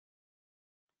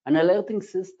 An alerting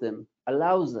system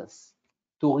allows us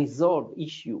to resolve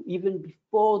issue even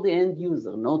before the end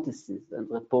user notices and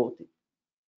reports it.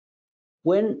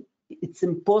 When it's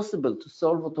impossible to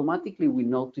solve automatically, we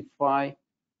notify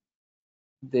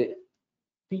the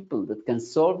people that can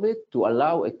solve it to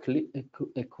allow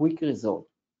a quick result.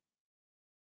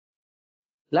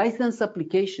 License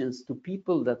applications to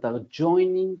people that are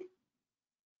joining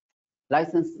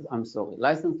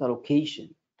license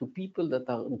allocation to people that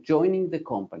are joining the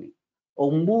company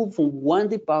or move from one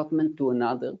department to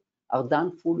another are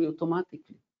done fully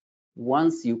automatically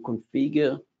once you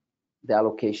configure the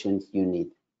allocations you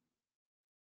need.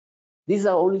 These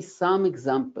are only some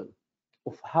examples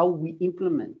of how we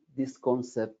implement this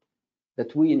concept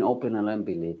that we in OpenLM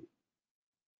believe.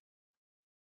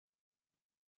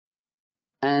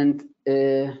 And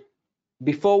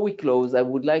before we close, I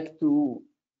would like to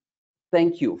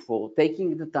thank you for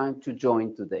taking the time to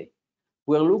join today.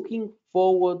 We're looking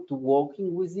forward to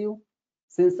working with you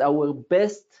since our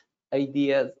best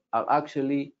ideas are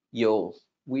actually yours.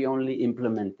 We only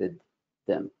implemented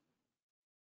them.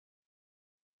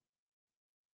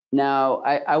 Now,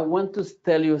 I want to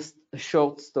tell you a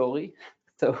short story.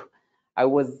 So I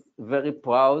was very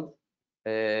proud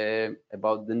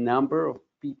about the number of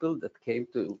people that came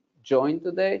to join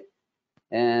today.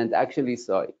 And actually,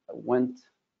 so I went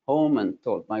home and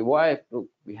told my wife, look,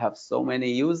 we have so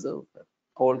many users that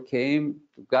all came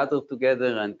to gather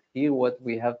together and hear what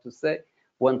we have to say,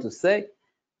 want to say.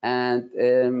 And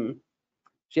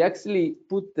she actually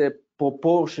put the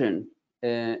proportion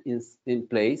in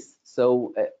place.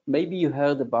 So maybe you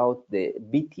heard about the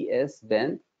BTS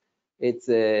band. It's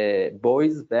a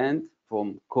boys band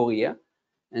from Korea,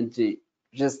 and they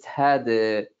just had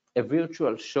a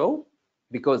virtual show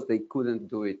because they couldn't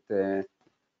do it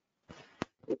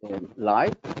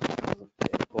live because of the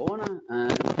corona,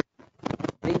 and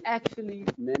they actually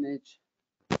managed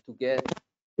to get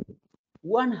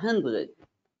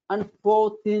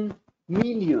 114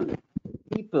 million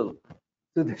people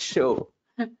to the show.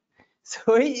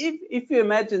 So if you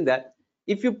imagine that,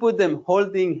 if you put them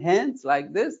holding hands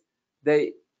like this,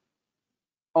 they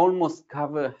almost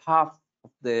cover half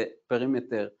of the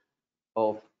perimeter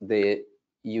of the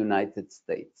United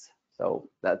States. So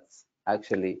that's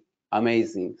actually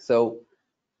amazing. So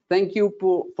thank you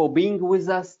for being with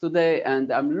us today,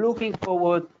 and I'm looking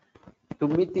forward to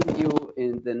meeting you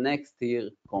in the next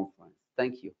year conference.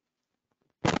 Thank you.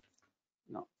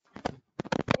 No.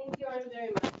 Thank you all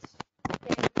very much.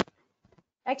 Okay.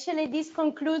 Actually, this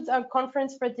concludes our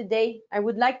conference for today. I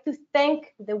would like to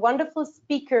thank the wonderful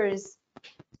speakers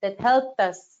that helped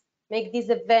us make this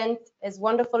event as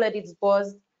wonderful as it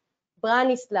was.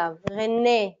 Branislav,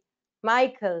 René,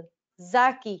 Michael,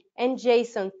 Zaki, and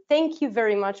Jason, thank you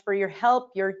very much for your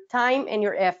help, your time, and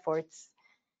your efforts.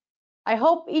 I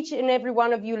hope each and every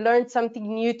one of you learned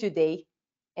something new today.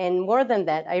 And more than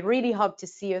that, I really hope to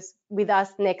see you with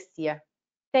us next year.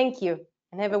 Thank you,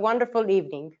 and have a wonderful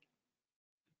evening.